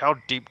the edge. How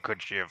deep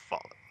could she have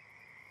fallen?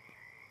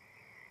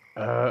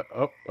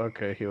 Oh,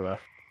 okay, he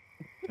left.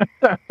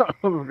 I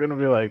was gonna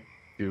be like,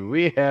 do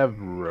we have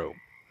rope?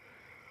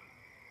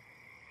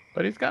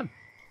 But he's gone.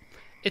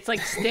 It's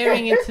like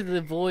staring into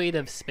the void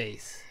of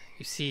space.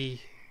 You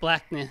see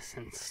blackness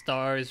and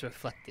stars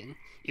reflecting,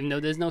 even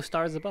though there's no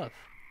stars above.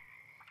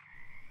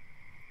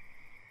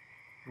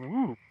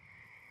 Ooh.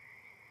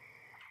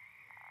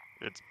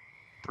 It's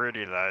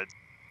pretty light.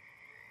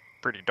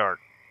 Pretty dark.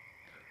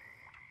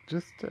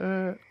 Just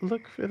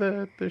look for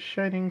the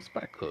shining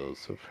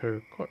sparkles of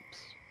her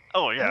corpse.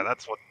 Oh yeah,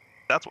 that's what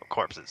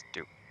corpses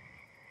do.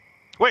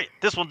 Wait,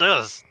 this one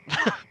does.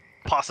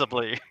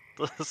 Possibly.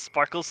 The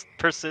sparkles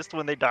persist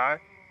when they die?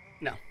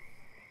 No.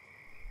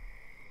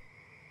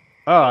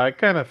 Oh, I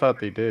kind of thought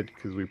they did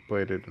because we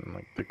played it and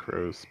like the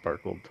crows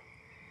sparkled.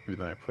 And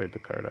then I played the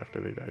card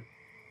after they died.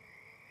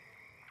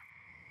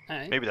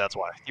 Alright. Maybe that's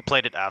why. You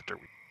played it after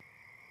we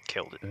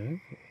killed it. Okay.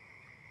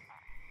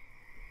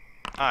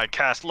 I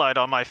cast light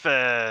on my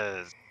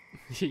fez.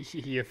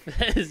 Your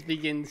fez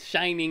begins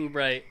shining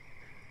bright.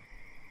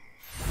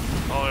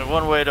 Only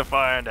one way to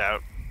find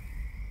out.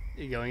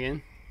 You going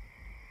in?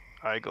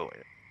 I go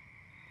in.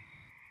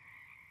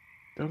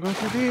 Don't go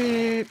too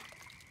deep.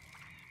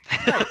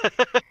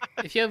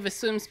 If you have a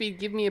swim speed,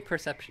 give me a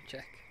perception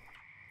check.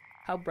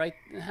 How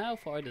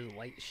far does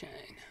light shine?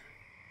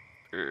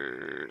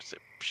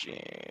 Perception.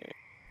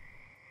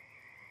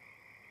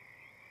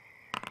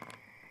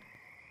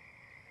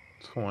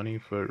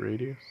 20-foot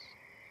radius.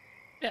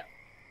 Yeah.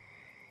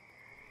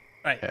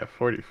 Right. Yeah,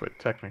 40-foot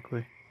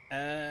technically.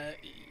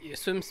 Your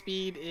swim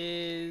speed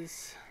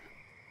is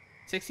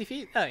 60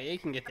 feet. Oh, yeah, you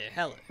can get there.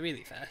 Hell,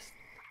 really fast.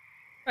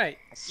 Right.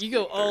 You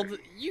go all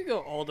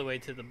the way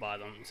to the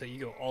bottom. So you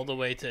go all the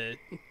way to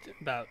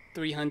about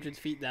 300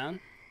 feet down.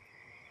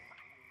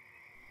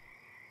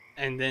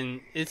 And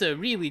then it's a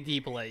really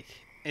deep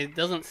lake. It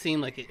doesn't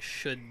seem like it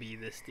should be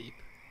this deep.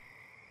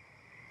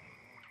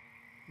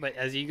 But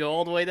as you go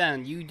all the way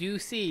down, you do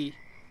see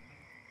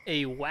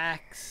a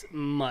wax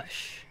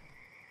mush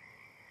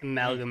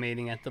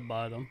amalgamating at the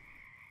bottom.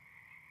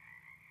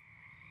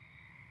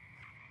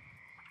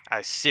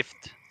 I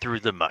sift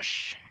through the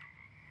mush.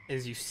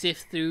 As you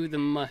sift through the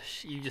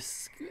mush, you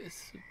just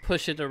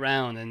push it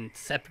around and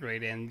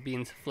separate it and it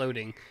begins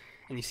floating.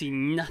 And you see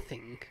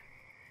nothing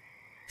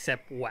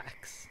except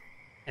wax.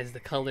 As the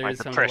colors My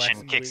from the wax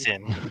depression kicks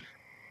bleed.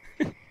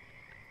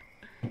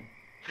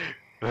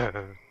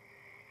 in.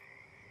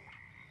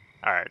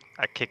 Alright,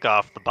 I kick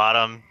off the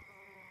bottom,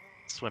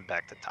 swim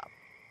back to top.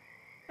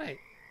 Right.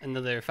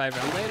 Another 5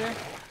 rounds later,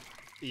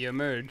 you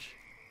emerge.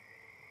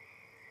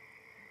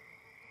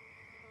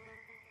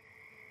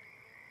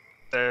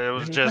 It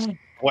was just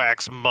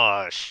wax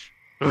mush.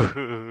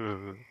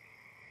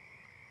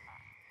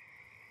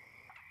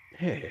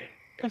 Hey,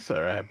 it's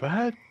alright,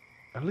 bud.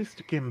 At least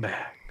you came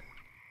back.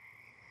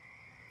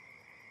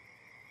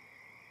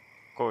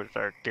 Of course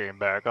I came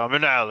back. I'm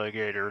an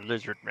alligator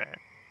lizard man.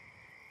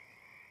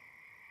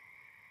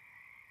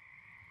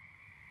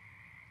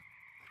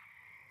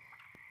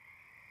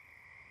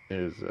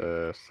 Is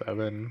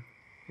 7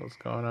 what's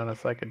going on a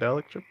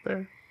psychedelic trip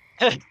there?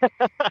 Yeah,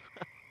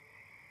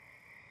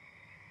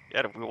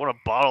 if we want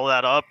to bottle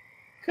that up.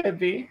 Could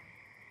be.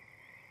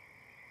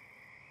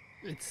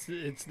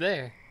 It's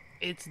there.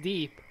 It's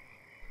deep.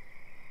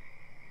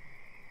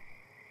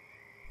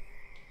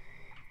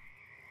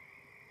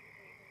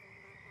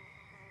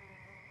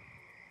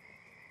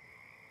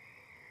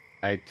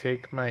 I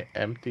take my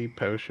empty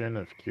potion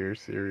of cure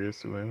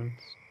serious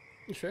wounds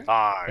You sure?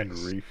 and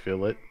Nice.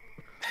 refill it.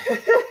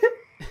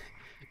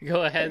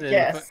 Go ahead and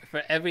Yes.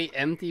 for every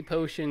empty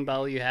potion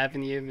bottle you have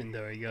in your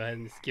inventory, go ahead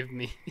and just give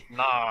me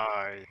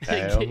Nice.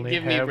 I only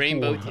give me have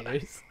rainbow one.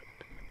 tears.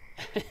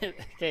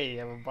 Okay, you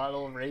have a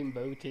bottle of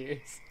rainbow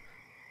tears.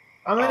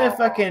 I'm gonna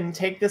fucking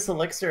take this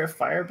elixir of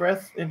fire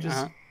breath and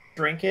just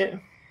drink it,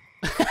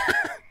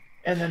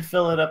 and then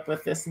fill it up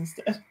with this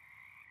instead.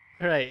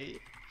 Right,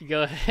 you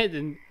go ahead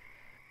and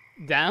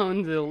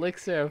down the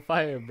elixir of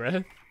fire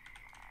breath.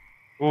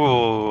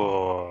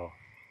 Ooh.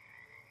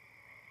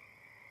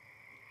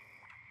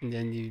 And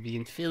then you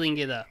begin filling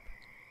it up.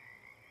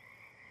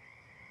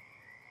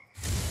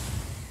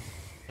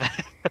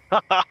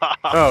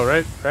 Oh,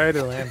 right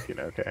in Lambkin,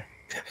 okay.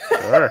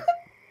 Sure.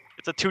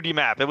 It's a 2D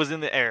map. It was in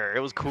the air. It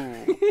was cool.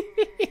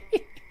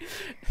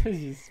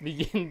 You just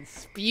begin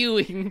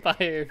spewing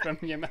fire from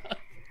your mouth.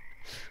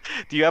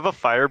 Do you have a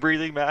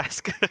fire-breathing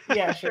mask?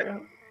 Yeah,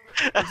 sure.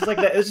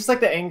 It's just like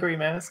the angry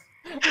mask.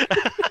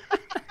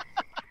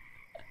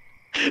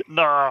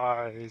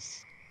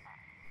 Nice.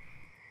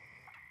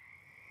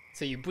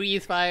 So you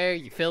breathe fire,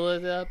 you fill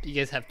it up. You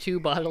guys have 2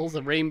 bottles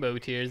of rainbow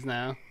tears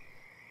now.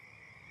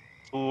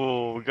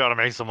 Ooh, we gotta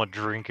make someone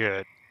drink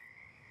it.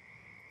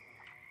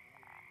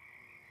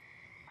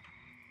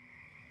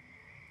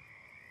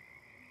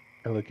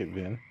 I look at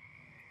Vin.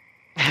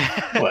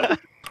 What?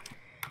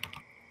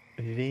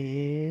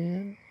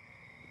 Vin,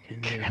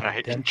 can you Can I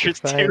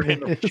interest identify you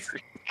in a this?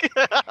 drink?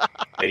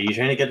 Are you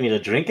trying to get me to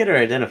drink it or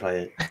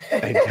identify it?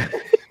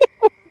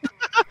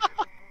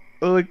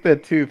 Well, like the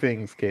 2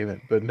 things came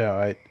in, but no,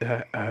 I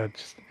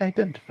just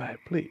identify,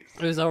 please.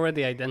 It was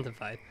already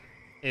identified.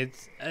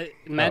 It's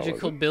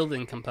magical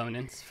building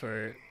components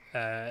for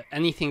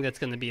anything that's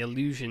going to be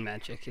illusion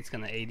magic. It's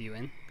going to aid you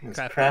in. It's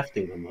crafting.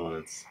 crafting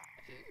components.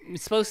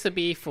 It's supposed to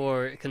be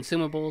for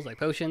consumables like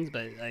potions,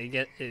 but I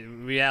get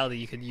in reality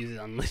you could use it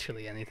on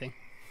literally anything.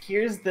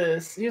 Here's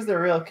the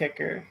real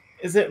kicker.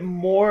 Is it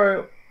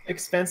more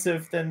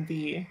expensive than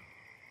the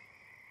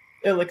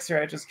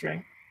elixir I just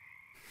drank?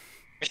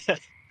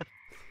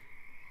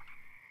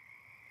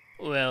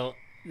 Well,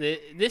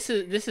 this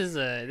is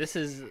a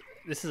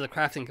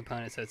crafting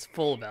component, so it's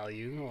full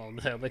value. Well,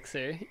 the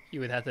elixir, you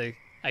would have to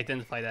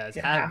identify that as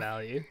half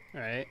value,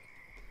 right?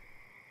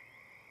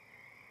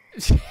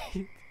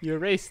 You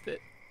erased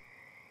it.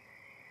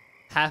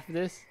 Half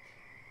this.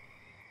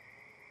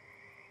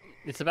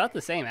 It's about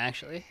the same,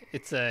 actually.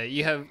 It's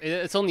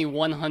it's only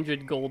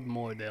 100 gold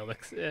more, the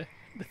elixir,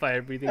 the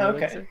fire breathing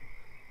elixir.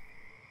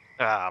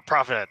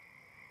 Profit.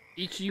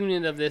 Each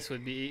unit of this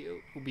would be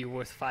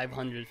worth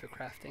 500 for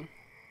crafting.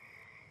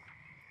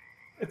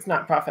 It's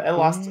not profit. I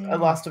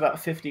lost about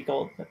 50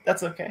 gold, but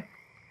that's okay.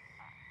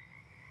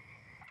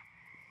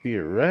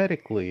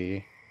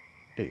 Theoretically,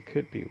 it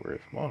could be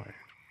worth more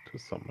to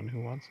someone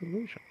who wants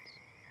illusions.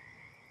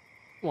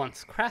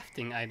 Wants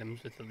crafting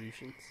items with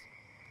illusions.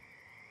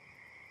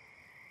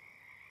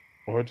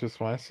 Or just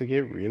wants to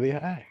get really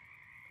high.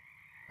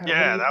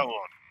 Yeah, that one.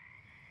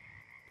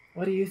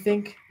 What do you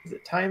think? Is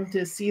it time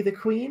to see the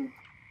queen?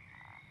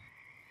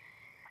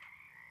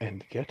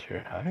 And get her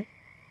high?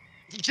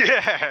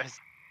 Yes!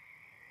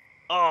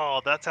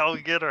 Oh, that's how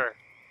we get her.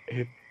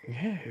 It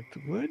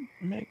would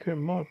make her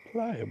more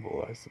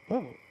pliable, I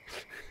suppose.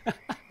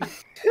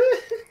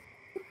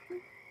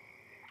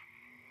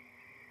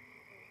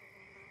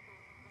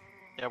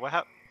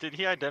 Yeah, did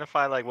he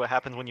identify like what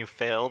happens when you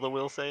fail the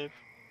will save?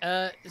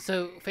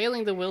 So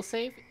failing the will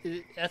save,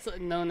 that's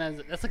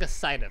like a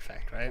side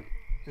effect, right?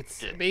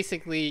 It's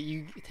basically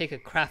you take a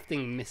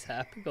crafting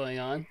mishap going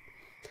on.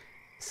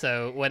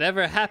 So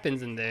whatever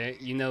happens in there,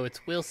 you know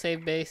it's will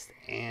save based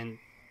and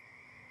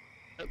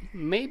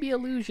maybe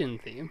illusion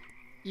theme.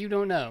 You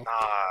don't know.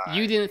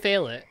 You didn't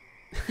fail it.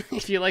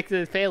 If you like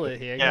to fail it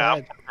here, go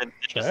ahead.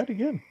 Try it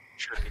again.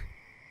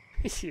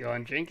 You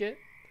want to drink it?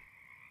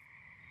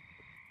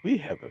 We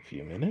have a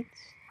few minutes.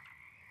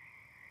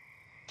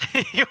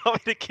 You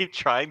want me to keep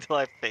trying till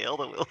I fail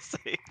the will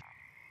save?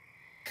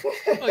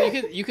 Oh,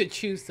 you could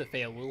choose to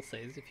fail will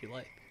saves if you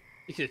like.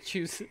 You could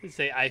choose to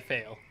say I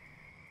fail.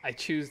 I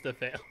choose to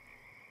fail.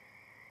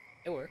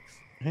 It works.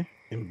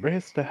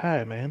 Embrace the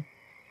high, man.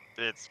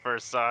 It's for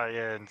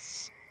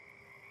science.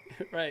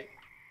 Right.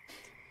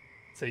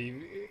 So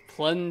you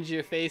plunge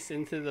your face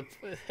into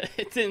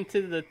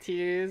the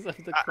tears of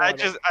the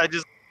crowd. I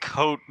just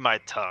coat my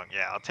tongue.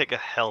 Yeah, I'll take a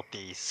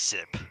healthy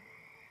sip.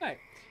 Alright.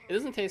 It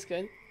doesn't taste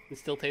good. It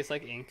still tastes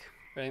like ink,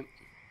 right?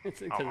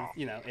 It's because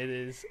it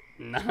is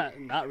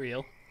not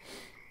real.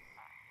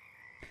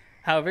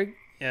 However,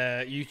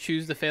 you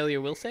choose to fail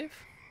your will save?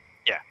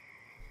 Yeah.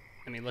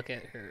 Let me look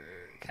at her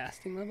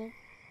casting level.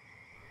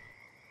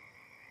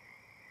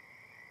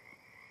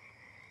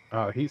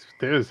 Oh,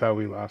 there's how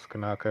we lost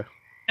Kanaka.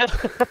 And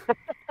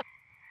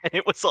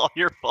it was all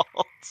your fault.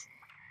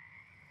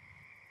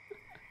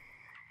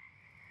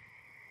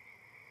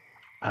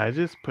 I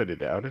just put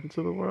it out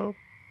into the world.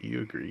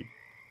 You agreed.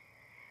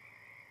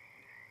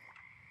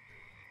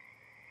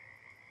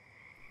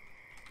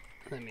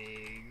 Let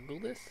me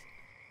Google this.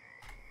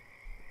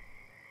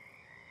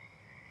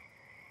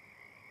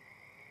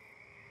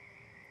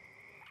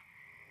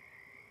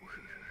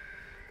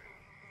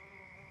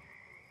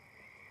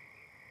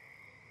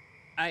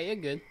 You're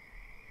good.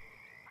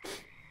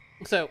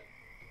 So,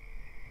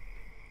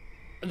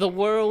 the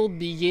world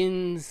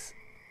begins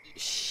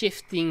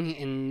shifting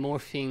and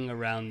morphing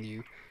around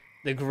you.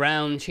 The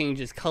ground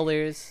changes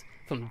colors.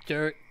 From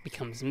dirt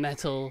becomes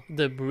metal.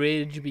 The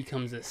bridge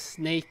becomes a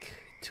snake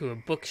to a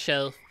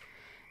bookshelf.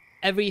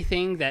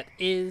 Everything that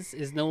is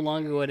no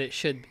longer what it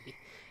should be.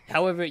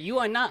 However, you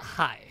are not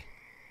high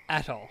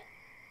at all.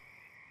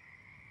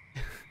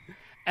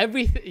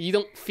 You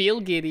don't feel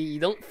giddy. You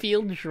don't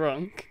feel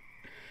drunk.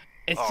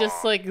 It's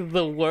just like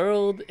the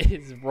world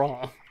is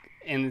wrong,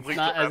 and it's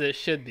not as it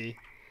should be.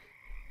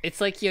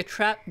 It's like you're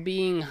trapped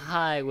being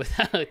high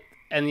without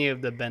any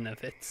of the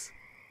benefits.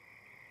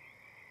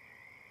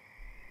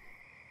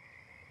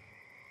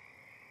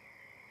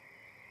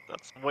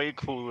 That's way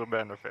cooler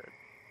benefit.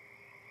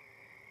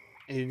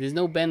 There's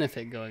no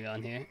benefit going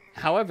on here.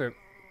 However,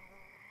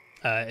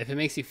 if it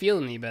makes you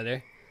feel any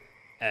better,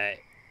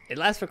 it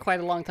lasts for quite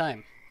a long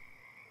time.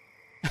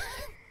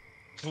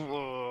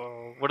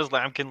 Whoa. What does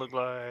Lambkin look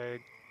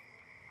like?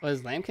 What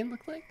does Lambkin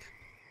look like?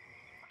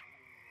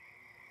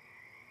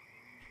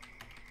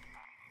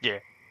 Yeah.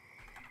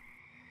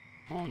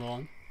 Hold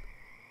on.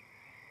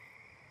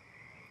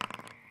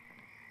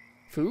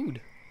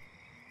 Food.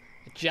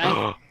 A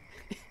giant.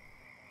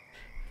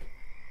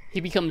 He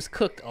becomes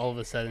cooked all of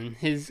a sudden.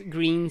 His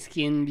green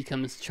skin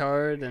becomes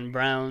charred and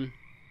brown.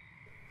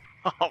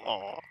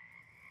 Oh.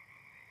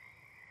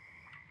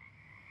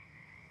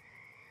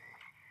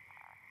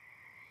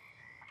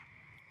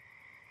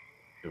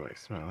 Do I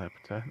smell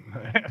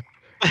appetite?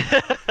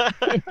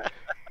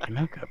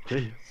 Kanaka,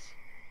 please.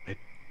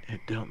 I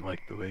don't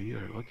like the way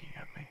you're looking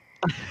at me.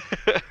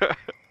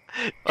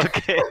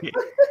 Okay.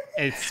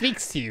 It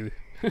speaks to you.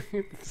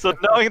 So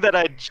knowing that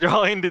I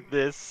joined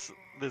this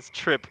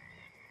trip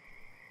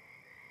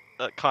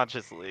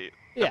consciously, am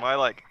Yeah. I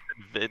like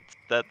convinced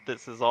that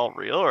this is all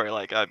real, or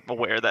like I'm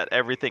aware that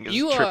everything is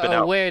You tripping are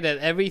out? aware that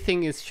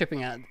everything is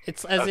tripping out.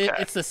 It's as if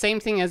Okay. it's the same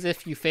thing as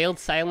if you failed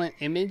silent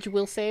image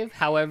will save.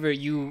 However,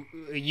 you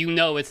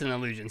know it's an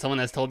illusion. Someone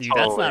has told you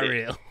that's not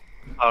Totally. real.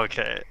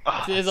 Okay. Oh,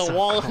 If there's that's a so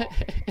wall, cool.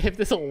 if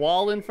there's a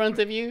wall in front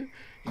of you,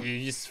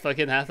 you just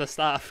fucking have to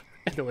stop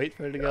and wait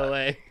for it to go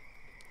away.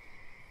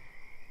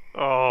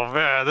 Oh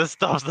man, this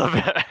stuff's the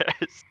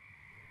best.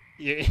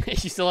 You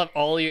still have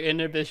all your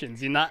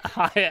inhibitions. You're not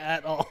high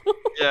at all.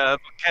 Yeah,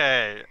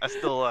 okay. I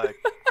still like.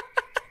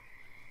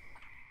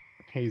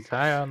 He's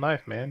high on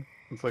life, man.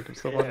 It's like if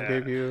someone Yeah.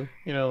 gave you,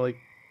 like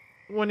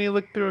when you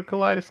look through a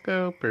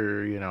kaleidoscope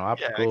or,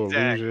 optical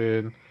exactly.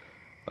 illusion.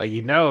 Like,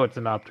 it's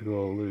an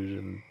optical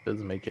illusion.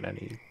 Doesn't make it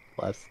any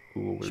less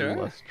cool or Sure.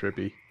 less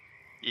trippy.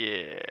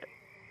 Yeah.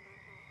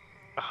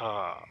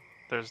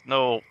 There's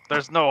no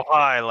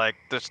high like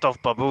the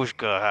stuff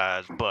Babushka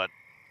has, but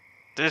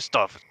this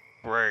stuff is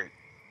great.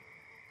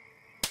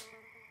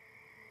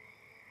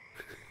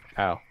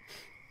 Ow.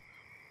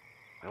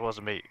 It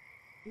wasn't me.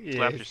 Yeah,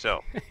 Slap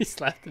yourself. He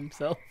slapped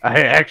himself.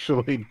 I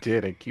actually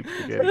did. I keep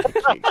forgetting.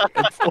 I can't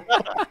cancel.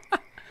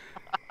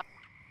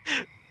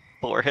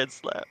 Forehead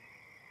slap.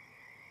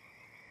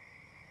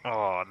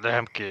 Oh,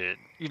 Lambkin,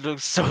 you look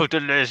so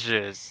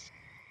delicious.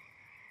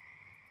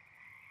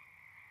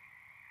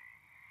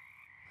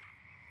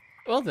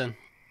 Well then,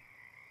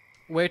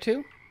 where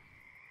to?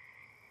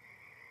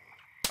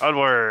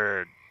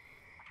 Onward.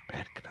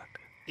 Bad Kanaka.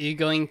 You're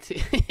going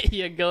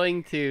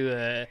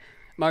to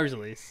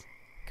Marjolie's,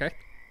 correct?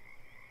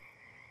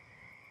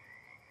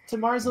 To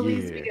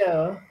Marzelly's Yeah. we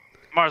go.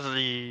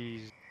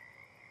 Marsley's.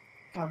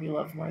 God, we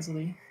love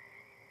Marzelly.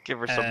 Give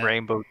her some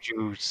rainbow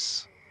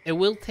juice. It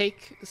will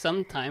take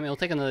some time. It'll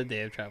take another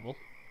day of travel,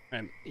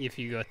 right, if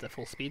you go at the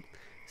full speed.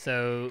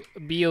 So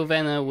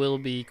Biovena will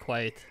be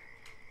quite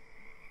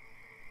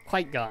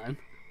gone.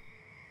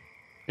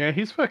 Yeah,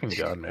 he's fucking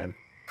gone, man.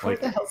 Where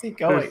the hell's he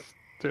going?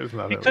 There's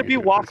not He a could be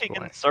reason at this walking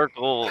in point.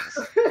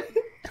 circles.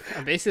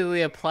 I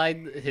basically applied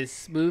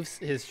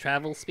his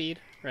travel speed,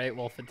 right,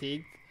 while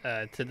fatigued,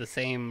 to the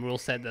same rule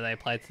set that I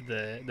applied to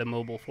the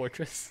mobile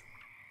fortress.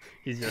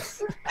 He's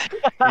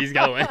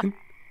going.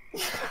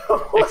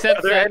 Except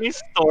Are there that, any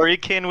story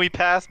kin we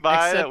pass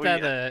by except that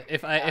we... that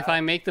if I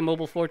make the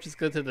mobile fortress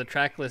go to the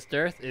trackless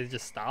dearth, it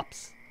just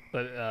stops.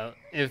 But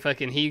if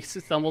he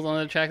stumbles on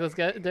the trackless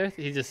dearth,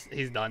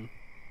 he's done.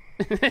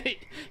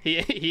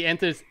 he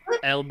enters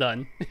L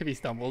done if he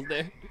stumbles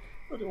there.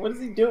 What is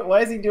he doing?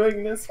 Why is he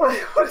doing this? What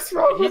is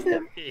wrong with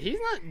him? He's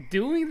not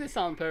doing this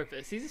on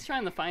purpose. He's just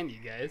trying to find you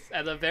guys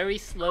at a very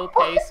slow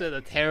pace with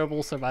a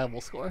terrible survival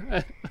score.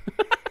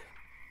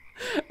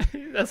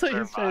 That's what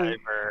he's trying.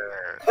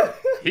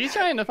 He's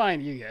trying to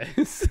find you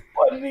guys.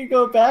 Why did he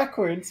go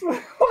backwards?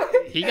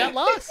 He got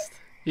lost.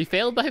 He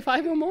failed by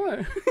 5 or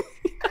more.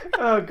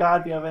 Oh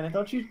God, Biovena,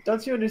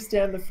 don't you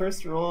understand the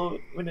first rule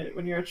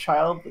when you're a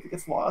child that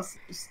gets lost?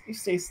 You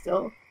stay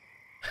still.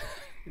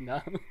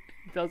 No,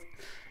 he does.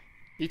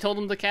 You told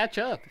him to catch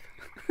up.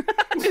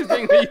 He's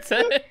doing what you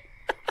said.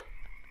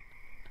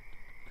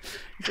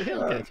 He said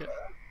he'll catch up.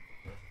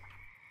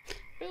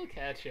 He'll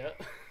catch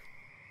up.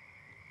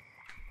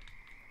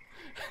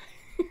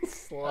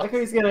 I like how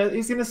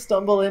he's gonna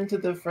stumble into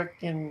the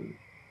frickin'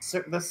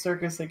 the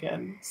circus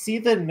again, see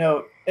the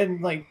note,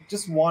 and like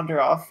just wander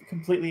off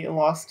completely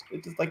lost.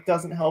 It just like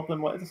doesn't help him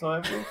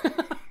whatsoever.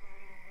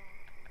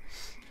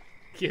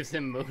 Gives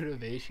him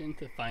motivation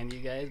to find you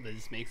guys, but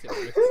just makes it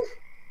worse.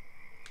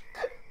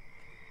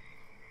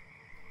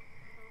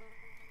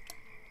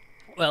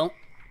 Well,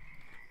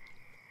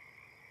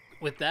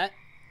 with that,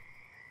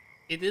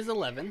 it is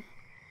 11,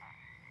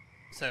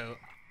 so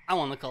I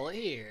want to call it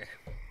here.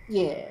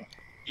 Yeah.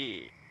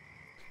 Yeah.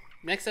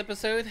 Next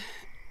episode,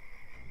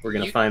 We're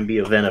gonna find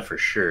Biovena for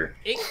sure.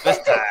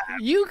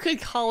 you could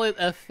call it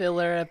a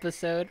filler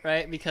episode,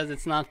 right? Because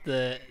it's not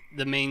the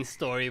main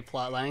story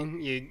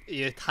plotline.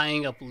 You're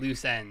tying up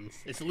loose ends.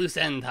 It's a loose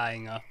end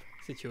tying up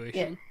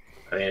situation.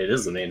 I mean, it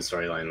is the main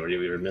storyline where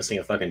we were missing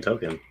a fucking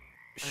token.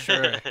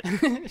 Sure.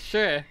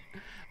 Sure.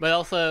 But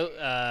also,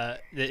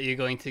 that you're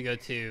going to go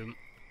to,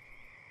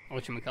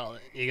 whatchamacallit,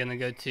 you're going to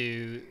go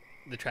to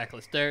the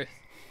Trackless Dearth.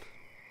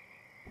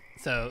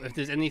 So if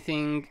there's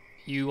anything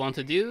you want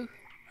to do,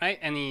 right,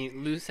 any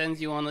loose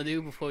ends you want to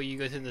do before you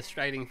go to the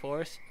Striding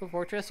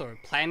Fortress, or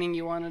planning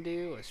you want to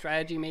do, or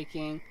strategy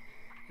making,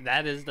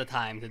 that is the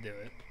time to do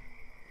it.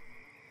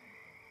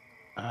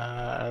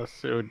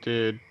 So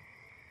did...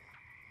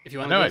 If you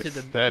want I know to go I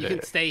to the, said you can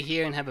it. stay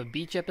here and have a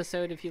beach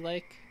episode if you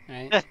like,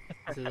 right?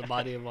 This is a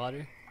body of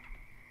water.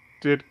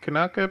 Did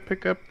Kanaka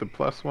pick up the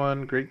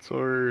 +1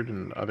 greatsword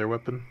and other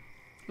weapon?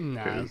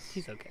 No, 'Cause-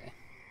 he's okay.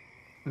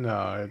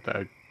 No,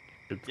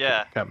 it's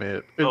Yeah. gonna come in.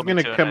 It's Told me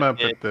gonna to, and come I up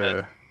did, at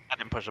the. I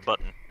didn't push a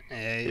button.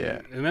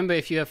 Yeah. Remember,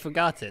 if you have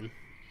forgotten,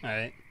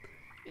 alright,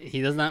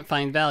 he does not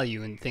find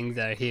value in things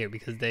that are here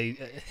because they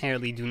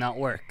inherently do not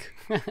work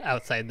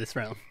outside this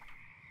realm.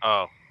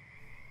 Oh.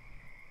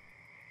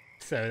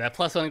 So that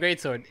 +1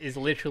 greatsword is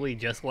literally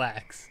just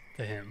wax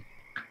to him.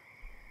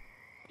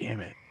 Damn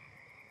it!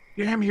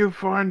 Damn you,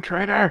 foreign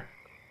traitor!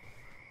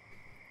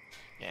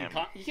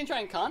 Yeah. You can try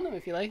and con them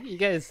if you like. You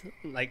guys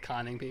like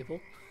conning people.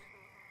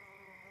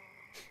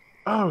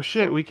 Oh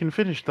shit! We can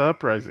finish the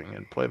uprising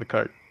and play the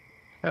card.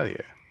 Hell yeah!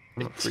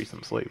 I'm gonna free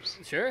some slaves.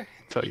 Sure.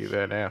 Tell you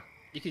that now.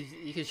 You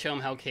could show them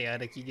how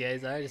chaotic you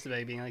guys are, just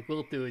by being like,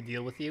 we'll do a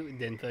deal with you, and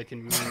then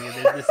fucking ruin your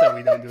business so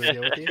we don't do a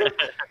deal with you.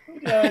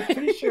 Yeah, I'm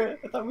pretty sure.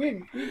 I thought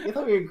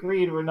we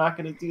agreed we're not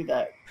going to do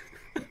that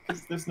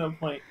because there's no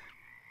point.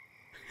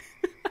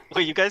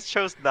 Wait, you guys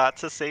chose not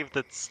to save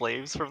the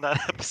slaves from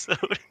that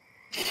episode?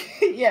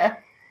 Yeah.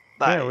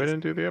 Yeah, we Nice.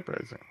 didn't do the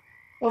uprising.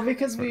 Well,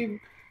 because we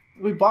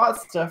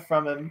bought stuff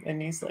from him, and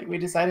he's like, we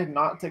decided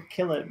not to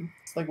kill him.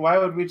 It's like, why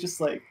would we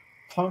just like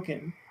punk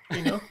him?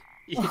 You know?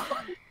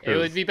 It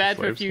would be bad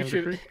for Slaves can be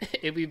future. free?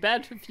 It'd be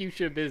bad for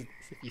future business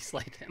if you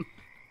slight him.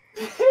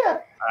 Yeah.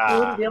 We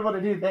wouldn't be able to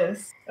do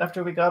this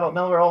after we got all.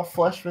 Now we're all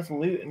flush with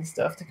loot and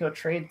stuff to go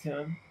trade to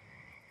him.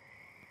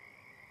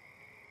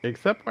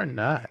 Except we're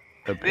not.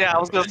 Yeah, I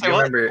was gonna I say,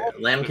 what? remember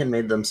Lambkin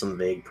made them some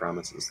vague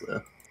promises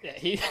though. Yeah,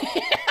 he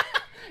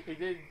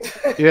did.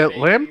 Yeah, Vague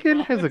Lambkin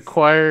has promise.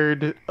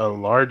 acquired a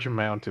large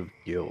amount of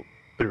guilt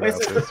throughout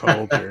Wait, so- this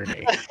whole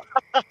journey.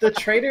 The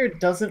trader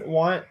doesn't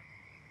want.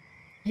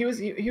 He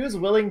was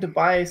willing to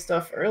buy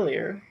stuff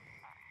earlier.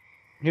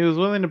 He was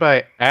willing to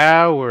buy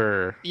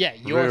our Yeah,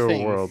 your real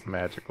things. world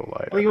magical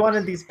items. Well, he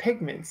wanted these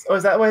pigments. Oh,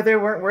 is that why they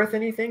weren't worth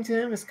anything to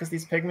him? Is because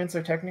these pigments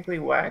are technically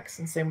wax,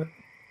 and same with.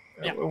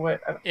 Yeah. Or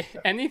what? I don't- If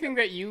anything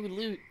that you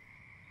loot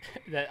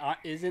that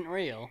isn't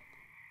real,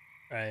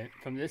 right,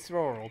 from this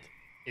world,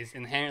 is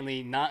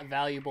inherently not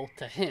valuable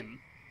to him.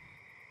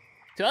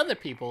 To other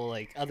people,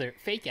 like other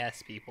fake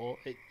ass people,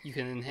 you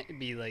can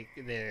be like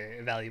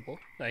they're valuable,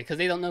 right? Because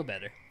they don't know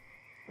better.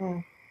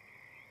 Mm.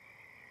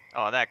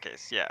 Oh, in that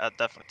case, yeah, I'd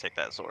definitely take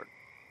that sword.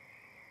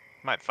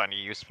 Might find a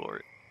use for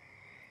it.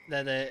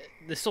 That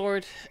the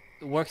sword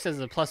works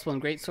as a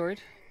 +1 greatsword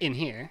in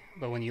here,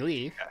 but when you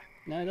leave, Okay.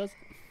 no, it doesn't.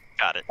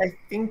 Got it. I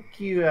think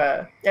you.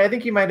 Yeah, I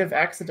think you might have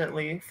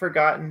accidentally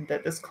forgotten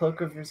that this cloak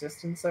of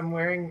resistance I'm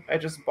wearing, I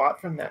just bought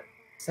from that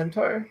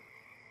centaur.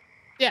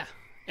 Yeah,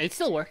 it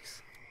still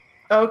works.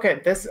 Oh, okay.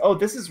 This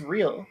is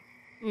real.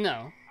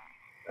 No,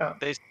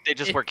 They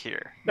just work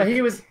here. No,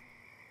 he was.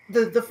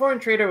 The foreign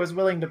trader was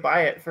willing to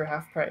buy it for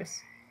half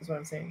price. Is what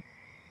I'm saying.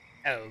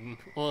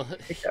 well, I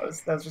think that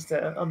was just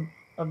a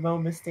Mo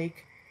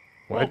mistake.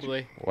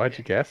 probably. Why'd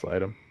you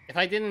gaslight him? If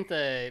I didn't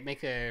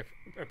make a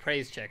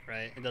appraise check,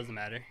 right, it doesn't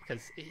matter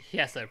because he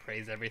has to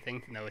appraise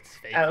everything to know it's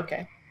fake. Oh,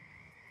 okay.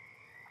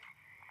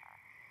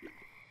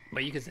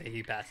 But you could say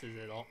he passes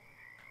it all.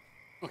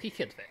 Well, he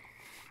could fail.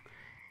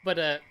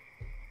 But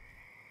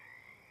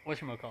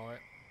whatchamacallit?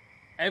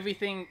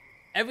 Everything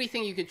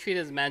you could treat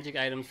as magic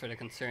items for the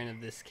concern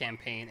of this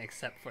campaign,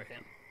 except for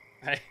him,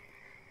 right?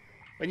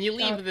 When you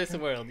leave this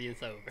world,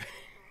 it's over.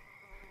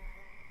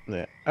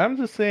 Yeah, I'm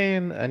just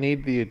saying I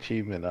need the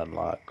achievement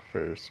unlock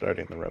for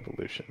starting the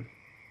revolution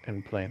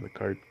and playing the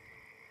card.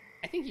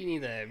 I think you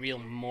need a real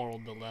moral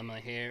dilemma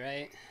here,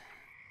 right?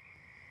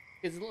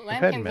 Because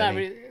had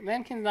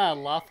Lambkin's not a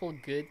lawful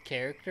good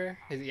character.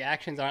 His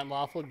actions aren't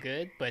lawful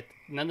good, but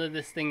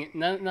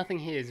nothing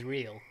here is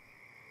real.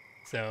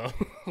 So,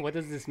 what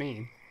does this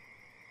mean?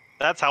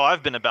 That's how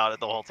I've been about it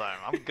the whole time.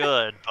 I'm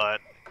good, but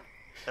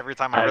every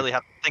time I really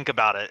have to think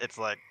about it, it's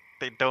like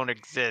they don't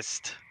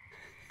exist.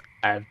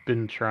 I've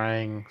been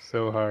trying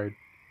so hard,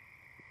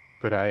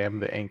 but I am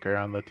the anchor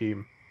on the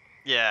team.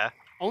 Yeah.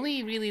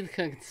 Only really the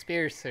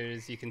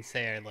conspirators you can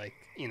say are like,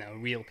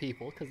 real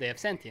people, because they have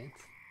sentience.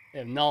 They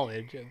have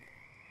knowledge of...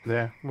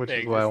 Yeah, which There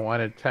is you why I go.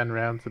 wanted 10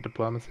 rounds of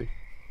diplomacy.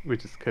 We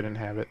just couldn't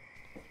have it.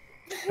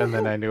 And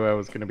then I knew I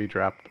was going to be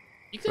dropped.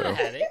 You could have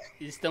So- had it.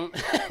 You just don't,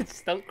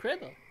 just don't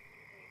crit her.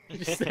 You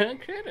just don't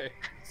crit her.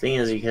 Thing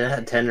is, you could have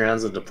had 10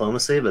 rounds of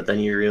diplomacy, but then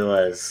you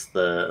realize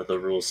the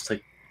rules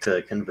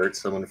to convert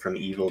someone from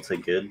evil to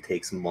good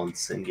takes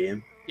months in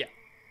game.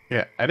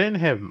 Yeah, I didn't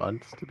have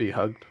months to be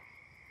hugged.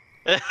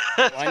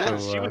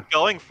 not? She was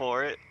going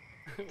for it.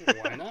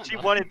 Why not? She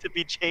wanted to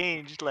be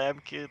changed,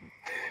 Lambkin.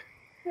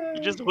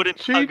 You just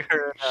wouldn't She, hug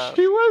her enough.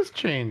 she was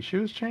changed. She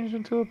was changed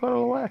into a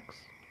puddle of wax.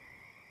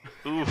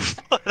 Oof,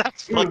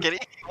 that's fucking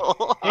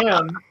evil.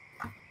 Damn.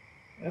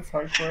 That's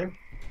hardcore.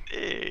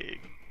 Dang.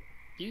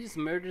 You just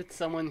murdered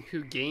someone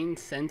who gained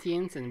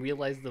sentience and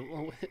realized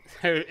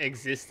her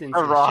existence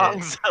The is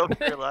wrongs shit. of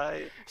her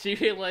life. She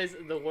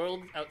realized the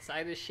world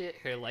outside is shit,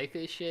 her life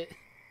is shit.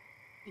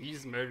 You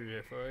just murdered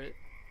her for it.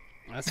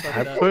 That's I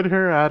fucked up. put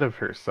her out of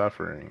her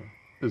suffering.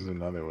 Is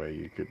another way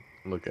you could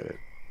look at it.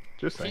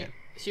 Just She, saying.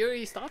 she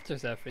already stopped her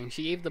suffering.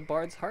 She gave the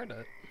bard's heart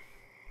up.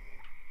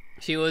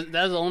 That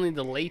was only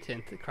the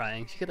latent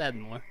crying. She could add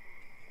more.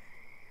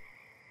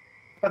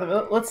 By the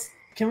way,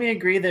 can we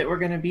agree that we're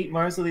gonna beat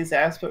Marsley's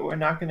ass, but we're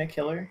not gonna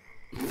kill her?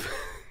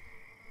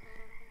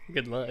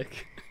 Good luck.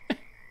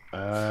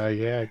 Yeah,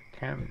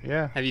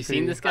 yeah. Have you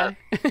seen this guy?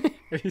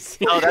 Have you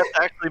seen? No, that's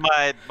actually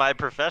my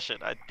profession.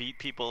 I beat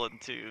people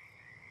into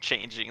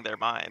changing their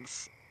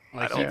minds.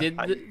 Like you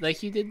did,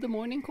 like you did the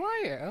morning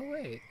choir. Oh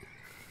wait,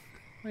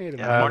 wait a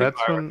minute.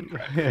 That's Morning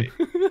when Wait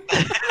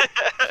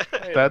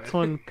a that's minute.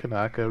 when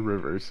Kanaka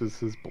reverses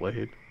his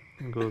blade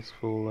and goes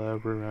full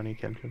Rorani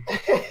Kenshin.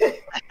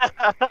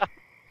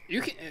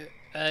 You can.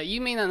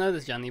 You may not know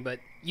this, Johnny, but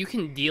you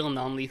can deal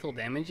non-lethal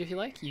damage if you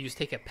like. You just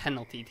take a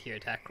penalty to your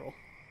attack roll.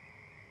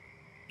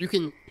 You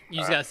can. You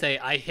just gotta say,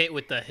 "I hit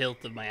with the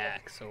hilt of my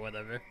axe" or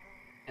whatever.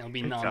 And it'll be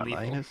It's got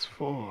non-lethal.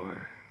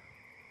 -4.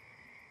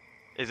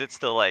 Is it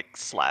still like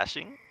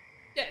slashing?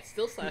 Yeah, it's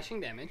still slashing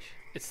damage.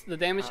 It's the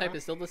damage type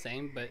is still the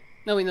same, but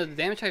no, wait, no, the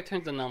damage type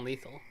turns to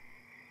non-lethal.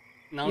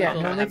 Yeah, doesn't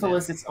have non-lethal that.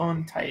 is its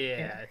own type.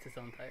 Yeah, it's its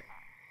own type.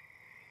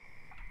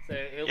 So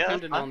it'll Yeah, turn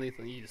that's to fine.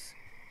 non-lethal. You just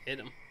hit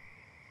him.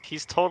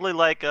 He's totally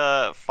like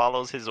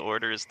follows his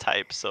orders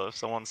type. So if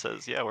someone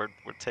says, "Yeah, we're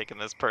taking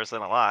this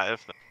person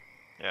alive," then,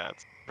 yeah,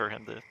 it's for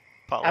him to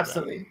follow.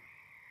 Absolutely.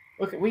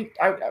 Look, we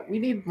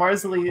need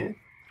Marsley.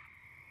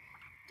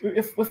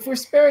 If we're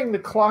sparing the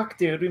clock,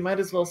 dude, we might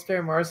as well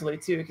spare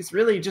Marsley too, because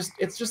really,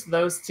 it's just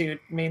those two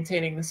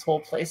maintaining this whole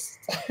place.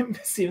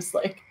 It seems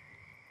like.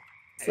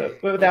 So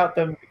without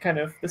them, kind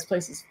of this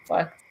place is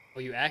fucked.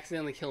 Well, you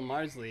accidentally kill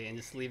Marsley and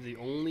just leave the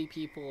only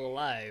people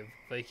alive,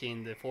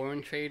 fucking the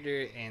foreign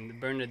trader and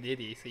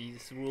Bernadette, so you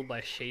just rule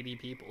by shady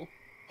people.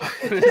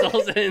 It's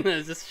all in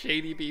as just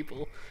shady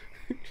people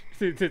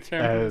to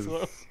determine this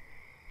world.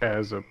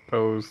 As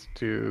opposed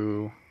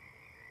to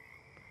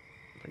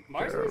like,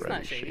 they're Marsley's not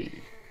already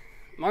shady.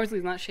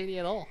 Marsley's not shady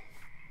at all.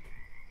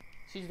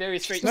 She's very No,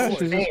 straightforward.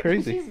 she's just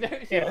crazy. She's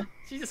very, Yeah.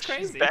 she's just She's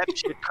crazy.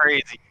 batshit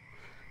crazy.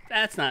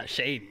 That's not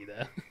shady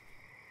though.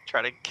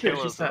 Try to kill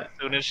she's us as not.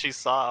 soon as she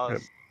saw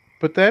us.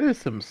 But that is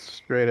some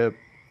straight up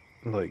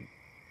like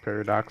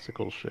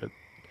paradoxical shit.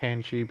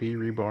 Can she be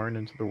reborn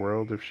into the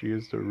world if she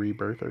is the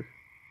rebirther?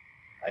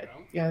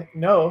 Yeah,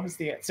 no is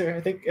the answer.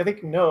 I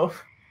think no.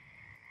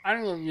 I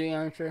don't know the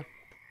answer.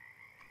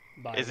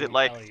 but I Is it won't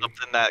like tell you.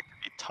 something that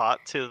could be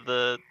taught to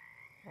the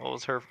what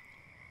was her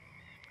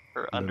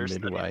The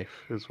understudy? midwife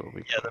is what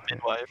we Yeah, call the her.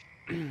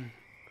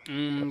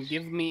 midwife.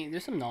 Give me.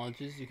 There's some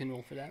knowledges you can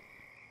roll for that.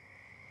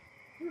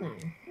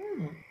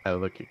 I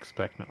look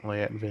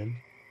expectantly at Vin.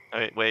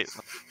 Wait.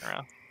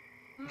 Around.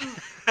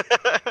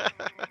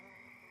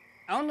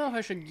 I don't know if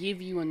I should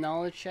give you a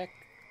knowledge check,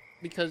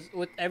 because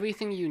with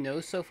everything you know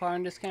so far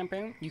in this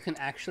campaign, you can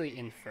actually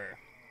infer.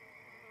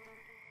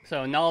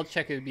 So a knowledge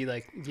check would be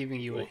like giving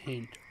you a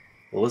hint.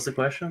 What was the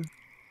question?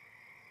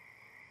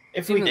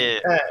 If we Yeah.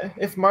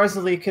 if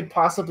Marsley could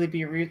possibly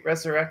be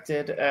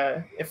resurrected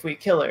if we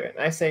kill her, and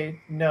I say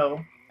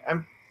no,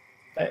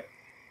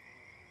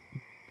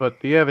 But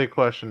the other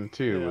question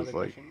too Good was other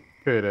like, question.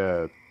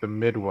 could the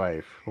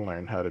midwife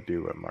learn how to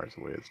do what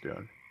Marsley is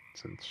doing?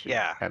 Since she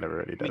Yeah, kind of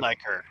already We does.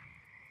 like her.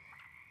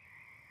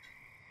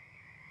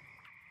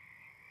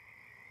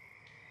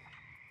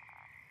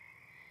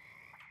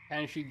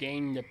 Can she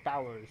gain the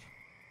powers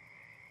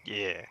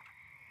Yeah.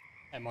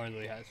 that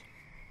Marley has?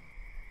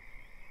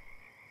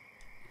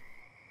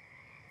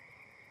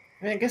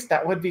 I mean, I guess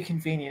that would be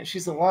convenient.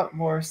 She's a lot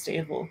more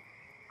stable.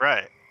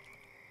 Right.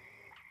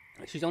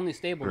 She's only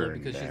stable though For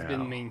because she's now.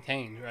 been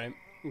maintained, right?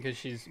 Because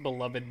she's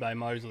beloved by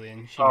Marsley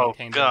and she Oh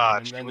maintains her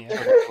god, she and would then,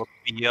 turn yeah. into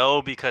a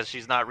BO because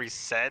she's not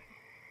reset.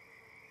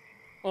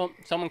 Well,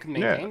 someone can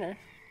Yeah. maintain her.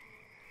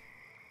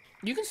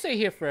 You can stay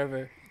here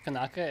forever,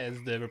 Kanaka,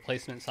 as the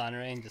replacement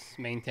Sonore and just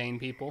maintain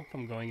people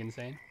from going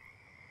insane.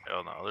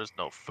 Oh no, there's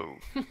no food.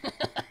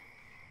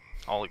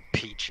 Only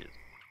peaches.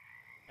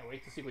 I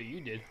wait to see what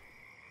you did.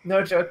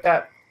 No joke.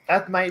 That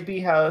might be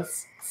how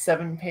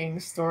 7 Paying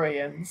story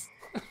ends.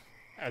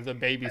 As a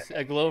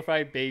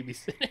glorified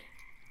babysitter.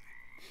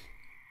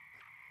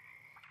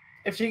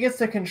 If she gets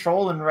to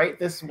control and write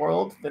this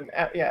world, then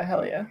yeah,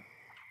 hell yeah.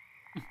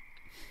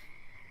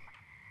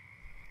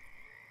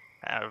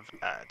 Have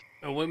had.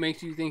 Or what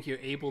makes you think you're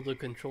able to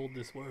control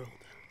this world?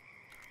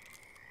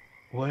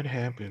 What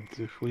happens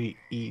if we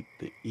eat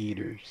the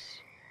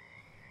eaters?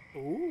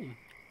 Ooh.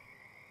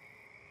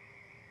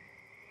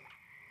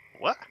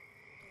 What?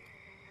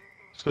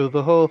 So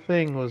the whole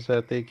thing was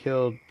that they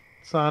killed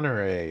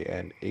Sonore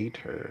and ate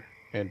her,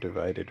 and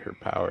divided her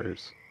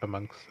powers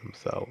amongst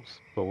themselves.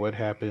 But what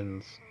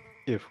happens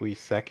if we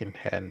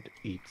second-hand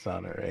eat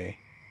Sonore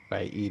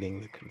by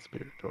eating the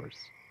conspirators?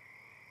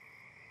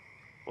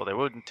 Well, they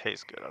wouldn't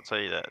taste good, I'll tell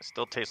you that. It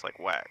still tastes like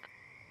whack.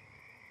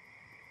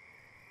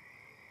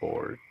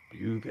 Or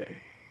do they?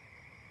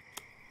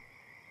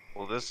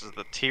 Well, this is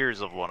the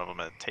tears of one of them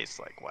that tastes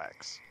like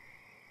wax.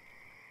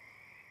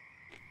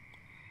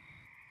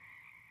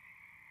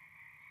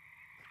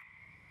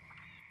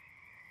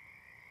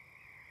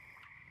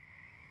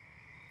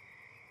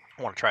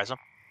 Want to try some?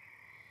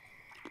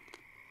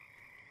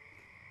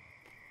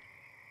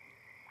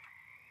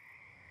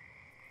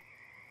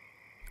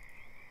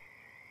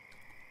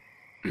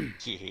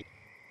 Yeah.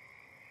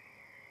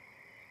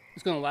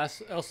 It's gonna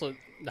last. Also,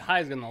 the high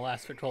is gonna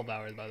last for 12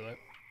 hours. By the way,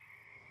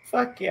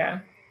 Fuck yeah.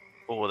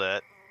 What with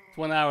that? it's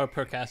 1 hour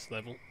per cast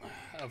level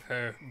of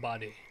her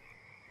body.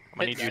 I'm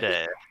gonna need you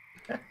to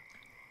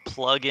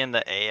plug in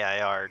the AI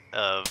art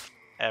of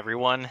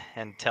everyone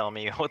and tell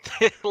me what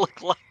they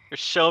look like, or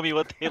show me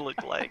what they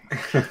look like.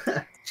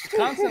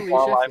 Constantly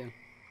While shifting.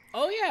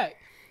 Oh yeah,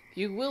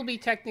 you will be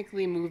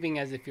technically moving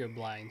as if you're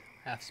blind,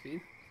 half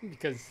speed,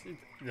 because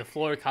the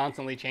floor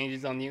constantly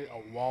changes on you. A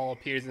wall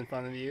appears in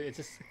front of you. It's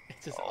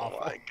just Oh awful.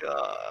 my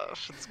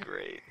gosh, it's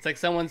great. It's like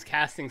someone's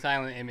casting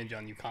silent image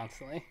on you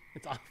constantly.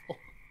 It's awful.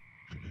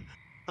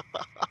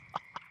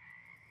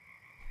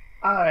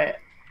 Alright.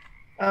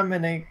 I'm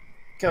gonna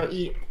go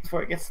eat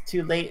before it gets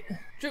too late.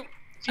 True.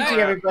 GG, Alright.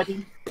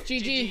 everybody.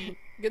 GG.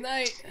 Good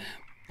night.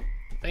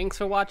 Thanks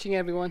for watching,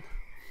 everyone.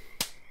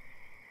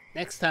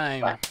 Next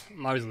time, Bye.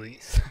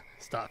 Marsley's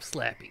stop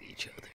slapping each other.